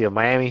University of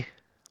Miami.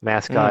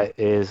 Mm. Mascot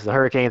is the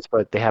Hurricanes,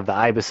 but they have the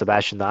ibis,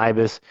 Sebastian the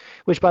ibis,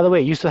 which by the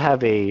way used to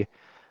have a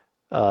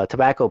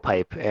tobacco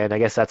pipe, and I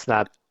guess that's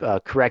not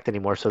correct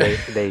anymore. So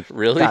they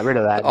Really? got rid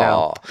of that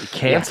now. Oh, You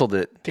Yeah, canceled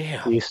it.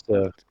 they damn. used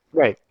to.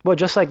 Right. Well,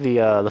 just like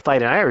the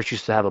Fighting Irish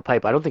used to have a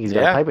pipe. I don't think he's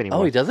got a Yeah. pipe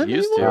Oh, he anymore. doesn't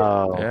Used to. anymore?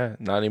 Oh, Yeah,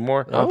 not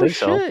anymore. I don't Oh think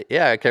so. shit.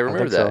 Yeah, I can I don't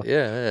remember think that. so.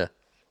 Yeah, yeah.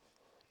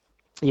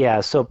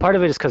 Yeah, so part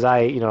of it is because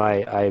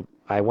I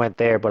went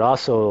there, but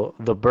also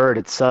the bird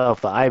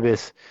itself, the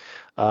ibis,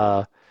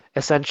 uh,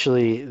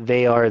 essentially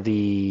they are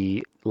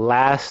the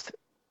last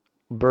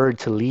bird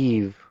to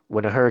leave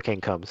when a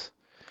hurricane comes,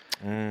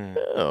 Mm.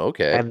 Oh,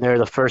 okay. and they're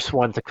the first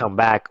one to come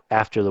back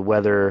after the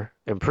weather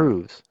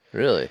improves.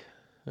 Really?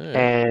 All right.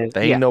 And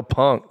They ain't yeah, no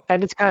punk.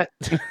 and it's kind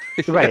of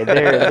right.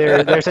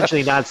 They're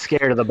essentially not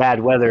scared of the bad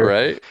weather,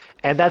 Right?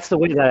 and that's the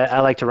way that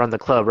I like to run the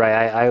club, right?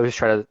 I always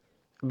try to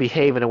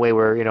behave in a way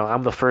where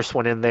I'm the first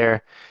one in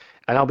there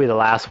and I'll be the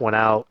last one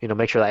out,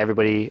 make sure that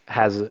everybody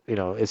has,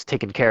 is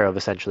taken care of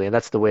essentially. And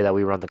that's the way that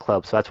we run the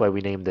club. So that's why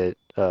we named it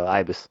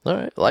Ibis. All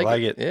right. I Like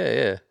like it. it. Yeah,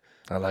 yeah.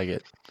 I like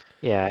it.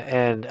 Yeah.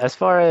 And as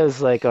far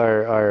as like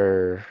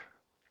our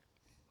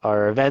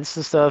events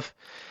and stuff,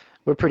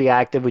 we're pretty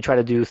active. We try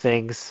to do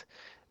things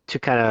to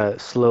kind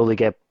of slowly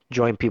get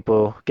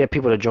people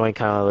to join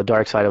kind of the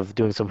dark side of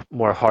doing some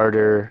more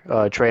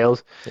harder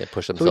trails. Yeah,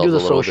 push So we do themselves a the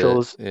little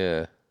bit. socials.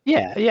 Yeah.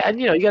 Yeah, yeah,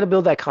 and you got to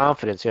build that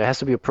confidence. It has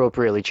to be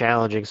appropriately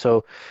challenging.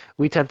 So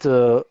we tend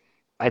to,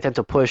 I tend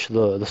to push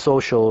the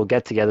social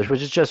get-togethers,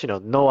 which is just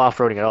no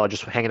off-roading at all,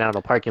 just hanging out in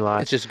the parking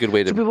lot, It's just a good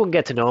way so to people can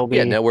get to know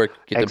yeah, me.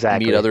 network, get to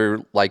meet Exactly.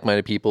 other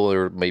like-minded people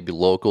or maybe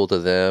local to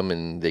them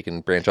and they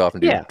can branch off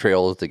and do Yeah,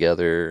 trails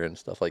together and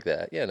stuff like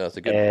that. Yeah, no, it's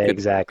a good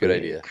exactly.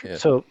 idea. Yeah.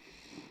 So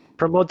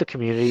promote the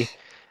community.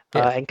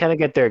 and kind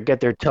of get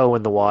their toe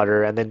in the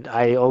water. And then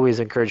I always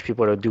encourage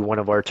people to do one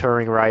of our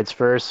touring rides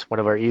first, one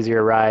of our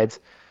easier rides,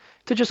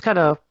 to just kind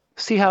of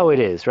see how it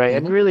is, right?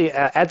 And really,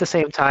 at the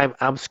same time,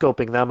 I'm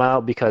scoping them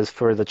out because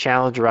for the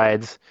challenge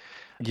rides,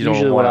 you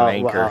don't want an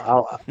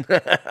anchor.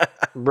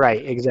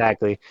 Right,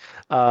 exactly.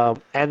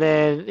 And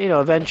then,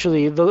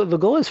 eventually the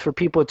goal is for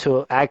people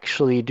to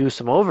actually do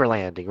some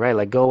overlanding, right?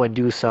 Like go and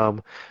do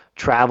some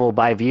travel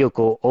by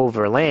vehicle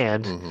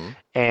overland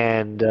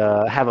and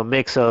have a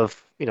mix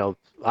of,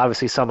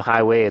 obviously some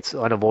highway, it's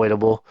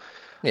unavoidable,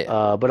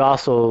 but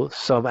also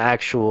some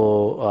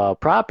actual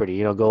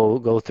property,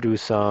 go through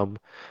some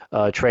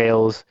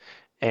trails.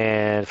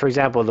 And for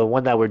example, the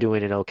one that we're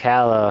doing in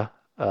Ocala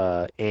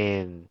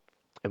in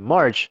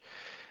March,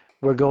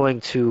 we're going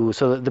to,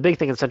 so the big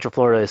thing in Central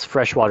Florida is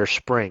freshwater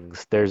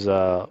springs. There's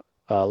a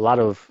lot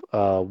of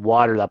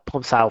water that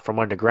pumps out from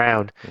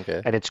underground,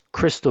 and it's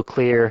crystal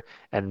clear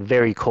and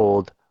very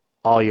cold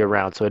all year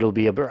round. So it'll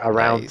be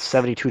around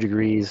 72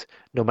 degrees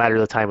no matter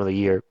the time of the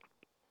year.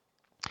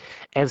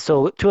 And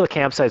so two of the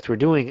campsites we're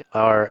doing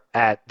are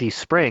at these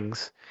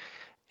springs,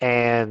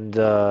 and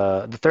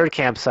the third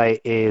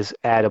campsite is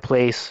at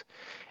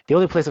the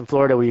only place in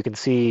Florida where you can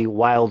see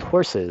wild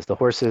horses, the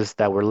horses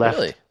that were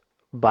left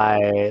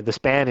by the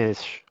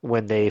Spanish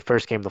when they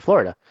first came to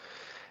Florida.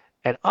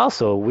 And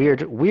also,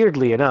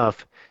 weirdly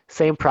enough,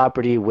 same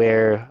property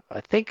where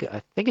I think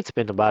it's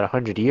been about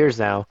 100 years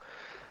now,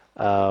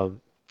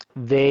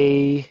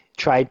 they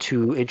tried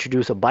to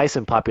introduce a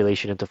bison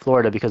population into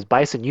Florida because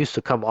bison used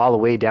to come all the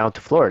way down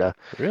to Florida.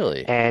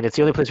 Really? And it's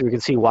the only place where you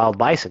can see wild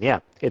bison.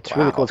 Yeah, it's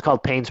really cool. It's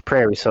called Payne's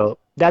Prairie. So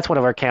that's one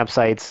of our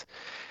campsites.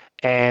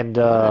 And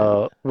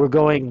we're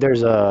going.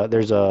 There's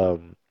a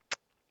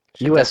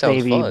U.S.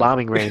 Navy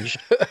bombing range.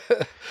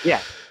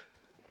 Yeah.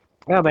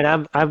 Yeah,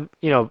 man.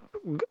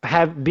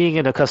 I'm being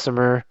in a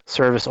customer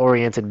service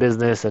oriented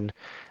business and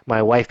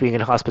my wife being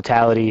in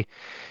hospitality,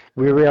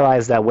 we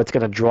realize that what's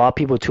going to draw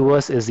people to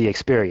us is the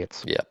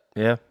experience.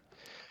 Yeah.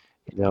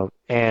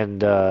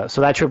 And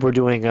so that trip we're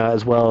doing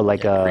as well,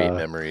 like great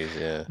memories.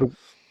 Yeah.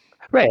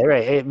 Right.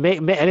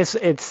 And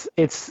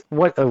it's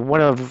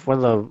one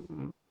of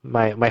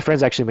my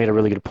friends actually made a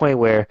really good point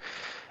where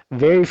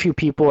very few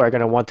people are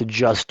going to want to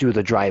just do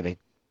the driving.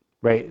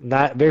 Right.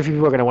 Not very few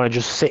people are going to want to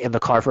just sit in the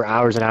car for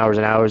hours and hours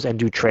and hours and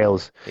do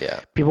trails. Yeah.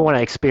 People want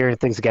to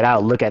experience things, get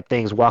out, look at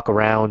things, walk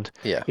around.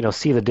 Yeah.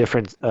 See the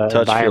different touch,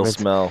 environments.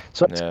 Feel, smell.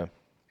 So yeah.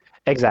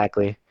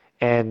 Exactly.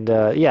 And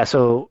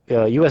so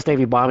U.S.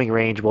 Navy bombing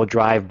range will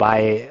drive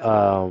by,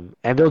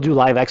 and they'll do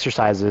live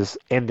exercises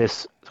in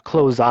this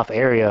closed off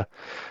area,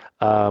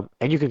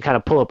 and you can kind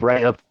of pull up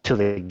right up to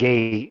the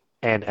gate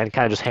and kind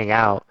of just hang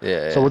out.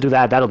 Yeah. So we'll do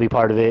that. That'll be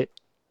part of it.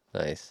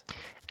 Nice.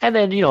 And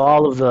then,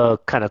 all of the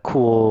kind of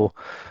cool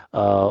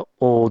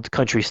old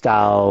country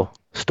style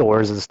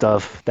stores and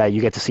stuff that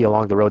you get to see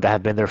along the road that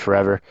have been there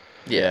forever.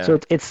 Yeah. So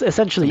it's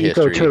essentially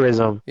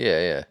ecotourism.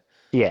 Yeah.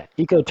 Yeah,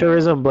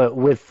 ecotourism, but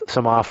with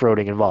some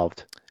off-roading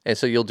involved. And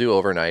so you'll do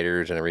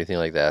overnighters and everything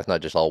like that. It's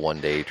not just all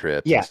one-day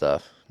trips and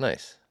stuff.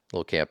 Nice.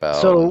 Little camp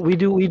out. So we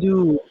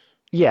do.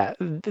 Yeah,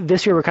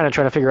 this year we're kind of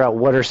trying to figure out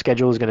what our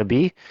schedule is going to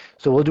be.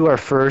 So we'll do our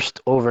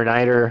first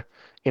overnighter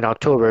in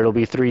October. It'll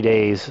be 3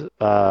 days.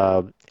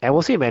 And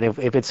we'll see, man,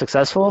 if it's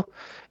successful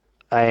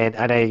and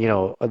I,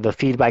 the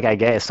feedback I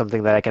get is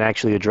something that I can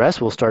actually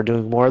address, we'll start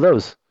doing more of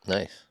those.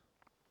 Nice.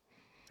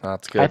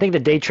 That's good. I think the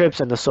day trips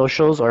and the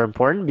socials are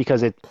important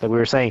because like we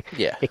were saying,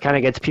 it kind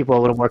of gets people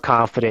a little more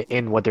confident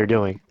in what they're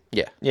doing.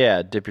 Yeah.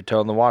 Yeah, dip your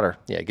toe in the water.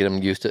 Yeah, get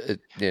them used to it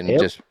and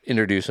just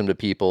introduce them to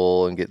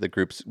people and get the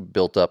groups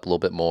built up a little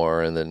bit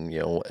more. And then,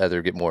 as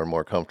they get more and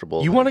more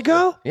comfortable. You want to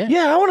go?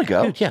 Yeah, I want to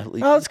go. Dude, yeah.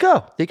 Let's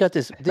go. They got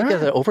an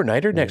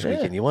overnighter next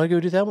weekend. You want to go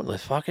do that one?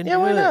 Let's fucking do it.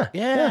 Why not?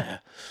 Yeah.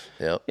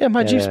 Yeah,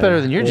 my Jeep's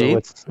better than your Jeep.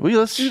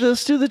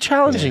 Let's do the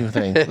challenging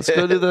thing. Let's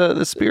go do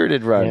the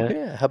spirited run.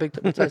 Yeah. How big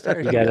what's that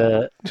tire? You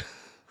gotta.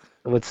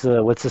 What's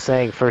the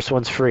saying? First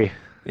one's free.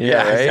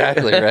 Yeah, right?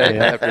 Exactly. Right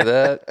after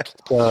that.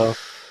 So,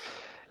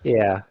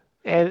 yeah,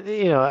 and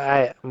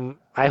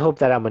I hope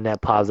that I'm a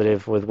net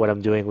positive with what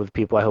I'm doing with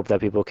people. I hope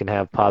that people can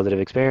have positive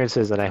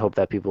experiences, and I hope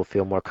that people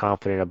feel more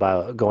confident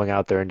about going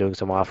out there and doing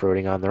some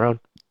off-roading on their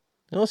own.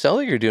 It sounds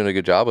like you're doing a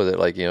good job with it.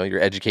 Like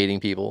you're educating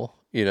people,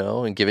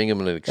 and giving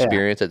them an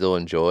experience that they'll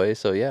enjoy.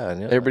 So yeah,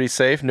 everybody's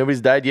safe.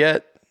 Nobody's died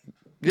yet.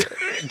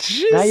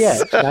 Not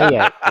yet.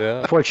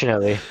 Yeah.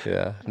 Fortunately.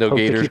 Yeah. No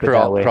gators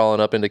crawling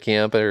up into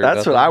camp. Or That's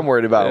nothing. What I'm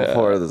worried about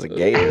before there's a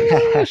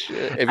gator. Have you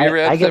ever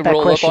had them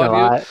roll up on you?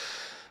 Lot.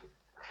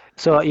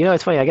 So,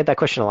 it's funny. I get that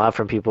question a lot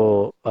from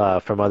people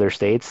from other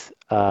states.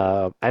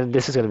 And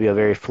this is going to be a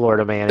very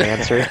Florida man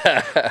answer.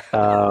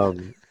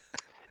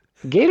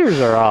 Gators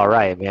are all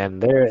right, man.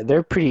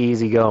 They're pretty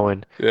easy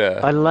going. Yeah.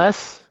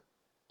 Unless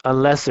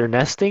they're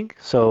nesting.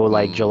 So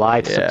like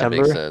July to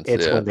September,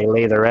 it's when they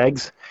lay their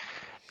eggs.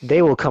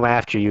 They will come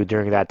after you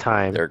during that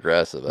time. They're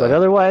aggressive. But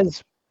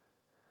otherwise,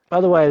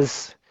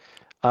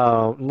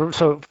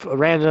 so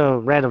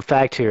random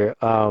fact here,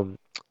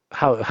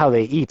 how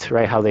they eat,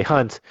 right? How they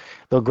hunt.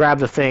 They'll grab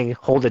the thing,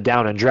 hold it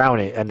down, and drown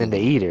it, and then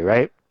they eat it,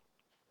 right?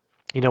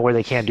 You know where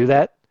they can't do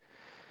that?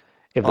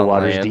 If the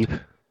water's deep.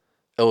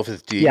 Oh, if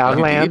it's deep. Yeah, on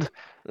land.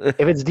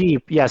 If it's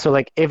deep, yeah. So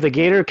like, if the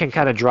gator can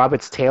kind of drop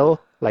its tail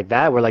like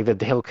that, where like the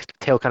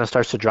tail kind of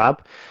starts to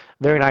drop,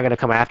 they're not going to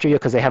come after you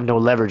because they have no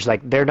leverage.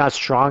 Like they're not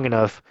strong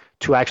enough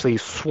to actually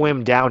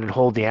swim down and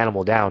hold the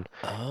animal down.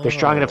 They're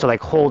strong enough to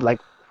hold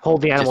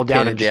the animal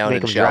down and just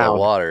make them drown.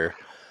 Water.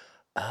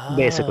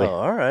 Basically.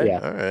 All right. Yeah.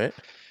 All right.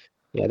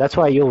 Yeah, that's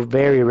why you'll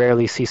very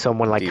rarely see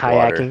someone like Deep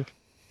kayaking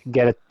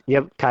water.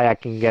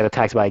 get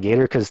attacked by a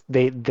gator because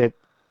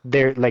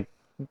they're like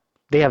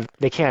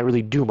they can't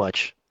really do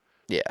much.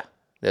 Yeah.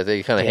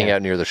 They kind of hang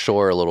out near the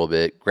shore a little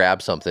bit,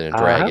 grab something and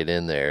drag it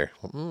in there.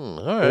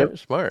 All right,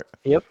 smart.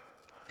 Yep.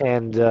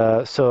 And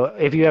so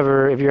if you're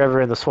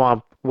ever in the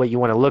swamp, what you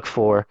want to look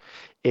for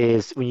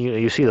is when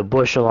you see the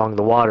bush along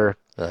the water,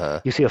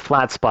 you see a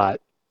flat spot.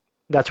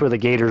 That's where the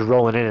gator's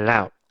rolling in and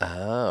out.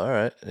 Oh, all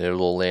right. There's a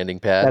little landing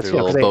pad, there's a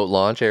little boat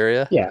launch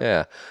area.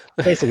 Yeah.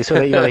 Basically, so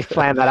they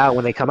plan that out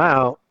when they come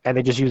out, and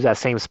they just use that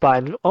same spot.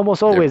 And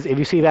almost always, if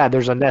you see that,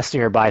 there's a nest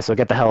nearby, so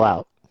get the hell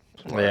out.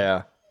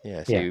 Yeah.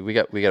 Yeah. See, we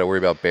got to worry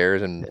about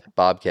bears and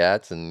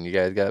bobcats, and you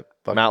guys got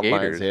mountain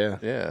gators. lions.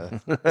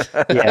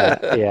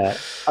 Yeah.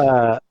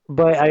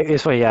 But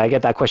it's funny. Yeah, I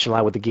get that question a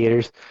lot with the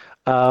gators.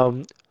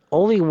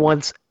 Only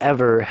once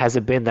ever has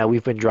it been that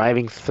we've been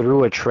driving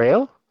through a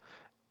trail,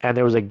 and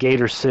there was a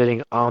gator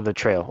sitting on the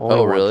trail. Only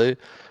once, really?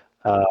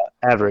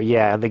 Ever,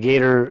 yeah. And the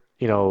gator,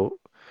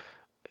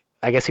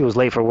 I guess he was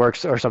late for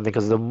work or something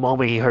because the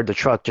moment he heard the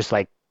truck, just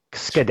like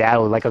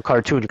skedaddled like a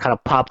cartoon, kind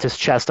of popped his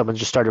chest up and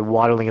just started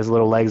waddling his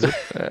little legs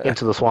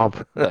into the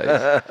swamp. Nice.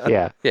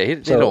 Yeah. Yeah, he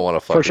don't want to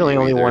fuck. Fortunately,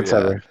 only once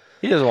ever.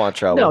 He doesn't want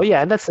trouble. No,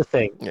 yeah, and that's the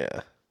thing.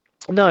 Yeah.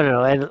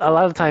 No. And a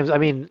lot of times, I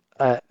mean,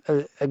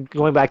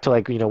 going back to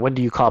like, when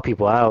do you call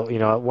people out?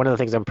 One of the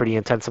things I'm pretty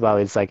intense about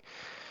is like,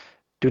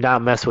 do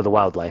not mess with the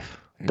wildlife.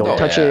 Don't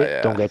touch it.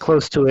 Yeah. Don't get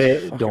close to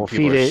it. Fucking don't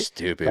feed it.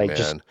 Stupid, like,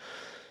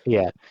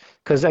 man.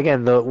 Because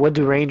again, what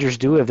do rangers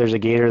do if there's a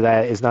gator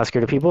that is not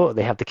scared of people?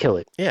 They have to kill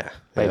it. Yeah.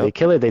 They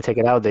kill it. They take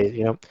it out.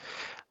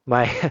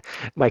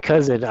 My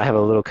cousin. I have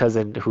a little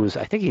cousin who's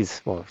I think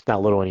he's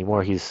not little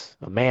anymore. He's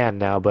a man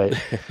now. But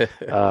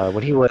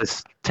when he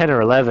was 10 or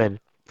 11,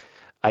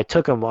 I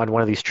took him on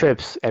one of these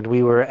trips, and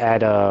we were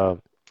at a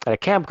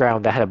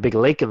campground that had a big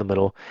lake in the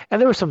middle, and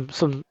there were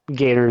some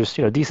gators,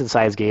 decent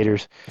sized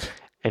gators,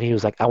 and he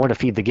was like, "I want to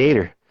feed the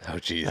gator." Oh,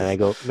 jeez. And I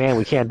go, "Man,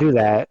 we can't do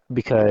that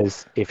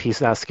because if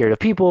he's not scared of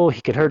people, he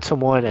could hurt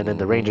someone, and then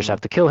the rangers have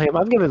to kill him."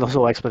 I'm giving the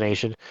whole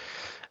explanation.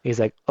 He's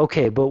like,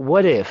 "Okay, but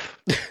what if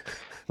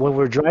when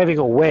we're driving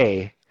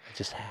away,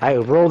 I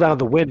roll down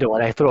the window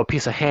and I throw a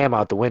piece of ham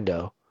out the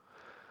window?"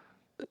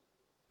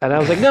 And I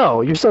was like, "No,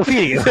 you're still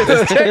feeding it."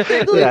 It's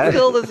technically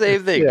still the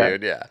same thing,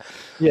 dude.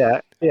 Yeah.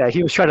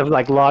 He was trying to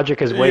like logic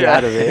his way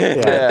out of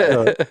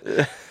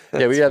it.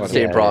 Yeah, we have the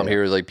same problem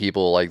here. Is like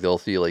people like they'll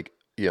see like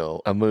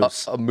a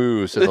moose, and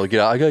they'll get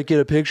out. I gotta get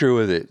a picture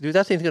with it, dude.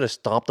 That thing's gonna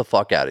stomp the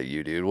fuck out of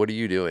you, dude. What are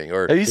you doing?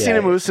 Or have you seen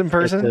a moose in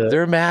person?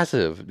 They're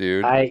massive,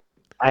 dude. I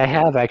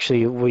have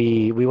actually.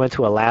 We went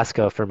to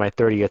Alaska for my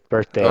 30th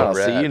birthday. Oh,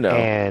 so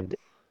and.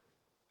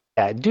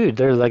 Yeah, dude,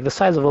 they're like the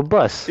size of a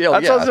bus. That's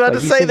what I was about to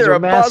say. They're a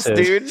massive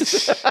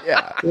bus, dude.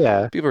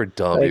 Yeah. People are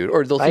dumb, dude.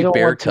 Or they'll see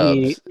bear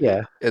cubs.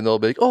 And they'll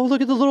be like, "Oh,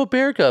 look at the little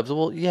bear cubs."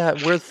 Well, yeah,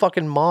 we're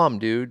fucking mom,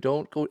 dude.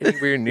 Don't go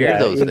anywhere near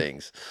those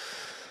things.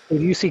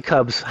 If you see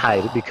cubs,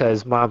 hide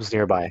because mom's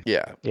nearby.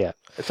 Yeah. Yeah.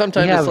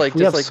 Sometimes it's like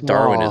just like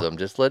Darwinism.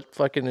 Just let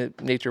fucking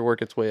nature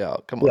work its way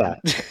out. Come on.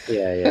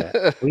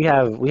 Yeah.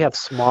 We have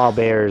small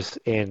bears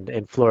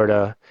in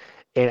Florida,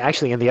 and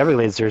actually in the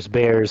Everglades there's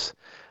bears.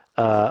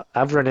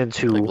 I've run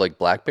into like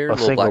black bears,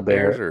 little black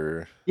bear.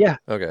 bears,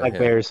 or black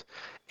bears,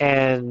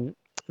 and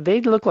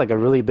they look like a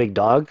really big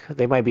dog.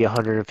 They might be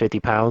 150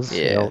 pounds.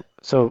 Yeah.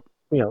 So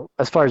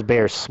as far as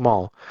bears,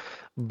 small.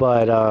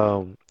 But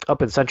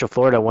up in Central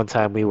Florida, one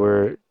time we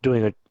were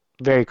doing a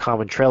very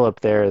common trail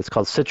up there. It's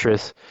called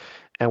Citrus,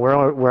 and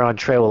we're on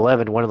Trail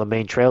 11, one of the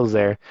main trails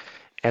there.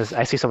 And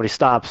I see somebody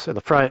stops in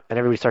the front, and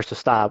everybody starts to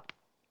stop.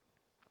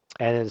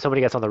 And then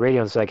somebody gets on the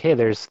radio and is like, "Hey,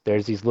 there's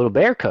these little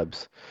bear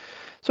cubs."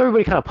 So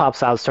everybody kind of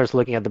pops out, starts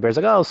looking at the bears,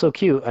 like, "Oh, so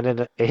cute." And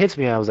then it hits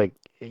me, and I was like,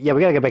 "Yeah,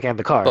 we gotta get back in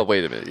the car." But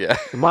wait a minute, yeah.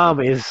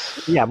 Mom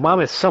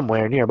is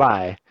somewhere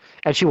nearby,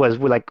 and she was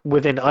like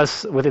within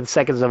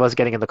seconds of us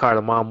getting in the car.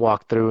 The mom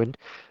walked through, and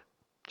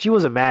she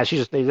wasn't mad.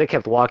 They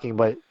kept walking,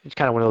 but it's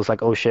kind of one of those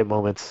like oh shit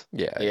moments.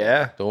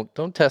 Yeah.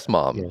 Don't test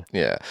mom.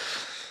 Yeah.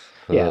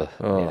 Yeah.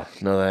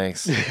 No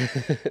thanks.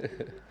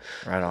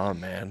 Right on,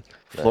 man.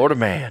 Florida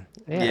man.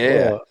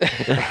 Yeah.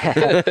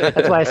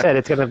 That's why I said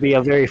it's going to be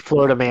a very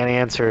Florida man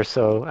answer,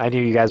 so I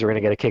knew you guys were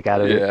going to get a kick out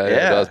of it. Yeah,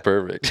 that was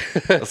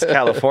perfect. Us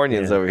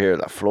Californians over here,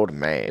 the Florida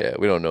man. Yeah,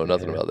 we don't know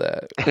nothing about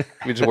that.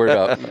 We just worry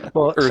about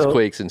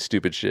earthquakes and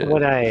stupid shit.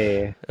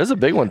 There's a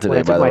big one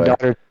today, by the way.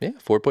 Daughter,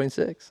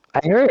 4.6.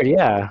 I heard,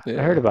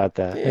 I heard about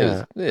that.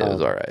 It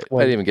was all right. I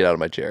didn't even get out of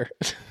my chair.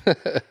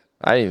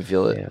 I didn't even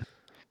feel it. Yeah.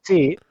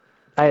 See,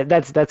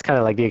 that's kind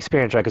of like the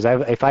experience, right? Because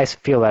if I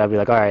feel that, I'd be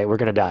like, all right, we're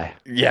gonna die.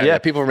 Yeah.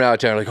 People from out of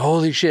town are like,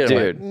 holy shit.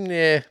 Dude. I'm like,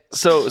 yeah.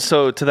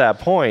 So to that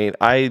point,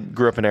 I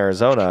grew up in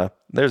Arizona.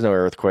 There's no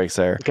earthquakes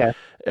there. Okay.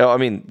 I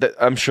mean,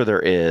 I'm sure there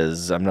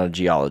is. I'm not a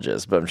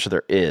geologist, but I'm sure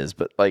there is.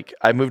 But like,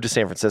 I moved to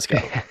San Francisco,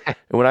 and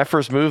when I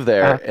first moved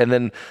there, and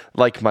then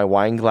like my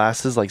wine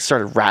glasses like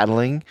started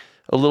rattling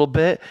a little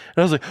bit, and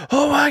I was like,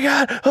 "Oh my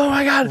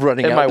god!"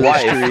 Running and out my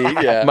wife, the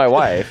street. Yeah. my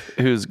wife,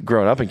 who's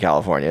grown up in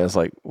California, is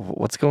like,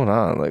 "What's going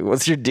on? Like,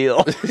 what's your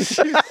deal?"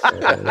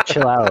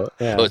 Chill out.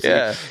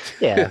 Yeah.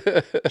 Yeah.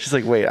 She's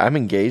like, "Wait, I'm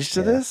engaged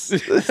to this."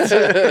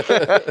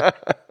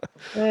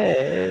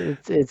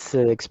 It's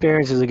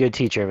experience is a good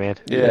teacher, man.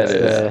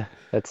 Yeah,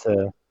 that's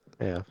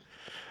yeah.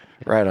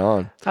 Right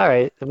on. All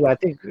right. Well, I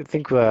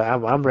think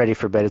I'm ready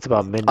for bed. It's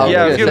about midnight.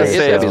 Yeah, I was gonna It's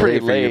say it's heavy pretty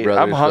for you, late.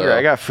 brother, I'm hungry. so.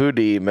 I got food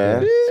to eat,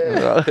 man.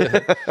 Yeah.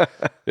 All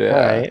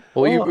right.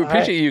 Well, we Well,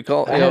 appreciate you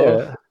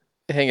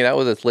hanging out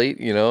with us late,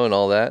 and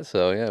all that.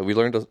 So yeah, we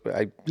learned.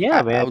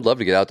 Yeah, man. I would love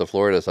to get out to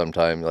Florida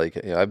sometime.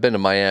 Like, I've been to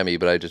Miami,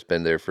 but I just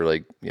been there for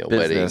like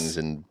weddings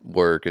and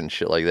work and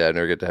shit like that. I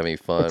never get to have any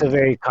fun. It's a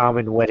very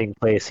common wedding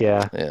place.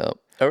 Yeah. Yeah.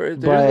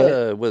 There's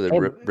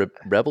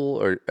Rebel,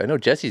 or I know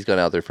Jesse's gone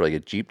out there for like a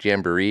Jeep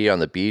Jamboree on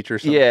the beach or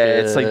something. Yeah,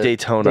 it's like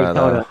Daytona.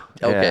 Though.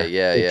 Okay,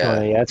 yeah.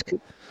 Yeah,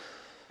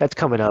 that's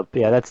coming up.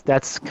 Yeah,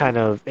 that's kind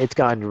of, it's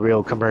gotten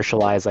real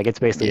commercialized. Like, it's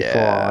basically full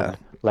on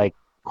like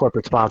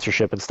corporate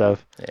sponsorship and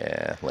stuff.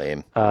 Yeah,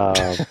 lame.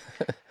 I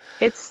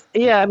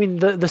mean,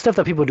 the stuff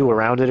that people do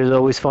around it is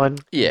always fun.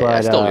 Yeah, but,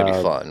 it's still gonna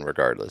be fun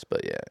regardless.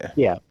 But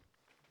yeah.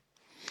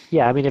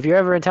 Yeah, I mean, if you're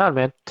ever in town,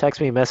 man,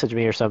 text me, message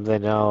me or something.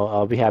 And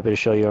I'll be happy to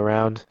show you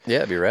around. Yeah,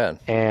 it'd be rad.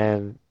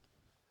 And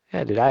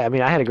yeah, dude, I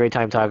mean, I had a great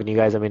time talking to you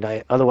guys. I mean,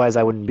 otherwise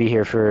I wouldn't be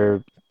here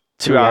for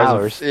 2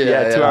 hours. 2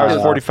 hours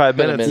and 45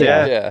 minutes.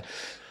 Yeah.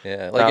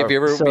 Like if you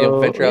ever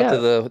venture out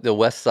to the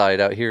west side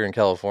out here in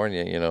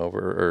California,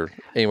 or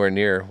anywhere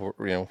near,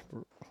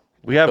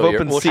 we have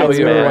open seats. I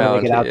really want to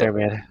make it out there,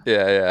 man.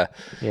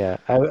 Yeah.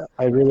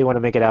 I really want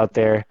to make it out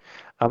there.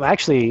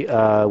 Actually,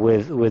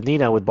 with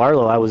Nina, with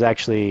Barlow, I was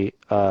actually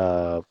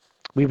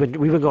we've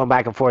been going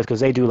back and forth because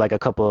they do like a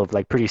couple of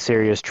like pretty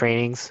serious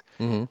trainings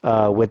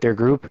with their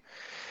group,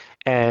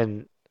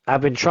 and I've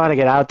been trying to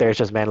get out there. It's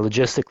just, man,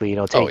 logistically,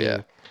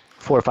 taking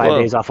 4 or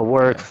 5 days off of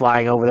work,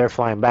 flying over there,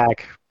 flying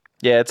back.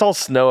 Yeah, it's all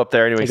snow up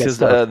there anyway. Because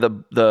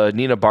the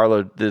Nina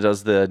Barlow that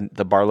does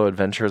the Barlow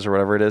Adventures or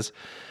whatever it is,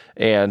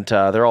 and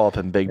they're all up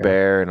in Big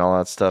Bear and all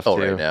that stuff too.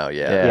 Right now,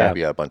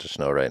 we got a bunch of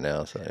snow right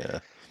now, so yeah.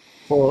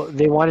 Well,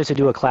 they wanted to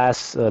do a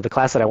class. The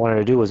class that I wanted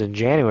to do was in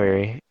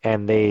January,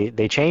 and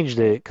they changed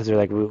it because they're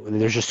like,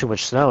 there's just too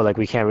much snow. Like,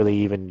 we can't really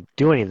even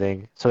do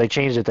anything. So they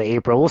changed it to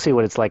April. We'll see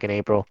what it's like in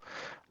April.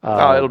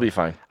 It'll be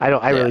fine. I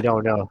really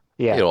don't know.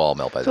 Yeah, it'll all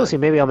melt by then. So we'll see.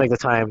 Maybe I'll make the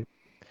time.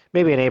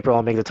 Maybe in April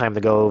I'll make the time to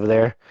go over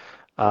there.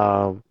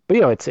 But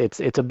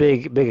it's a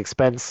big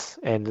expense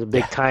and a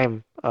big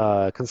time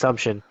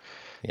consumption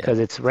because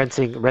it's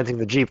renting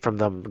the Jeep from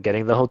them,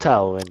 getting the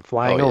hotel, and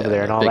flying over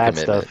there and all that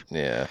stuff.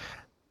 Yeah.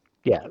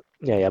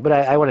 But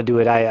I want to do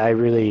it. I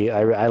really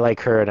like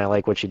her and I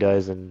like what she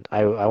does, and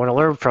I want to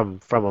learn from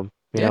them.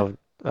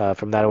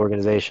 From that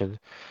organization.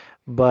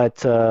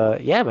 But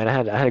man, I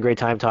had a great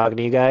time talking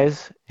to you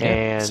guys.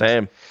 And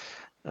same.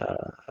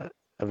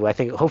 I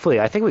think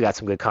we got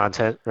some good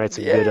content, right?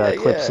 Some good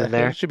clips in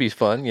there. It should be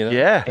fun,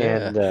 Yeah.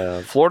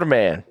 And Florida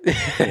man.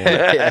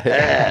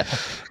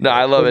 No,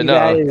 I love it.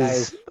 You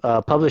guys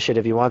publish it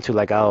if you want to.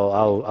 Like,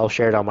 I'll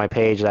share it on my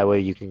page. That way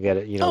you can get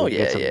it.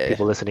 Get some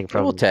people listening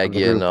from. We'll tag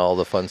you in all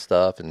the fun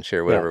stuff and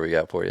share whatever we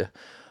got for you.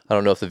 I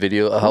don't know if the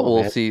video.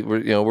 We'll see.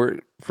 We're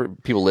for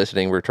people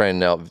listening. We're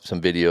trying out some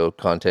video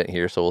content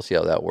here, so we'll see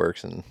how that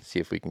works and see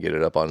if we can get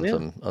it up on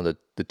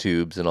the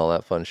tubes and all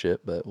that fun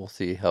shit. But we'll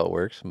see how it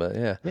works. But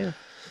yeah.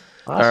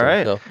 Awesome. All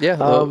right.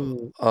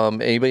 So,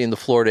 anybody in the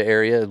Florida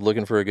area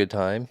looking for a good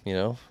time,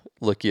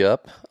 look you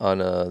up on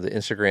the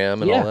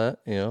Instagram and all that.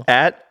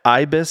 At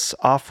Ibis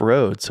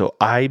Offroad. So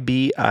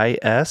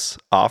IBIS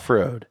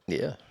Offroad.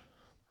 Yeah.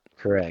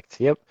 Correct.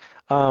 Yep.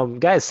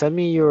 Guys, send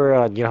me your,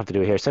 you don't have to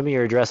do it here. Send me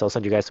your address. I'll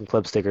send you guys some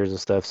club stickers and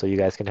stuff so you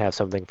guys can have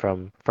something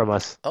from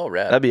us. Oh,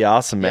 rad. That'd be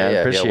awesome, man.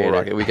 Appreciate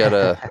it. We got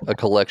a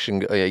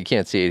collection. You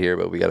can't see it here,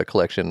 but we got a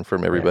collection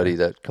from everybody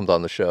that comes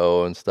on the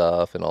show and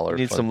stuff and all our.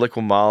 We need some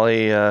Liquid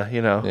Molly,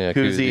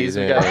 koozies.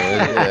 We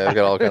got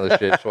all kinds of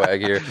shit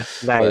swag here.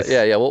 Nice.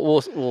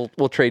 But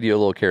we'll trade you a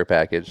little care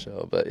package.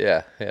 So, but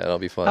it'll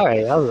be fun. All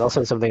right, I'll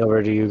send something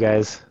over to you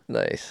guys.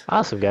 Nice.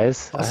 Awesome,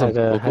 guys. Awesome.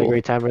 I had a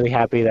great time. Really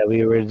happy that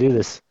we were able to do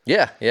this.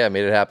 Yeah,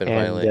 made it happen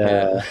finally.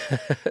 Yeah.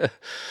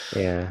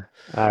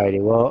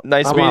 Alrighty. Well,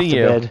 nice I'm meeting off to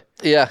you. bed.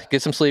 Yeah,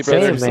 get some sleep,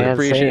 brother. Same, man.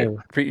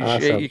 Appreciate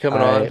Awesome. you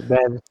coming All on. right,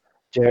 Ben,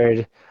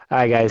 Jared. All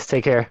right, guys.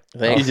 Take care.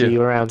 Thanks. I'll see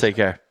you around. Take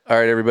care. All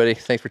right, everybody.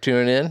 Thanks for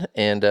tuning in,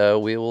 and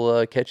we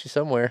will catch you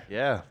somewhere.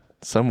 Yeah,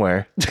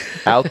 somewhere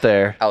out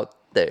there. Out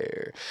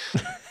there.